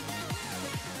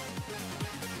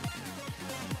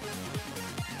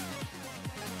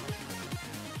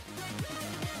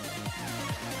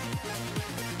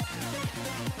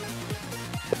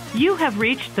 You have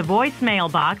reached the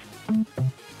voicemail box.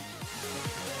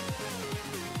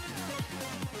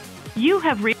 You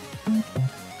have reached...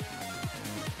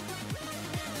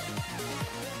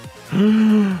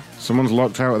 Someone's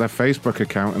locked out of their Facebook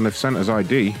account and they've sent us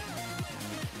ID.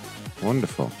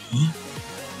 Wonderful.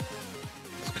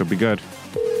 Could be good.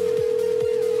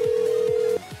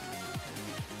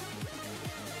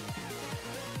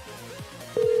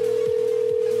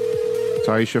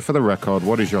 Taisha, for the record,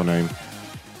 what is your name?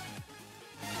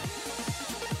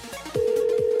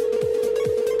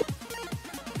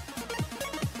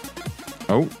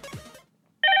 Oh.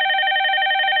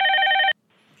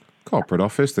 Corporate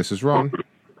office, this is Ron.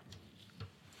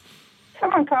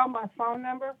 Someone called my phone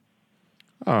number.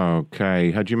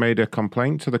 Okay. Had you made a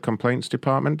complaint to the complaints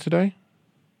department today?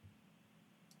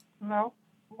 No.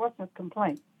 What's a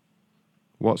complaint?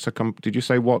 Did you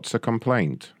say what's a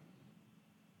complaint?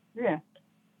 Yeah.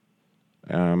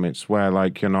 It's where,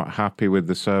 like, you're not happy with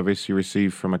the service you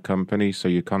receive from a company, so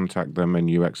you contact them and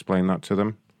you explain that to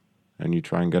them, and you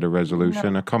try and get a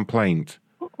resolution. No. A complaint.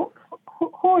 Who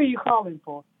are you calling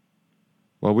for?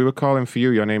 Well, we were calling for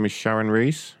you. Your name is Sharon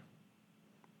Reese?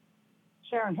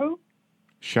 Sharon who?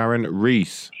 Sharon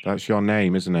Reese. That's your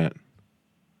name, isn't it?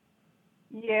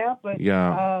 Yeah, but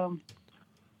Yeah.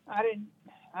 I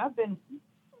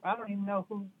don't even know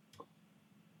who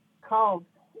called.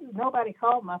 Nobody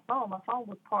called my phone. My phone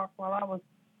was parked while I was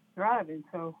driving,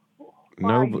 so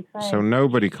why are you saying So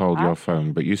nobody called your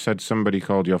phone, but you said somebody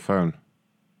called your phone.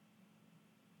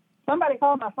 somebody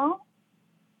called my phone?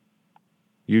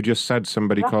 You just said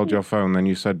somebody Nothing. called your phone, then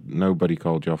you said nobody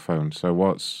called your phone. So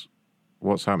what's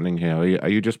happening here? Are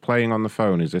you just playing on the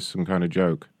phone? Is this some kind of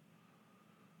joke?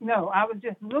 No, I was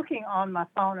just looking on my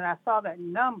phone and I saw that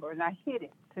number and I hit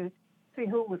it to see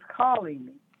who was calling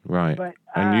me. Right. But,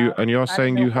 And you're I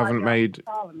saying didn't you know why haven't y'all made was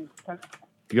calling me.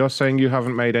 you're saying you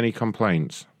haven't made any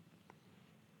complaints.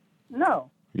 No.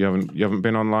 You haven't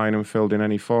been online and filled in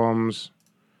any forms.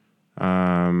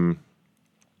 You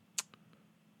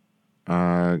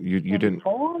didn't.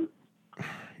 Forms?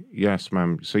 Yes,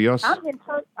 ma'am. So you're. Let me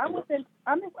tell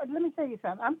you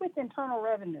something. I'm with Internal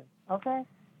Revenue, okay?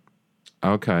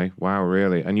 Okay. Wow.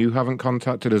 Really? And you haven't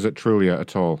contacted us at Trulia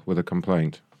at all with a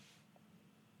complaint?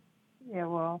 Yeah,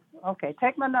 well, okay.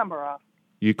 Take my number off.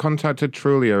 You contacted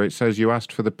Trulia. It says you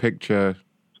asked for the picture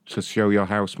to show your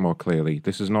house more clearly.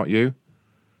 This is not you?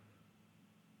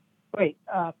 Wait,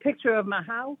 picture of my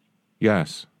house?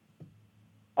 Yes.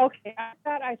 Okay, I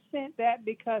thought I sent that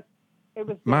because it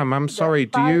was... Ma'am, I'm sorry.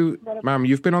 Ma'am,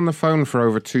 you've been on the phone for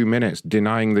over 2 minutes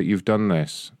denying that you've done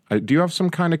this. Do you have some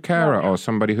kind of carer or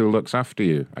somebody who looks after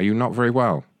you? Are you not very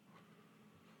well?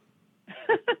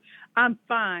 I'm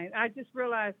fine. I just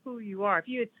realized who you are. If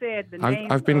you had said the name...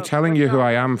 I've been telling you who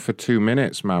I am for 2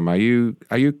 minutes, ma'am. Are you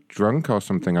drunk or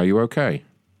something? Are you okay?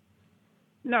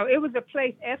 No, it was a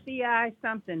place, FEI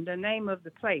something, the name of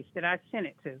the place that I sent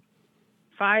it to.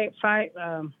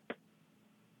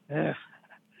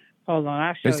 Hold on,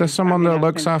 I'll show you. Is there someone that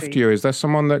looks after you? Is there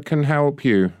someone that can help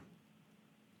you?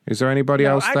 Is there anybody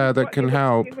else there that can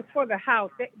help? It was for the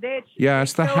house.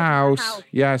 Yes, the house.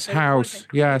 Yes, house.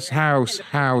 Yes,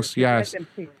 house. Yes.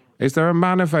 Is there a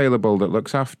man available that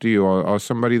looks after you or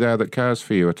somebody there that cares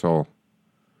for you at all?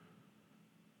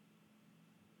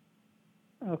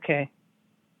 Okay.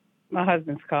 My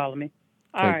husband's calling me.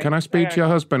 All Okay, right. can I speak to your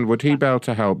husband? Would he be able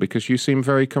to help? Because you seem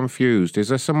very confused. Is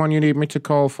there someone you need me to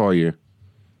call for you?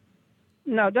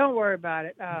 No, don't worry about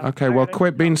it. Okay, well,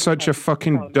 quit being such a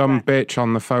fucking dumb bitch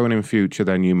on the phone in future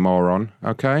then, you moron.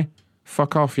 Okay?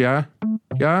 Fuck off, yeah?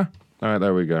 Yeah? All right,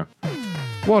 there we go.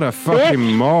 What a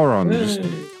fucking moron. Just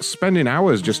spending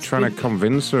hours just trying to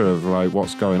convince her of, like,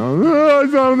 what's going on. I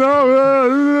don't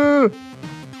know.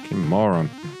 Fucking moron.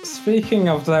 Speaking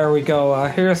of there we go,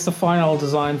 here's the final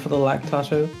design for the leg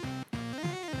tattoo.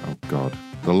 Oh, God.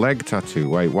 The leg tattoo.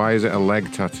 Wait, why is it a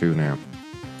leg tattoo now?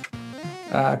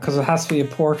 Because it has to be a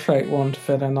portrait one to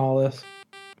fit in all this.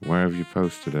 Where have you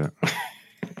posted it?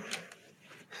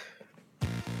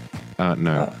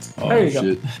 No. There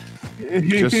you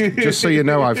go. Just so you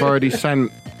know, I've already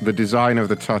sent the design of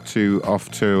the tattoo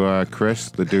off to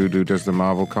Chris, the dude who does the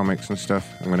Marvel comics and stuff.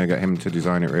 I'm going to get him to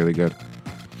design it really good.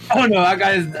 Oh no, I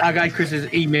got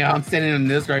Chris's email. I'm sending him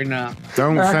this right now.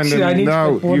 Don't send him.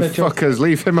 No, you fuckers,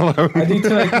 leave him alone. I need to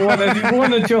make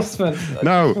one adjustment.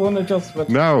 No. One adjustment.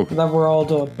 No. Then we're all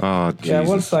done. Oh, Jesus. Yeah,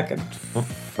 1 second.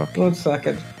 Fucking 1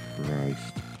 second.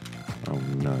 Christ. Oh,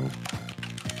 no.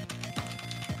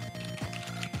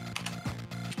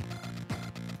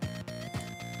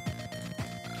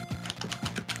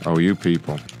 Oh, you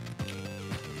people.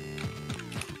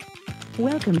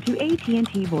 Welcome to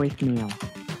AT&T voicemail.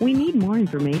 We need more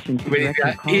information to direct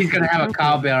your call. He's going to have a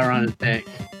cowbell around his neck.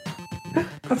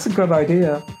 That's a good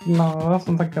idea. No, I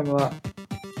wasn't thinking of that.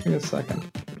 Give me a second.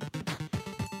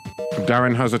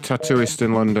 Darren has a tattooist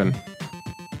in London.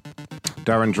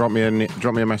 Darren, drop me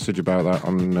a message about that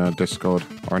on Discord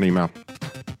or an email.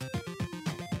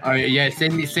 All right, yeah.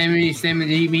 Send me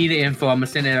the info. I'm gonna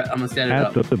set it At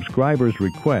up. the subscriber's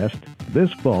request,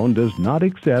 this phone does not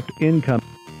accept income.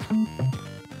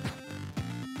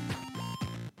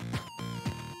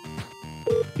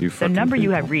 The number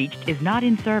you have reached is not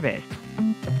in service.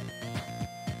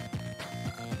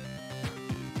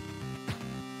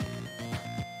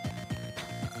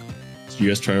 Did you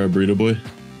guys try our burrito boy?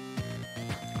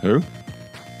 Who?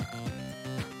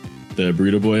 The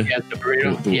burrito boy? Yes, the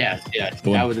burrito. Yes. The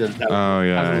one- That was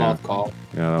a lost call.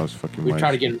 Yeah, that was fucking We waste.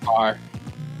 tried to get in the car.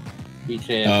 He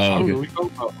said, Oh, okay. we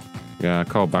go." Yeah, I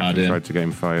called back and damn. tried to get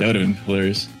him fired. That would have been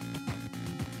hilarious.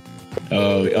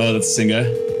 Oh, that's the same guy?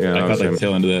 Yeah, I that caught was like him. the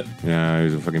tail end of that. Yeah, he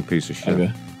was a fucking piece of shit.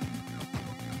 Okay.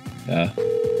 Yeah.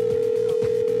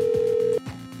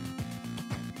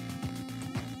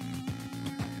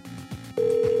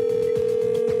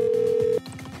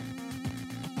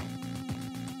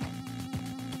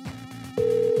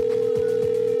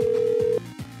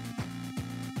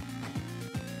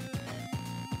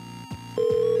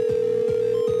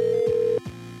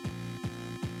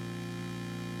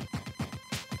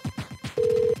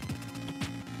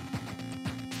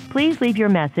 Please leave your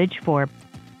message for...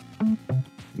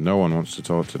 No one wants to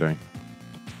talk today.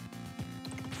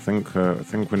 I think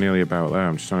we're nearly about there.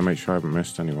 I'm just trying to make sure I haven't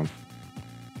missed anyone.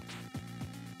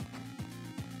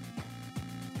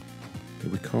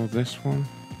 Did we call this one?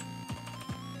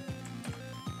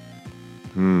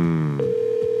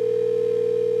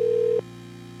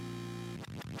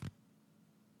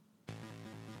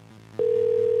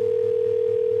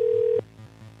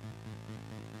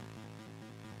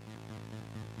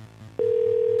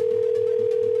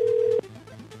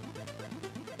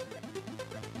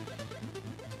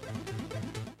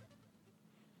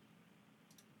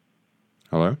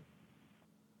 Hello?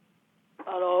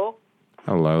 Hello?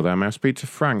 Hello there. May I speak to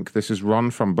Frank? This is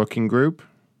Ron from Booking Group.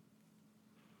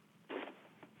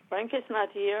 Frank is not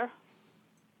here.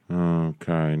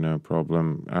 Okay, no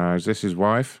problem. Is this his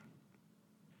wife?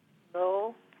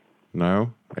 No.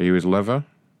 No? Are you his lover?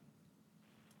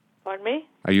 Pardon me?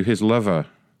 Are you his lover?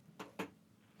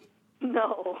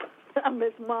 No. I'm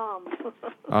his mom.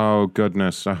 Oh,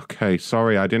 goodness. Okay,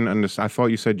 sorry. I didn't understand. I thought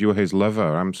you said you were his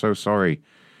lover. I'm so sorry.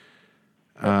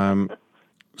 He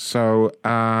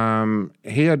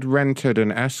had rented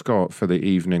an escort for the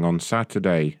evening on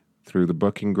Saturday through the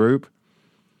Booking Group.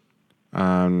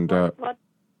 And What?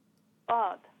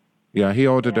 Odd. yeah, he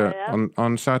ordered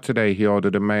on Saturday. He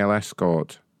ordered a male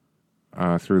escort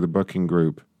through the Booking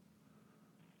Group.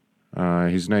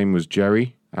 His name was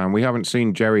Jerry, and we haven't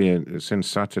seen Jerry since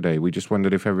Saturday. We just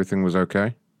wondered if everything was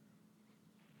okay.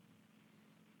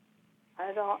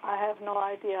 I have no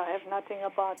idea. I have nothing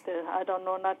about this. I don't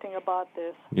know nothing about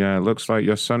this. Yeah, it looks like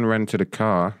your son rented a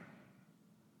car.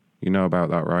 You know about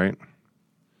that, right?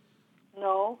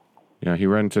 No. Yeah, he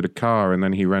rented a car, and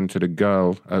then he rented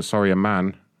a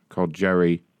man called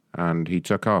Jerry, and he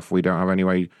took off. We don't have any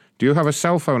way. Do you have a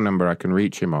cell phone number I can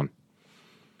reach him on?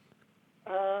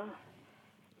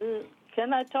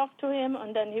 Can I talk to him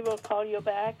and then he will call you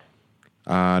back?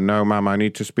 No, ma'am, I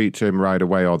need to speak to him right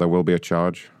away, or there will be a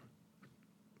charge.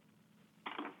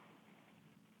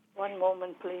 One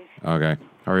moment, please. Okay,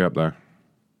 hurry up there.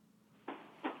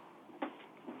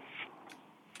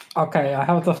 Okay, I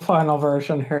have the final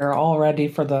version here, all ready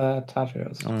for the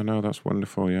tattoos. Oh, no, that's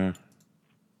wonderful, yeah.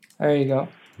 There you go.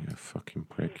 You fucking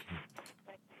prick.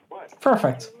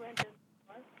 Perfect.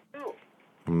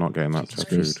 I'm not getting that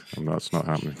tattooed. That's not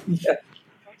happening. Yeah.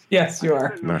 Yes, you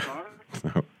are. No.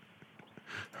 No.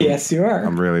 Yes, you are.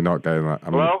 I'm really not getting that.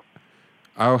 Hello?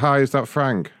 Oh, hi, is that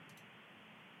Frank?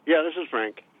 Yeah, this is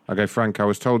Frank. Okay, Frank, I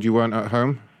was told you weren't at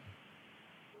home.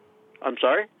 I'm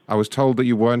sorry? I was told that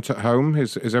you weren't at home.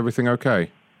 Is everything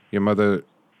okay? Your mother...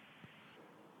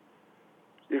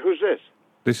 Who's this?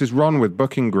 This is Ron with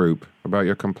Booking Group about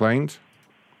your complaint.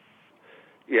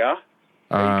 Yeah?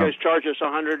 You Uh, guys charge us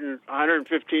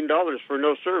 $115 for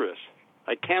no service.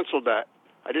 I canceled that.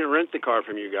 I didn't rent the car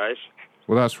from you guys.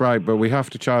 well, that's right, but we have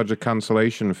to charge a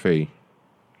cancellation fee.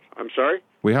 I'm sorry?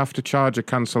 We have to charge a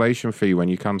cancellation fee when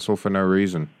you cancel for no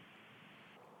reason.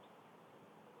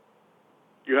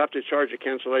 You have to charge a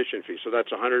cancellation fee, so that's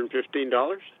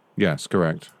 $115? Yes,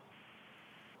 correct.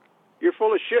 You're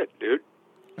full of shit, dude.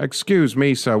 Excuse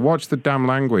me, sir. Watch the damn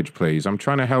language, please. I'm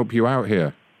trying to help you out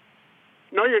here.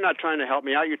 No, you're not trying to help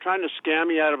me out. You're trying to scam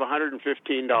me out of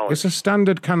 $115. It's a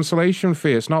standard cancellation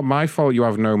fee. It's not my fault you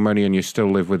have no money and you still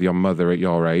live with your mother at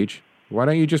your age. Why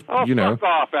don't you just, Oh, fuck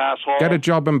off, asshole. get a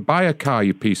job and buy a car,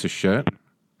 you piece of shit?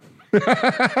 I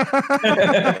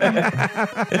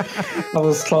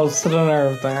was close to the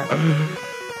nerve there.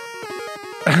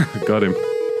 Got him.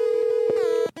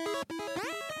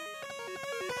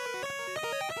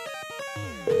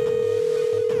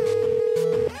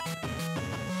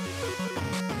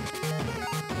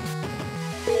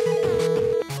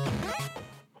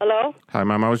 Hello? Hi,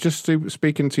 ma'am. I was just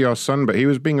speaking to your son, but he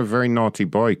was being a very naughty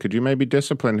boy. Could you maybe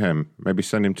discipline him? Maybe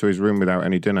send him to his room without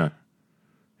any dinner?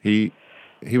 He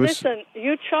was... Listen,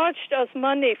 you charged us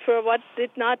money for what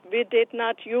we did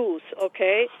not use,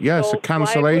 okay? Yes, So a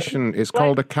cancellation. It's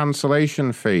called a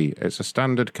cancellation fee. It's a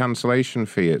standard cancellation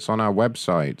fee. It's on our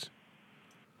website.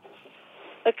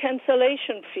 A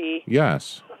cancellation fee?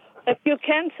 Yes. If you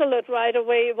cancel it right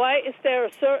away, why is there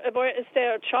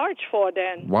a charge for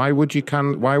then? Why would you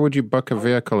book a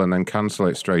vehicle and then cancel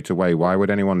it straight away? Why would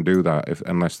anyone do that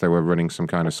unless they were running some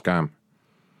kind of scam?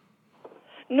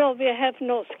 No, we have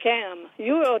no scam.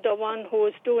 You are the one who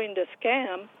is doing the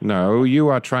scam. No, you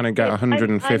are trying to get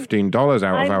 $115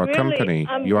 out of our company.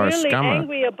 You are a scammer. I'm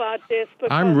really angry about this.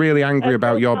 I'm really angry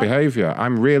about your behavior.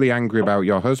 I'm really angry about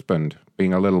your husband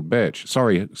being a little bitch.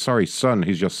 Sorry, son.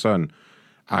 He's your son.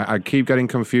 I keep getting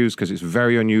confused because it's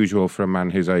very unusual for a man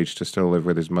his age to still live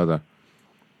with his mother.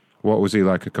 What was he,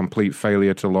 like a complete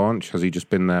failure to launch? Has he just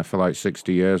been there for like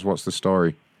 60 years? What's the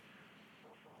story?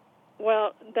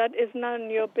 Well, that is none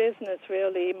of your business,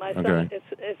 really. My son is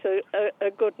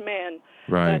a good man.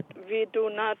 Right. But we do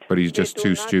not. But he's just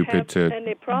too stupid to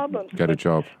any problems get a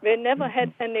job. We never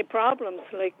had any problems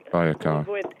Buy a car.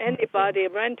 with anybody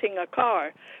renting a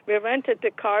car. We rented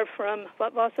the car from,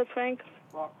 what was it, Frank?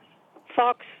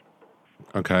 Fox.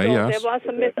 Okay, So yes. there was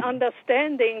a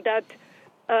misunderstanding that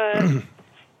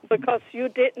because you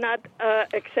did not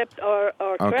accept our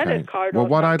credit card well, or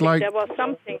what I'd something, like, there was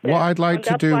something what I'd like and to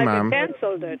that's do, why ma'am, we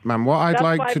canceled it. ma'am, what I'd That's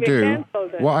like why to we do,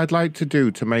 canceled it. what I'd like to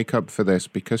do to make up for this,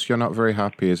 because you're not very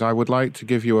happy, is I would like to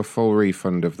give you a full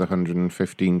refund of the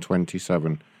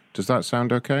 $115.27. Does that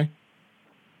sound okay?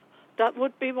 That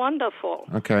would be wonderful.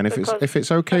 Okay, and Because, if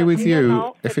it's okay with you,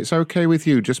 know, if it's okay with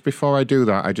you, just before I do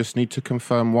that, I just need to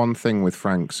confirm one thing with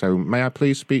Frank. So may I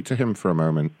please speak to him for a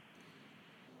moment?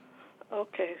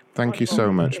 Okay. Thank you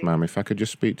so much, ma'am. If I could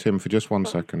just speak to him for just 1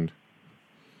 second.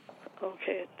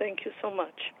 Okay, thank you so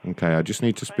much. Okay, I just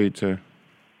need to speak to...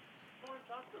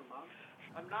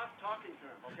 I'm not talking to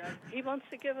him, okay? He wants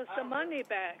to give us the money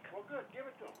back. Well, good. Give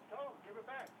it to him. Tell him. Give it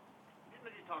back. You didn't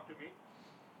let you talk to me.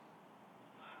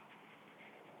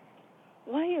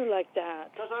 Why are you like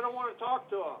that? Because I don't want to talk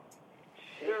to him.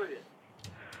 Period.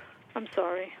 I'm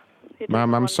sorry.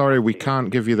 Ma'am, I'm sorry, we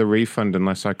can't give you the refund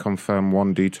unless I confirm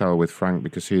one detail with Frank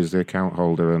because he is the account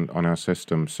holder on our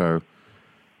system. So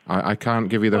I can't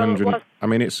give you the 100. I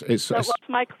mean, it's. That was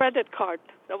my credit card.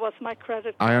 That was my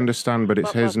credit card. I understand, but it's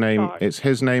What his was name. charged? It's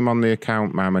his name on the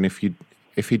account, ma'am. And if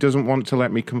he doesn't want to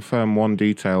let me confirm one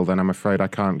detail, then I'm afraid I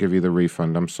can't give you the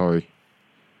refund. I'm sorry.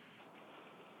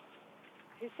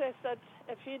 He says that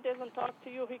if he doesn't talk to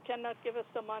you, he cannot give us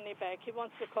the money back. He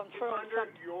wants to confirm It's under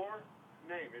something. your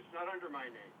name. It's not under my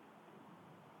name.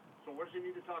 So what does he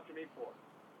need to talk to me for?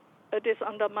 It is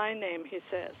under my name, he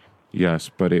says. Yes,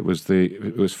 but it was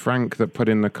Frank that put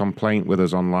in the complaint with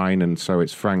us online, and so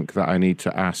it's Frank that I need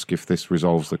to ask if this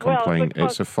resolves the complaint. Well,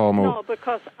 it's a formal. No,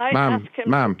 because I asked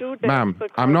him to do this. Ma'am,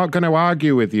 because I'm not going to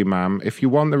argue with you, ma'am. If you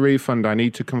want the refund, I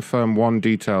need to confirm one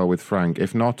detail with Frank.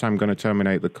 If not, I'm going to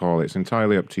terminate the call. It's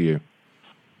entirely up to you.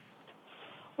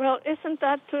 Well, isn't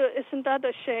that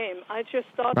a shame? I just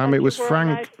thought. Ma'am, that it was you were a Frank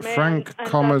nice man Frank and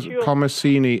Comas, that you-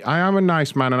 Comasini. I am a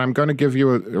nice man, and I'm going to give you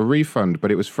a refund.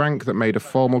 But it was Frank that made a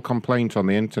formal complaint on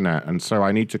the internet, and so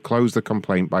I need to close the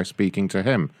complaint by speaking to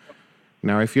him.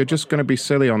 Now, if you're just going to be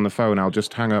silly on the phone, I'll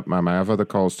just hang up, ma'am. I have other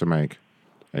calls to make.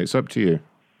 It's up to you.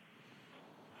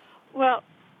 Well,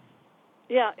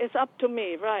 yeah, it's up to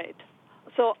me, right?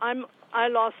 So I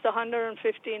lost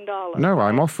 $115. No,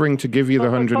 I'm offering to give you the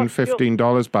But because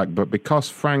 $115 back, but because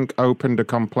Frank opened a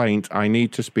complaint, I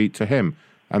need to speak to him.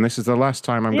 And this is the last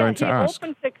time I'm going to ask.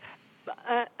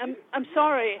 I'm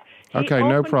sorry. He Okay,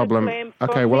 no opened the problem. claim for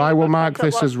Okay, well, me I will because mark it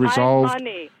this was as my resolved.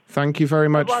 money. Thank you very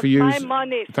much It was for my using.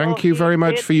 money, so Thank you he very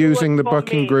much did for do using it the for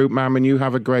booking me. group, ma'am, and you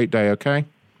have a great day, okay?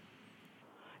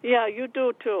 Yeah, you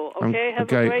do too. Okay, have a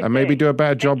Okay, great and maybe day. do a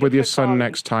better job with your son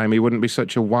next time. He wouldn't be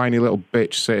such a whiny little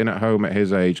bitch sitting at home at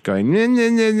his age going nah, nah,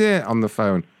 nah, nah, on the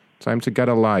phone. Time to get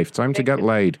a life. Time to get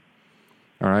laid.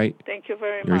 All right? Thank you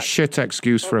very You're a much. shit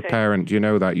excuse for a Okay. parent. You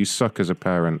know that. You suck as a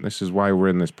parent. This is why we're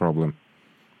in this problem.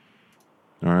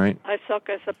 All right? I suck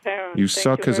as a parent. You Thank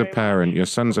suck you as a very parent. Your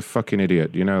son's a fucking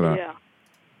idiot. You know that. Yeah.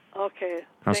 Okay.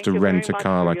 Has Thank to you rent very a much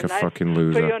car for like your a nice- fucking For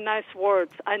loser. your nice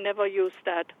words. I never use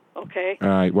that. Okay. All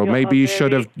right. Well, You maybe are you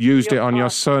should very- have used it on your are-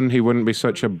 son. He wouldn't be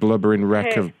such a blubbering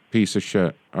wreck Hey. of piece of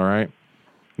shit. All right?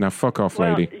 Now, fuck off,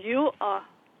 Well, lady. you are.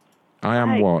 I am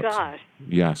My what? gosh.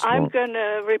 Yes, I'm what?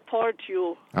 gonna report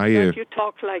you. Are you? That you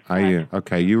talk like Are that. you?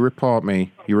 Okay, you report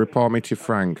me. You report me to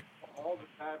Frank. All the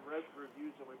bad residents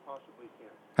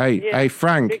Hey, Yes, hey,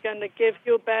 Frank. We're going to give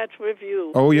you bad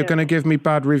reviews. Oh, you're Yes. going to give me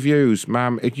bad reviews,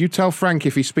 ma'am. If you tell Frank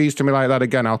if he speaks to me like that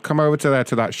again, I'll come over to that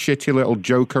shitty little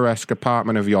Joker-esque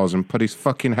apartment of yours and put his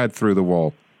fucking head through the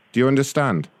wall. Do you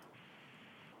understand?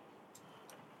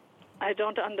 I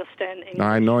don't understand English.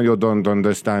 I know you don't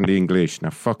understand English. Now,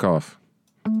 fuck off.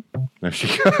 There she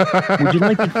goes. Would you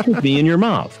like to put me in your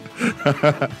mouth?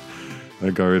 I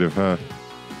got rid of her.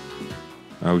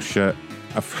 Oh, shit.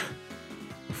 A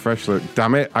fresh look.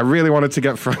 Damn it. I really wanted to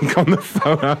get Frank on the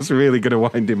phone. I was really going to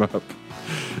wind him up.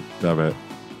 Damn it.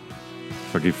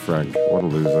 Forgive Frank. What a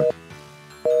loser.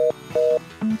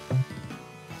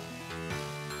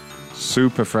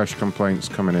 Super fresh complaints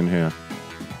coming in here.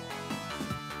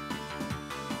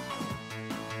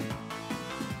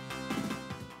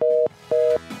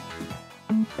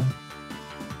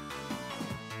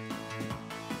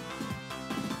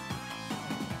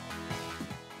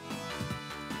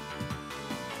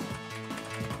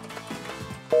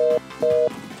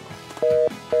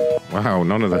 Wow,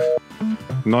 none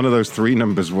of those 3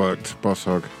 numbers worked, Boss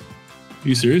Hog.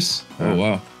 You serious? Oh,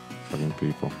 wow. 7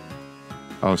 people.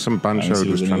 Oh, some I see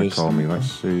banchode was what trying it to is. call me. Let's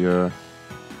see.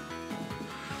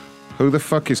 Who the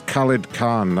fuck is Khalid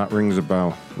Khan? That rings a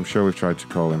bell. I'm sure we've tried to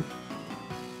call him.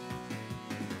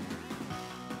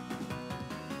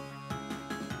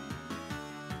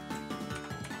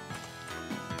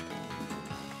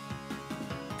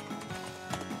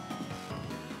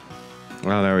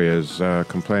 Well, there he is,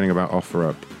 complaining about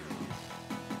OfferUp.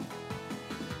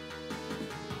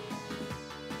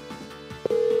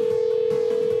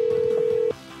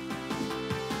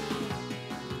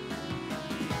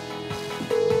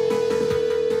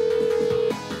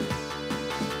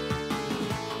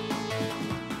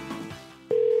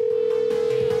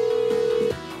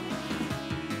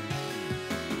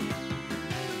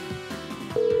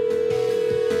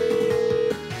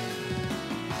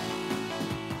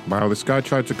 Wow, this guy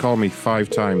tried to call me 5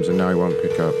 times and now he won't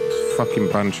pick up. It's fucking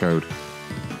banchode.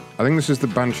 I think this is the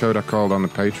banchode I called on the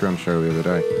Patreon show the other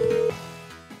day.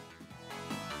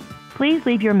 Please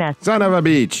leave your message. Son of a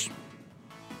bitch!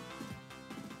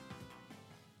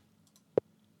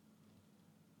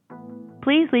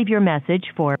 Please leave your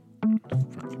message for.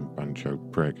 Fucking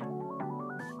banchode prick.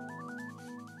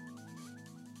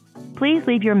 Please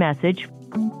leave your message.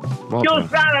 What You the-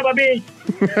 son of a bitch!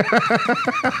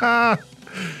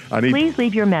 Please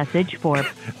leave your message for.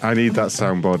 I need that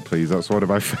soundboard, please. That's one of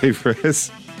my favorites.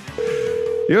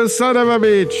 You son of a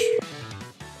bitch!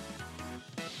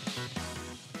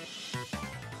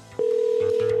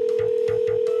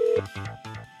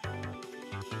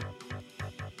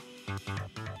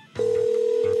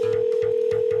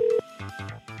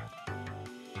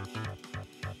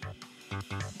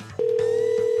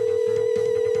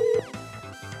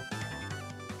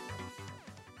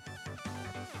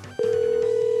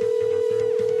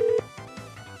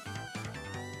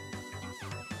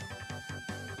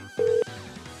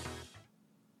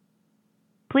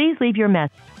 Please leave your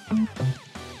message.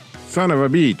 Son of a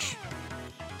bitch.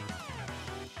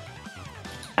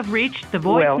 Have reached the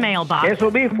voicemail box. This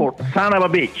will be for son of a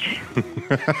bitch.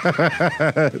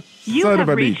 You Son have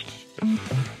of a reached. bitch.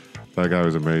 That guy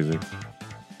was amazing.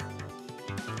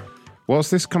 What's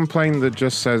this complaint that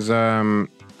just says, when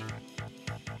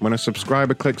a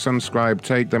subscriber clicks unsubscribe,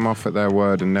 take them off at their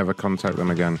word and never contact them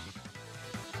again?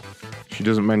 She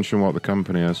doesn't mention what the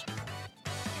company is.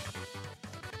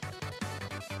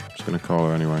 Just gonna call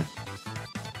her anyway.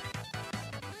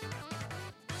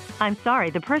 I'm sorry,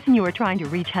 the person you are trying to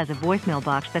reach has a voicemail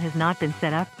box that has not been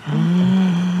set up.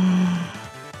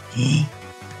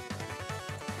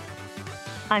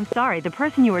 I'm sorry, the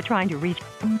person you are trying to reach.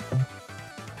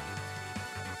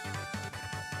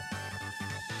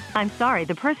 I'm sorry,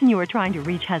 the person you are trying to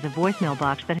reach has a voicemail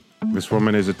box that. This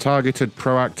woman is a targeted,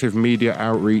 proactive media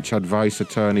outreach, advice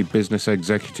attorney, business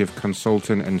executive,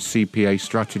 consultant, and CPA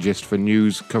strategist for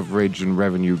news coverage and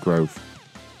revenue growth.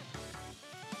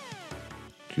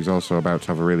 She's also about to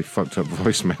have a really fucked up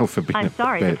voicemail for being I'm a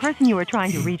sorry, bitch. the person you are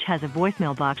trying to reach has a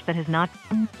voicemail box that has not.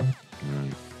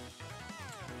 Right.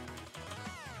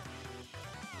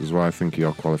 This is why I think of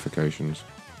your qualifications.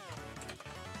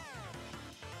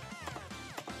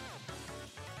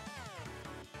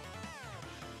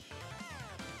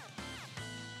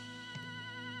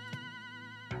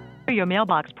 Your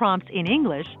mailbox prompts in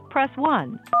English, press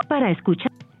 1. Para escuchar.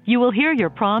 You will hear your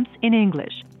prompts in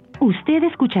English. Usted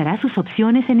escuchará sus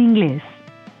opciones en inglés.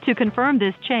 To confirm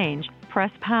this change,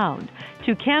 press pound.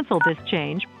 To cancel this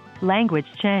change, language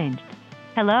changed.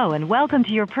 Hello and welcome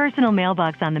to your personal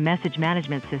mailbox on the message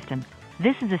management system.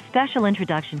 This is a special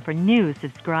introduction for new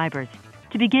subscribers.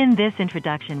 To begin this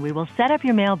introduction, we will set up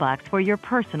your mailbox for your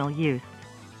personal use.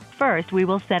 First, we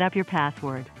will set up your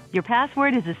password. Your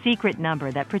password is a secret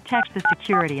number that protects the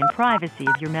security and privacy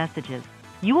of your messages.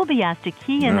 You will be asked to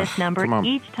key in this number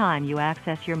each time you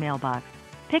access your mailbox.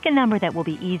 Pick a number that will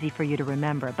be easy for you to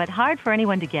remember, but hard for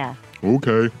anyone to guess.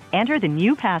 Okay. Enter the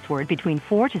new password between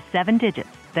 4 to 7 digits,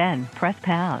 then press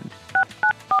pound.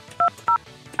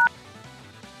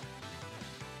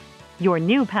 Your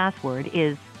new password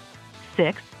is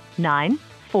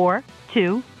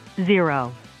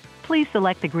 69420. Please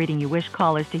select the greeting you wish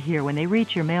callers to hear when they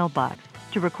reach your mailbox.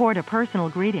 To record a personal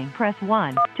greeting, press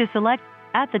 1. To select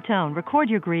at the tone, record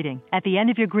your greeting. At the end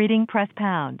of your greeting, press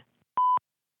pound.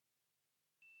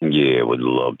 Yeah, would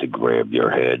love to grab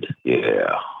your head.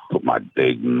 Yeah. Put my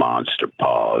big monster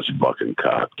paws fucking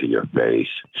cock to your face.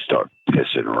 Start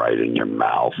pissing right in your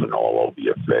mouth and all over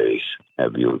your face.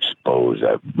 Have you expose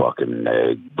that fucking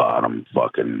egg bottom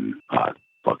fucking hot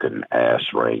fucking ass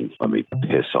ring. Let me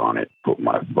piss on it. Put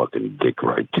my fucking dick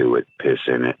right to it. Piss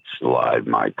in it. Slide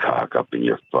my cock up in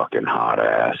your fucking hot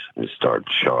ass and start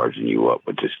charging you up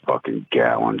with just fucking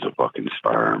gallons of fucking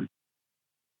sperm.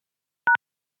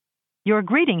 Your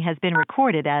greeting has been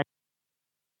recorded as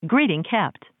greeting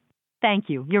kept. Thank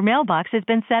you. Your mailbox has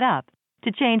been set up.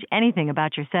 To change anything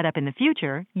about your setup in the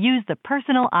future, use the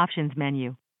Personal Options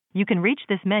menu. You can reach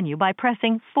this menu by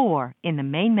pressing 4 in the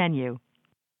main menu.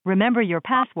 Remember your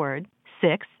password,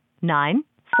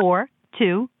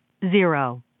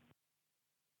 69420.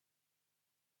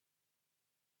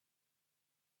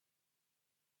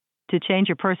 To change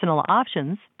your personal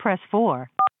options, press 4.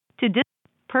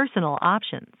 Personal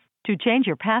options. To change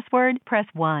your password, press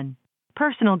 1.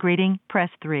 Personal greeting,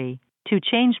 press 3. To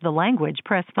change the language,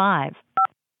 press 5.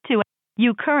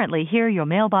 You currently hear your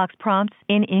mailbox prompts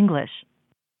in English.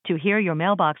 To hear your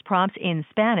mailbox prompts in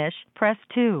Spanish, press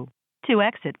 2. To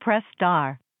exit, press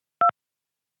star.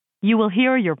 You will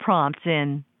hear your prompts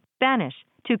in Spanish.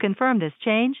 To confirm this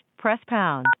change, press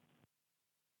pound.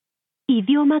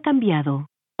 Idioma cambiado.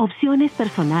 Opciones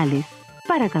personales.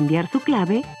 Para cambiar su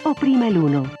clave, oprima el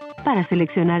 1. Para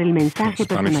seleccionar el mensaje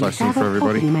personalizado,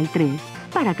 oprima el 3.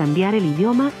 Para cambiar el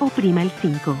idioma, oprima el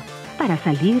 5. Para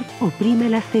salir, oprime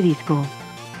el asterisco.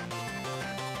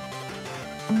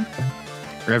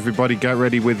 Everybody get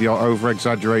ready with your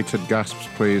over-exaggerated gasps,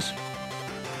 please.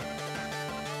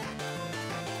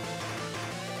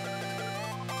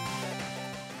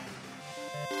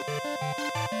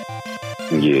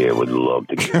 Yeah, would love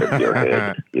to grab your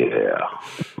head. Yeah.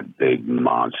 Big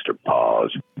monster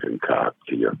paws and cock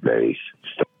to your face.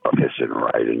 Start pissing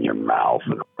right in your mouth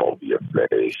and all over your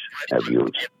face. Have you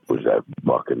exposed that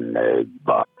fucking egg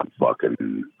bottom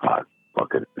fucking hot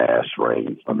fucking ass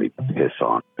ring? Let me piss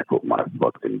on it. Put my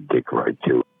fucking dick right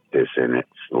to it. Piss in it.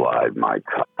 Slide my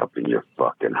cock up in your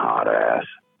fucking hot ass.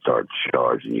 Start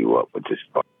charging you up with just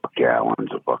fucking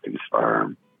gallons of fucking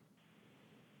sperm.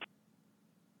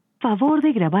 Favor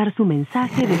de grabar su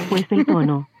mensaje después del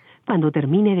tono. Cuando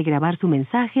termine de grabar su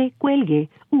mensaje, cuelgue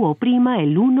u oprima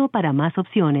el 1 para más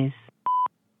opciones.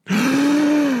 Oh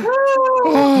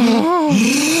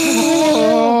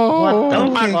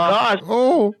my gosh.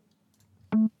 Oh.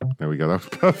 There we go. That was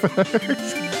perfect.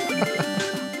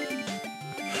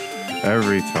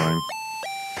 Every time.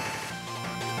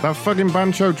 That fucking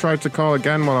Bancho tried to call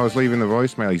again while I was leaving the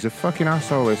voicemail. He's a fucking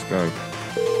asshole, this guy.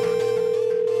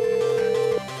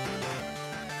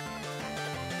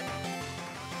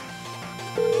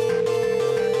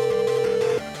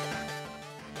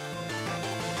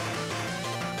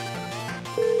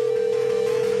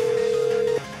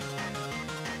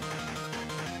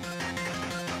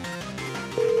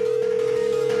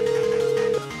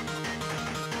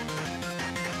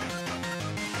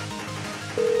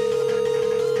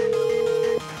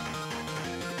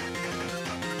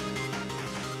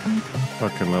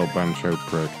 Fucking little Bancho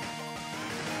prick.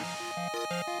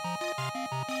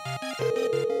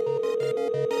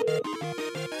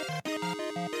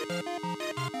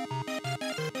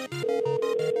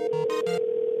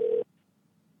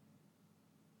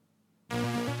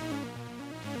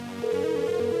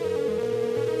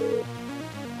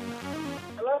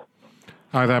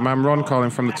 Hi there, ma'am. Ron calling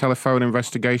from the Telephone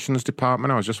Investigations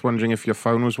Department. I was just wondering if your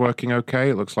phone was working okay.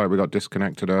 It looks like we got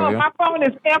disconnected earlier. My phone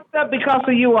is effed up because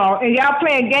of you all. And y'all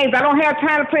playing games. I don't have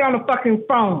time to play on the fucking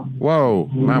phone. Whoa,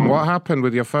 ma'am, what happened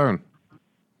with your phone?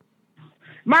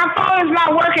 My phone is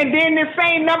not working. Then this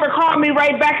same number called me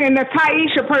right back in the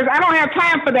Taisha person. I don't have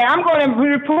time for that. I'm going to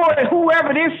report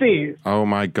whoever this is. Oh,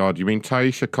 my God. You mean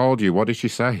Taisha called you? What did she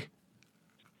say?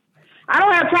 I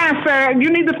don't have time, sir. You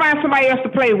need to find somebody else to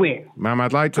play with. Ma'am,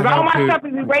 I'd like to help you. Because all my you. stuff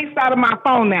is erased out of my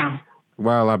phone now.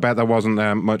 Well, I bet there wasn't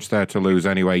much there to lose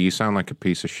anyway. You sound like a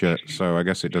piece of shit, so I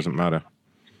guess it doesn't matter.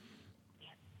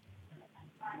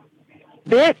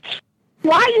 Bitch,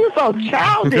 why are you so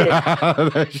childish?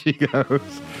 There she goes.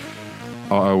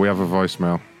 Uh-oh, we have a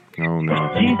voicemail. Oh,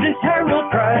 no. Jesus, Harold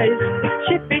Price.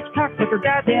 Shit, bitch, cocksucker,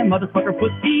 goddamn motherfucker,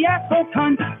 pussy, asshole,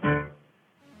 cunt.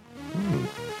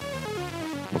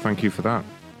 Well, thank you for that.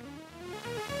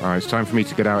 All right, it's time for me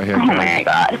to get out of here. Oh, my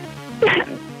God.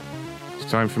 It's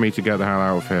time for me to get the hell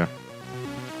out of here.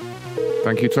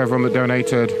 Thank you to everyone that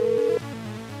donated.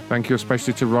 Thank you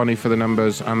especially to Ronnie for the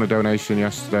numbers and the donation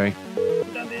yesterday.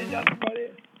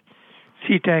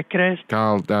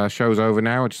 Carl, show's over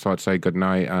now. I just thought I'd say good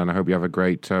night, and I hope you have a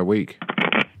great week.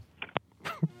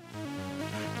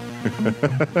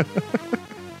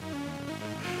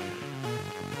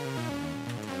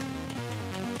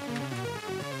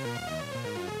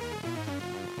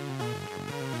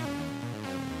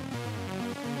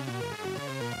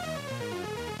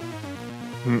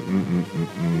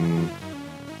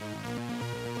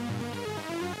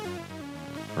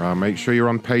 Right, make sure you're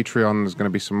on Patreon. There's going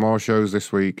to be some more shows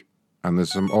this week, and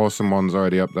there's some awesome ones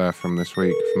already up there from this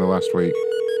week, from the last week.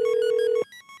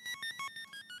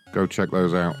 Go check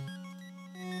those out.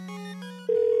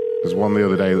 There's one the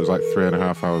other day that was like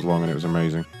 3.5 hours long, and it was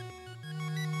amazing.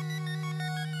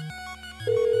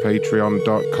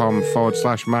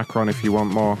 Patreon.com/Macron if you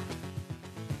want more.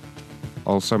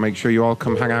 Also, make sure you all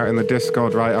come hang out in the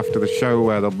Discord right after the show,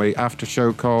 where there'll be after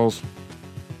show calls.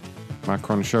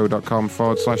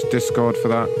 macronshow.com/Discord for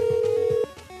that.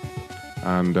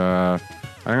 And I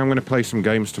think I'm going to play some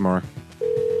games tomorrow.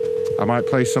 I might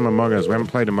play some Among Us. We haven't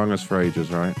played Among Us for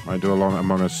ages, right? I do a long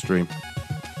Among Us stream.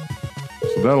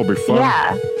 So that'll be fun.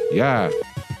 Yeah. Yeah.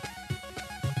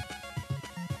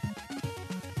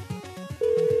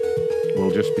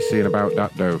 We'll just be seeing about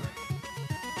that, though.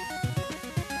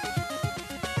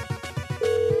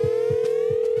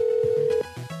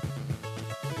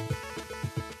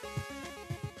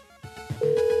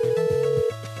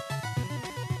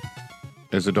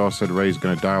 Isidore said Ray's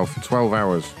going to dial for 12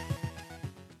 hours.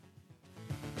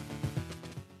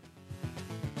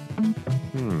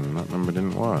 That number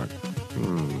didn't work.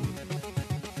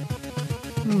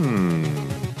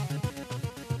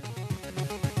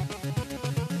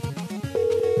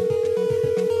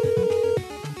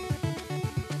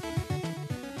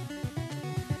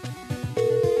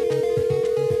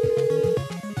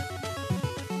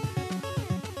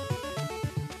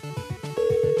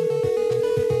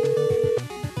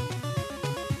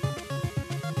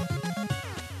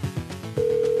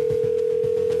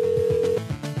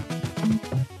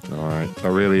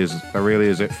 That really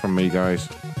is it from me, guys.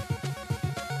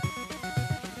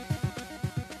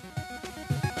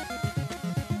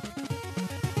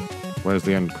 Where's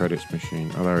the end credits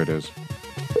machine? Oh, there it is.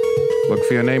 Look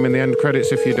for your name in the end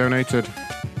credits if you donated.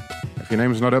 If your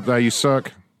name's not up there, you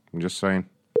suck. I'm just saying.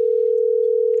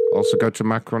 Also go to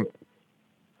Macron.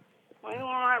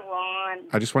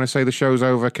 I just want to say the show's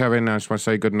over, Kevin. I just want to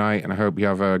say good night, and I hope you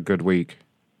have a good week.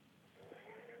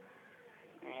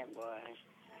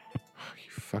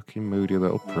 Fucking moody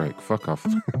little prick. Fuck off.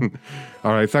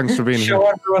 All right, thanks for being here. Show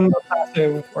everyone the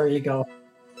tattoo before you go.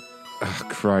 Oh,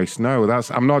 Christ, no,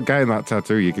 I'm not getting that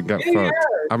tattoo. You can get fucked.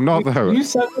 I'm not, though. You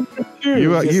said the tattoo.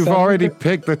 You've already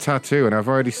picked the tattoo, and I've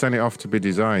already sent it off to be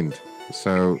designed.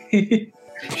 So...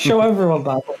 Show everyone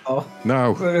that, though.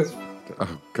 No.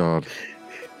 Oh, God.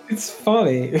 It's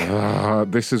funny.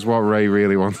 This is what Ray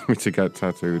really wants me to get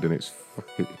tattooed, and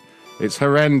it's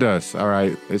horrendous, all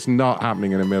right? It's not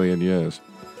happening in a million years.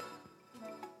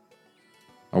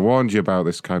 I warned you about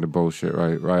this kind of bullshit,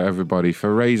 right? Right, everybody.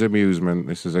 For Ray's amusement,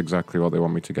 this is exactly what they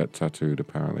want me to get tattooed,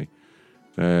 apparently.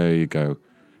 There you go.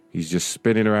 He's just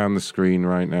spinning around the screen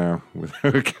right now with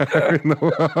no care in the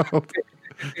world.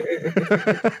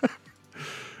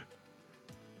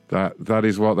 That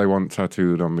is what they want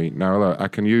tattooed on me. Now, look, I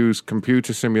can use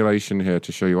computer simulation here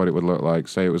to show you what it would look like.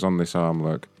 Say it was on this arm,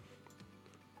 look.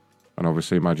 And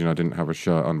obviously imagine I didn't have a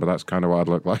shirt on, but that's kind of what I'd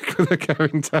look like with a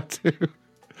Kevin tattoo.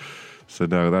 So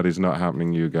no, that is not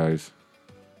happening, you guys.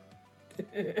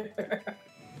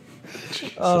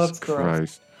 Oh, that's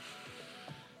Christ.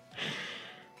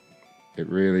 It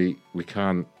really, we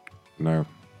can't, no.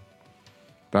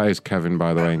 That is Kevin,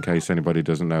 by the way, in case anybody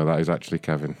doesn't know. That is actually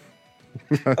Kevin.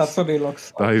 That's what he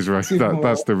looks like. That is right.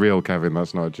 That's the real Kevin.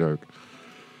 That's not a joke.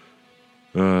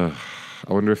 I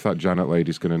wonder if that Janet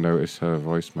lady's going to notice her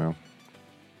voicemail.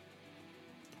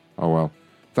 Oh, well.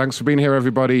 Thanks for being here,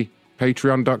 everybody.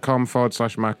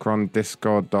 Patreon.com/Macron.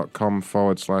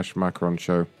 Discord.com/Macron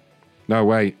Show. No,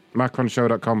 wait.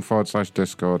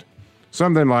 MacronShow.com/Discord.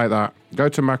 Something like that. Go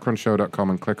to macronshow.com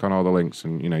and click on all the links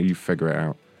and, you figure it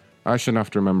out. I shouldn't have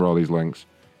to remember all these links.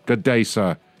 Good day,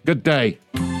 sir. Good day.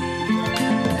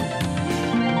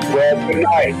 Well, good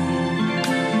night.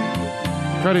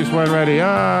 Credits when ready.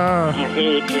 Ah.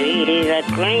 Is that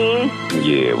clean?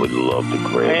 Yeah, would love to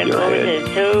grab your head.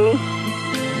 Too.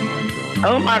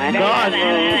 Oh my God.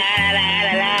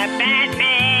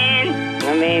 Batman. I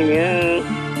mean, you.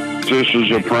 This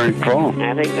is a prank call.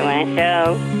 I think to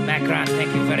myself. Macron,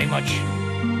 thank you very much.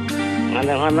 On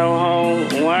the whole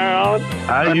world.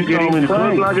 You can even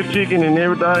cook like a chicken and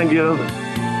everything else.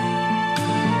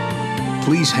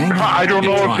 Please hang on. I don't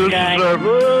know if this is a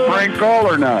prank call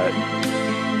or not.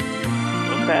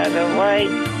 By the way.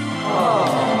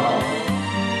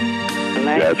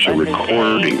 That's a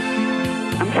recording.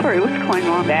 I'm sorry, what's going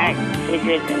on? Back. Is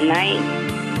it night?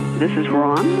 This is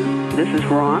Ron. This is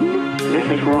Ron. This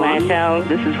is Ron. Myself.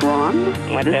 This is Ron.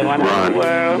 What's This the is wonderful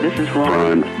world? This is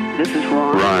Ron. This is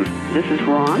Ron. Run. This is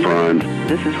Ron. Run.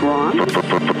 This is Ron. This is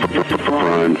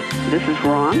Ron. This is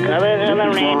Ron. Colors of the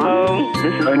rainbow.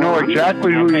 This is I know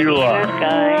exactly who you are.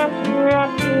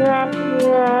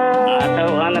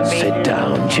 Sit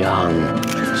down, John.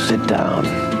 Sit down.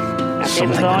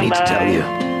 Something I need to tell you.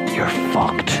 You're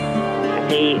fucked.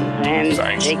 Thanks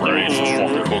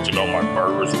for cooking on my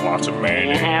burgers with lots of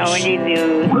mayonnaise. How would you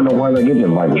do? I don't know why they give you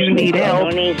like You need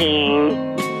help.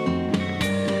 Anything.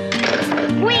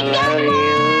 We got it!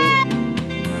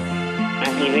 I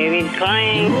see baby's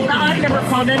crying. No, I've never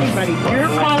called anybody. You're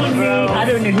calling me. I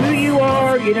don't know who you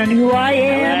are. You don't know who I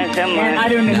am. And I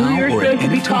don't know who you're supposed to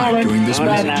be calling.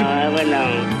 I would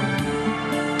know.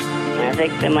 I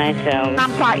think to myself.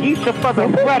 I'm not used to for the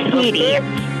red-headed.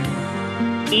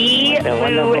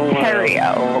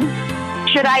 Ontario.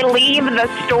 Should I leave the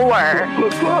store?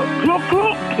 Cluck, cluck, cluck,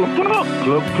 cluck, cluck, cluck,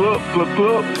 cluck, cluck, cluck,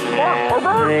 cluck.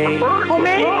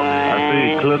 I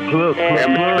see cluck, cluck, cluck,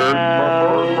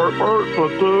 cluck, cluck,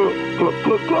 cluck, cluck, cluck,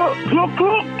 cluck, cluck,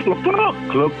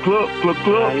 cluck, cluck, cluck,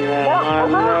 cluck.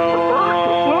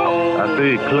 I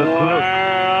see cluck,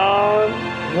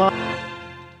 cluck.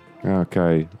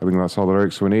 Okay, I think that's all the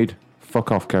lyrics we need.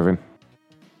 Fuck off, Kevin.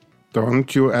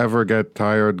 Don't you ever get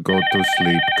tired, go to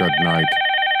sleep, good night.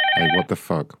 Hey, what the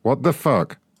fuck? What the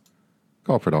fuck?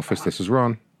 Corporate office, this is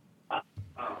Ron.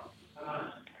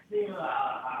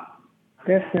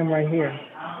 That's him right here.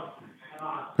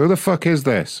 Who the fuck is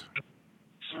this?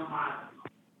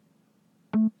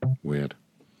 Weird.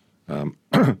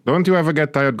 Don't you ever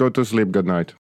get tired, go to sleep, good night.